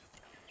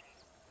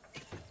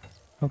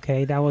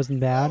 Okay, that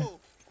wasn't bad.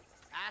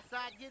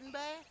 Eyesight getting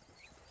bad?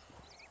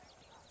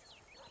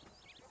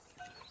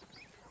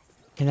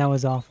 And that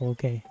was awful,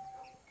 okay.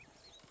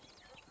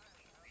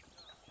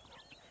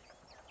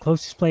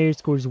 Closest player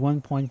scores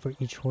 1 point for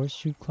each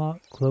horseshoe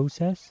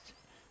closest.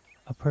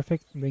 A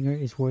perfect ringer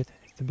is worth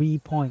 3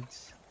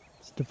 points.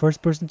 So the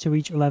first person to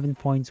reach 11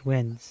 points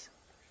wins.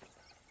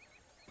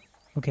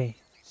 Okay,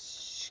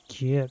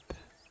 skip.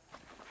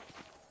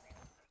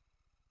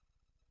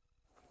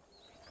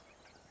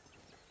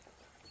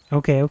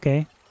 Okay,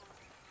 okay.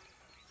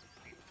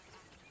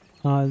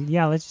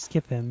 Yeah, let's just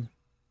skip him.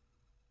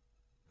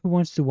 Who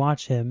wants to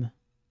watch him?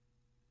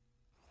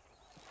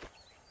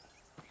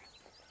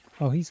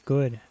 Oh, he's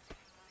good.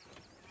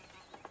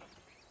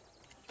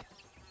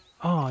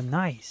 Oh,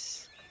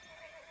 nice.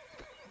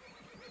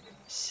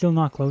 Still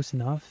not close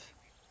enough.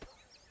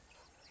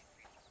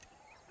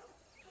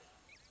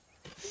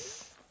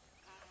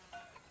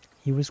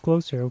 He was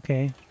closer,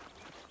 okay.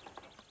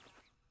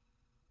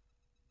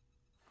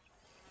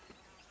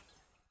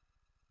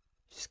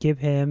 Skip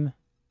him.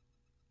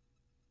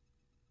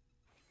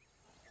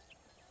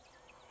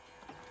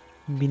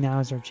 Maybe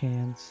now's our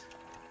chance.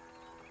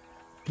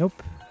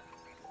 Nope.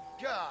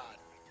 God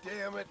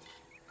damn it.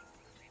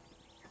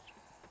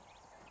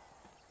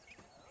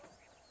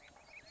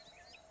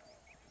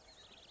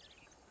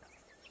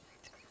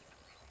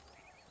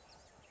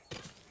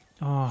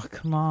 Oh,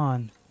 come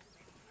on.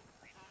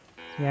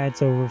 Yeah,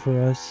 it's over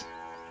for us.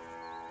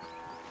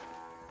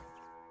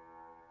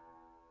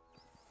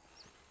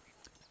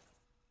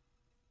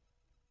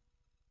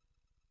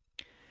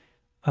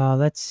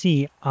 Let's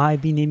see.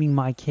 I'd be naming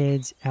my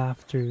kids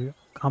after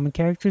common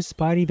characters: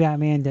 Spidey,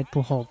 Batman,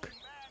 Deadpool, Hulk.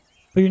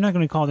 But you're not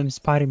going to call them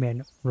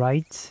Spider-Man,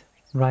 right?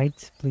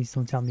 Right? Please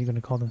don't tell me you're going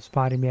to call them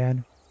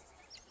Spider-Man.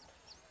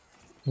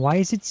 Why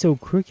is it so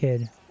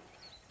crooked?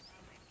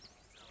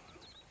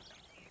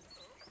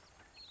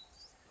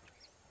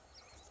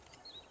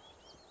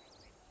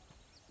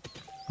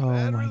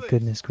 Oh my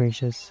goodness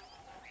gracious.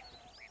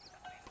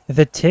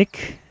 The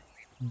Tick,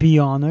 be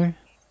honor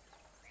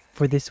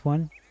for this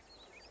one.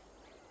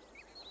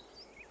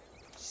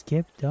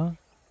 Skip, duh.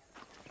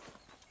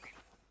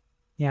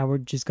 Yeah, we're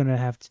just gonna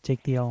have to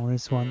take the L on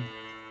this one.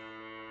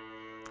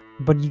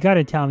 But you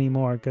gotta tell me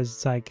more, because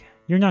it's like,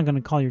 you're not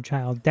gonna call your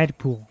child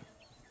Deadpool.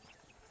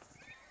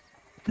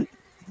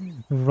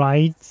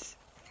 Right?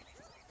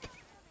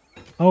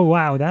 Oh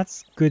wow,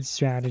 that's good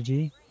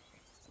strategy.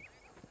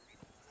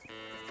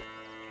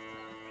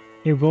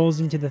 It rolls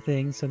into the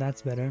thing, so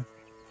that's better.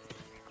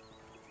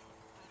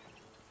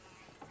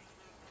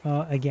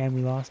 Again,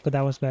 we lost, but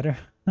that was better.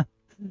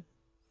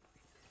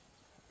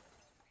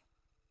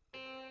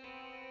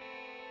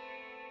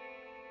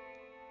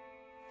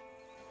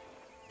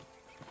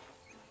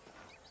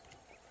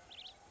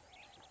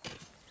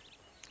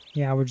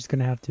 Yeah, we're just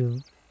gonna have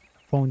to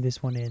phone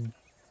this one in.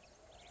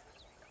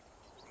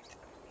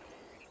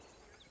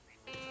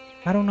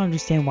 I don't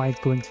understand why it's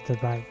going to the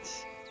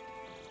right.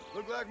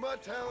 Look like my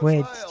talent's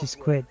Quit, high just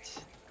elsewhere.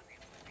 quit.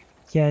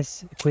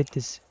 Yes, quit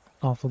this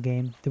awful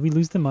game. Did we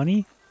lose the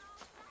money?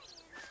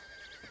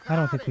 I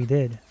don't think we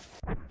did.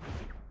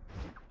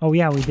 Oh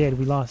yeah, we did.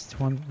 We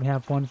lost one. We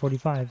have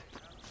 145.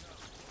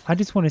 I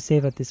just want to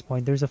save at this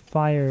point. There's a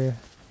fire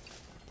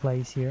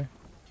place here.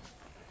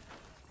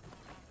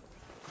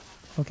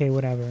 Okay,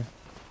 whatever.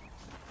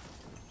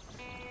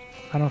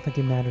 I don't think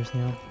it matters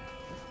now.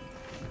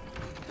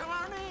 Come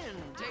on in,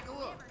 take a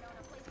look.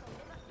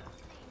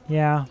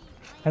 Yeah,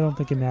 I don't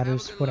think it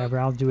matters. Whatever,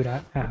 I'll do it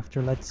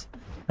after. Let's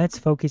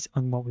focus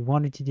on what we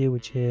wanted to do,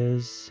 which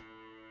is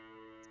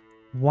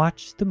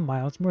watch the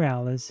Miles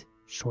Morales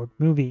short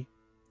movie.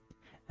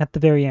 At the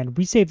very end,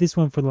 we saved this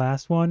one for the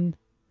last one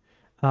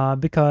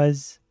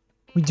because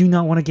we do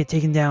not want to get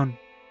taken down.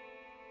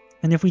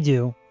 And if we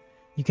do,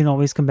 you can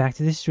always come back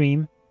to the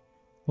stream.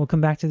 We'll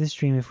come back to the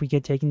stream if we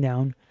get taken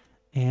down,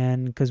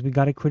 and because we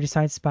got to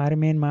criticize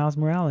Spider-Man Miles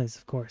Morales,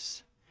 of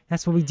course.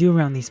 That's what we do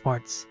around these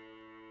parts.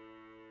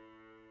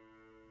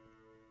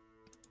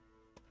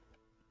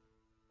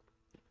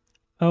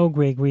 Oh,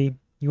 Gregory,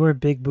 you're a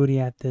big booty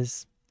at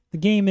this. The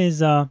game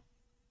is, I'm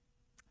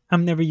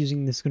never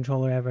using this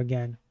controller ever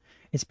again.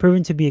 It's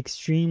proven to be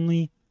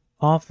extremely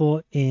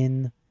awful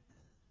in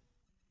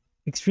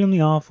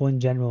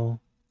general.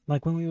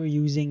 Like when we were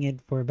using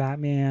it for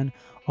Batman,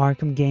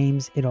 Arkham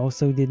games, it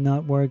also did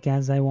not work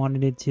as I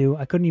wanted it to.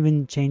 I couldn't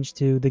even change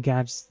to the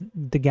gadgets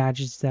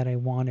that I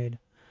wanted.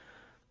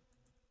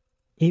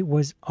 It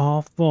was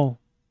awful.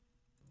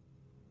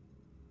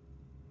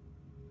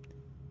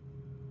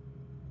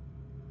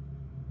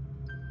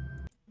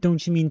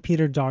 Don't you mean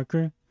Peter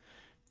Darker?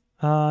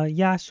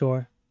 Yeah,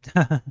 sure.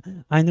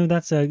 I know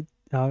that's a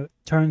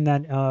term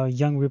that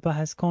Young Ripa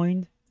has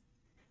coined.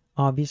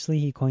 Obviously,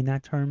 he coined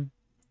that term,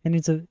 and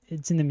it's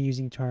an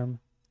amusing term.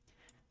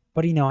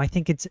 But you know, I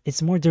think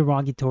it's more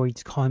derogatory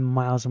to call him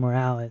Miles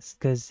Morales,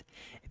 because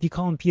if you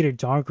call him Peter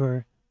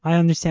Darker, I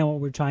understand what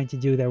we're trying to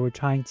do there. We're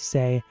trying to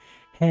say,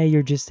 hey,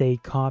 you're just a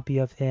copy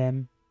of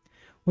him,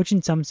 which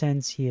in some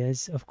sense he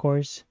is, of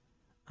course.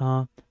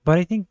 But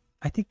I think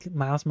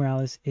Miles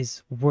Morales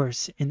is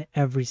worse in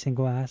every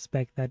single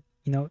aspect. That,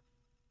 you know,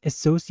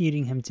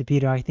 associating him to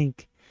Peter, I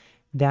think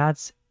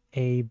that's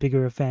a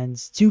bigger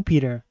offense to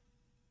Peter.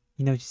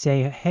 You know, to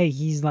say, hey,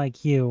 he's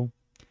like you.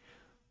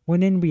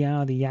 When in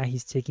reality, yeah,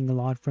 he's taking a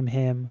lot from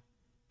him.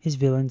 His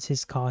villains,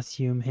 his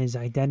costume, his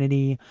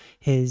identity,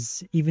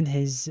 even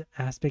his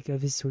aspect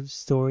of his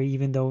story,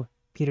 even though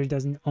Peter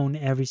doesn't own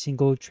every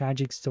single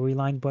tragic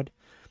storyline, but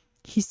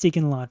he's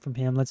taken a lot from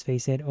him, let's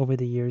face it, over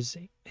the years.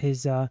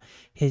 His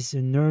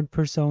nerd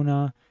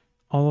persona,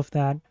 all of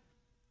that.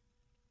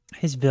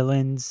 His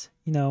villains,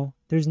 you know,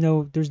 there's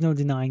no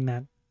denying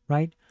that,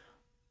 right?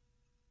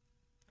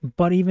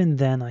 But even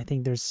then, I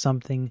think there's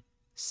something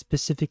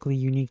specifically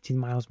unique to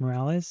Miles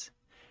Morales.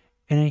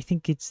 And I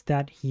think it's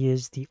that he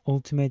is the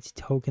ultimate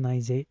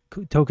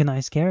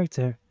tokenized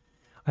character.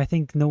 I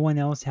think no one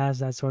else has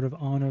that sort of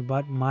honor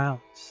but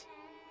Miles.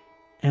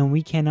 And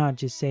we cannot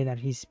just say that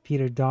he's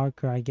Peter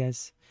Darker, I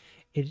guess.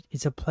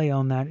 It's a play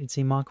on that. It's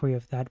a mockery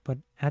of that. But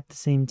at the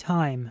same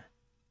time,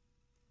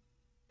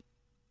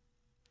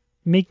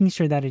 making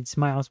sure that it's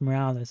Miles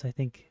Morales, I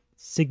think,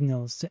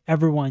 signals to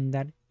everyone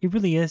that it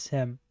really is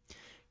him.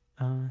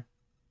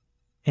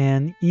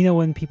 And, you know,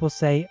 when people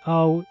say,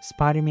 oh,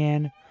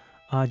 Spider-Man,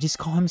 just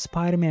call him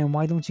Spider-Man.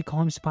 Why don't you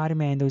call him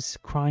Spider-Man? Those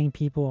crying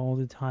people all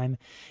the time.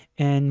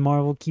 And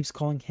Marvel keeps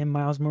calling him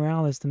Miles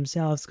Morales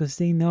themselves because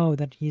they know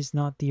that he's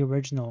not the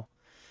original.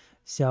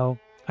 So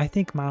I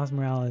think Miles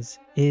Morales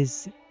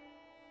is,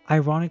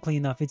 ironically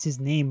enough, it's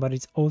his name, but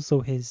it's also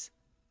his.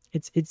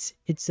 It's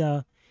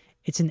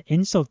an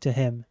insult to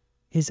him.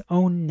 His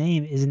own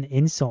name is an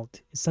insult.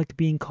 It's like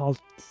being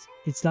called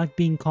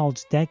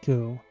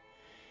Deku.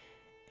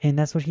 And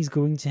that's what he's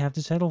going to have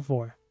to settle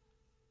for.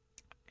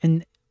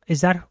 And is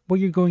that what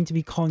you're going to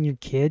be calling your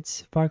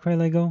kids, Far Cry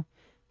Lego?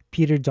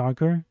 Peter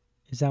Darker?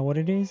 Is that what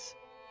it is?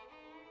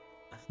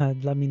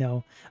 Let me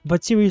know.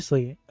 But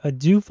seriously,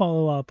 do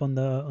follow up on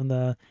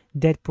the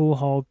Deadpool,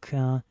 Hulk,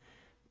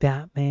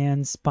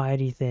 Batman,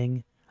 Spidey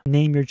thing.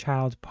 Name your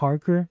child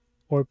Parker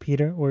or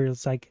Peter, or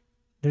it's like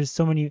there's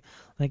so many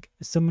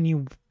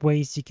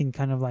ways you can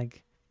kind of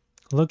like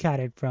look at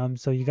it from.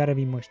 So you got to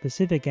be more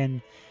specific,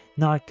 and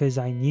not because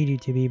I need you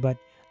to be, but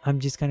I'm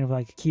just kind of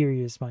like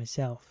curious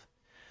myself.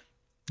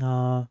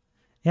 Yeah,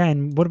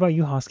 and what about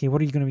you, Hosky?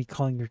 What are you going to be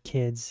calling your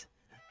kids?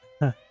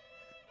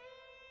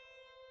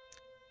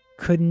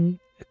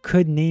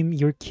 Could name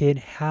your kid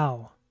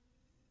Hal.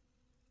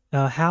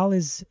 Hal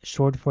is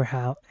short for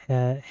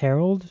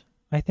Harold,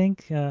 I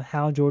think.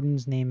 Hal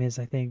Jordan's name is,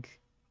 I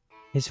think,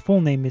 his full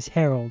name is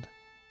Harold.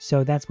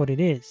 So that's what it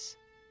is.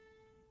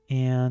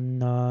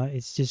 and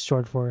it's just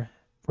short for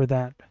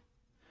that.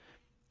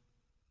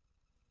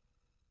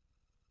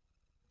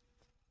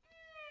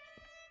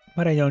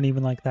 But I don't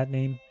even like that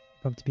name,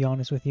 if I'm to be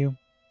honest with you.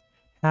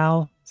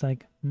 Hal, it's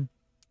like,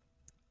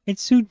 it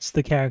suits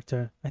the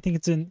character. I think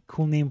it's a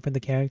cool name for the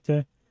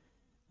character.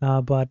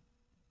 But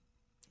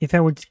if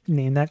I were to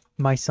name that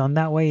my son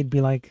that way, it'd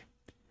be like,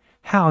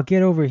 Hal,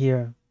 get over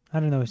here. I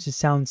don't know, it just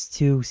sounds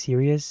too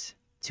serious,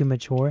 too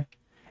mature,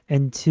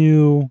 and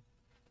too,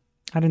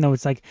 I don't know,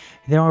 it's like,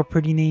 there are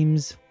pretty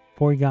names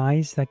for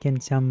guys that can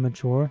sound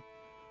mature,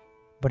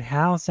 but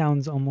Hal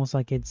sounds almost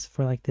like it's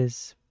for like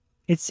this,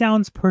 it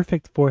sounds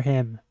perfect for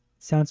him.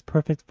 It sounds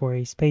perfect for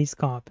a space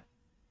cop.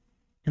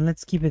 And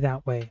let's keep it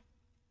that way.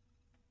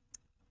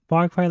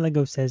 Far Cry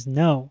Lego says,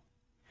 no,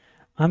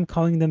 I'm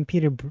calling them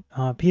Peter,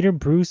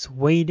 Bruce,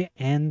 Wade,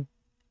 and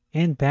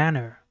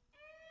Banner.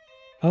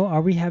 Oh,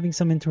 are we having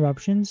some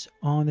interruptions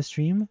on the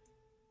stream?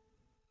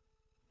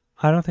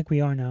 I don't think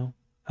we are now.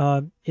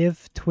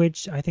 If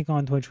Twitch, I think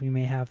on Twitch we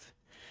may have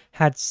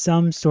had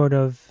some sort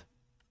of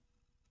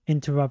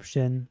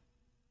interruption,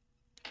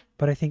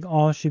 but I think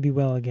all should be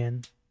well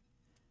again.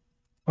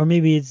 Or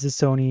maybe it's the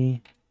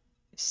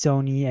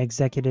Sony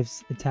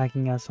executives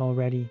attacking us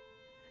already.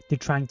 They're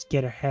trying to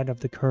get ahead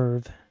of the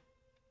curve.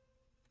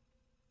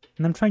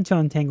 And I'm trying to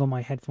untangle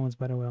my headphones,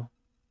 but I will.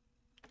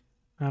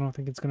 I don't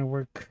think it's gonna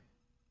work.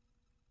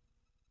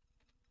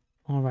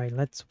 Alright,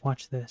 let's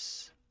watch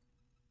this.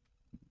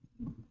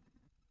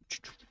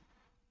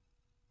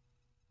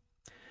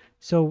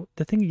 So,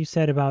 the thing you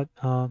said about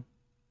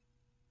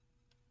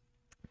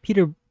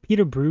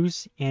Peter,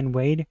 Bruce, and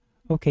Wade,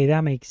 okay,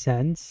 that makes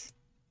sense.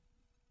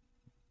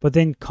 But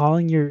then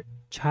calling your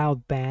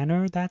child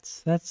Banner,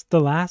 that's the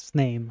last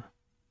name.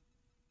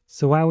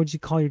 So why would you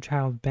call your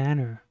child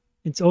Banner?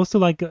 It's also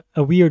like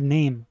a weird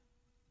name.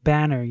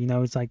 Banner, you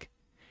know, it's like,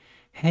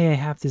 hey, I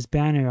have this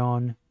banner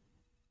on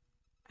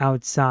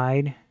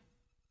outside.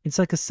 It's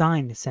like a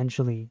sign,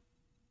 essentially.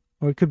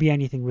 Or it could be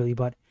anything really,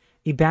 but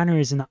a banner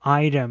is an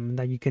item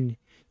that you can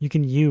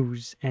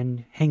use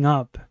and hang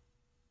up.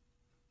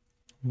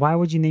 Why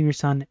would you name your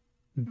son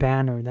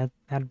Banner?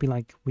 That'd be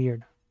like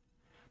weird.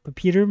 But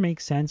Peter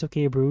makes sense.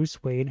 Okay,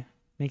 Bruce, Wade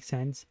makes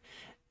sense.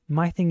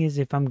 My thing is,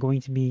 if I'm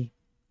going to be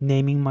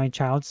naming my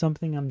child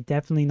something, I'm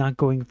definitely not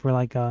going for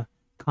like a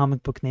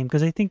comic book name,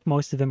 because I think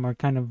most of them are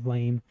kind of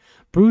lame.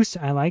 Bruce,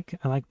 I like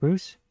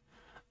Bruce.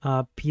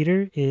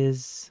 Peter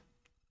is,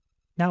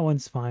 that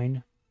one's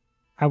fine.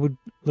 I would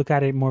look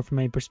at it more from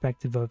a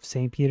perspective of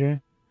St.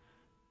 Peter.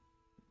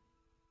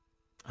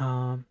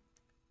 And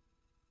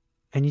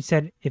you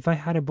said, if I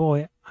had a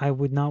boy, I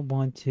would not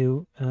want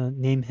to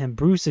name him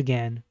Bruce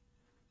again.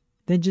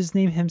 Then just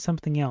name him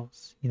something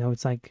else. You know,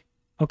 it's like,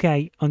 okay,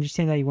 I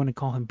understand that you want to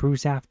call him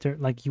Bruce after,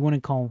 like you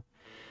want to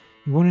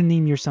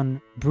name your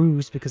son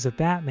Bruce because of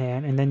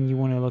Batman, and then you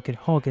want to look at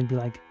Hulk and be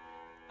like,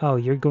 oh,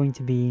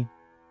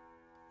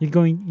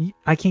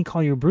 I can't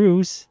call you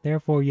Bruce,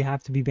 therefore you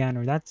have to be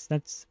Banner.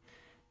 That's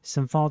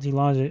some faulty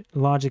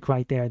logic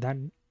right there. That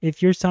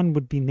if your son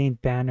would be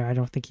named Banner, I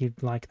don't think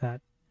he'd like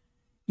that.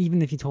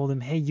 Even if you told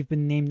him, hey, you've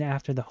been named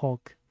after the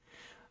Hulk.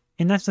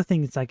 And that's the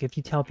thing, it's like if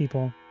you tell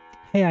people,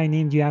 hey, I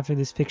named you after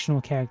this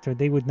fictional character,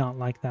 they would not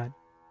like that.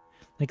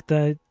 Like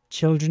the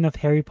children of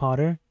Harry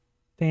Potter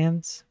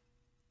fans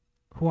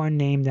who are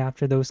named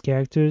after those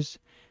characters,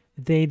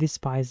 they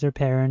despise their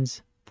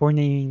parents for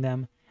naming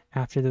them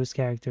after those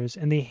characters,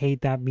 and they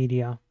hate that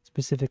media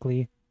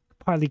specifically,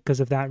 partly because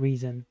of that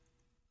reason.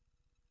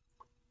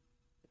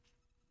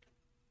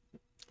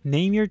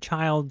 Name your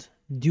child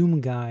Doom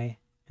Guy,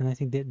 and I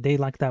think that they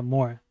like that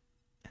more.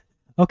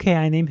 Okay,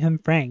 I name him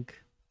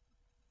Frank.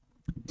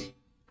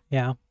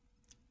 Yeah.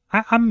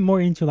 I'm more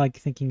into like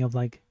thinking of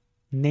like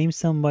name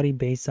somebody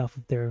based off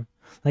of their,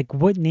 like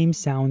what name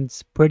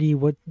sounds pretty,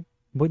 what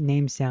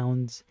name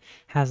sounds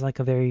has like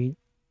a very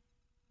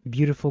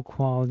beautiful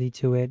quality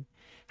to it,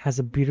 has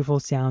a beautiful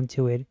sound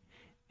to it,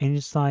 and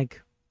it's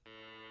like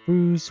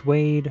Bruce,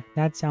 Wade,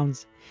 that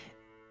sounds,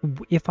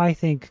 if I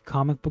think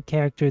comic book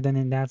character,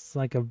 then that's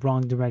like a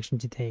wrong direction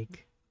to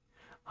take.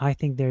 I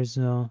think there's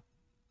I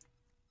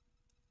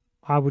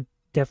would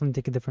definitely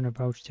take a different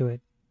approach to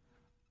it.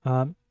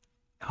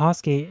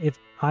 Hoske, if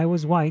I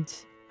was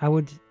white, I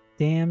would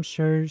damn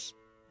sure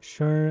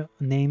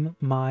name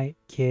my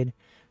kid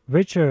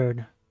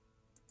Richard.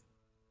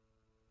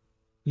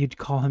 You'd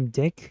call him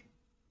Dick?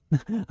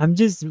 I'm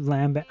just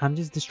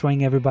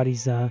destroying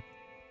everybody's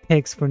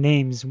picks for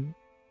names.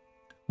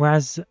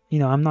 Whereas, you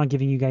know, I'm not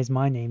giving you guys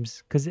my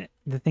names, because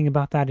the thing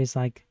about that is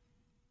like,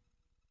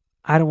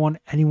 I don't want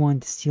anyone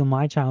to steal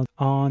my child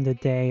on the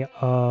day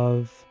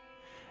of.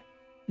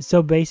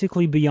 So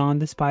basically,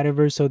 Beyond the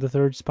Spider-Verse, so the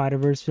third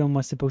Spider-Verse film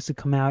was supposed to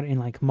come out in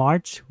like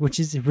March, which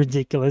is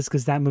ridiculous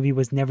because that movie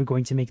was never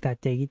going to make that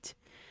date.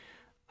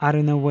 I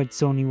don't know what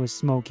Sony was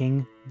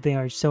smoking. They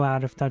are so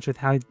out of touch with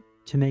how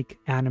to make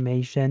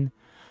animation.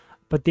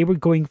 But they were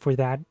going for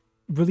that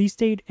release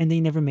date and they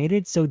never made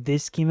it, so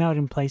this came out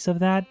in place of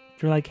that.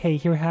 They're like, hey,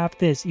 here, have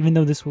this. Even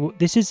though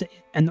this is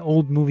an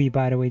old movie,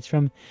 by the way. It's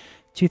from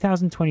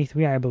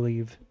 2023, I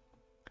believe.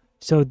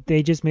 So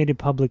they just made it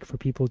public for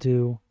people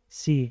to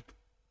see.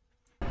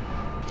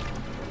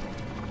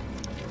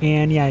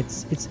 And yeah,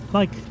 it's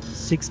like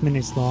 6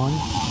 minutes long,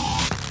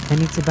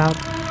 and it's about.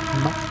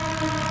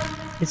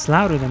 It's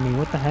louder than me.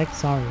 What the heck?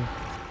 Sorry,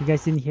 you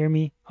guys didn't hear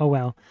me. Oh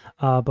well.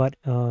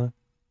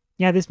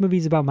 Yeah, this movie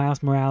is about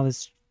Miles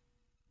Morales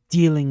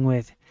dealing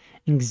with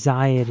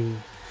anxiety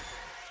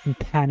and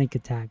panic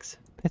attacks.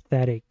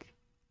 Pathetic.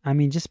 I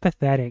mean, just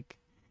pathetic.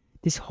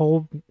 This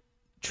whole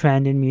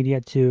trend in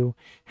media to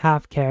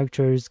have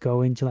characters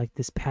go into like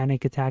this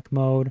panic attack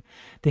mode.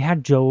 They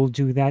had Joel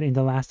do that in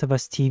the Last of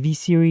Us TV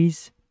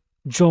series.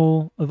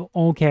 Joel, of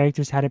all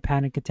characters, had a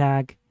panic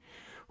attack.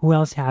 Who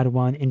else had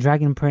one? In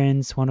Dragon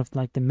Prince, one of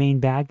like the main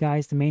bad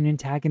guys, the main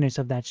antagonist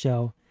of that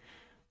show.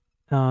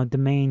 The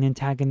main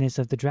antagonist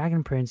of the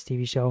Dragon Prince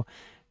TV show.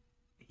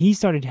 He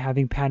started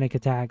having panic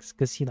attacks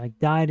because he like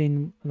died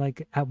in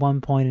like at one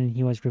point and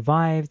he was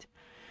revived.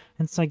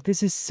 And it's like,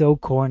 this is so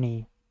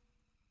corny.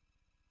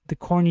 The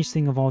corniest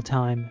thing of all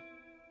time.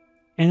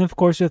 And of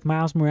course with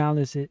Miles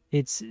Morales,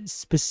 it's a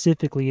special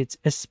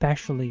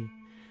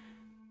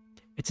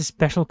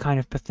kind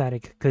of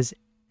pathetic, because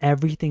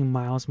everything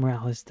Miles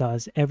Morales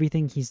does,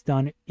 everything he's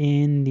done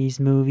in these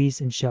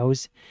movies and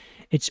shows,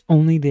 it's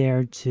only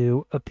there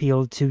to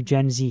appeal to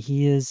Gen Z.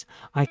 He is,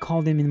 I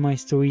called him in my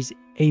stories,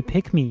 a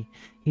pick-me.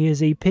 He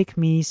is a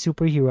pick-me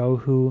superhero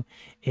who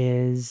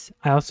is,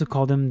 I also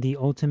called him the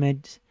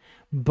ultimate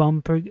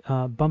bumper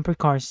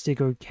car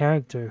sticker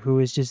character, who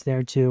is just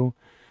there to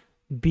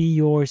be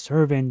your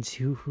servant,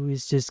 who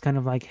is just kind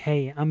of like,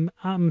 hey,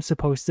 I'm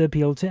supposed to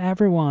appeal to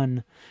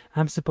everyone.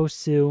 I'm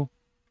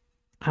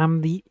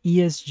the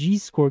ESG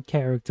score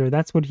character.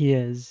 That's what he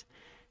is.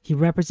 He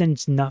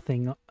represents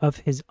nothing of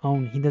his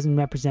own. He doesn't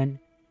represent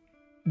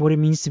what it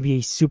means to be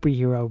a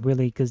superhero,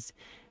 really, because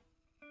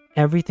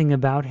everything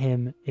about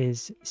him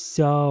is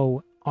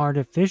so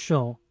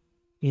artificial.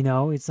 You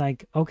know, it's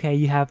like, okay,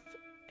 you have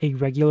a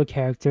regular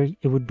character.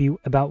 It would be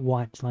about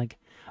what? Like,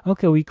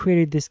 okay, we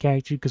created this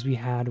character because we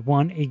had,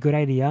 one, a good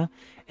idea,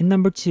 and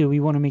number two,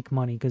 we want to make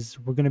money because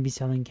we're going to be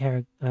selling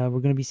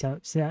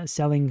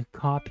selling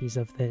copies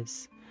of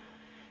this.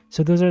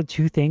 So those are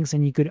two things,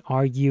 and you could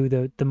argue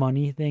the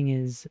money thing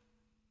is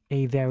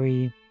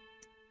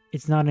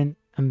it's not an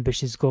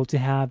ambitious goal to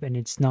have, and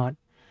it's not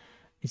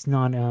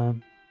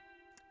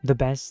the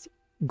best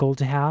goal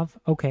to have.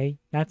 Okay,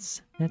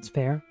 that's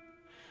fair.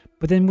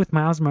 But then with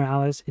Miles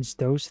Morales, it's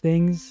those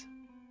things.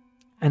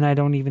 And I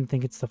don't even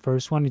think it's the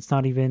first one. It's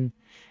not even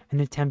an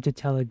attempt to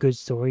tell a good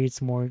story.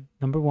 It's more,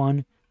 number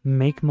one,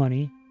 make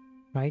money,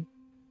 right?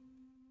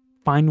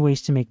 Find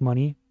ways to make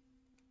money.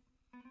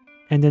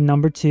 And then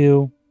number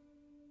two,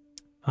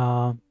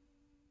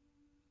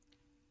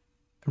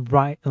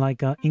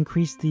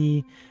 increase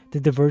the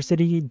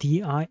diversity,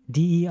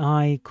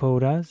 DEI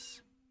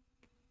quotas.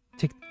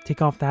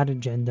 Tick off that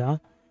agenda.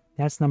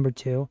 That's number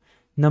two.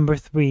 Number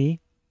three,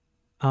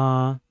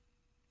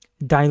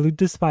 dilute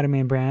the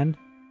Spider-Man brand.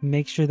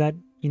 Make sure that,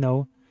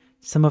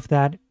 some of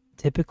that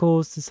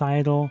typical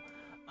societal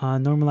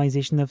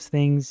normalization of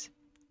things,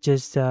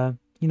 just,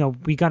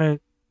 we gotta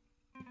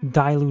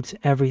dilute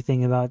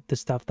everything about the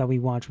stuff that we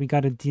watch. We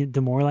gotta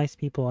demoralize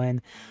people,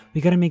 and we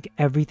gotta make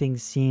everything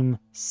seem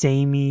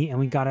samey, and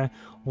we gotta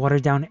water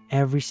down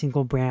every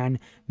single brand,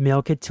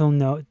 milk it till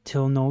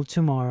no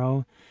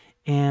tomorrow,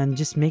 and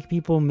just make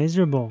people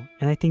miserable.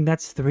 And I think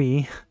that's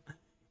three.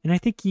 And I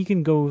think you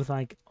can go with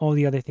like all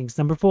the other things.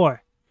 Number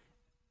four.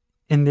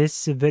 In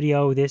this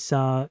video, this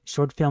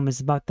short film is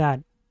about that.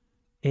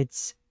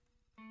 It's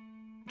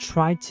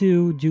try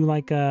to do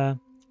like a,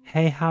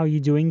 hey, how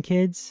you doing,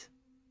 kids?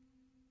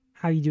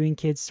 How you doing,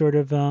 kids sort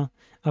of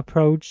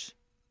approach.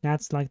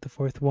 That's like the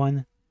fourth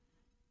one.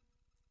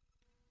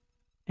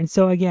 And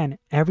so again,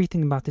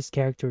 everything about this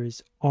character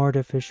is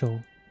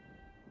artificial.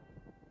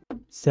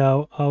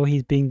 So, oh,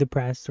 he's being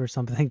depressed or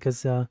something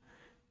because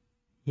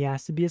he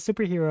has to be a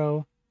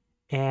superhero.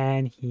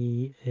 And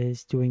he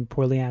is doing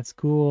poorly at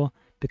school.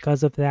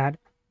 Because of that,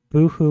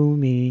 boo-hoo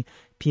me.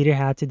 Peter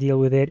had to deal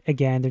with it.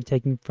 Again, they're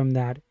taking from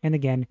that. And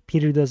again,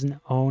 Peter doesn't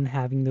own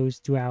having those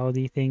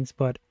duality things,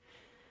 but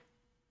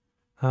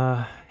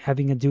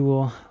having a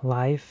dual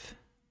life,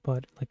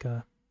 but like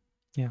a,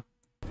 yeah.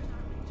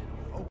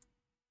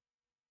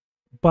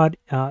 But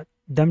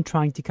them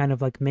trying to kind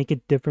of like make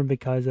it different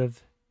because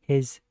of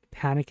his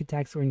panic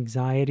attacks or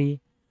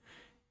anxiety,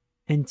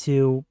 and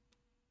to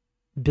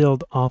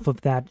build off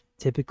of that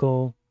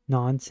typical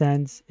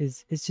nonsense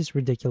is just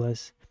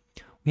ridiculous.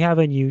 We have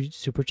a new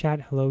super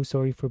chat. Hello,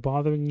 sorry for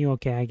bothering you.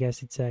 Okay, I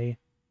guess it's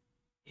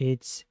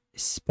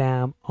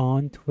spam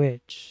on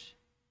Twitch.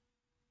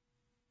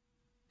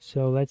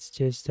 So let's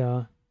just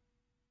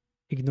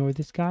ignore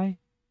this guy.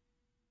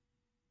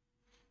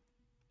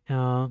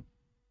 Hoske,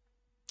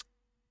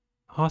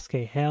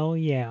 hell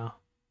yeah.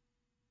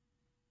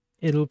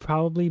 It'll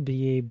probably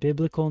be a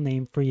biblical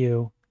name for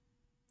you.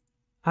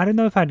 I don't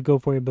know if I'd go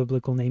for a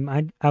biblical name.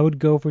 I would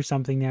go for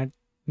something that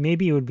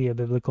maybe it would be a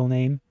biblical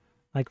name,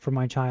 like for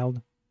my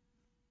child.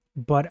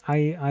 But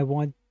I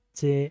want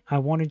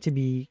it to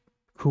be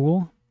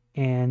cool.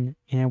 and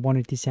I want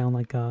it to sound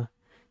like a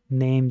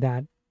name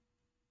that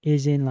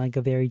isn't like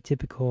a very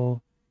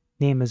typical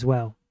name as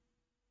well.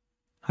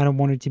 I don't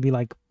want it to be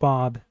like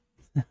Bob.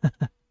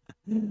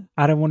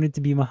 I don't want it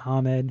to be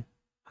Muhammad.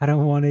 I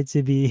don't want it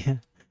to be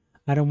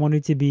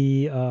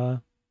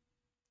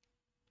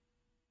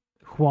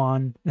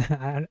Juan.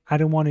 I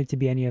don't want it to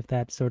be any of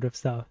that sort of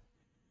stuff.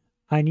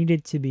 I need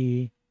it to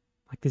be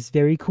like this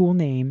very cool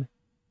name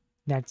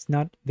that's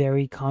not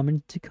very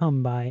common to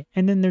come by.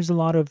 And then there's a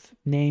lot of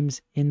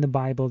names in the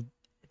Bible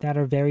that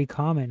are very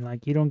common.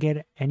 Like you don't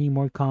get any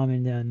more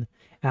common than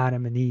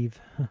Adam and Eve.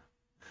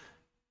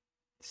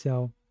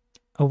 So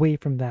away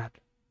from that.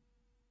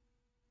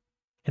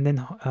 And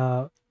then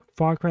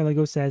Far Cry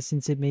Lego says,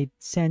 since it made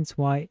sense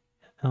why...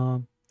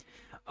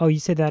 oh, you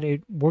said that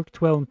it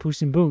worked well in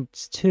Puss in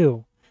Boots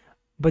too.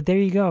 But there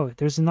you go.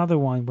 There's another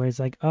one where it's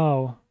like,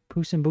 oh,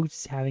 Puss in Boots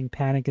is having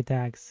panic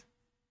attacks.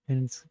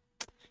 And it's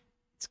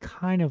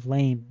kind of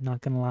lame,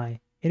 not gonna lie.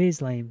 It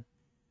is lame.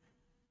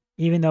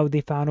 Even though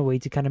they found a way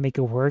to kind of make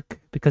it work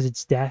because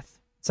it's death.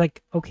 It's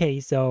like, okay,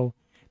 so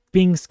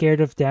being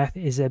scared of death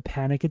is a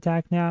panic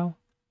attack now?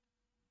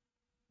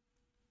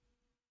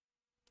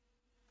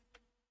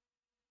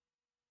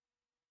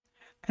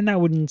 And I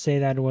wouldn't say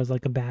that it was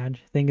like a bad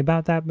thing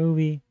about that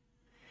movie.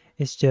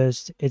 It's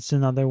just, it's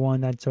another one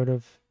that sort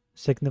of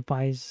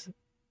signifies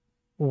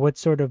what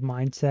sort of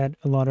mindset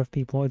a lot of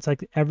people, it's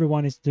like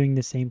everyone is doing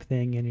the same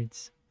thing,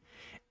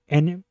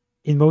 and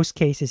in most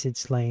cases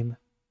it's lame.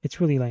 It's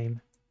really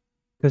lame.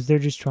 Because they're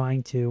just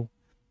trying to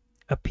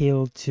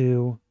appeal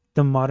to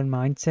the modern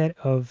mindset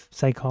of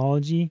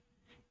psychology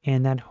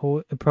and that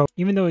whole approach.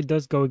 Even though it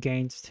does go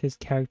against his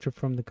character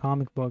from the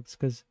comic books,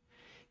 because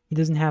he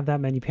doesn't have that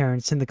many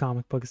parents in the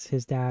comic books.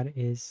 His dad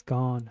is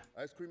gone.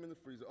 Ice cream in the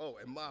freezer. Oh,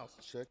 and Miles,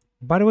 check.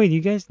 By the way, do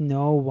you guys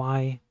know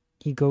why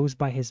he goes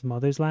by his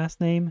mother's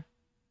last name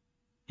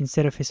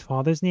instead of his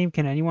father's name?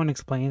 Can anyone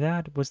explain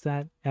that? Was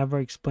that ever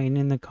explained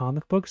in the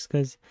comic books?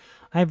 Because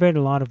I've read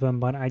a lot of them,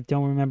 but I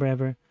don't remember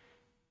ever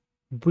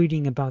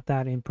reading about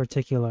that in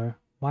particular.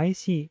 Why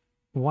is he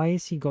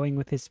going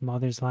with his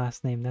mother's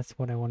last name? That's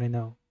what I want to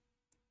know.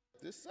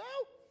 This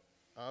out?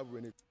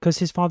 Because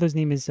his father's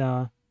name is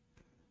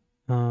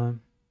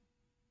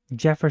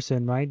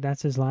Jefferson, right?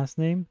 That's his last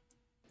name.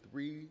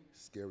 3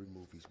 scary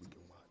movies we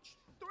can watch.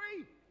 3.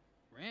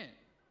 Rent.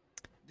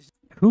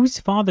 Whose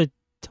father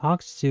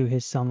talks to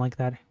his son like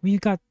that? We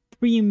got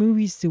 3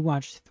 movies to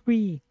watch.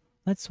 3.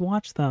 Let's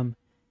watch them.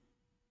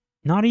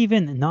 Not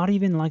even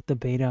like the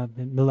beta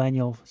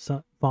millennial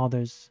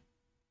fathers,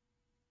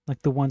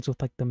 like the ones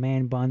with like the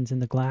man buns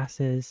and the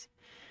glasses.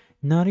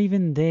 Not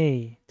even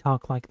they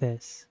talk like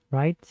this,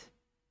 right?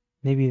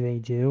 Maybe they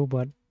do,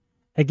 but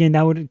again,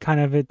 that would kind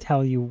of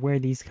tell you where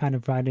these kind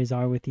of writers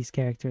are with these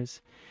characters.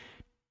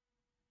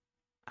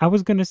 I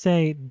was gonna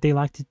say they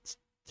like to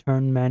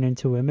turn men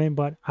into women,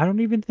 but I don't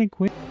even think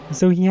women.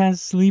 So he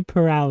has sleep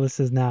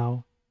paralysis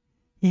now.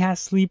 He has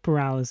sleep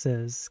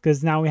paralysis,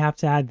 because now we have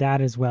to add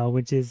that as well,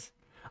 which is,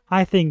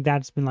 I think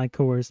that's been like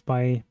coerced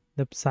by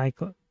the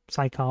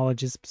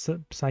psychologist,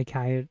 what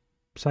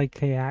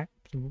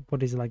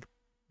is it like?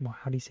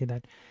 How do you say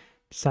that?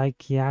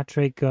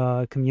 Psychiatric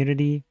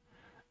community.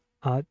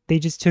 They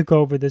just took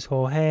over this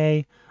whole,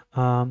 hey,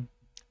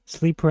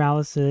 sleep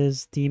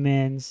paralysis,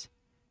 demons.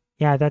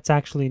 Yeah, that's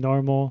actually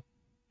normal.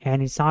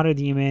 And it's not a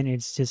demon,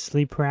 it's just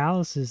sleep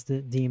paralysis,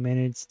 the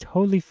demon. It's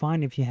totally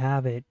fine if you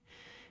have it.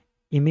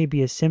 It may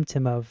be a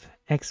symptom of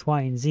X,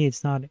 Y, and Z.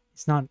 It's not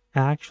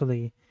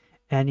actually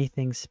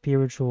anything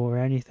spiritual or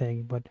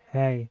anything, but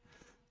hey,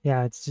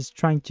 yeah, it's just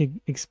trying to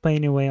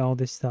explain away all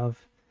this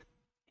stuff.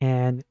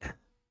 And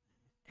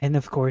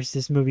of course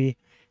this movie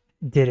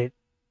did it.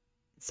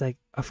 It's like,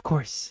 of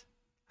course.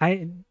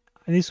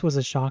 This was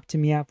a shock to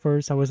me at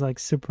first. I was like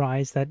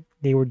surprised that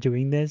they were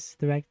doing this,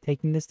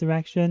 taking this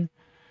direction.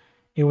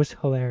 It was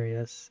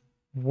hilarious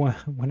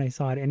when I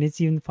saw it, and it's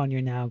even funnier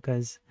now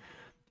because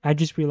I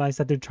just realized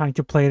that they're trying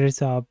to play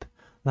this up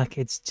like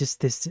it's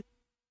just this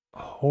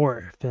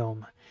horror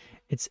film.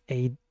 It's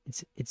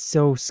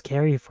so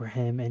scary for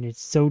him, and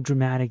it's so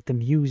dramatic. The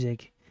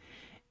music,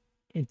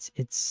 it's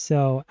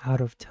so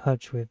out of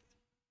touch with.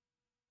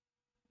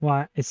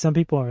 Why some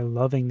people are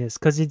loving this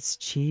because it's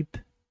cheap.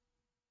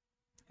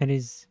 It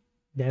is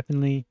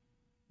definitely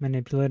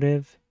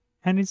manipulative,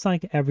 and it's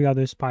like every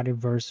other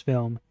Spider-Verse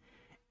film.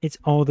 It's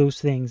all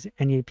those things,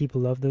 and yet people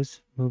love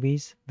those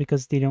movies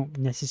because they don't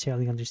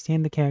necessarily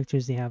understand the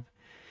characters. They have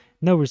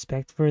no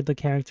respect for the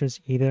characters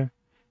either,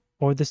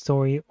 or the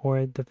story,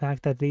 or the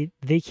fact that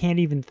they can't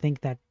even think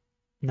that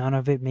none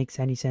of it makes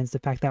any sense. The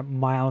fact that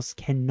Miles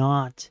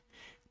cannot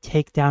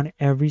take down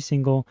every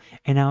single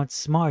and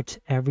outsmart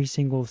every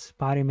single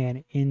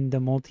Spider-Man in the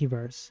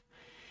multiverse.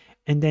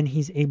 And then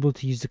he's able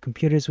to use the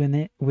computers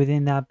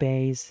within that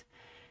base.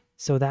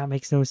 So that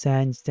makes no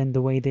sense. Then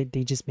the way that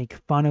they just make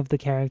fun of the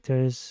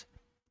characters,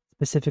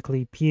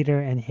 specifically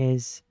Peter and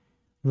his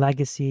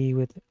legacy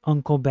with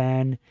Uncle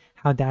Ben,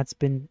 how that's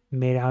been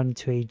made out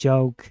into a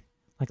joke.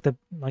 Like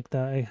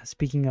the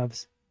speaking of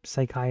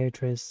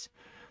psychiatrists,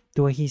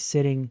 the way he's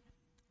sitting,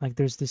 like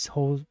there's this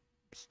whole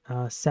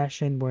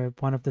session where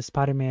one of the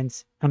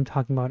Spider-Mans, I'm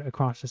talking about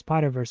Across the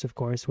Spider-Verse, of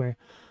course, where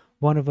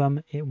one of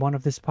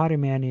the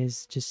Spider-Man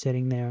is just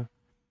sitting there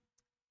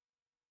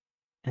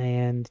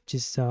and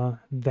just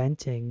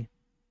venting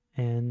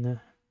and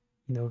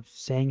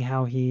saying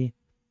how he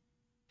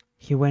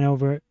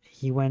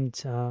went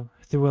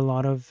through a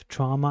lot of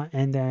trauma,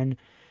 and then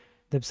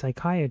the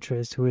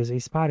psychiatrist, who is a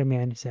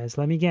Spider-Man, says,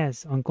 "Let me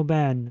guess, Uncle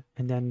Ben,"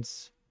 and then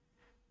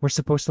we're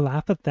supposed to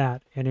laugh at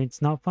that, and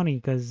it's not funny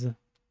because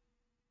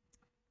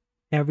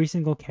every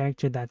single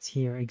character that's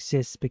here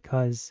exists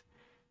because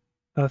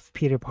of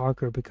Peter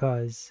Parker,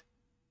 because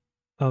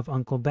of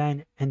Uncle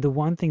Ben, and the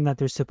one thing that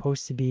they're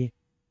supposed to be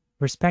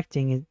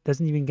respecting, it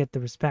doesn't even get the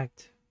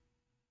respect.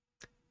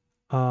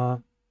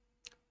 Far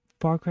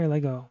Cry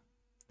Lego,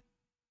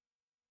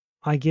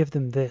 I give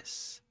them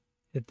this.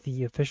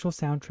 The official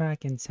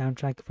soundtrack and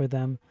soundtrack for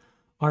them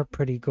are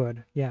pretty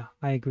good. Yeah,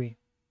 I agree.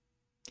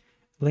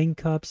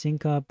 Link Up,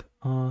 Sync Up,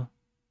 and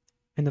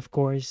of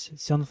course,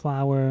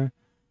 Sunflower,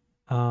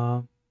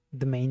 the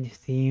main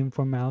theme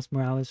for Miles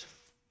Morales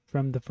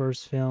from the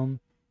first film.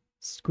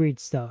 It's great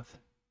stuff.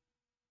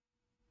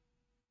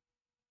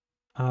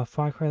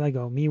 Far Cry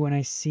Lego, me when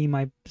I see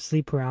my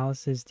sleep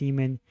paralysis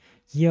demon,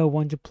 yo,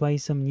 want to play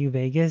some New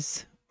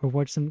Vegas or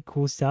watch some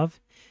cool stuff?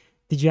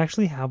 Did you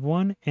actually have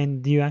one?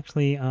 And do you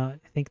actually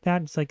think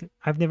that? It's like,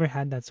 I've never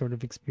had that sort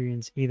of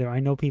experience either. I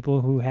know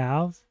people who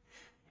have,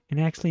 and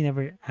I actually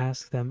never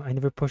asked them. I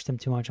never pushed them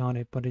too much on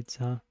it, but it's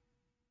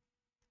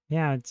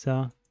yeah,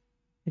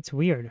 it's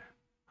weird.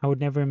 I would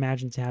never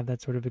imagine to have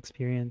that sort of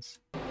experience.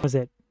 That was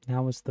it.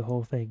 That was the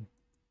whole thing.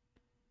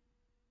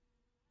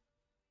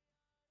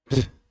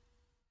 The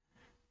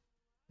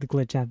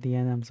glitch at the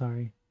end, I'm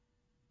sorry.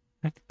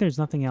 I think there's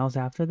nothing else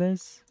after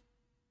this.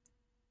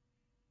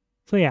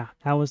 So yeah,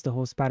 that was the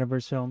whole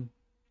Spider-Verse film.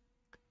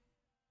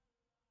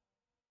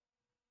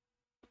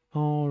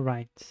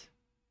 Alright.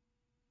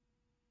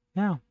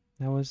 Yeah,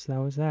 that was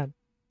that.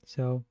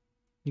 So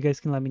you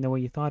guys can let me know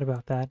what you thought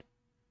about that.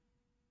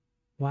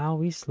 While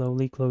we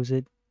slowly close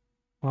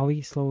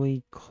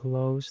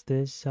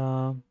this,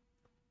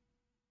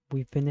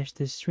 we finish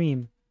this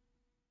stream.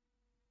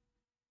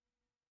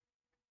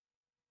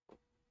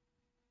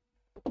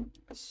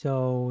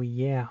 So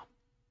yeah,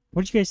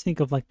 what do you guys think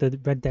of like the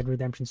Red Dead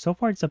Redemption? So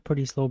far, it's a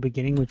pretty slow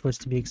beginning, which was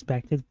to be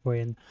expected for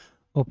an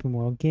open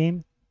world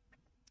game.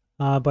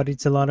 But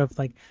it's a lot of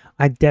like,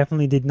 I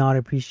definitely did not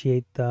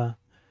appreciate the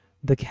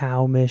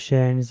cow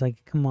mission. It's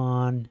like, come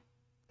on,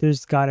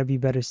 there's got to be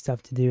better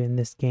stuff to do in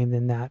this game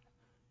than that.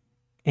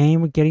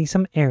 And we're getting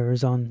some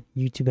errors on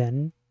YouTube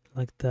end,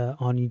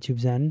 on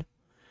YouTube's end.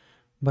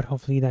 But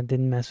hopefully that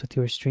didn't mess with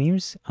your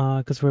streams,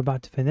 because we're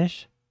about to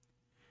finish.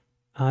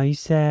 He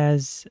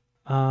says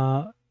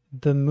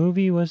the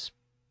movie was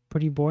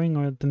pretty boring,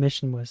 or the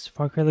mission was.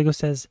 Far Cry Lego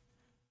says,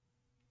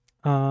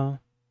 was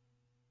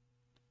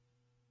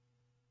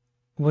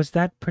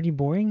that pretty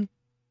boring?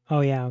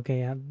 Oh yeah, okay,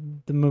 yeah.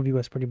 The movie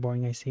was pretty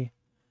boring, I see.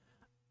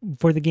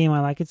 For the game, I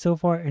like it so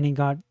far, and it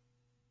got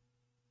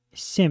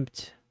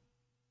simped.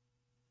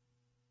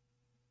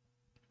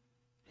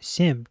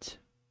 Simped?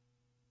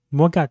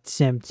 What got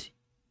simped?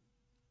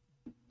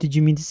 Did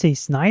you mean to say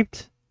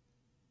sniped?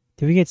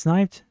 Did we get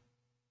sniped?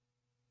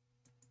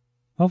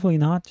 Hopefully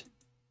not.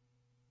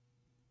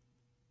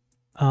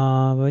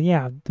 But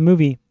yeah, the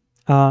movie.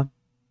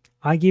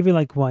 I gave it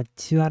like, what,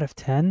 2 out of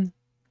 10?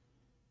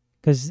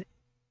 Because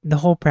the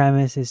whole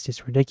premise is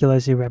just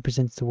ridiculous. It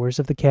represents the worst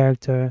of the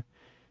character,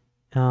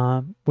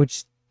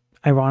 which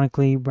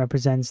ironically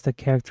represents the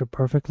character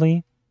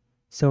perfectly.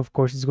 So of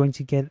course it's going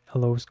to get a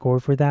low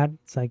score for that.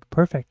 It's like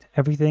perfect.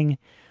 Everything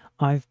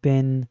I've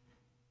been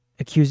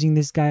accusing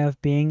this guy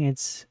of being,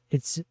 it's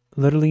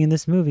literally in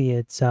this movie.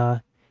 It's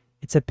a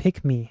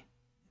pick me.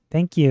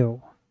 Thank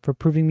you for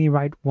proving me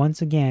right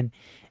once again.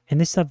 And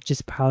this stuff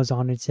just piles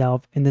on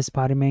itself. In the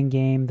Spider-Man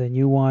game, the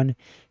new one,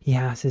 he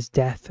has his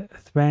death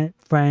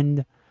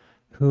friend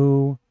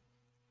who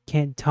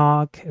can't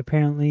talk,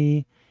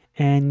 apparently.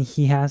 And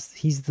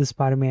he's the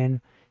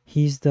Spider-Man.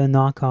 He's the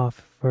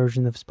knockoff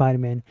version of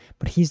Spider-Man.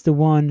 But he's the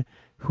one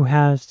who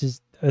has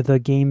just, the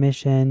gay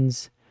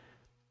missions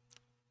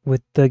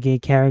with the gay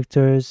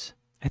characters.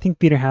 I think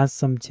Peter has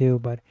some too,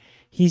 but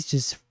he's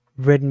just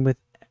ridden with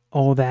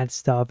all that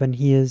stuff, and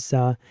he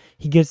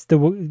gets to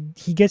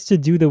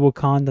do the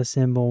Wakanda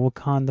symbol,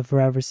 Wakanda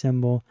Forever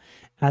symbol,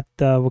 at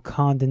the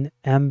Wakandan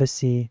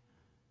embassy,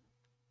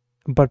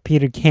 but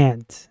Peter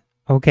can't.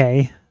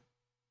 Okay,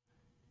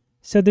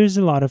 so there's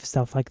a lot of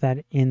stuff like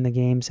that in the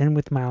games, and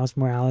with Miles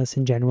Morales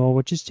in general,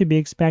 which is to be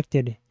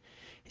expected.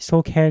 His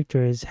whole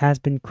character has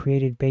been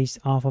created based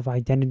off of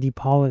identity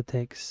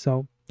politics,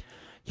 so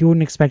you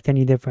wouldn't expect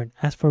any different.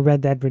 As for Red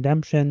Dead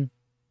Redemption,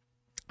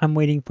 I'm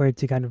waiting for it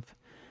to kind of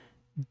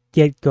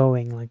get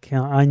going. Like,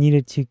 I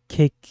needed to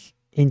kick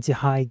into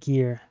high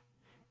gear,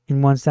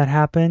 and once that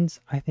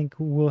happens, I think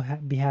we'll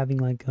be having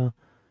like a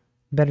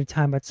better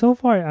time. But so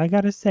far, I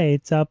gotta say,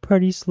 it's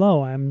pretty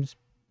slow. I'm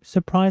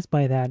surprised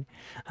by that.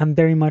 I'm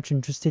very much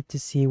interested to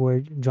see where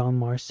John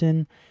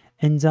Marston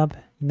ends up,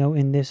 you know,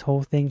 in this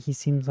whole thing. He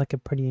seems like a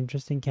pretty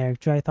interesting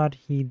character. I thought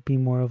he'd be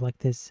more of like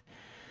this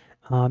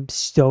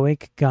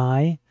stoic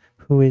guy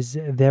who is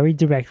very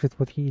direct with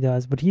what he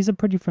does, but he's a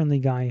pretty friendly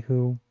guy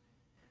who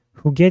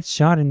gets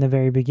shot in the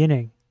very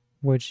beginning,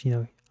 which, you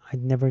know,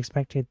 I'd never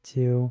expected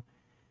to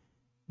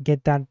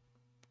get that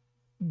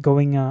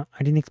going. I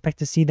didn't expect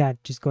to see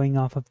that just going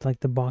off of like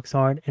the box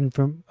art and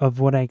of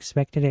what I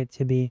expected it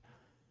to be.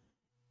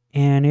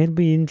 And it'd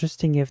be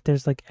interesting if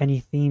there's like any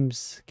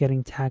themes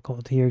getting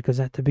tackled here, because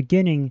at the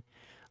beginning,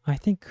 I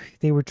think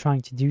they were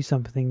trying to do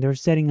something. They're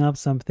setting up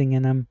something,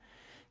 and I'm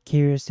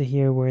curious to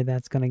hear where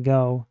that's going to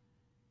go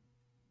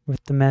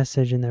with the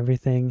message and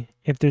everything,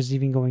 if there's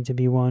even going to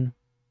be one,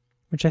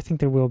 which I think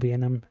there will be,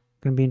 and I'm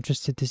going to be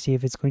interested to see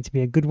if it's going to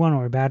be a good one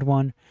or a bad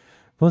one.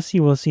 We'll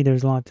see.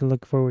 There's a lot to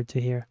look forward to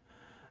here.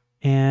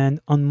 And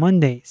on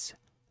Mondays,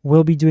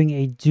 we'll be doing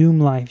a Doom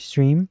live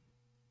stream,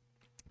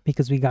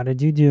 because we got to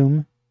do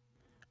Doom.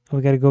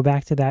 We got to go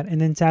back to that.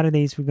 And then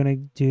Saturdays, we're going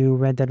to do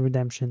Red Dead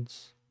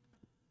Redemptions.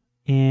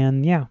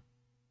 And yeah.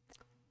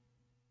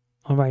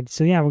 Alright,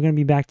 so yeah, we're going to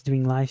be back to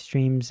doing live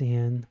streams,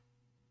 and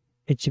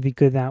it should be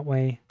good that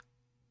way.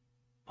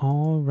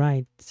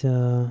 Alright,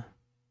 in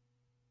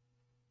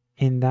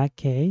that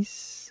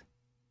case,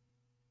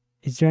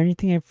 is there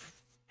anything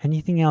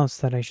else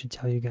that I should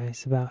tell you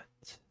guys about?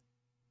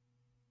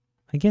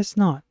 I guess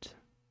not.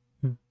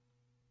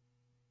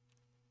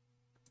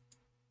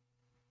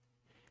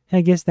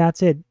 I guess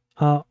that's it.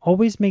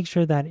 Always make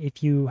sure that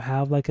if you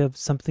have like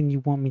something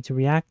you want me to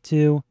react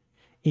to,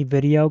 a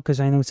video, because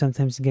I know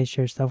sometimes you guys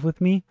share stuff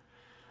with me,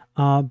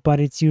 but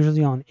it's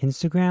usually on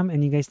Instagram,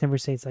 and you guys never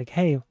say, it's like,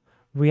 hey,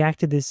 react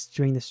to this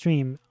during the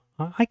stream.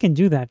 I can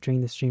do that during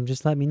the stream.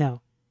 Just let me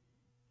know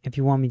if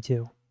you want me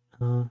to.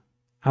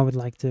 I would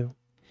like to,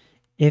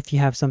 if you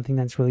have something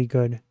that's really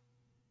good.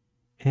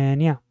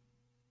 And yeah,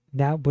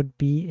 that would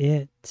be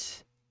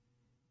it.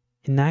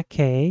 In that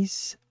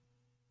case,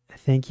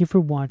 thank you for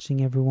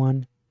watching,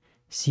 everyone.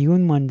 See you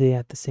on Monday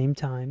at the same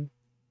time.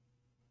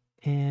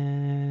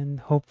 And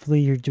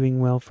hopefully you're doing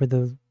well for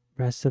the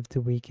rest of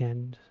the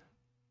weekend.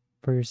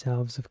 For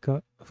yourselves, of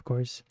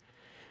course.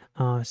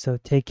 So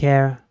take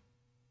care.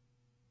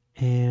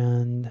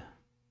 And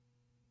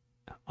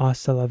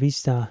hasta la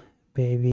vista, baby.